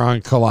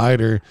Hadron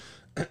Collider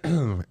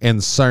in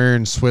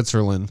CERN,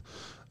 Switzerland.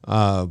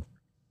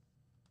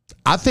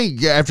 I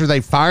think after they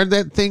fired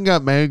that thing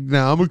up, man,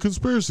 now I'm a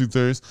conspiracy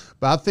theorist,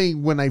 but I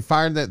think when they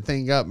fired that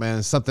thing up,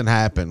 man, something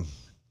happened.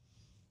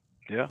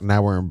 Yeah.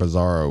 Now we're in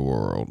Bizarro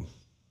world.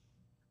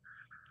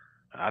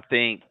 I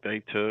think they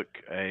took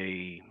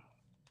I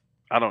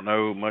don't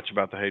know much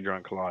about the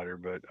Hadron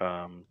Collider, but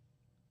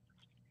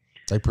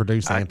They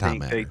produce I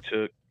antimatter. think they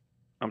took.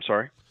 I'm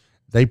sorry.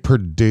 They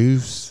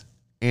produce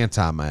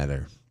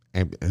antimatter.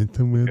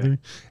 Antimatter?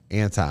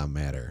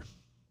 Antimatter.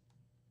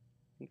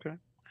 Okay.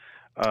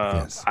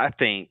 Yes. I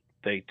think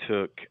they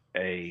took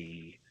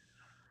a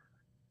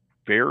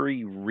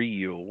very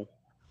real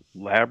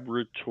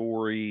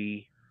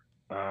laboratory.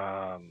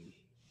 I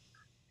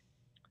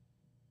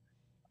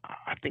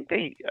think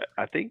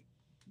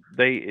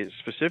they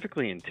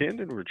specifically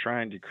intended were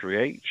trying to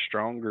create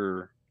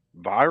stronger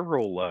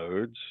viral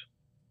loads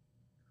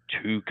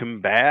to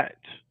combat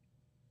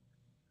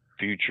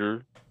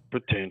future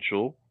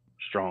potential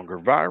stronger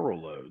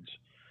viral loads.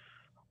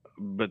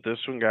 But this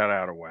one got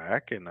out of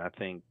whack, and I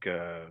think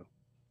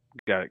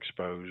got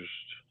exposed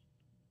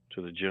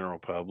to the general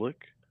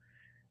public,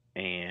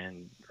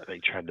 and they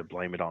tried to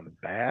blame it on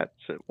bats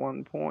at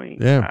one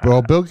point. Yeah,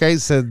 well, Bill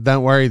Gates said,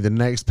 don't worry, the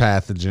next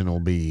pathogen will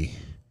be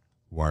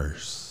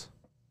worse.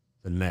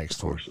 The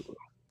next one. Of course it will.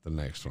 The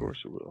next one. Of course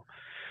it will.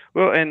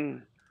 Well,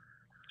 and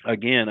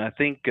again, I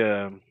think,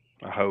 I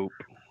hope,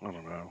 I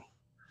don't know,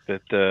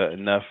 that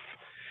enough,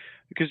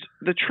 because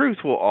the truth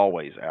will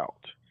always out.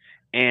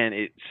 And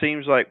it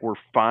seems like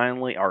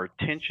our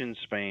attention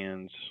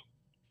spans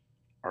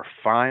are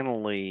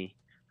finally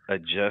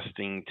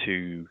adjusting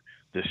to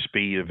the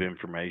speed of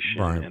information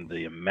Right. and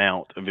the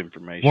amount of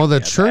information. Well, we the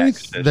have truth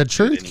access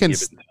to can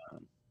at any given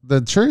time.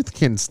 the truth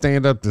can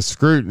stand up to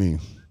scrutiny.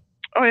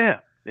 Oh yeah.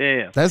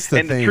 Yeah. That's the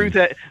and thing.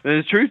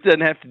 the truth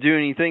doesn't have to do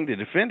anything to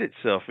defend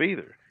itself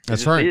either. It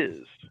That's just right. is.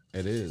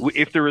 It is.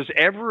 If there was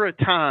ever a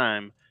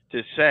time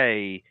to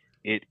say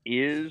it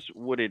is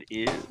what it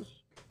is,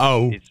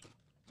 it's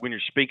when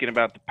you're speaking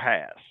about the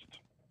past.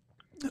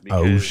 Oh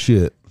Because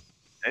shit.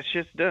 that's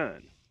just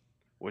done.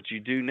 What you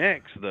do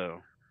next,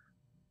 though,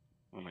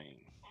 I mean,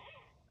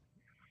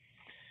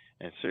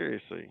 and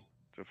seriously,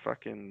 the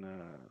fucking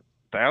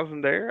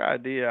thousandaire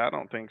idea, I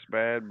don't think's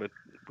bad, but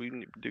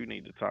we do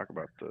need to talk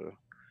about the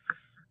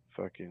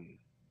fucking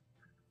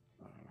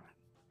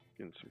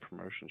getting some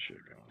promotion shit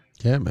going.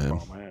 Yeah, man.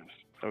 Bomb ass.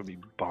 That would be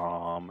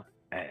bomb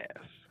ass.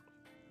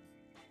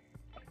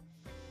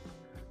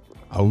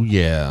 Oh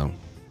yeah.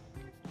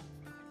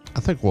 I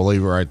think we'll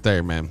leave it right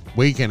there, man.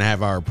 We can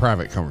have our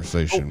private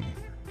conversation.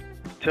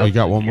 You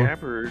got one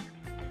more?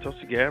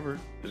 Tulsi Gabbard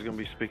is going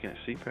to be speaking at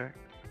CPAC.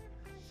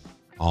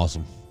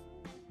 Awesome.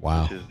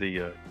 Wow. Which is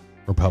the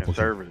Republican.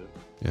 conservative.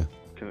 Yeah.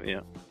 Yeah.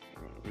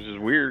 Which is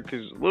weird, a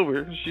little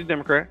weird, 'cause she's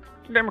Democrat.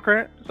 She's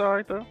Democrat. It's all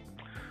right, though.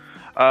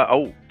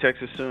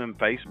 Texas suing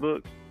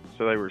Facebook.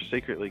 So they were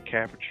secretly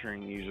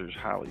capturing users'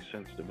 highly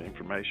sensitive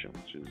information,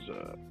 which is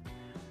a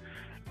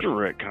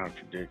direct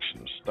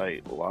contradiction of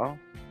state law.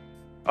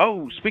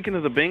 Oh, speaking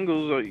of the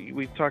Bengals,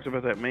 we talked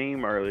about that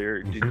meme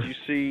earlier. Did you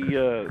see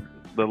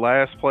the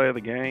last play of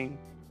the game?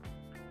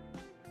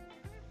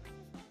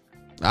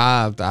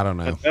 I don't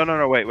know.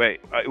 No, wait.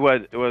 It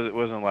wasn't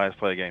the last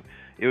play of the game.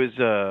 It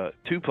was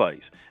 2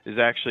 plays. It was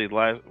actually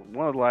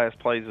one of the last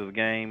plays of the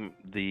game.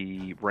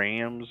 The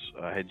Rams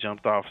had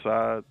jumped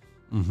offside,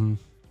 Mm-hmm.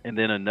 and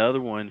then another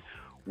one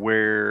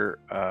where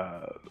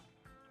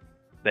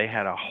they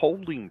had a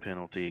holding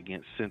penalty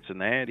against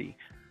Cincinnati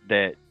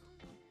that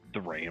the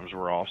Rams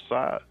were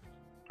offside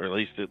or at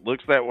least it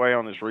looks that way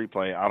on this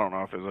replay. I don't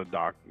know if it's a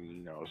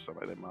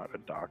somebody that might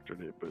have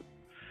doctored it, but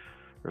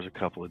there's a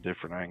couple of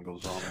different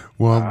angles on it.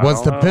 Well,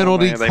 what's the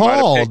penalty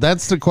called?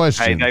 That's the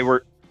question. Hey,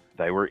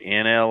 they were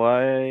in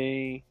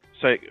LA.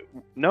 So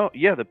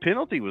the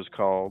penalty was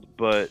called,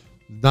 but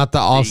not the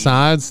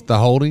offsides, the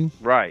holding.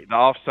 Right, the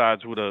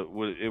offsides would have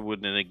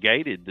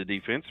negated the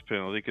defense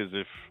penalty, because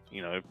if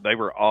they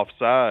were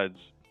offsides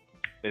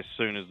as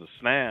soon as the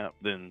snap,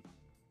 then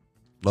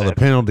the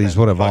penalties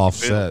would have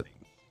offset.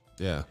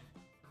 Yeah.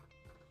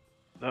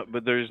 No,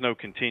 but there's no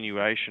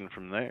continuation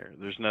from there.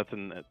 There's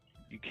nothing that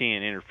you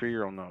can't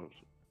interfere on those.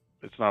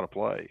 It's not a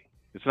play.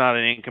 It's not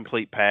an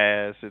incomplete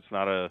pass. It's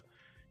not a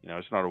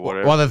it's not a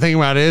whatever. Well, the thing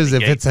about it is,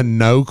 if it's a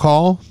no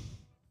call,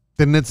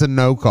 then it's a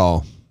no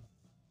call.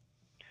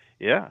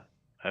 Yeah,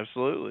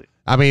 absolutely.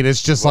 I mean,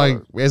 it's just like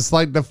the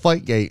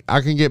Deflategate.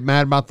 I can get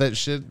mad about that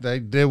shit. They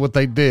did what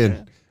they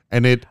did,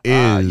 and it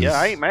is.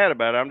 I ain't mad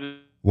about it. I'm just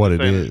what it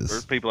is.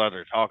 There's people out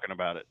there talking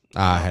about it.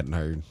 I hadn't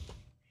heard.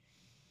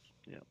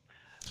 Yeah.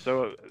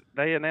 So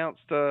they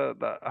announced the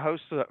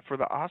host for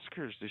the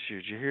Oscars this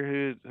year. Did you hear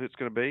who it's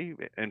going to be?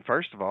 And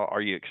first of all,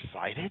 are you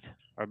excited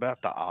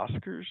about the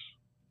Oscars?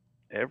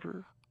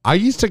 Ever? I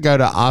used to go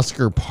to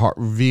Oscar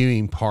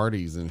viewing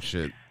parties and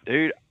shit.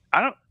 Dude,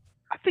 I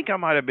think I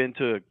might have been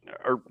to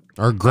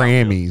or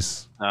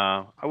Grammys.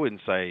 No, I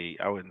wouldn't say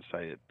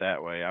it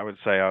that way. I would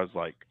say I was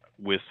like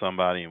with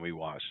somebody and we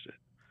watched it.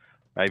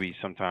 Maybe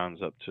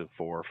sometimes up to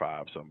 4 or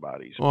 5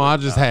 somebodies. Well, I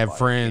just had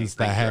friends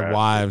that had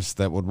wives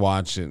that would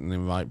watch it and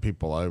invite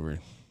people over.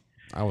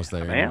 I was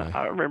there. Man, anyway.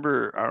 I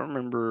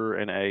remember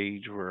an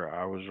age where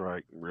I was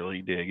like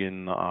really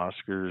digging the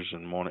Oscars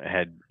and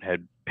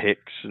had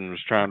picks and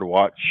was trying to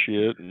watch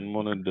shit and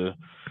wanted to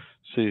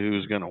see who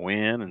was going to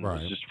win, and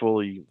was just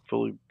fully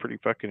pretty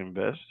fucking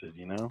invested,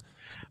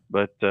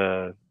 But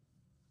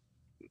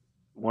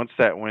once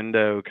that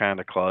window kind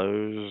of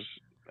closed,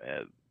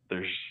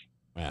 there's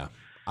I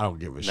don't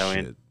give a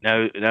shit.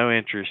 No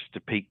interest to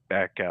peek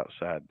back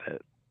outside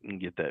that and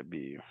get that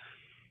view.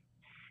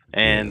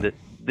 And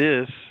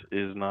this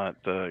is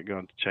not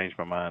going to change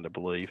my mind, I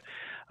believe.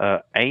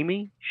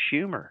 Amy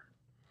Schumer.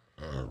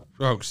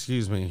 Oh,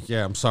 excuse me.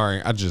 Yeah, I'm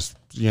sorry. I just,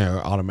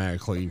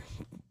 automatically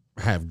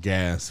have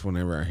gas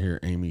whenever I hear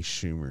Amy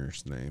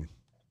Schumer's name.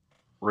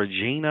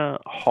 Regina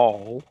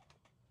Hall.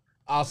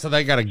 Oh, so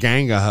they got a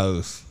gang of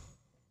hoes.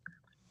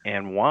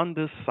 And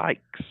Wanda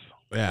Sykes.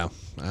 Yeah,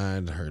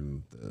 I'd heard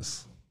of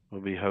this. Will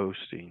be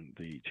hosting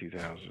the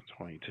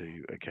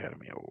 2022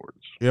 Academy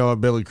Awards. You know what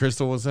Billy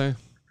Crystal would say?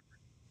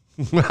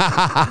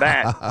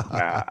 That's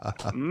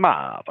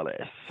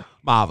marvelous.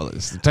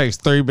 Marvelous. It takes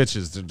 3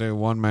 bitches to do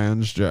one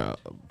man's job.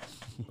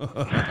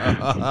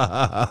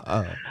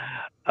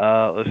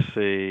 Let's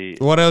see.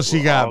 What else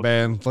you got,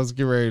 man? Let's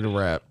get ready to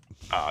wrap.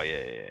 Oh,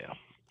 yeah.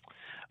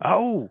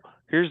 Oh,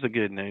 here's the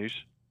good news.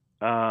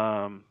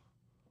 A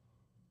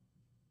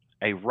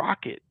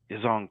rocket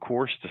is on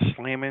course to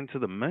slam into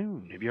the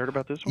moon. Have you heard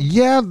about this one?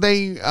 Yeah,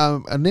 they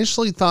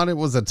initially thought it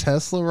was a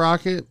Tesla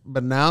rocket,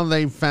 but now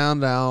they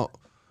found out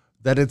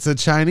that it's a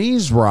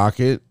Chinese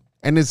rocket,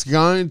 and it's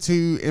going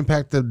to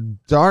impact the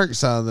dark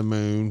side of the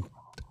moon,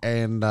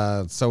 and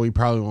so we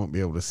probably won't be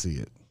able to see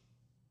it.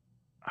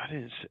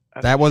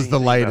 That was the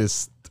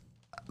latest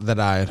that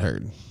I had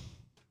heard.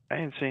 I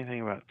didn't see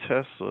anything about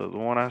Tesla. The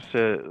one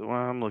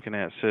I'm looking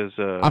at says...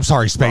 I'm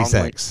sorry,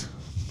 SpaceX.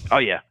 Oh,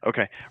 yeah.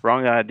 Okay.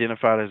 Wrongly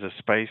identified as a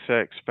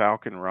SpaceX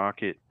Falcon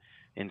rocket.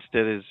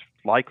 Instead is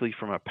likely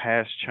from a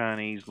past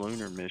Chinese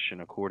lunar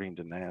mission, according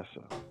to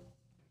NASA.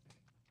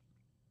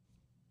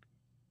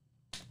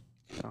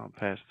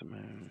 Past the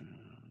moon.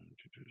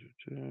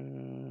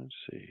 Let's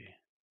see.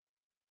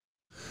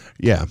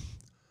 Yeah.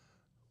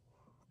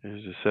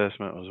 His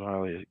assessment was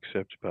widely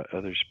accepted by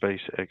other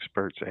space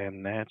experts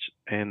and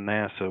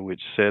NASA,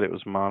 which said it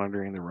was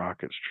monitoring the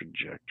rocket's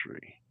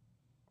trajectory.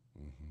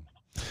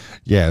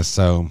 Yeah,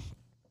 so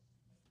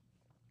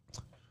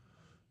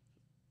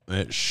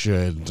it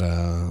should.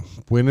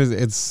 When is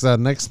it's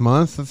next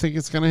month? I think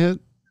it's going to hit.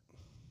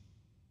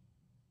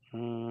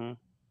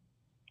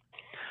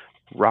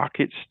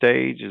 Rocket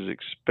stage is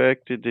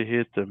expected to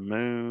hit the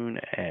moon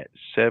at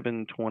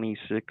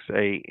 7:26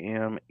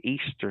 a.m.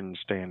 Eastern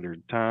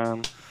Standard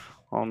Time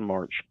on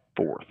March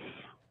 4th.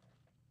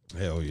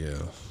 Hell yeah!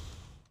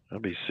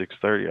 That'll be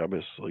 6:30. I'll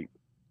be asleep.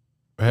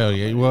 Hell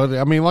yeah! Well,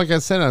 I mean, like I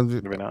said,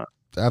 maybe not.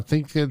 I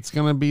think it's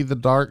going to be the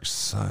dark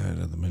side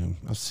of the moon.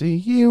 I see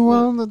you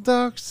on the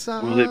dark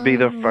side. Will it be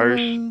the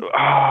first?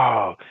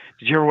 Oh,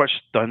 did you ever watch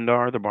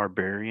Thundar the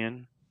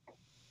Barbarian?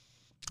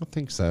 I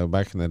think so.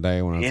 Back in the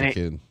day when I was a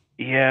kid.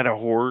 He had a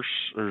horse.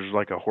 There's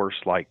like a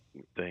horse-like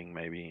thing,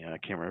 maybe. I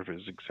can't remember if it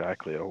was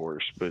exactly a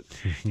horse, but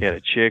he had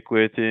a chick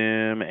with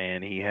him,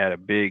 and he had a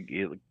big,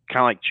 kind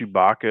of like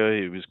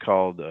Chewbacca. It was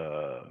called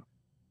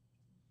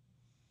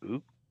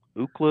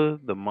Ookla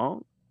the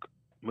Monk.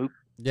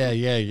 Yeah.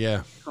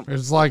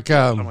 It's like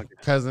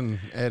cousin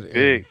Ed.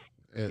 Big.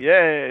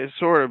 Yeah, it's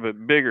sort of,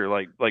 but bigger,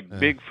 like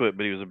Bigfoot,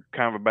 but he was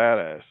kind of a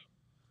badass.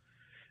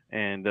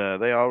 And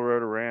they all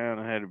rode around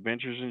and had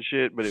adventures and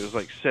shit, but it was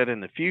like set in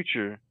the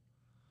future.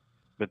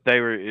 but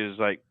it was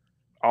like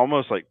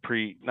almost like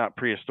not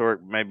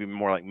prehistoric, maybe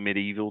more like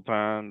medieval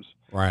times,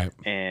 Right.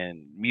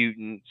 and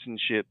mutants and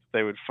shit that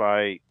they would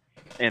fight.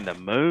 And the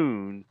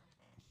moon,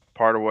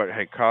 part of what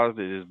had caused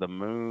it is the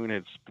moon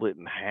had split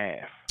in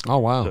half. Oh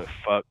wow.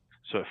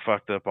 So it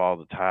fucked up all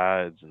the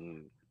tides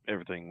and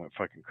everything went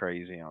fucking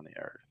crazy on the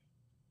earth.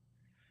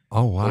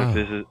 Oh wow.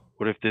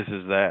 What if this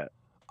is that?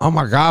 Oh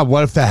my God,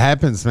 what if that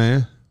happens,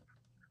 man?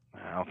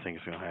 I don't think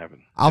it's gonna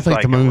happen. I It's think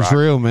like the a moon's rocket.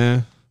 real,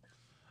 man.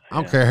 I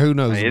don't care who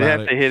knows It'd about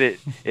have to hit it.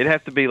 It'd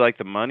have to be like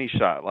the money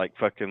shot, like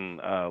fucking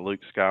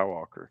Luke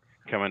Skywalker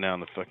coming down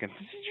the fucking.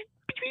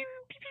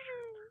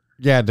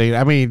 Yeah, dude.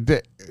 I mean,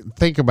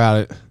 think about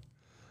it.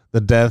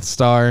 The Death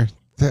Star.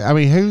 I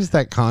mean, who's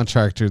that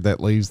contractor that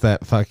leaves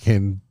that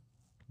fucking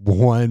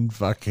one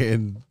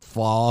fucking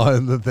flaw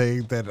in the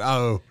thing that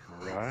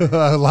Right.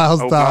 allows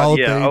the whole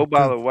thing? Oh,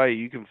 by the way,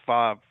 you can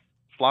fly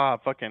a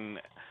fucking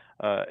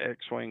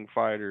X-wing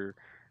fighter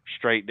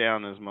straight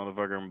down this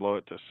motherfucker and blow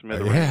it to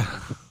smithereens. Yeah.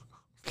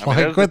 I mean,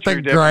 Like with the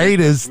true definition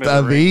greatest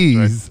of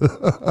smithereens, ease.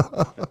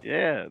 right?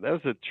 Yeah, that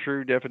was a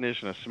true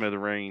definition of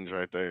smithereens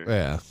right there.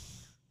 Yeah.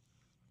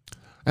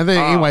 And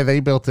then anyway, they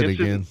built it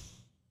again.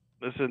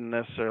 This isn't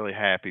necessarily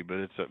happy, but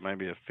it's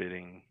maybe a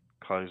fitting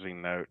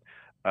closing note.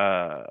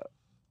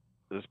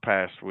 This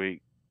past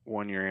week,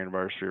 1 year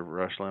anniversary of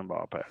Rush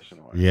Limbaugh passing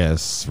away.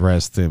 Yes,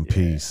 rest in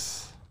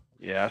peace.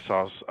 Yeah, I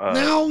saw.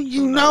 Now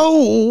you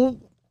know.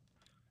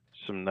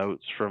 Some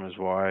notes from his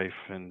wife,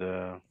 and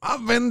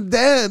I've been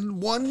dead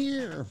 1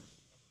 year.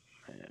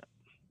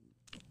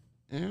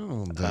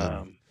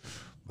 Yeah.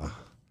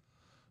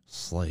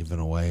 Slaving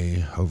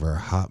away over a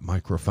hot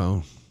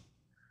microphone.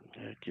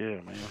 Heck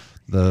yeah, man.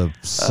 The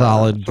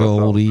solid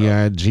gold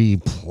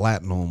EIG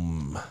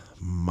platinum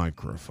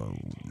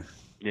microphone.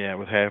 Yeah,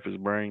 with half his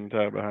brain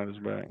tied behind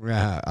his back.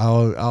 Yeah,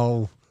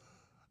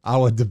 I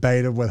would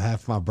debate it with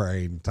half my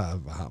brain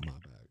tied behind my back.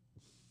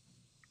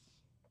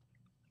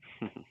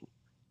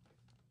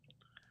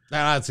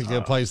 Now that's a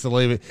good place to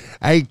leave it.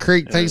 Hey,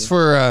 Creek, thanks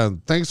for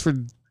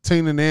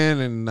tuning in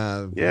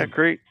and yeah,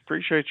 Creek,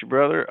 appreciate you,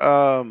 brother.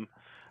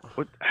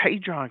 What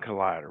Hadron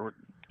Collider?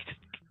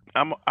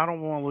 I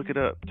don't want to look it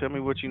up. Tell me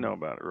what you know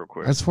about it, real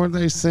quick. that's where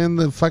they send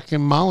the fucking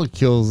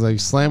molecules. They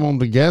slam them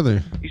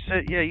together. You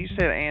said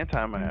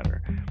antimatter,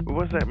 but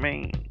what does that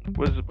mean?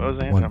 What does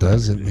antimatter What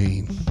does it do?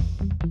 mean?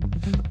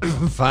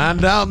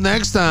 Find out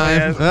next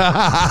time.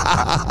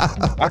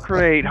 I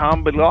create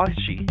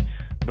Hambalashi,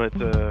 but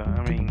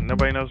I mean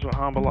nobody knows what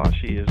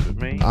Hambalashi is but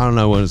me. I don't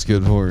know what it's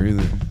good for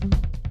either.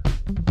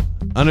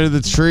 Under the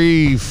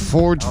Tree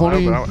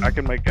 420. I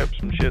can make up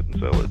some shit and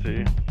sell it to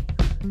you.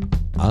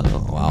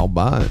 Oh, I'll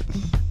buy it.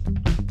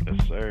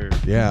 Yes, sir.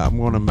 Yeah, I'm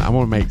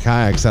gonna make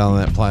kayaks out of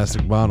that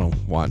plastic bottle.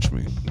 Watch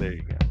me. There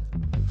you go.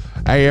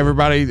 Hey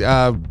everybody,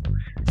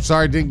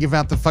 sorry I didn't give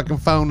out the fucking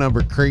phone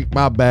number, Creek.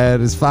 My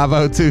bad. It's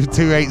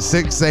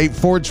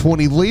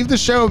 502-286-8420. Leave the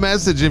show a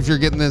message if you're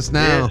getting this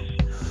now.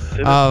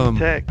 Yes. Send us a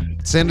text.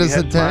 Send us a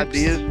If you have some text.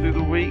 ideas through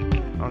the week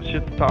on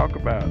shit to talk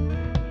about.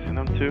 Send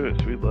them to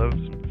us. We love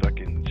some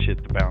fucking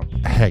shit to bounce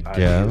Heck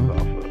ideas yeah.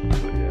 off of.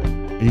 So, yeah.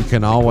 You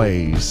can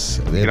always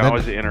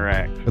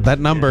interact. That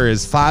number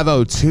is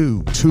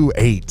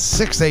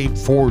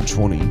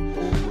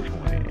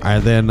 502-286-8420.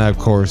 And then of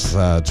course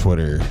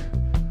Twitter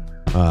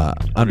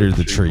under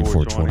the tree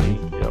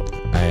 420. Yep.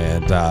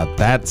 And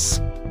that's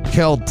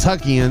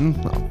Keltuckian.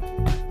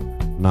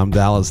 And I'm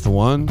Dallas the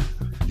One.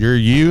 You're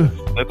you.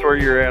 That's where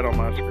you're at on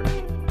my screen.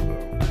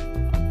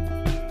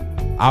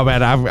 Oh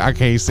man, I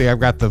can't see.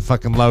 I've got the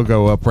fucking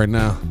logo up right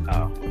now. Oh,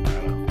 I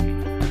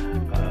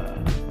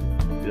know.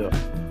 Yeah.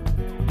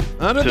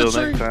 Under Until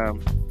the tree. next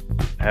time.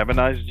 Have a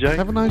nice day.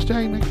 Have a nice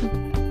day, Nick.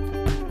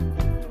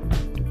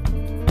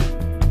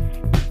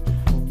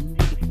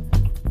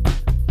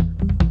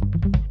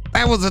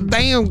 That was a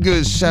damn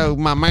good show,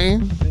 my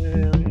man.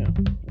 Yeah.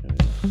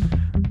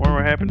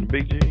 Whatever happened to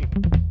Big G? I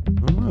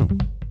don't know.